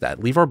world knows that.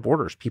 Leave our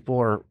borders. People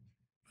are,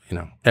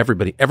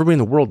 everybody in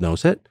the world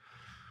knows it.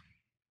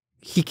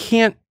 A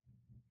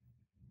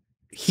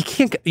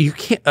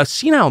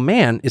senile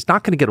man is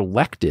not going to get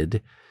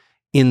elected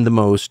in the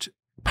most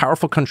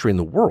powerful country in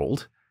the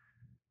world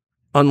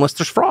unless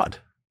there's fraud.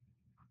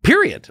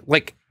 Period.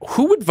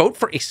 Who would vote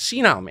for a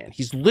senile man?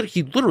 He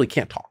literally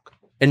can't talk.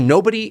 And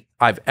nobody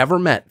I've ever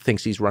met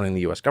thinks he's running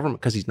the U.S.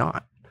 government because he's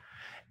not.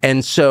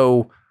 And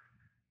so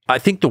I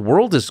think the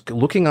world is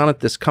looking on at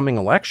this coming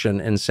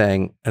election and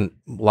saying, and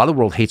a lot of the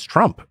world hates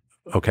Trump.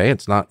 Okay,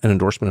 it's not an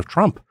endorsement of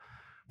Trump,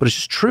 but it's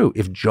just true.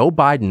 If Joe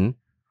Biden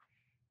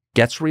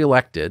gets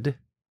reelected,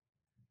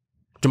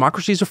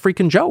 democracy is a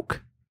freaking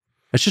joke.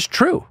 It's just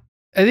true.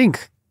 I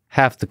think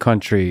half the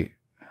country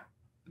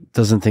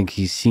doesn't think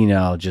he's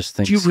senile, just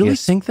thinks. Do you really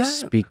think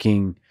that?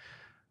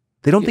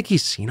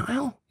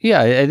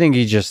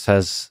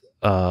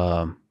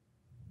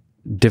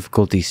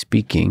 difficulty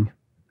speaking.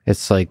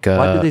 It's like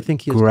Why do they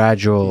think he has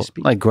gradual,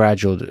 difficulty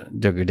gradual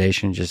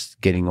degradation, just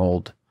getting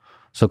old.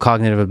 So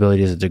cognitive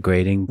ability is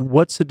degrading.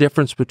 What's the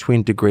difference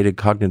between degraded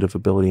cognitive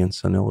ability and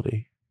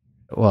senility?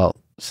 Well,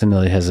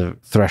 senility has a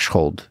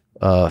threshold.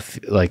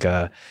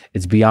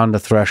 It's beyond the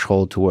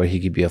threshold to where he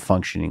could be a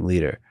functioning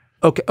leader.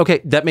 Okay,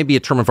 that may be a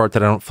term of art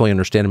that I don't fully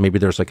understand, and maybe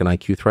there's like an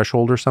IQ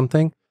threshold or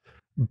something.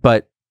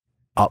 But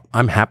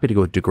I'm happy to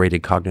go with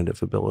degraded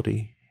cognitive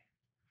ability.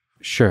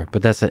 Sure,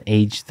 but that's an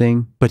age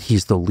thing. But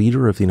he's the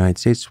leader of the United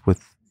States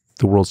with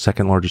the world's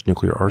second largest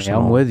nuclear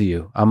arsenal. I'm with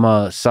you. I'm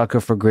a sucker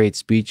for great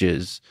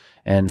speeches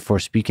and for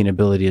speaking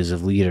abilities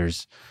of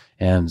leaders.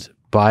 And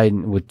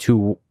Biden, with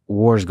 2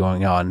 wars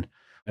going on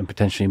and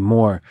potentially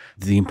more,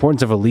 the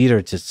importance of a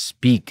leader to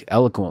speak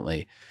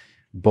eloquently,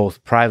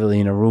 both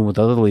privately in a room with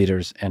other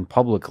leaders and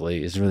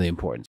publicly, is really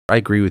important. I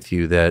agree with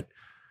you that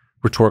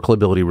rhetorical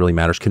ability really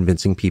matters,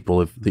 convincing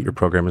people that your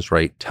program is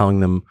right,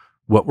 telling them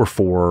what we're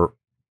for,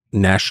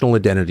 national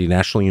identity,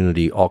 national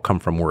unity, all come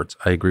from words.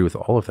 I agree with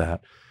all of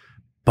that.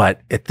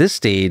 But at this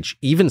stage,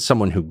 even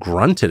someone who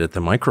grunted at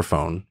the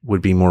microphone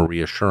would be more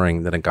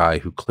reassuring than a guy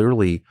who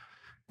clearly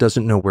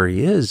doesn't know where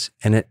he is.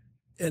 And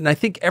I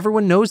think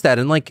everyone knows that.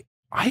 And like,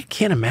 I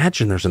can't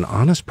imagine there's an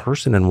honest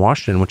person in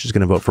Washington which is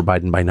going to vote for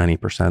Biden by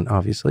 90%,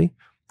 obviously,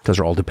 because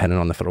they're all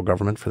dependent on the federal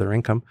government for their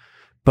income.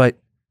 But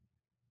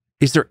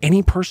is there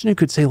any person who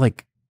could say,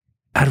 like,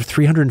 out of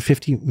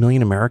 350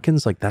 million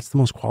Americans, like, that's the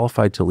most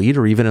qualified to lead,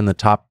 or even in the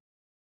top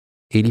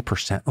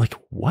 80%? Like,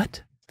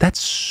 what?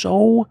 That's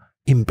so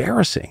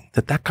embarrassing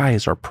that guy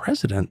is our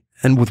president.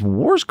 And with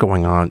wars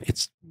going on,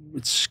 it's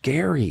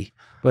scary.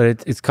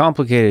 But it's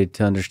complicated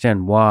to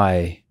understand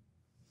why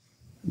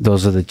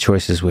those are the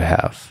choices we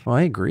have. Well,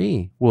 I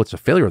agree. Well, it's a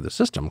failure of the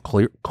system.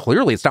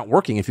 Clearly, it's not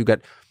working. If you've got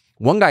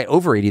one guy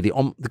over 80, the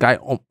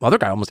other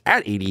guy almost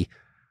at 80,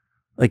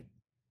 like,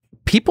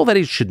 people that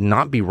age should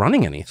not be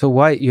running anything. So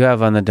why you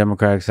have on the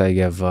Democratic side,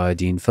 you have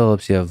Dean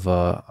Phillips, you have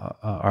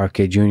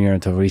RK Jr.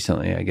 until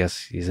recently, I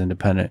guess he's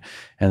independent.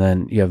 And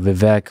then you have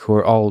Vivek, who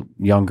are all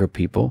younger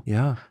people.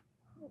 Yeah.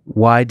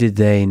 Why did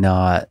they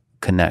not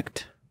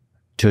connect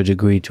to a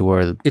degree to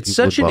where it's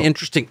such an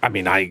interesting, I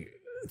mean, I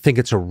think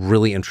it's a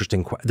really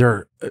interesting question.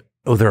 There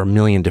are a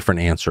million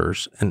different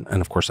answers. And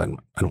of course, I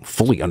don't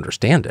fully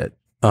understand it,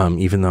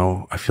 even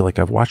though I feel like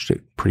I've watched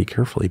it pretty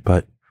carefully.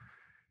 But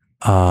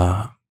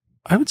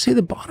I would say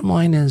the bottom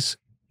line is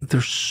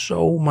there's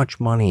so much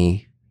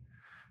money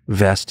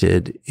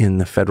vested in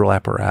the federal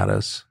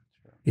apparatus,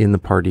 in the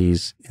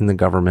parties, in the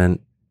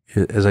government.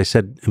 As I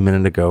said a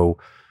minute ago,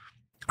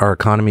 our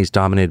economy is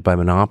dominated by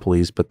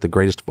monopolies, but the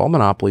greatest of all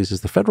monopolies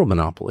is the federal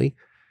monopoly,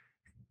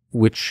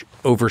 which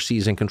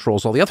oversees and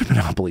controls all the other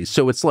monopolies.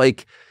 So it's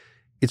like,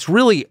 it's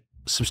really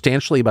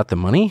substantially about the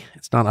money.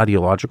 It's not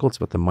ideological. It's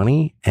about the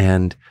money.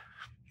 And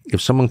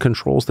if someone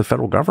controls the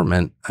federal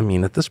government, I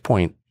mean, at this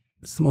point,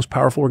 it's the most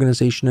powerful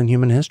organization in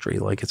human history.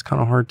 Like, it's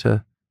kind of hard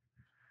to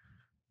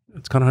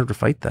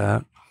fight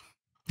that.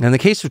 And in the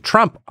case of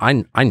Trump,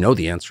 I know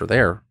the answer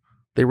there.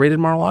 They raided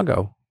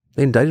Mar-a-Lago.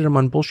 They indicted him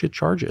on bullshit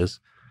charges.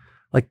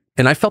 Like,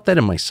 and I felt that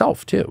in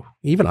myself too.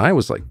 Even I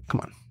was like,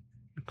 come on.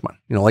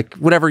 You know, like,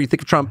 whatever you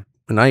think of Trump.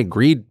 And I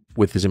agreed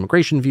with his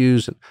immigration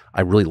views. And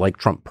I really like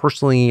Trump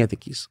personally. I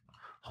think he's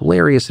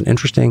hilarious and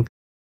interesting,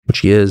 which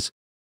he is.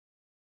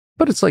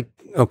 But it's like,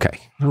 okay,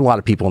 there are a lot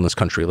of people in this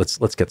country. Let's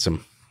get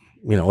some,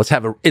 you know, let's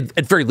have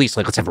at very least,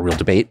 like, let's have a real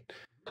debate.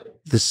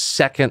 The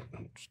second,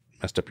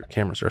 messed up your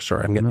camera, sir.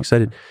 Sorry, I'm getting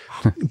excited.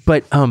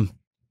 But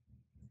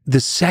the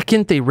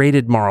second they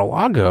raided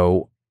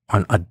Mar-a-Lago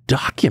on a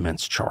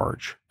documents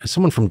charge, as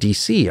someone from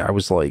DC, I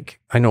was like,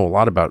 I know a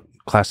lot about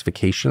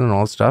classification and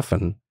all that stuff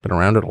and been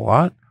around it a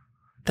lot.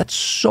 That's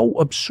so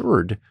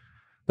absurd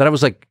that I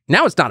was like,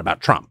 now it's not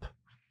about Trump.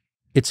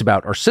 It's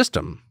about our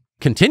system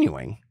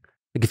continuing.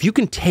 Like, if you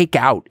can take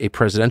out a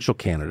presidential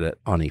candidate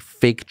on a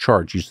fake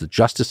charge, use the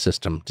justice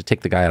system to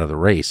take the guy out of the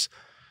race,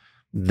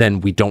 then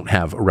we don't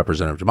have a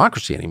representative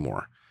democracy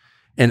anymore.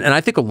 And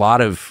I think a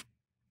lot of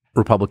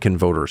Republican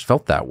voters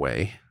felt that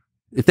way.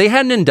 If they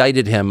hadn't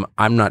indicted him,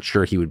 I'm not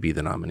sure he would be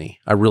the nominee.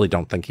 I really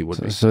don't think he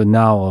would be. So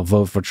now a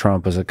vote for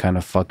Trump is a kind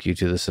of fuck you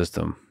to the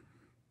system.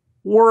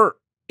 Or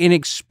an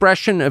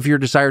expression of your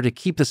desire to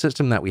keep the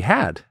system that we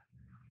had,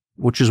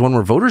 which is one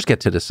where voters get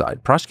to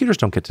decide. Prosecutors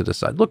don't get to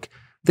decide. Look,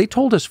 they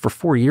told us for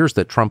 4 years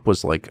that Trump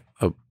was like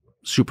a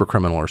super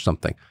criminal or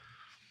something.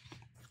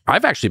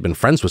 I've actually been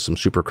friends with some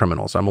super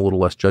criminals. I'm a little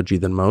less judgy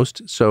than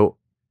most. So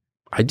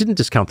I didn't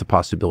discount the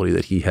possibility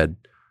that he had,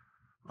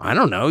 I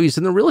don't know, he's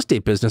in the real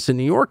estate business in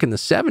New York in the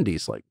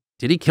 70s. Like,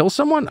 did he kill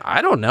someone?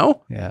 I don't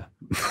know. Yeah.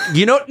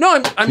 You know,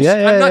 no, I'm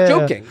not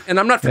joking. And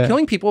I'm not for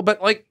killing people,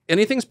 but like,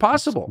 anything's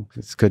possible.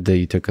 It's good that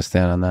you took a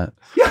stand on that.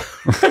 Yeah.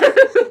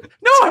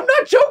 No, I'm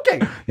not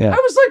joking. Yeah. I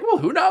was like, well,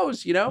 who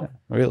knows, you know?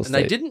 Yeah. Real estate.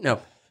 And I didn't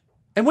know.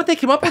 And what they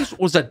came up with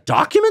was a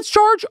documents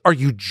charge? Are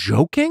you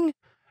joking?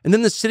 And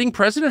then the sitting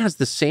president has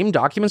the same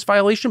documents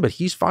violation, but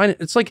he's fine.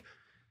 It's like,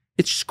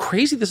 it's just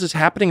crazy this is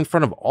happening in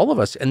front of all of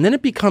us. And then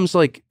it becomes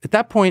like, at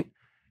that point,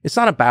 it's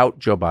not about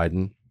Joe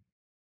Biden.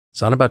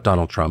 It's not about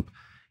Donald Trump.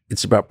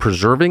 It's about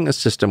preserving a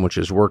system which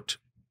has worked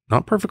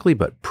not perfectly,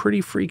 but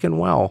pretty freaking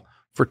well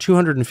for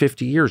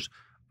 250 years.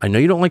 I know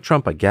you don't like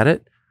Trump. I get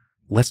it.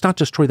 Let's not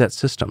destroy that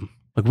system.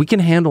 Like, we can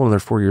handle another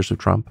 4 years of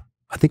Trump.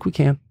 I think we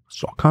can.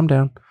 So I'll calm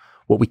down.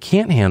 What we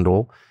can't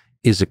handle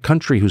is a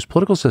country whose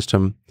political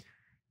system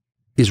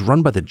is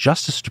run by the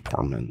Justice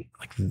Department.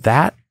 Like,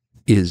 that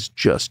is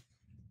just,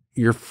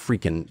 you're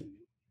freaking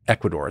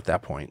Ecuador at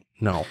that point.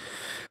 No.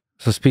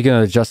 So speaking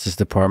of the Justice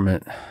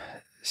Department,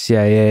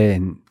 CIA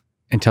and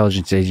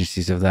intelligence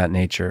agencies of that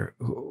nature,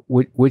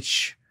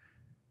 which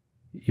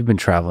you've been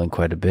traveling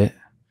quite a bit,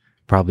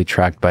 probably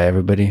tracked by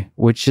everybody.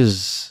 Which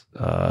is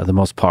the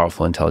most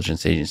powerful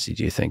intelligence agency,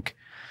 do you think?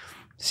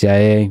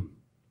 CIA,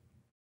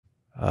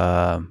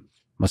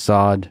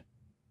 Mossad,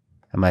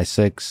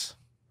 MI6,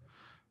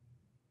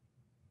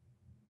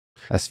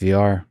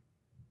 SVR?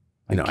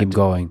 Keep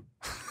going.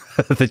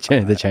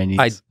 the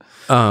Chinese.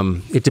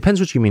 It depends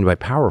what you mean by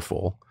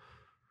powerful.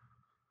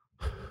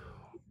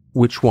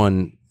 Which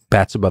one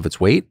bats above its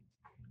weight?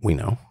 We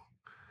know.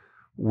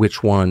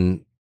 Which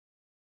one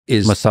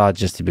is Mossad,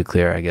 just to be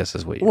clear, I guess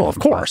is what you Well, of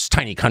course,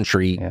 tiny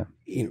country,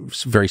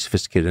 very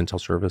sophisticated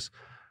intel service.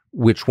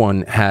 Which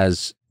one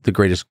has the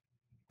greatest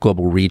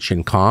global reach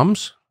in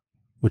comms?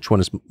 Which one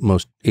is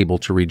most able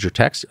to read your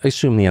text? I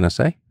assume the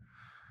NSA,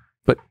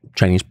 but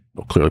Chinese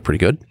clearly pretty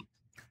good.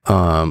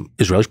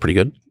 Israel's pretty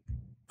good.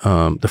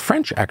 The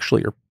French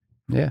actually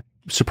are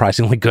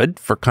surprisingly good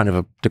for kind of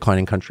a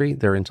declining country.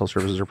 Their intel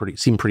services are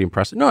seem pretty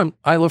impressive. No,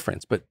 I love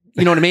France, but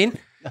you know what I mean?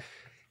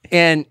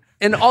 and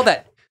all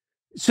that.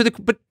 So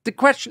the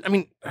question, I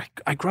mean,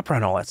 I grew up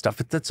around all that stuff,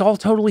 but that's all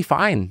totally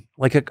fine.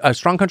 Like a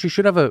strong country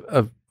should have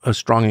a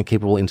strong and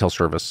capable intel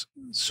service,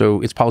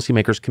 so its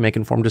policymakers can make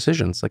informed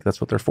decisions. Like,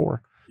 that's what they're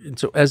for. And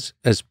so as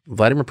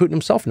Vladimir Putin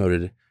himself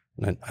noted,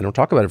 and I don't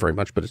talk about it very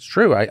much, but it's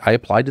true. I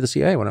applied to the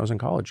CIA when I was in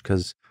college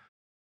because,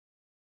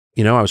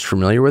 I was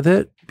familiar with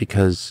it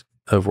because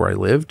of where I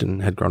lived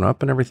and had grown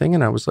up and everything.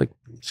 And I was like,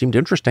 seemed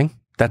interesting.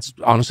 That's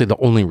honestly the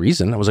only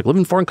reason. I was like, live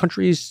in foreign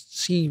countries,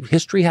 see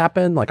history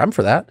happen. Like, I'm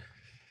for that.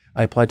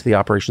 I applied to the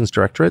operations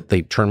directorate.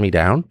 They turned me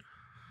down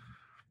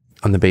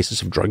on the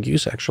basis of drug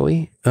use,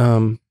 actually.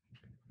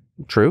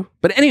 True.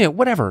 But anyway,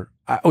 whatever.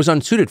 I was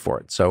unsuited for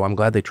it. So I'm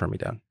glad they turned me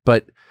down.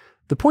 But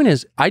the point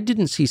is, I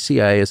didn't see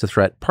CIA as a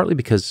threat, partly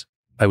because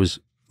I was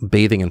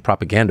bathing in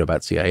propaganda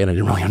about CIA and I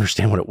didn't really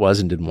understand what it was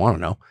and didn't want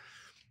to know.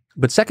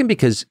 But second,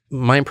 because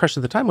my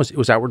impression at the time was it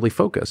was outwardly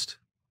focused.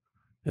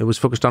 It was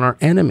focused on our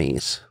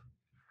enemies.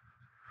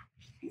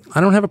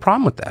 I don't have a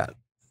problem with that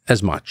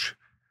as much.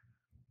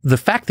 The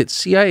fact that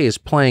CIA is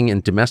playing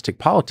in domestic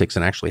politics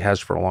and actually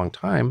has for a long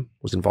time,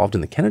 was involved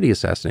in the Kennedy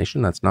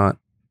assassination. That's not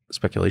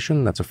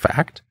speculation. That's a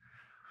fact.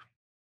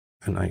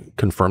 And I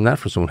confirm that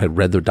for someone who had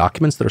read their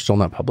documents that are still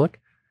not public,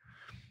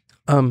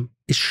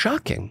 is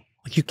shocking.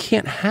 Like, you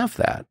can't have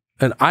that.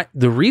 And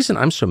the reason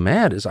I'm so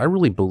mad is I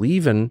really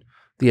believe in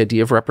the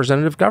idea of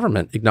representative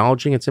government,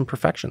 acknowledging its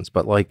imperfections.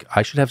 But like,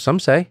 I should have some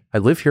say. I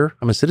live here.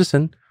 I'm a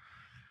citizen.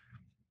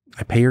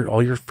 I pay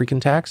all your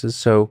freaking taxes.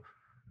 So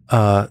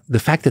the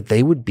fact that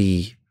they would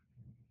be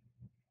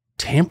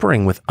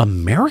tampering with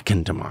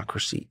American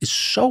democracy is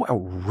so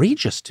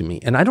outrageous to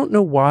me. And I don't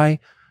know why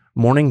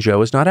Morning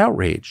Joe is not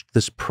outraged.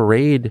 This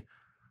parade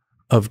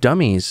of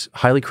dummies,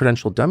 highly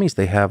credentialed dummies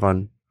they have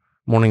on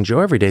Morning Joe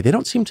every day,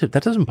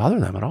 that doesn't bother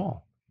them at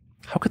all.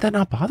 How could that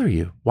not bother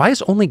you? Why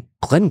is only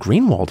Glenn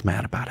Greenwald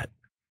mad about it?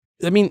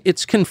 I mean,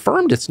 it's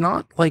confirmed. It's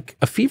not like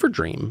a fever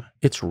dream.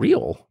 It's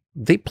real.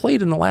 They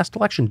played in the last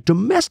election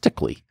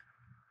domestically.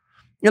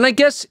 And I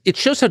guess it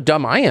shows how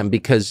dumb I am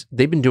because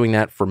they've been doing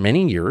that for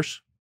many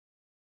years.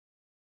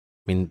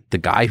 I mean, the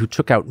guy who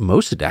took out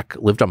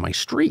Mossadegh lived on my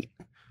street.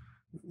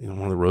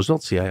 One of the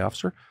Roosevelt CIA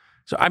officer.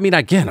 So, I mean,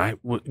 again, I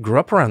grew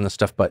up around this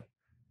stuff, but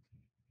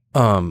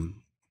I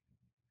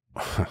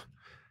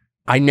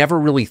never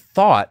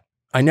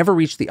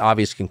reached the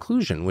obvious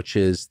conclusion, which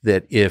is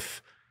that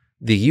if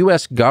the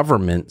U.S.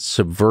 government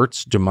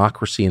subverts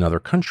democracy in other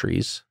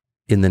countries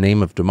in the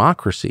name of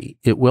democracy,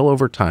 it will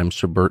over time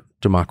subvert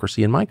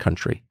democracy in my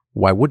country.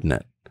 Why wouldn't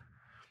it?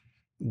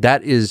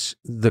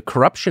 The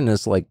corruption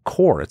is like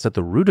core. It's at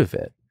the root of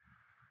it.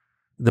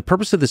 The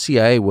purpose of the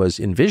CIA was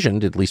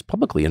envisioned, at least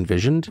publicly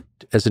envisioned,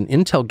 as an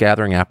intel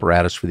gathering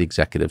apparatus for the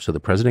executive so the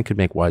president could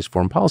make wise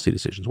foreign policy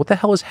decisions. What the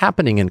hell is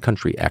happening in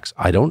country X?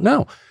 I don't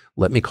know.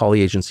 Let me call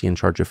the agency in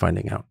charge of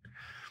finding out.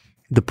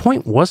 The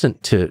point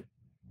wasn't to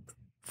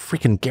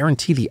freaking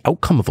guarantee the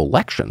outcome of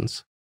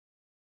elections.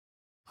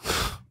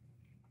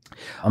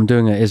 I'm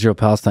doing an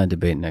Israel-Palestine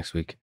debate next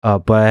week,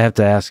 but I have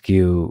to ask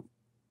you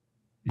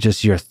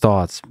just your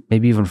thoughts,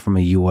 maybe even from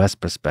a U.S.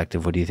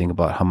 perspective. What do you think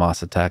about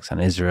Hamas attacks on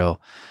Israel?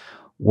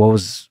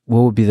 What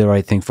would be the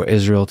right thing for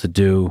Israel to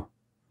do,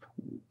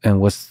 and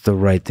what's the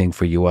right thing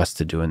for U.S.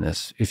 to do in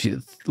this? If you're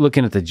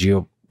looking at the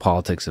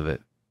geopolitics of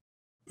it.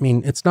 I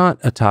mean, it's not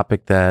a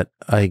topic that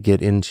I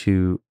get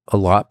into a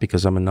lot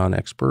because I'm a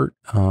non-expert,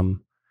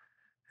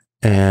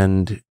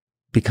 and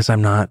because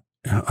I'm not,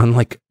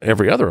 unlike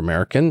every other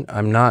American,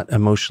 I'm not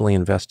emotionally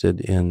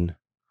invested in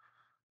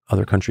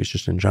other countries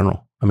just in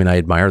general. I mean, I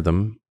admire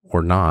them.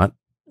 or not.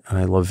 And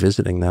I love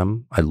visiting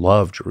them. I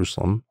love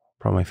Jerusalem,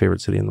 probably my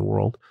favorite city in the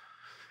world.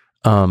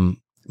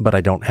 But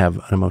I don't have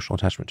an emotional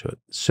attachment to it.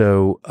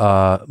 So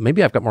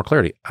maybe I've got more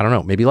clarity. I don't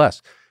know, maybe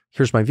less.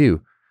 Here's my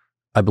view.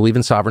 I believe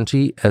in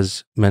sovereignty,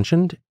 as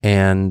mentioned,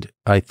 and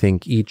I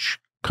think each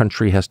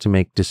country has to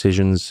make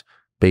decisions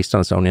based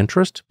on its own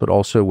interest, but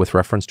also with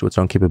reference to its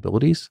own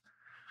capabilities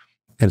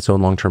and its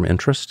own long-term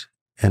interest.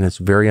 And it's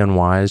very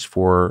unwise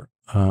for,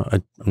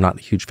 I'm not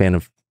a huge fan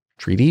of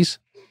treaties.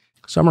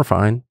 Some are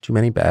fine, too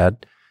many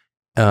bad.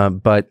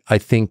 But I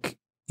think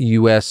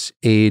U.S.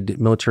 aid,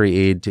 military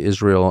aid to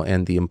Israel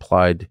and the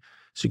implied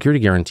security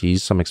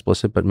guarantees, some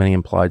explicit, but many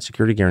implied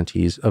security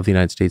guarantees of the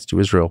United States to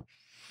Israel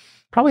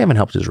probably haven't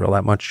helped Israel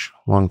that much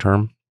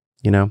long-term.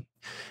 You know,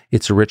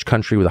 it's a rich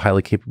country with a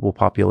highly capable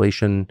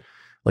population.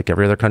 Like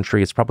every other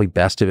country, it's probably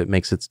best if it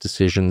makes its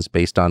decisions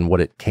based on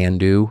what it can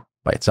do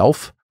by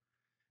itself.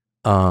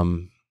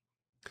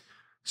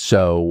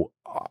 So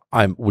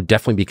I would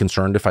definitely be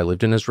concerned if I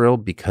lived in Israel,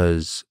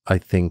 because I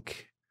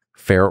think,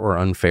 fair or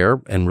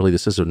unfair, and really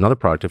this is another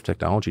product of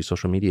technology,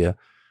 social media,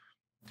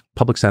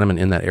 public sentiment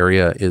in that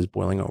area is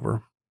boiling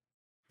over.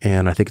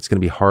 And I think it's going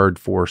to be hard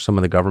for some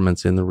of the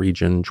governments in the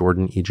region,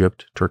 Jordan,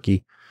 Egypt,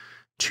 Turkey,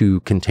 to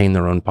contain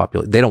their own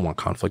population. They don't want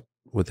conflict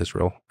with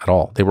Israel at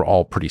all. They were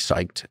all pretty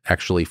psyched,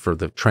 actually, for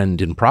the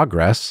trend in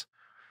progress,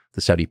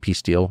 the Saudi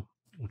peace deal,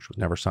 which was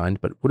never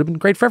signed, but would have been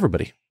great for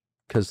everybody.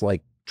 Because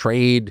like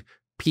trade,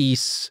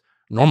 peace,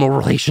 normal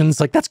relations,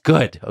 like that's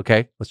good,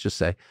 okay? Let's just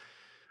say.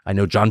 I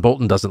know John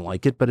Bolton doesn't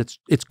like it, but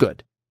it's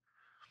good.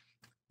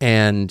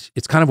 And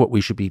it's kind of what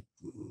we should be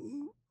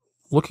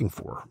looking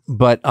for.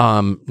 But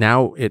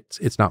now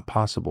it's not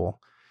possible.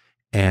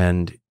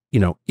 And, you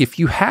know, if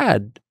you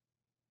had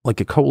like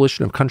a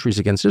coalition of countries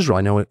against Israel,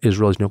 I know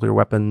Israel has nuclear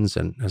weapons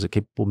and has a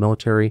capable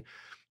military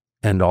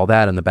and all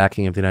that, and the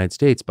backing of the United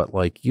States, but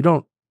like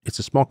it's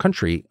a small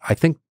country. I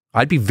think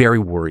I'd be very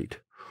worried.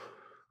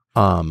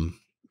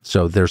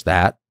 So there's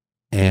that.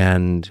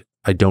 And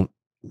I don't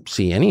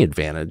see any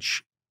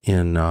advantage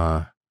in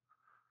to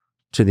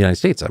the United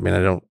States. I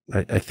mean,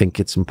 I think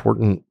it's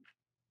important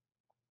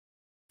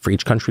for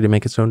each country to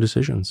make its own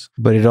decisions.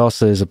 But it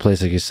also is a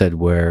place, like you said,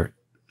 where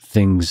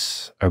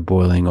things are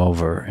boiling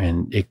over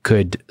and it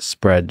could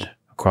spread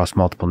across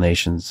multiple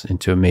nations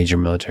into a major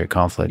military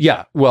conflict.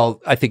 Yeah,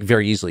 well, I think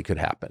very easily could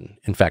happen.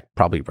 In fact,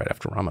 probably right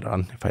after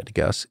Ramadan, if I had to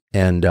guess.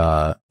 And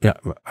yeah,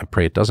 I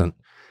pray it doesn't.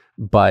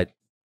 But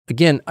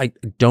again, I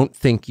don't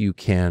think you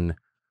can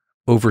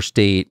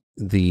overstate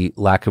the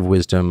lack of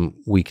wisdom,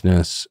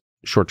 weakness,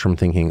 short-term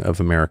thinking of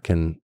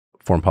American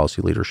foreign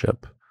policy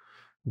leadership.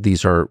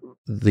 These are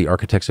the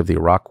architects of the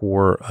Iraq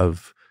War,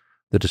 of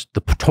the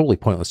totally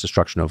pointless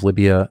destruction of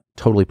Libya,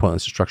 totally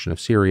pointless destruction of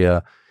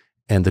Syria,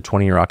 and the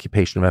 20-year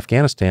occupation of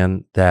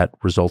Afghanistan that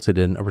resulted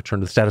in a return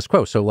to the status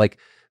quo. So like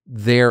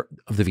of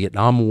the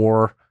Vietnam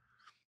War,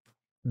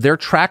 their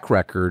track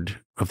record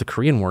of the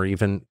Korean War,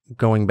 even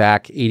going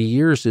back 80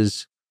 years,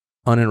 is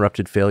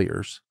uninterrupted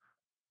failures,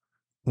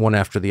 one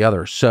after the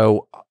other.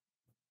 So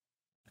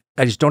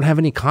I just don't have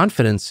any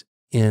confidence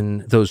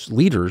in those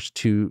leaders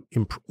to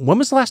improve. When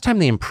was the last time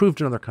they improved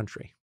another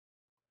country?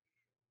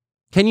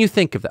 Can you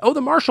think of that? Oh,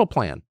 the Marshall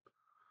Plan.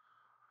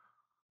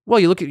 Well,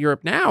 you look at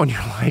Europe now and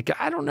you're like,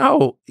 I don't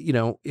know,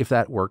 if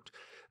that worked.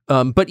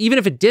 But even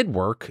if it did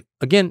work,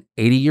 again,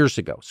 80 years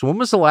ago. So when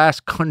was the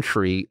last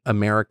country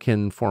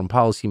American foreign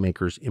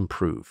policymakers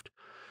improved?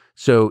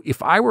 So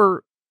if I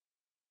were,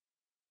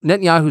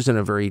 Netanyahu's in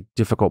a very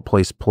difficult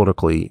place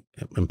politically,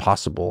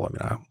 impossible. I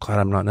mean, I'm glad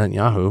I'm not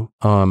Netanyahu.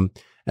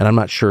 And I'm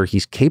not sure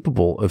he's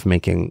capable of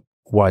making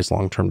wise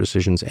long-term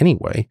decisions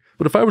anyway.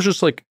 But if I was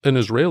just like an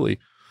Israeli,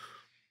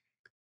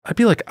 I'd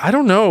be like, I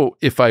don't know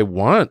if I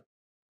want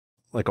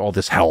like all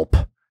this help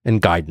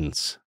and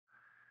guidance.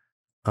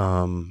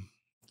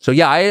 So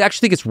yeah, I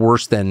actually think it's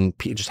worse than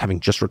just having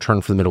just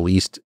returned from the Middle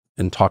East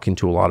and talking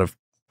to a lot of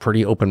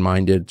pretty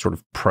open-minded sort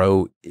of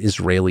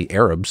pro-Israeli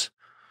Arabs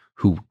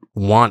who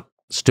want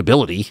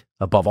stability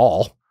above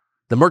all.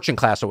 The merchant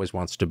class always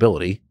wants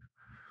stability.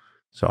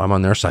 So I'm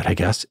on their side, I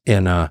guess.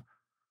 And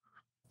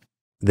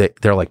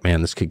they're like,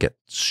 man, this could get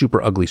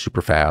super ugly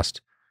super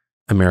fast.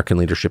 American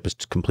leadership is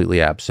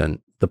completely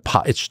absent.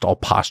 It's just all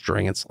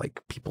posturing. It's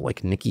like people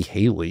like Nikki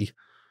Haley.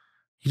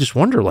 You just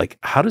wonder, like,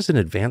 how does an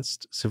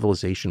advanced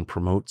civilization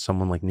promote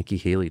someone like Nikki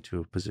Haley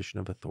to a position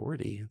of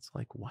authority? It's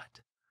like,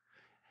 what?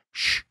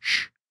 Shh,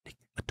 shh.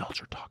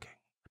 Adults are talking.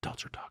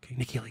 Adults are talking.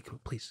 Nikki Haley,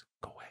 please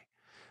go away.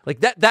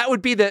 Like that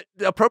would be the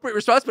appropriate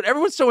response, but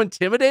everyone's so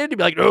intimidated to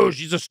be like, oh,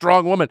 she's a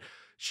strong woman.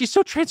 She's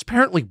so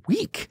transparently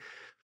weak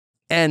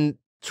and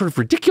sort of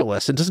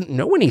ridiculous and doesn't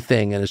know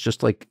anything. And it's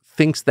just like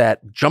thinks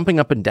that jumping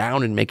up and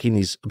down and making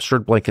these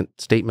absurd blanket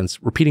statements,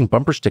 repeating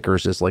bumper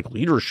stickers is like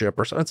leadership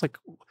or something. It's like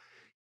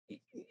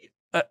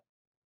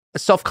a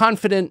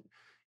self-confident,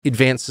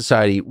 advanced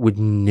society would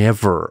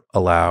never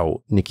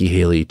allow Nikki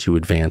Haley to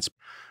advance.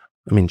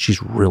 I mean,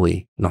 she's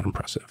really not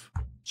impressive.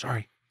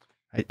 Sorry.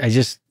 I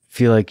just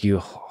feel like you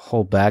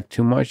hold back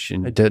too much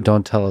and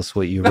don't tell us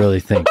what you really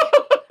think.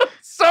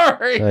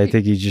 Sorry. So I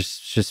think you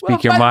just should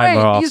speak your mind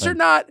more often. These are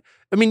not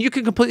I mean, you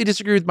can completely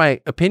disagree with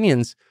my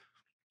opinions,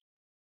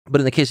 but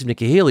in the case of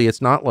Nikki Haley,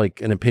 it's not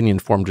like an opinion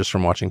formed just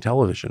from watching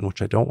television,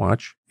 which I don't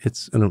watch.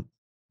 It's an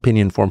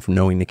opinion formed from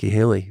knowing Nikki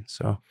Haley.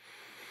 So,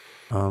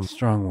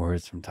 strong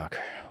words from Tucker.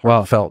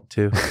 Well, felt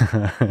too.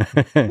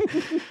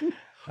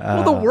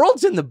 Well, the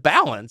world's in the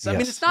balance. I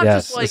mean, it's not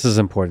just like, this is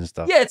important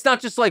stuff. Yeah, it's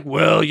not just like,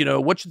 well, you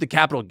know, what should the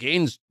capital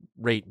gains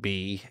rate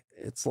be?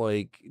 It's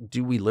like,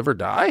 do we live or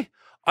die?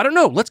 I don't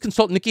know. Let's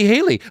consult Nikki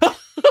Haley.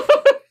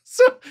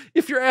 So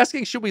if you're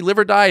asking, should we live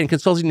or die and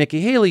consulting Nikki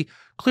Haley,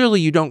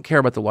 clearly you don't care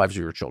about the lives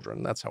of your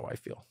children. That's how I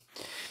feel.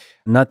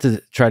 Not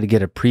to try to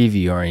get a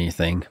preview or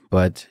anything,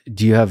 but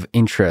do you have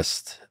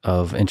interest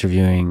of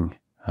interviewing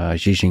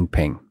Xi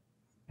Jinping?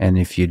 And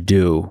if you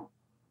do,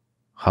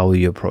 how will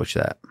you approach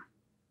that?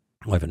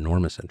 I have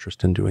enormous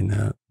interest in doing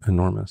that.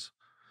 Enormous.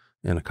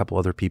 And a couple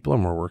other people,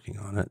 and we're working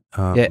on it.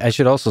 Yeah, I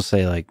should also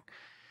say, like,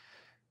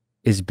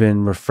 it's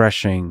been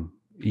refreshing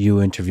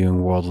you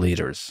interviewing world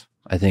leaders.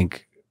 I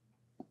think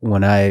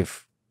when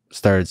I've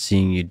started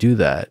seeing you do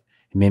that,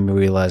 it made me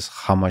realize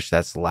how much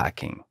that's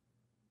lacking.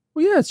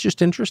 Well, yeah, it's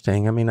just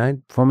interesting. I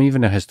mean, from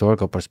even a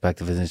historical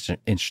perspective, it's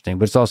interesting,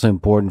 but it's also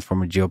important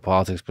from a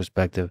geopolitics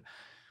perspective.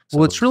 So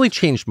well, it's really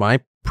changed my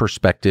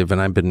perspective,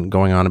 and I've been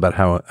going on about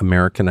how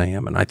American I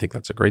am, and I think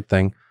that's a great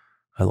thing.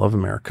 I love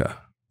America,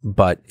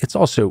 but it's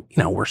also,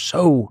 you know, we're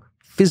so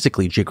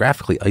physically,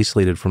 geographically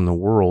isolated from the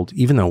world,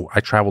 even though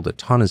I traveled a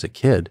ton as a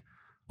kid,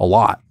 a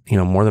lot, you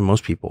know, more than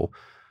most people.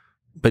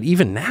 But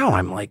even now,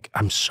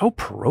 I'm so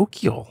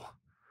parochial.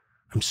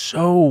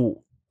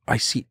 I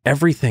see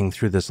everything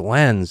through this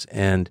lens,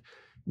 and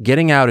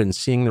getting out and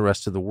seeing the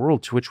rest of the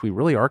world to which we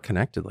really are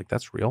connected, like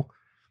that's real,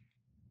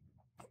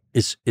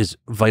 is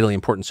vitally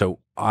important. So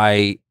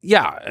I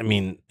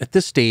mean, at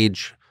this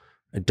stage,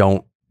 I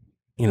don't,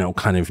 you know,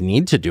 kind of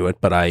need to do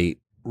it, but I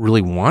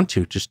really want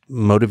to, just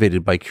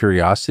motivated by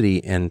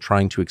curiosity and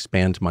trying to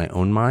expand my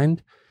own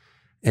mind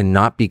and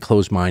not be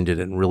closed-minded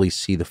and really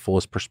see the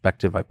fullest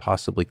perspective I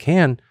possibly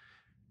can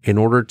in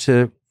order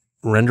to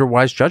render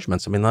wise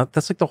judgments. I mean,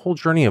 that's like the whole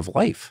journey of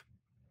life.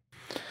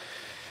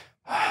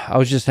 I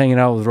was just hanging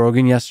out with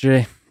Rogan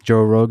yesterday,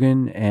 Joe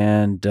Rogan,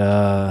 and,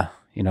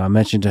 you know, I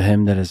mentioned to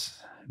him that as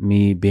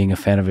me being a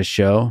fan of his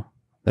show,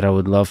 that I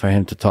would love for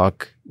him to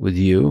talk with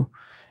you.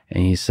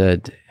 And he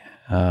said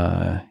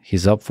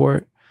he's up for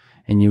it.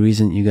 Any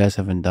reason you guys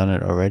haven't done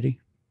it already?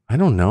 I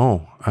don't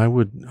know.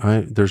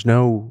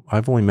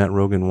 I've only met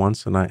Rogan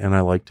once, and I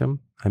liked him.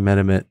 I met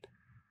him at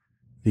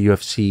the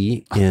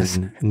UFC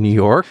in New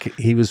York.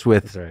 He was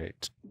with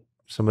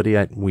somebody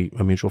a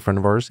mutual friend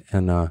of ours,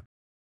 and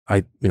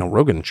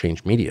Rogan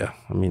changed media.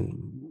 I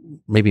mean,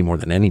 maybe more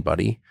than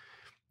anybody.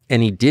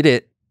 And he did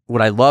it.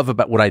 What I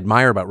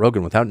admire about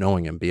Rogan without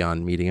knowing him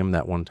beyond meeting him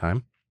that one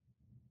time.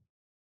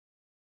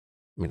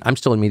 I mean, I'm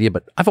still in media,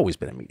 but I've always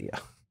been in media.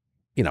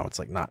 You know, it's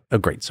like not a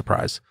great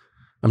surprise.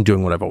 I'm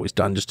doing what I've always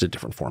done, just a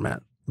different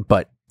format.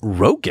 But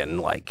Rogan,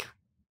 like,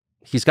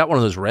 he's got one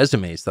of those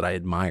resumes that I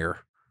admire.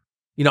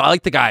 You know, I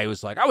like the guy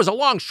who's like, I was a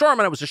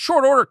longshoreman, I was a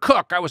short order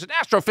cook, I was an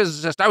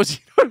astrophysicist, I was, you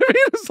know what I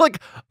mean? It's like,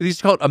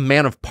 he's called a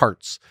man of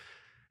parts.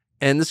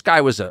 And this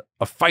guy was a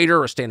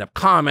fighter, a stand-up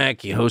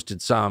comic. He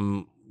hosted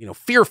some, you know,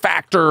 Fear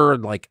Factor.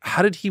 Like,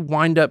 how did he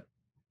wind up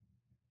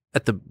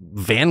at the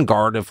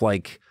vanguard of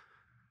like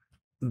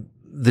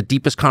the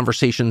deepest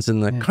conversations in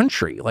the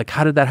country? Like,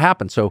 how did that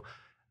happen? So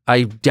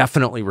I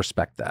definitely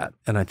respect that.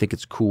 And I think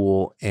it's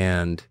cool.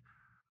 And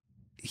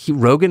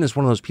Rogan is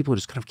one of those people who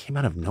just kind of came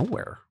out of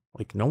nowhere.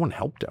 Like, no one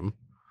helped him.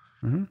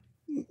 Mm-hmm.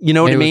 You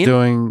know what I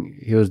mean?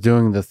 He was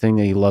doing the thing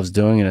that he loves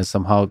doing, and it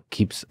somehow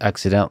keeps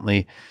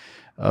accidentally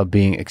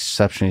being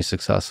exceptionally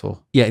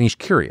successful. Yeah, and he's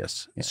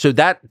curious. Yeah. So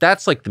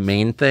that's like the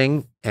main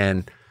thing.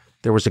 And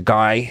there was a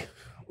guy,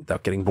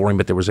 without getting boring,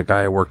 but there was a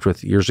guy I worked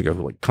with years ago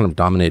who like kind of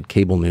dominated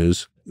cable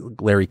news,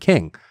 Larry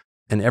King.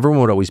 And everyone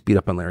would always beat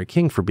up on Larry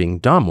King for being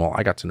dumb. Well,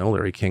 I got to know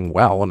Larry King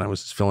well, and I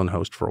was his fill-in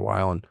host for a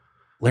while. And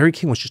Larry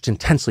King was just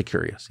intensely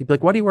curious. He'd be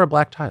like, why do you wear a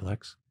black tie,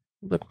 Lex?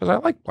 He'd be like, because I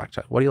like black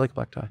tie. Why do you like a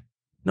black tie?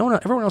 No,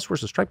 everyone else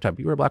wears a striped tie, but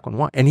you wear a black one.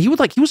 Why? And he was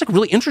like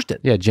really interested.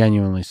 Yeah,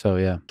 genuinely so,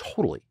 yeah.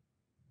 Totally.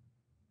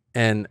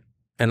 And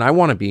I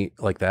want to be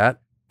like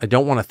that. I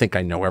don't want to think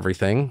I know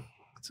everything.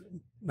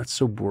 That's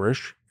so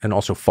boorish and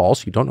also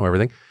false. You don't know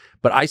everything.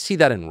 But I see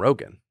that in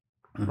Rogan.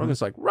 Mm-hmm.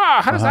 Rogan's like,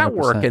 rah, how does 100%. That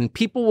work? And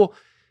people will,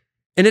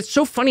 and it's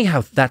so funny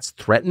how that's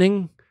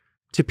threatening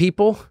to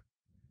people.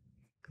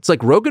 It's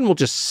like Rogan will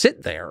just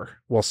sit there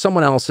while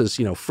someone else is,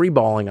 you know,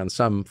 freeballing on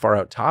some far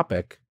out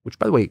topic, which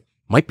by the way,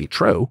 might be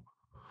true.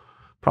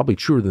 Probably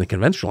truer than the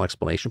conventional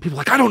explanation. People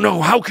are like, I don't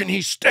know. How can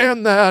he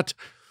stand that?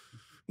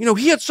 You know,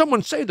 he had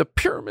someone say the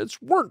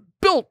pyramids weren't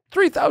built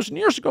 3,000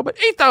 years ago, but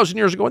 8,000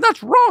 years ago. And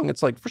that's wrong.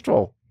 It's like, first of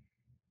all,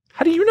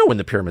 how do you know when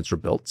the pyramids were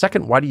built?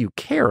 Second, why do you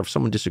care if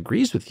someone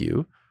disagrees with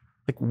you?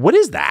 Like, what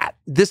is that?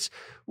 This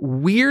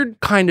weird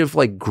kind of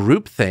like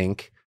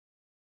groupthink.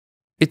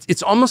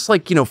 It's almost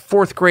like, you know,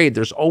 fourth grade,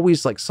 there's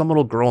always like some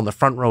little girl in the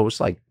front row who's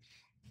like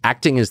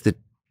acting as the,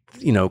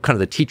 you know, kind of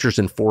the teacher's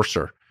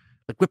enforcer.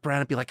 Like whip around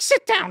and be like,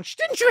 sit down.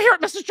 Didn't you hear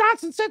what Mrs.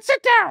 Johnson said?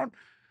 Sit down.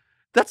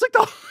 That's like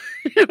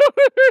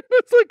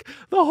It's like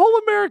the whole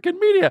American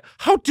media.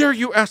 How dare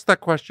you ask that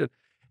question?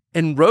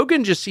 And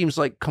Rogan just seems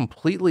like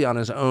completely on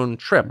his own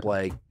trip.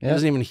 Like he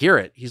doesn't even hear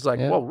it. He's like,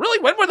 well,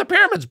 really? When were the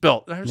pyramids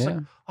built? And I was like,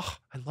 oh,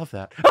 I love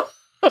that.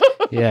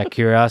 Yeah,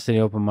 curiosity,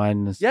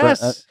 open-mindedness.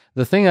 Yes. But,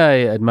 the thing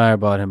I admire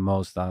about him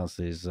most,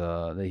 honestly, is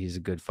that he's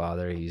a good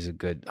father. He's a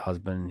good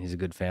husband. He's a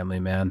good family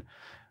man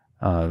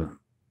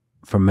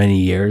for many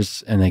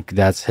years. And like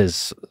that's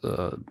his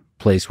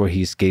place where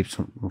he escapes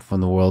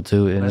from the world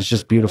to. And it's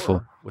just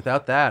beautiful.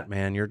 Without that,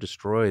 man, you're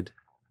destroyed.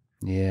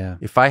 Yeah.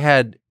 If I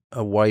had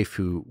a wife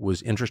who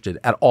was interested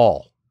at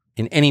all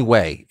in any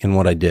way in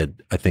what I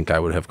did, I think I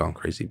would have gone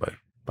crazy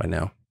by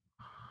now.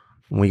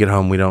 When we get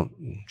home,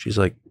 she's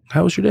like,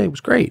 how was your day? It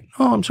was great.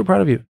 Oh, I'm so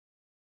proud of you.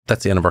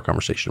 That's the end of our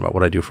conversation about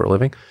what I do for a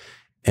living.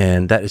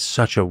 And that is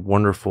such a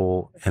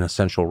wonderful and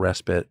essential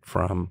respite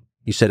from,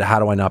 you said, how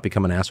do I not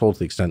become an asshole? To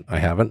the extent I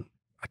haven't,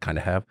 I kind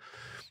of have.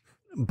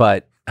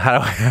 But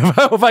how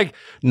have I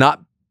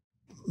not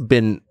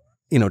been,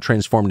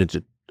 transformed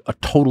into a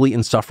totally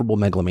insufferable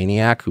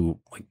megalomaniac who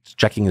like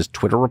checking his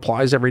Twitter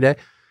replies every day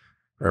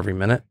or every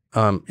minute?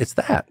 It's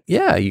that.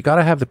 Yeah, you got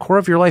to have the core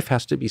of your life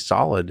has to be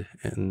solid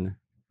and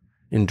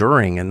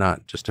enduring and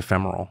not just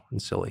ephemeral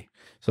and silly.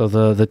 So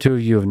the two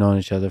of you have known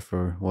each other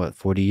for what,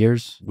 40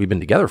 years? We've been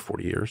together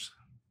 40 years.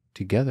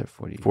 Together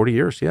 40 years? 40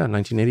 years, yeah,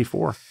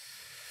 1984. He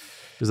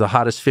was the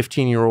hottest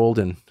 15-year-old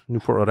in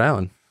Newport, Rhode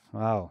Island.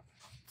 Wow.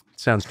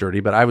 Sounds dirty,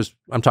 but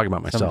I'm talking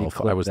about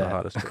myself. I was the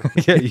hottest.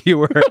 Yeah, you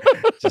were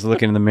just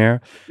looking in the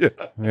mirror. Yeah.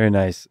 Very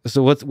nice.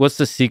 So what's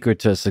the secret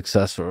to a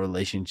successful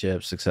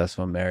relationship,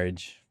 successful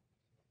marriage?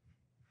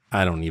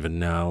 I don't even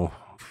know.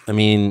 I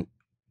mean,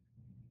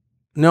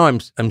 no,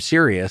 I'm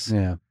serious.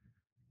 Yeah.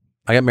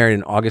 I got married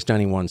in August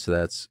 91, so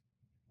it's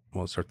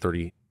our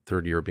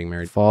 33rd year of being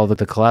married. Fall with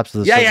the collapse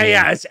of the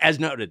Yeah. As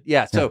noted.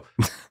 Yeah. So,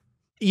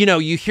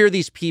 you hear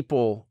these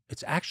people,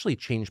 it's actually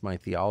changed my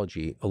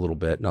theology a little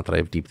bit. Not that I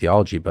have deep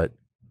theology, but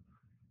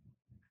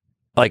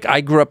like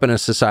I grew up in a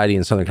society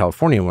in Southern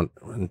California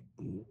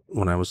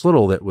when I was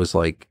little that was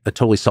like a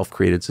totally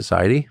self-created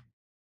society.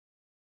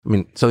 I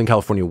mean, Southern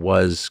California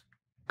was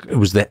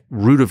the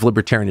root of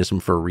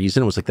libertarianism for a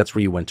reason. It was like, that's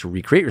where you went to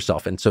recreate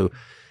yourself. And so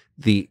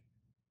the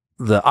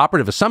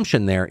operative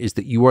assumption there is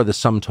that you are the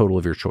sum total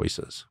of your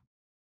choices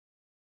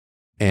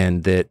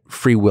and that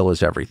free will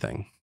is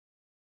everything.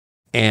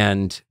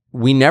 And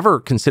we never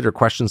consider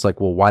questions like,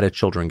 well, why do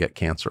children get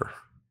cancer?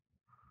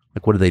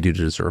 Like, what do they do to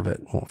deserve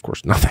it? Well, of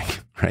course, nothing,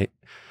 right?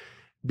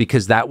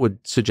 Because that would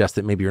suggest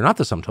that maybe you're not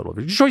the sum total of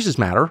your choices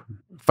matter.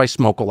 If I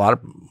smoke a lot,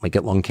 I might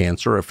get lung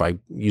cancer. If I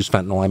use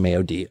fentanyl, I may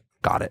OD.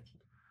 Got it.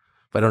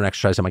 If I don't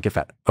exercise, I might get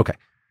fat. Okay.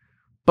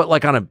 But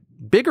like on a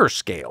bigger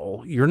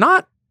scale, you're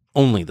not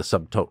only the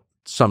sum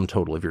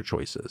total of your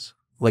choices.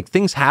 Like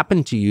things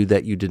happen to you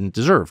that you didn't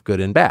deserve, good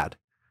and bad.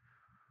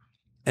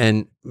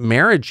 And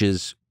marriage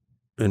is,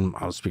 and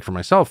I'll speak for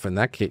myself, in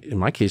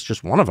my case,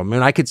 just one of them.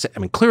 And I could say,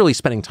 clearly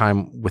spending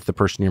time with the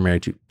person you're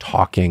married to,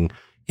 talking,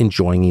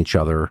 enjoying each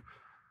other.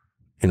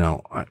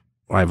 I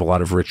have a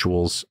lot of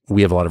rituals.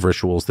 We have a lot of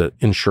rituals that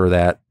ensure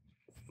that.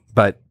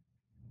 But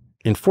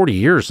in 40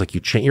 years, like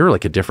you're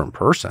like a different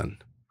person.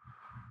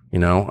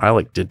 I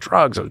like did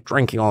drugs. I was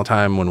drinking all the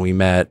time when we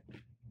met.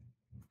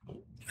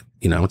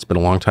 It's been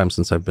a long time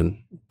since I've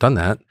done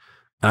that.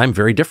 I'm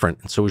very different,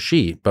 and so is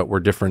she, but we're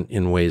different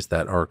in ways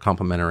that are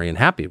complementary and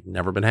happy. We've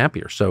never been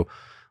happier. So,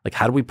 like,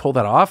 how do we pull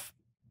that off?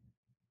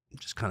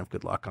 Just kind of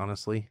good luck,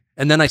 honestly.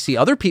 And then I see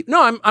other people.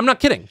 No, I'm not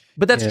kidding,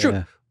 but that's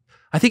true.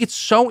 I think it's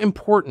so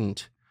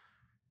important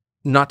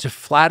not to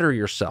flatter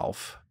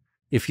yourself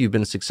if you've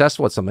been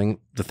successful at something.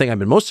 The thing I've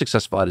been most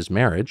successful at is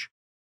marriage,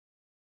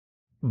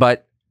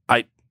 but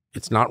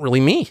it's not really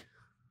me.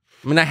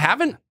 I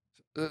haven't.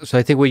 So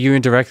I think what you're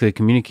indirectly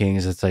communicating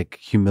is it's like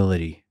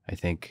humility, I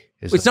think.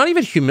 It's not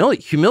even humility.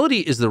 Humility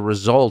is the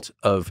result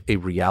of a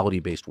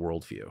reality-based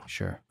worldview.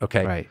 Sure.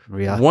 Okay.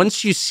 Right.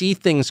 Once you see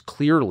things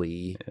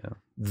clearly,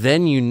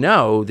 then you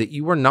know that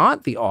you are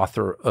not the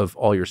author of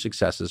all your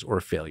successes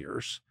or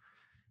failures.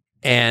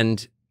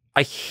 And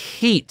I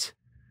hate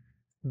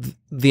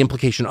the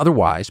implication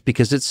otherwise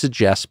because it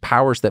suggests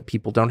powers that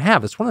people don't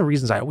have. It's one of the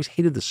reasons I always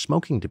hated the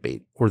smoking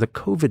debate or the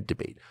COVID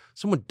debate.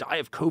 Someone would die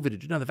of COVID and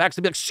do none of the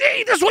vaccine. They'd be like,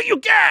 see, this is what you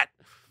get.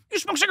 You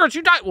smoke cigarettes,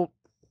 you die. Well,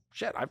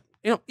 shit,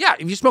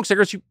 if you smoke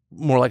cigarettes, you're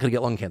more likely to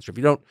get lung cancer. If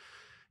you don't,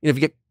 if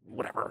you get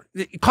whatever,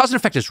 cause and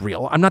effect is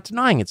real. I'm not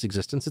denying its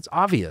existence. It's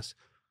obvious,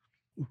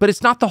 but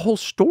it's not the whole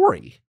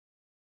story.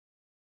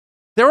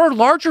 There are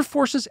larger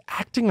forces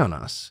acting on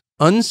us,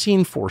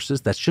 unseen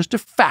forces. That's just a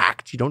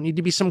fact. You don't need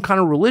to be some kind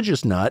of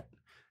religious nut,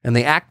 and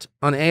they act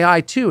on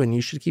AI too. And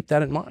you should keep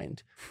that in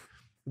mind.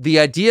 The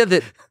idea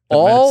that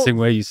the same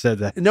way you said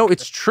that. No,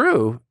 it's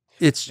true.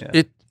 It's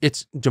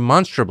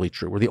demonstrably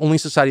true. We're the only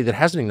society that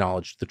hasn't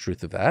acknowledged the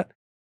truth of that.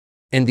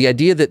 And the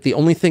idea that the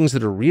only things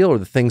that are real are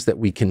the things that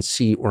we can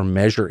see or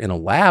measure in a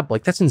lab,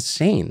 like that's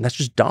insane. That's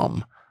just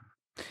dumb.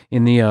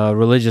 In the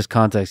religious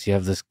context, you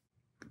have this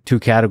two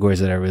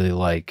categories that I really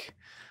like,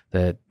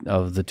 that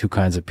of the two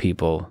kinds of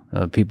people,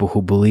 people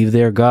who believe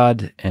they're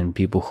God and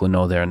people who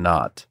know they're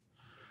not.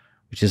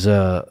 which is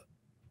a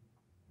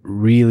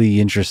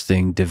really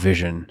interesting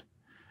division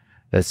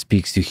that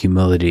speaks to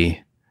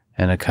humility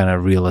and a kind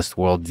of realist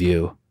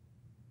worldview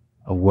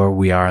of where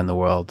we are in the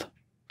world.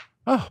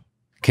 Oh,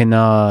 can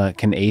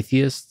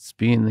atheists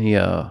be in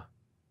the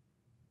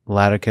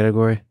latter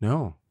category?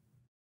 no.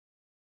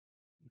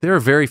 There are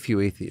very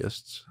few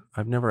atheists.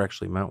 I've never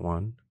actually met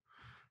one.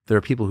 There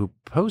are people who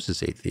pose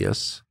as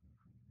atheists,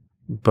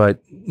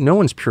 but no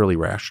one's purely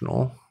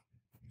rational.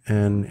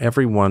 And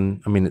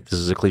everyone, I mean, this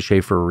is a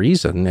cliche for a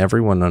reason,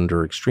 everyone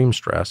under extreme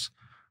stress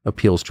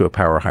appeals to a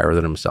power higher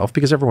than himself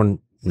because everyone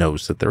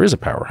knows that there is a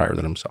power higher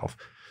than himself.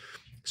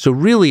 So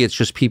really, it's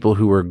just people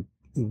who are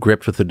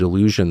gripped with the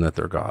delusion that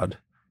they're God.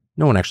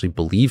 No one actually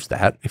believes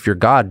that. If you're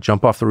God,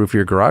 jump off the roof of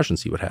your garage and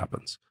see what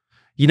happens.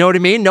 You know what I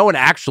mean? No one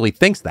actually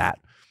thinks that.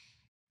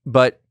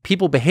 But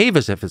people behave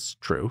as if it's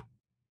true.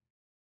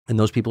 And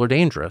those people are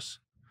dangerous.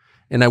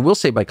 And I will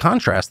say, by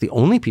contrast, the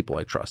only people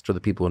I trust are the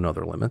people who know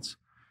their limits.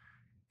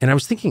 And I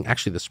was thinking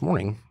actually this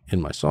morning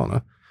in my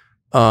sauna,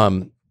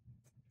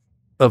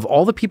 of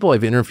all the people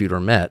I've interviewed or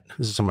met,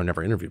 this is someone I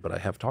never interviewed, but I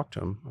have talked to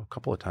him a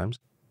couple of times.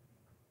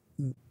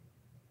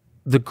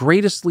 The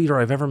greatest leader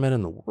I've ever met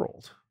in the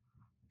world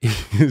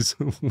is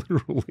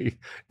literally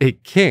a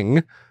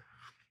king.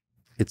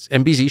 It's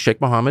MBZ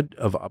Sheikh Mohammed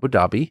of Abu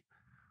Dhabi,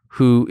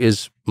 who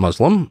is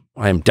Muslim.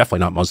 I am definitely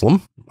not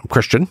Muslim. I'm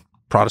Christian,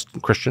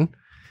 Protestant Christian.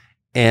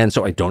 And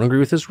so I don't agree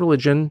with his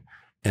religion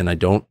and I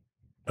don't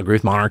agree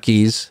with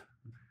monarchies.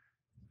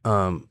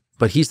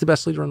 But he's the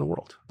best leader in the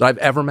world that I've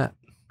ever met.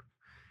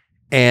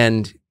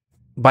 And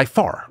by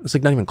far, it's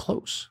like not even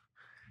close.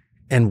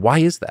 And why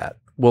is that?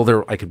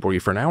 Well, I could bore you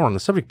for an hour on the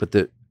subject, but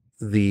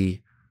the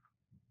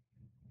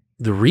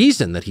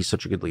reason that he's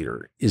such a good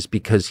leader is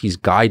because he's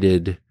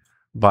guided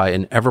by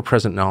an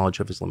ever-present knowledge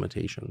of his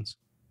limitations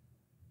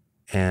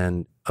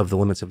and of the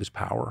limits of his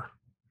power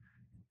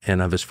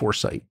and of his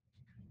foresight.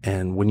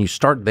 And when you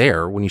start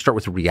there, when you start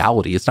with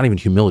reality, it's not even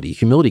humility.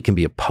 Humility can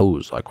be a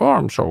pose, like, oh,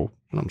 I'm so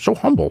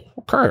humble.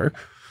 Okay.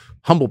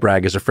 Humble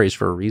brag is a phrase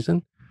for a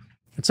reason.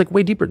 It's like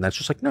way deeper than that. It's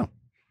just like, no.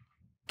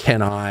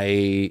 Do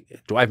I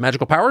have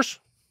magical powers?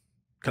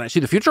 Can I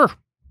see the future?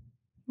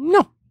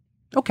 No.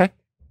 Okay.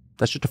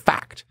 That's just a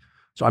fact.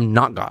 So I'm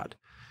not God.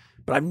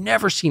 But I've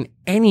never seen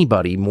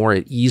anybody more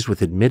at ease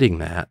with admitting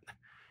that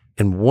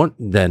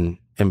than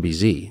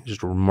MBZ,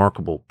 just a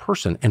remarkable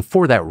person. And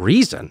for that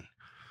reason,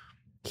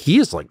 he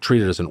is like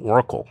treated as an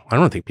oracle. I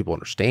don't think people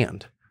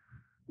understand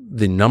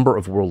the number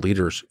of world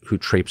leaders who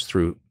traipse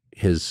through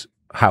his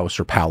house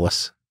or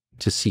palace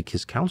to seek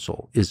his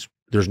counsel.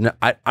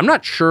 I'm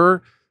not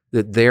sure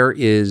that there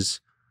is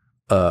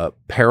a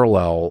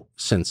parallel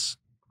since,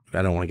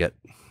 I don't want to get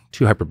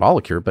too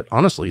hyperbolic here, but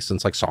honestly,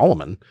 since like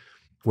Solomon,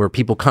 where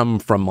people come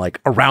from like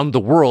around the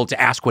world to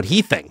ask what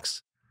he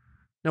thinks.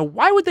 Now,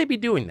 why would they be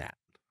doing that?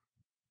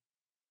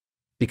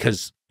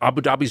 Because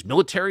Abu Dhabi's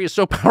military is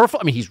so powerful.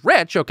 I mean, he's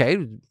rich, okay,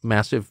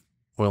 massive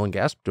oil and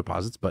gas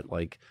deposits, but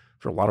like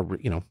for a lot of,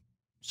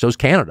 so's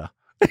Canada.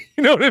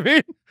 You know what I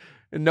mean?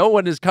 And no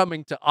one is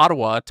coming to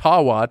Ottawa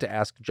to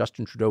ask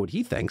Justin Trudeau what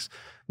he thinks.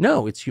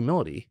 No, it's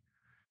humility.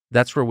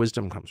 That's where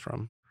wisdom comes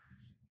from.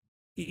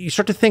 You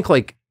start to think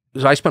like,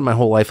 I spent my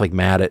whole life like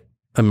mad at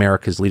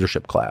America's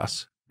leadership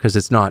class because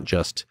it's not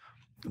just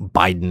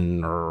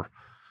Biden or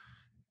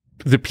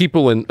the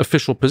people in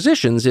official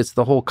positions. It's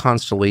the whole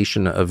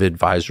constellation of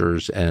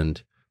advisors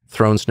and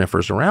throne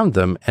sniffers around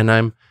them.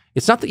 And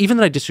it's not even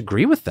that I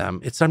disagree with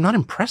them. I'm not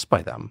impressed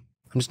by them.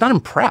 I'm just not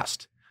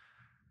impressed.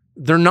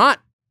 They're not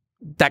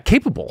that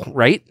capable,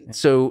 right?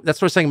 So that's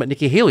what I was saying about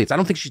Nikki Haley. I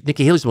don't think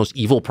Nikki Haley's the most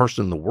evil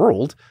person in the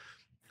world.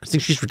 I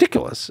think she's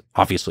ridiculous,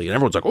 obviously. And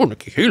everyone's like, oh,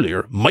 Nikki Haley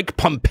or Mike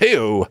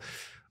Pompeo.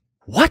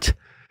 What?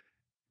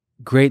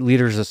 Great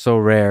leaders are so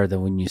rare that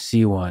when you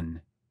see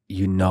one,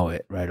 you know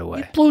it right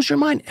away. It blows your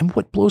mind. And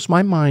what blows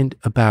my mind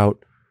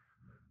about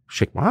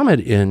Sheikh Mohammed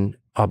in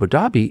Abu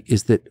Dhabi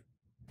is that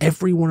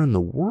everyone in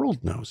the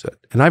world knows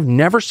it. And I've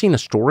never seen a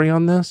story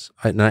on this.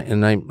 I'm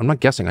not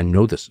guessing. I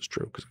know this is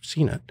true because I've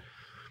seen it.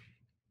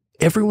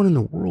 Everyone in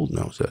the world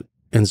knows it.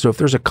 And so if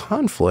there's a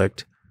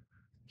conflict,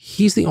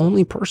 he's the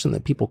only person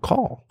that people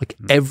call. Like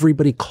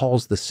everybody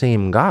calls the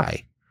same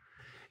guy.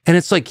 And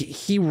it's like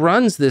he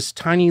runs this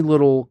tiny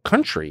little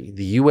country,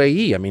 the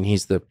UAE. I mean,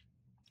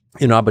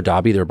 in Abu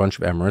Dhabi, there are a bunch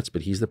of Emirates,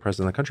 but he's the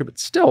president of the country. But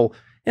still,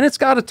 and it's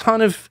got a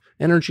ton of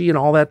energy and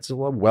all that, it's a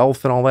lot of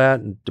wealth and all that.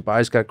 And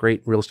Dubai's got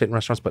great real estate and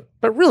restaurants.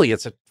 But really,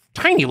 it's a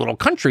tiny little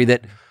country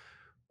that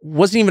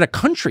wasn't even a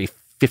country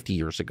 50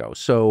 years ago.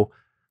 So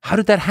how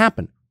did that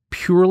happen?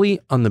 Purely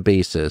on the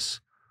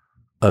basis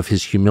of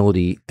his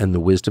humility and the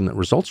wisdom that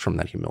results from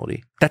that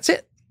humility. That's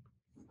it.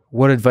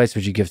 What advice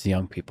would you give to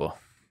young people?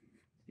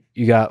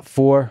 You got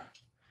 4.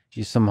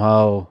 You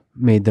somehow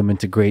made them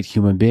into great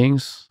human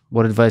beings.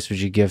 What advice would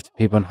you give to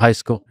people in high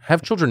school?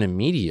 Have children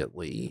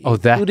immediately. Oh,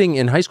 that? Including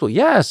in high school.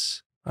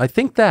 Yes. I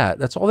think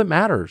that's all that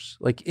matters.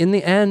 Like in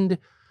the end,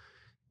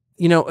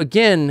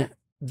 again,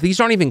 these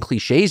aren't even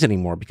cliches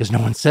anymore because no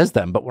one says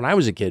them. But when I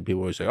was a kid,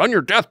 people always say, on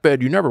your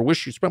deathbed, you never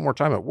wish you spent more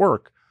time at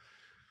work.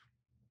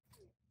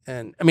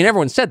 And I mean,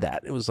 everyone said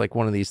that. It was like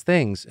one of these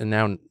things. And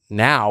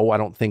now I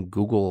don't think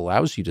Google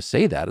allows you to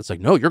say that. It's like,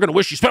 no, you're going to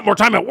wish you spent more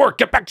time at work.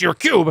 Get back to your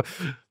cube.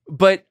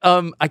 But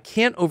I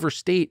can't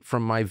overstate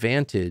from my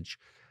vantage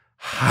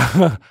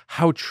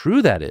how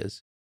true that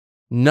is.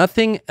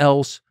 Nothing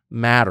else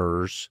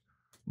matters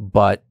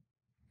but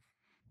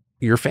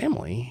your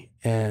family.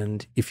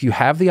 And if you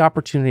have the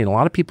opportunity, and a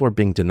lot of people are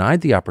being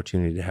denied the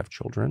opportunity to have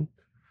children,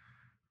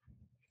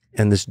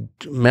 and this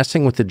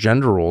messing with the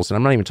gender roles, and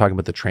I'm not even talking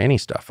about the tranny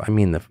stuff. I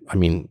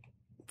mean,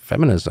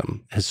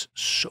 feminism has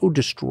so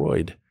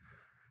destroyed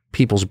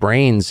people's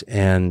brains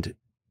and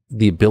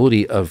the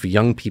ability of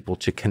young people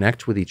to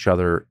connect with each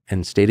other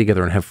and stay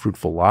together and have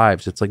fruitful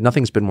lives. It's like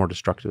nothing's been more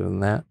destructive than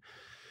that.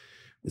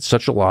 It's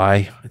such a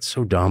lie. It's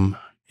so dumb.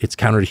 It's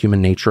counter to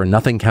human nature, and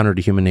nothing counter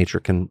to human nature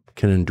can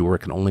endure. It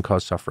can only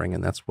cause suffering,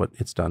 and that's what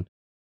it's done.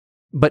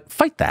 But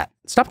fight that.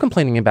 Stop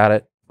complaining about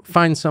it.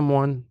 Find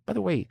someone. By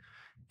the way,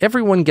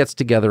 everyone gets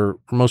together, or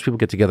most people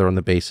get together on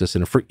the basis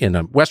in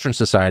a Western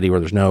society where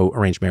there's no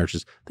arranged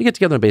marriages. They get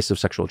together on the basis of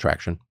sexual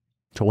attraction.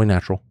 Totally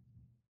natural.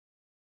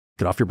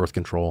 Get off your birth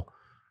control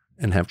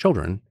and have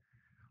children.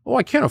 Oh,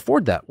 I can't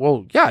afford that.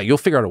 Well, yeah, you'll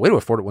figure out a way to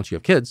afford it once you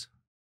have kids.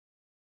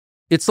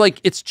 It's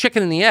like it's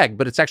chicken and the egg,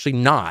 but it's actually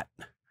not.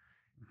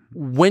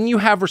 When you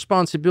have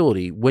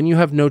responsibility, when you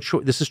have no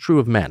choice, this is true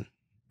of men.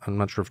 I'm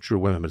not sure if it's true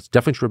of women, but it's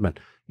definitely true of men.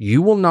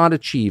 You will not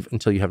achieve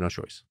until you have no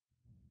choice.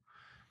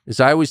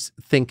 As I always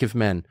think of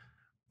men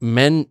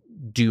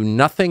do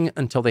nothing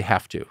until they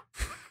have to.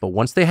 But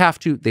once they have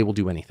to, they will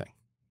do anything.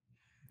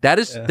 That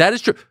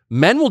is true.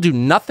 Men will do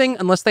nothing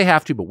unless they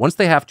have to, but once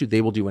they have to, they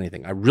will do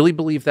anything. I really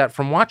believe that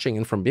from watching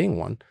and from being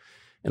one.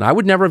 And I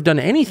would never have done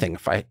anything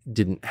if I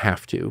didn't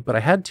have to, but I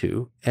had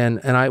to. And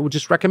I would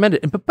just recommend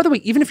it. And but by the way,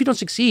 even if you don't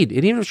succeed,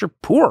 and even if you're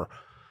poor,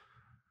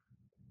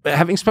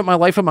 having spent my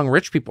life among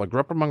rich people, I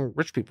grew up among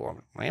rich people.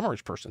 I am a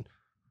rich person.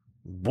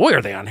 Boy,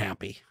 are they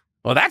unhappy.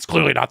 Well, that's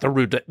clearly not the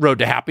road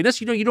to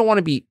happiness. You know, you don't want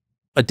to be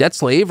a debt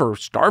slave or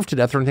starve to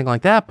death or anything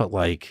like that. But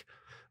like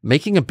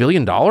making $1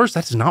 billion,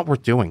 that's not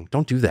worth doing.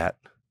 Don't do that.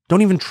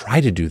 Don't even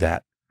try to do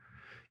that.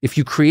 If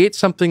you create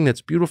something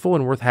that's beautiful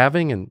and worth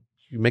having and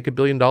you make $1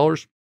 billion,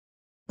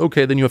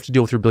 okay, then you have to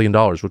deal with your $1 billion,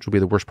 which will be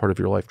the worst part of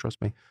your life,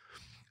 trust me.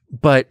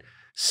 But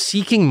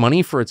seeking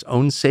money for its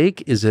own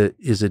sake is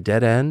a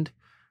dead end.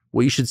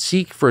 What you should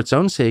seek for its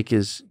own sake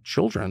is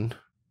children.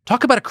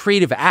 Talk about a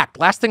creative act.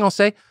 Last thing I'll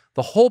say,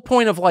 the whole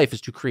point of life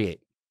is to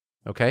create,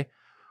 okay?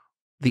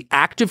 The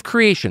act of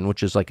creation,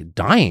 which is like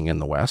dying in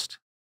the West,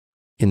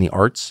 in the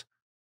arts,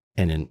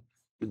 and in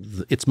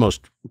its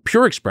most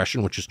pure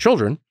expression, which is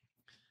children,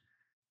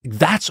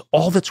 that's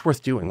all that's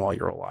worth doing while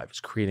you're alive, is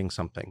creating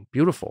something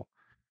beautiful.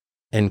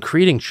 And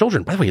creating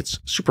children, by the way, it's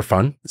super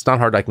fun. It's not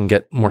hard. I can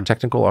get more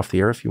technical off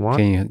the air if you want.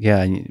 Can you?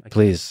 Yeah,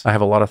 please. I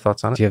have a lot of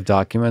thoughts on it. Do you have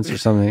documents or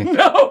something?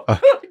 No,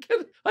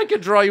 I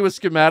could draw you a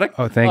schematic.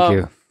 Oh, thank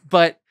you.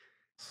 But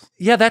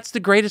yeah, that's the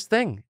greatest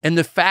thing. And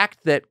the fact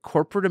that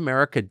corporate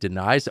America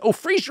denies, oh,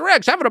 freeze your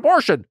eggs, have an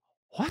abortion.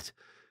 What?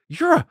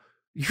 You're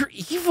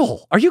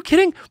evil. Are you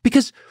kidding?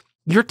 Because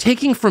you're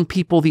taking from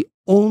people the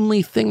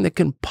only thing that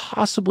can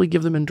possibly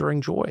give them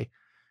enduring joy.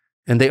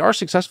 And they are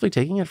successfully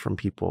taking it from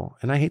people.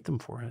 And I hate them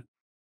for it.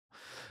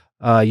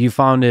 You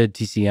founded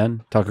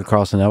TCN, Tucker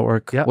Carlson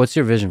Network. Yeah. What's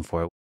your vision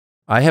for it?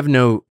 I have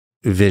no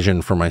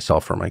vision for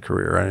myself or my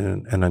career,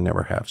 and I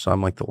never have. So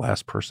I'm like the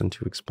last person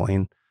to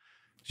explain.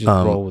 Just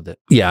roll with it.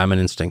 Yeah, I'm an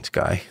instinct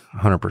guy,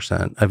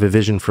 100%. I have a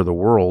vision for the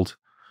world,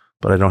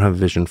 but I don't have a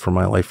vision for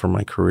my life or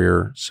my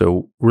career.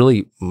 So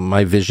really,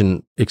 my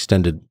vision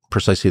extended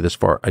precisely this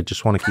far. I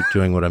just want to keep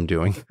doing what I'm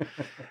doing.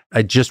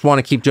 I just want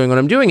to keep doing what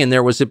I'm doing. And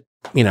there was a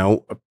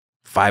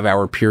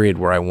 5-hour period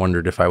where I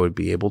wondered if I would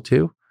be able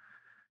to,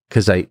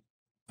 because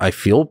I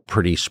feel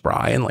pretty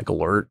spry and like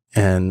alert,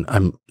 and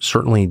I'm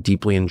certainly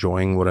deeply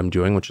enjoying what I'm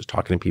doing, which is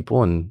talking to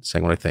people and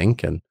saying what I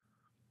think and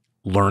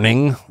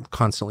learning,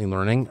 constantly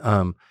learning.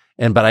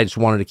 But I just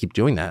wanted to keep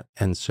doing that.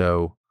 And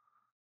so,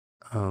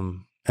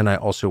 and I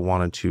also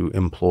wanted to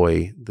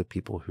employ the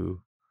people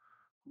who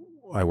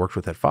I worked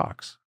with at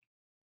Fox.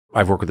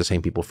 I've worked with the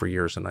same people for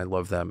years and I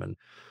love them. And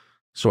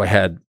so I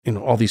had,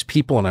 all these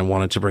people and I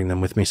wanted to bring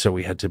them with me. So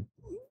we had to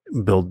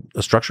build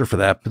a structure for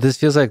that. But this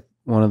feels like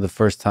one of the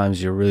first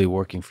times you're really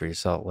working for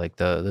yourself. Like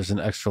there's an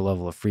extra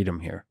level of freedom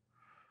here.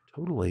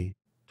 Totally.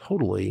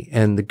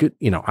 And the good,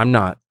 I'm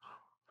not,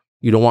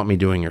 you don't want me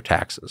doing your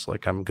taxes.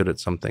 Like I'm good at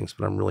some things,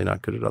 but I'm really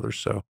not good at others.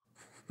 So,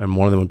 and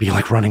one of them would be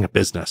like running a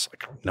business.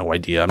 Like I have no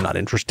idea. I'm not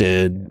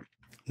interested,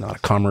 not a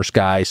commerce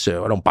guy.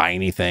 So I don't buy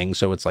anything.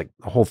 So it's like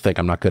the whole thing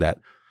I'm not good at.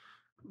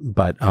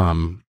 But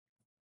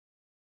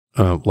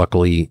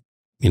luckily,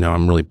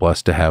 I'm really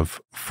blessed to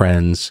have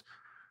friends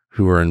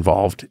who are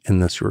involved in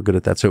this, who are good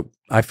at that. So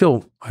I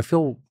feel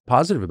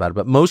positive about it,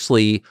 but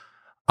mostly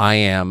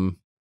I'm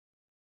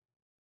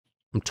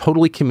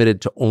totally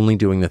committed to only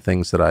doing the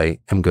things that I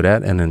am good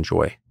at and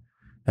enjoy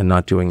and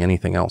not doing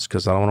anything else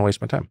because I don't want to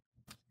waste my time.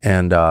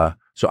 And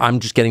so I'm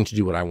just getting to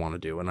do what I want to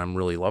do and I'm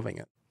really loving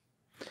it.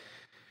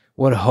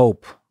 What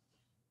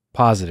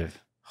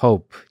positive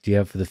hope do you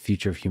have for the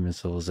future of human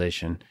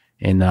civilization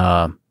in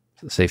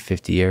say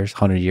 50 years,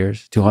 100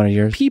 years, 200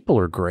 years? People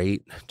are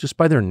great just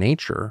by their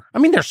nature. I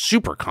mean, they're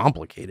super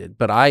complicated,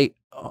 but I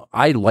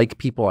like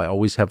people. I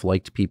always have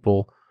liked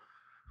people.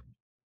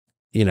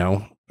 You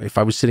know, if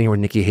I was sitting here with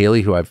Nikki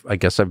Haley, who I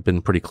guess I've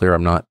been pretty clear,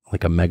 I'm not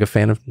like a mega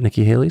fan of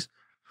Nikki Haley's,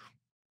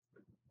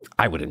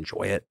 I would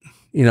enjoy it.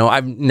 You know,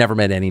 I've never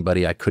met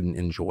anybody I couldn't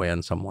enjoy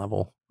on some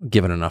level,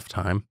 given enough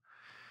time.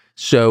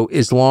 So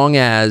as long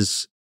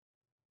as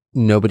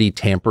nobody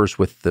tampers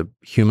with the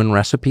human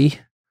recipe,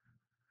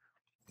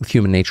 with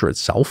human nature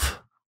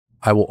itself,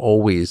 I will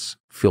always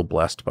feel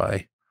blessed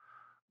by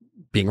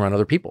being around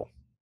other people.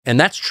 And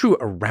that's true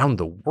around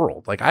the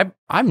world. Like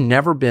I've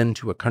never been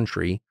to a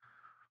country,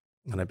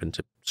 and I've been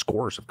to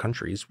scores of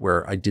countries,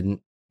 where I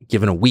didn't,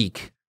 given a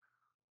week,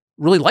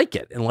 really like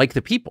it and like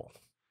the people.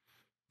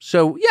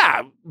 So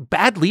yeah,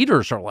 bad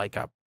leaders are like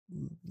a,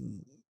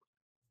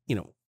 you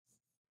know,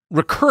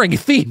 recurring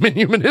theme in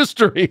human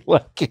history.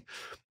 Like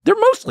they're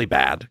mostly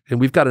bad, and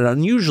we've got an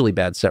unusually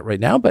bad set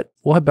right now, but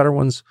we'll have better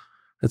ones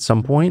at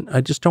some point.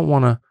 I just don't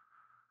want to.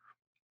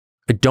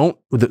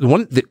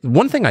 The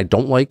one thing I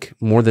don't like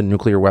more than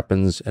nuclear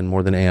weapons and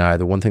more than AI,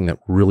 the one thing that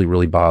really,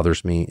 really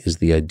bothers me is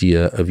the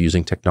idea of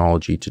using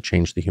technology to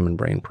change the human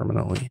brain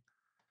permanently.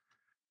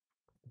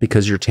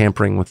 Because you're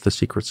tampering with the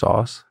secret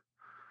sauce.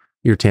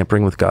 You're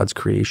tampering with God's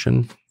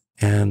creation,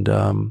 and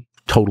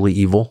totally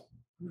evil.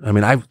 I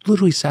mean, I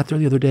literally sat there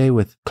the other day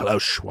with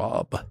Klaus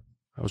Schwab.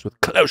 I was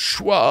with Klaus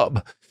Schwab.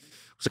 I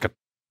was like a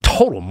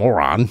total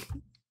moron.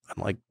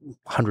 I'm like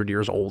 100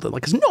 years old and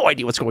like has no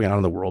idea what's going on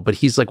in the world. But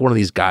he's like one of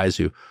these guys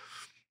who,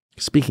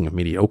 speaking of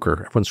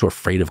mediocre, everyone's so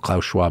afraid of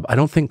Klaus Schwab. I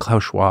don't think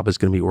Klaus Schwab is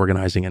going to be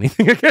organizing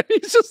anything again.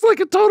 He's just like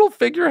a total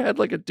figurehead,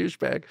 like a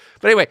douchebag.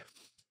 But anyway,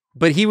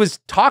 but he was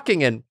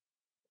talking and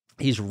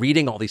he's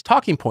reading all these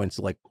talking points,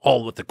 like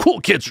all what the cool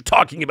kids are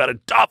talking about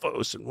at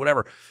Davos and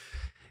whatever.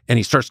 And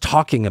he starts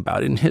talking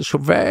about it in his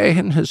way,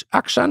 in his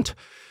accent.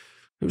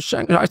 He was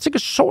saying, I think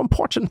it's so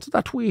important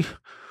that we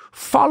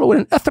follow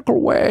in an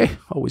ethical way,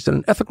 always in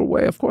an ethical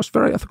way, of course,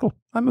 very ethical.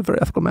 I'm a very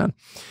ethical man.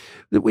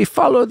 That we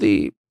follow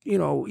the, you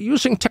know,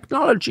 using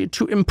technology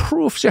to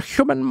improve the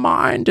human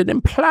mind and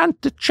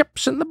implant the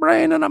chips in the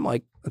brain. And I'm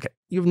like, okay,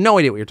 you have no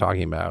idea what you're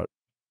talking about.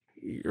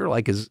 You're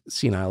like as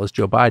senile as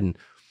Joe Biden.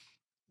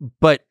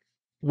 But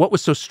what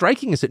was so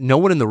striking is that no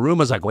one in the room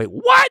was like, wait,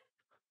 what?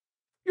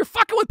 You're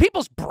fucking with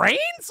people's brains?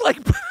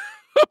 Like, back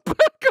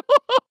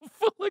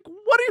off. Like,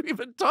 what are you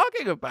even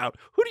talking about?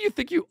 Who do you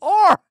think you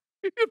are?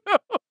 You know,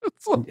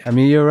 it's like, I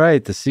mean, you're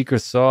right. The secret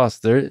sauce,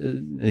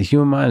 the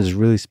human mind is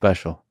really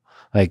special.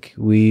 Like,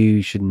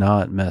 we should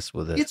not mess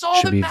with it. It's all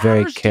should that be matters,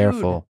 very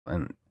careful. dude.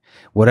 And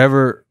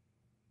whatever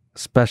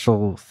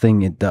special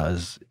thing it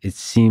does, it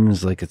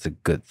seems like it's a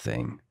good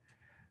thing.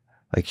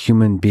 Like,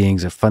 human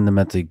beings are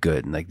fundamentally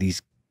good. And like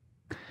these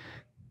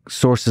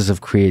sources of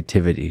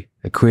creativity,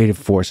 a creative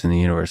force in the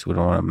universe we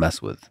don't want to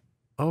mess with.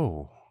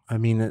 oh, I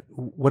mean,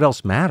 what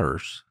else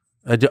matters?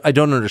 I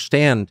don't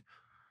understand.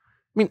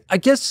 I mean, I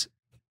guess,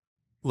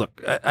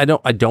 look, I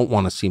don't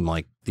want to seem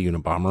like the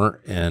Unabomber,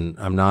 and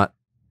I'm not.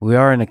 We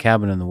are in a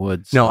cabin in the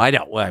woods. No, I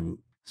don't. I'm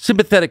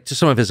sympathetic to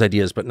some of his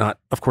ideas, but not,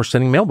 of course,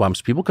 sending mail bombs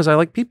to people because I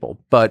like people.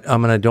 But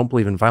and I don't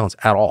believe in violence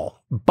at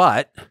all.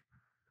 But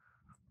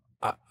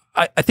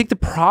I think the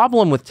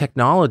problem with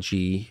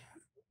technology,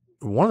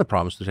 one of the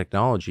problems with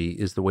technology,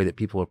 is the way that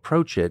people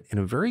approach it in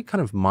a very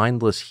kind of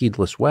mindless,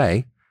 heedless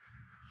way.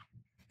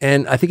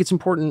 And I think it's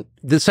important,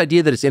 this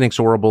idea that it's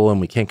inexorable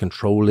and we can't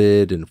control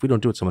it, and if we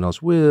don't do it, someone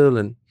else will.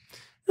 And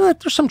you know,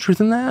 there's some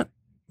truth in that,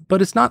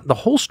 but it's not the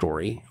whole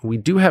story. We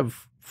do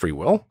have free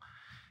will,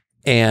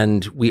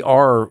 and we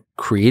are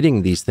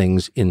creating these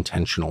things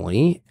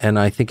intentionally. And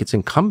I think it's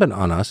incumbent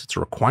on us, it's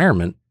a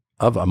requirement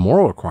of a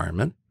moral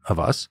requirement of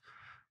us,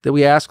 that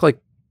we ask, like,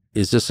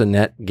 is this a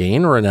net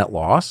gain or a net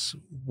loss?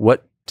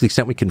 What, to the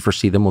extent we can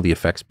foresee them, will the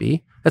effects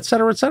be, et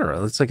cetera, et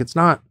cetera. It's like, it's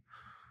not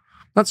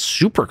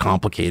super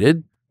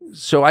complicated.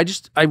 So I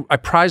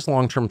prize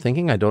long-term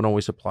thinking. I don't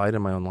always apply it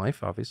in my own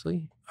life,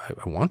 obviously.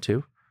 I want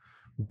to,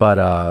 but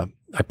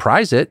I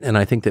prize it. And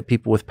I think that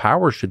people with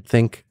power should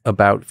think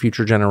about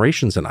future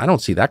generations. And I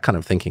don't see that kind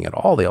of thinking at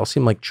all. They all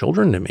seem like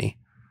children to me.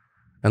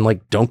 And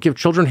like, don't give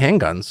children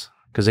handguns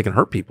because they can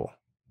hurt people.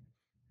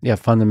 Yeah,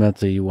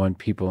 fundamentally, you want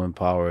people in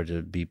power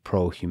to be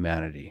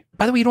pro-humanity.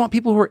 By the way, you don't want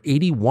people who are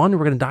 81 who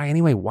are going to die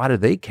anyway. Why do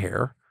they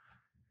care?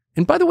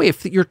 And by the way,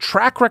 if your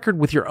track record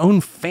with your own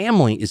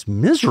family is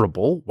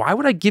miserable, why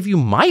would I give you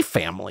my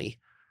family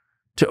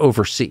to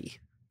oversee?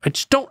 I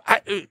just don't,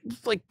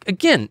 like,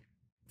 again,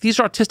 these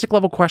are autistic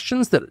level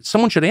questions that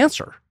someone should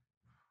answer.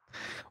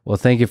 Well,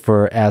 thank you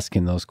for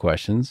asking those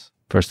questions,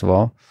 first of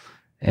all.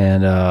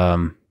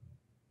 And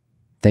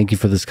thank you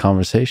for this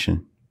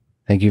conversation.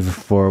 Thank you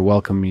for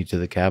welcoming me to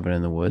the cabin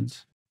in the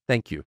woods.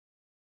 Thank you.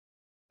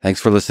 Thanks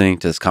for listening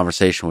to this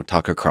conversation with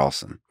Tucker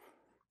Carlson.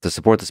 To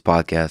support this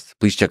podcast,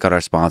 please check out our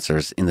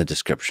sponsors in the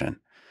description.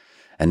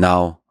 And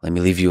now, let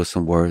me leave you with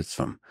some words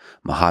from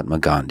Mahatma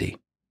Gandhi.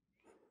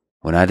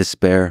 When I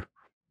despair,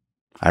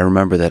 I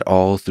remember that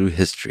all through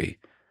history,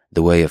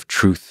 the way of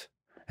truth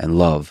and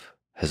love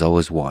has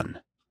always won.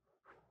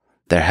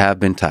 There have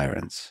been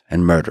tyrants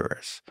and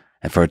murderers,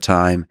 and for a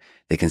time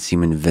they can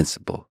seem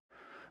invincible,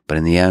 but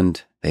in the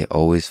end they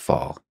always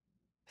fall.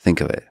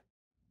 Think of it.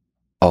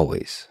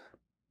 Always.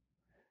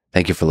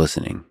 Thank you for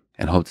listening,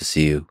 and hope to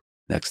see you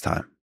next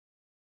time.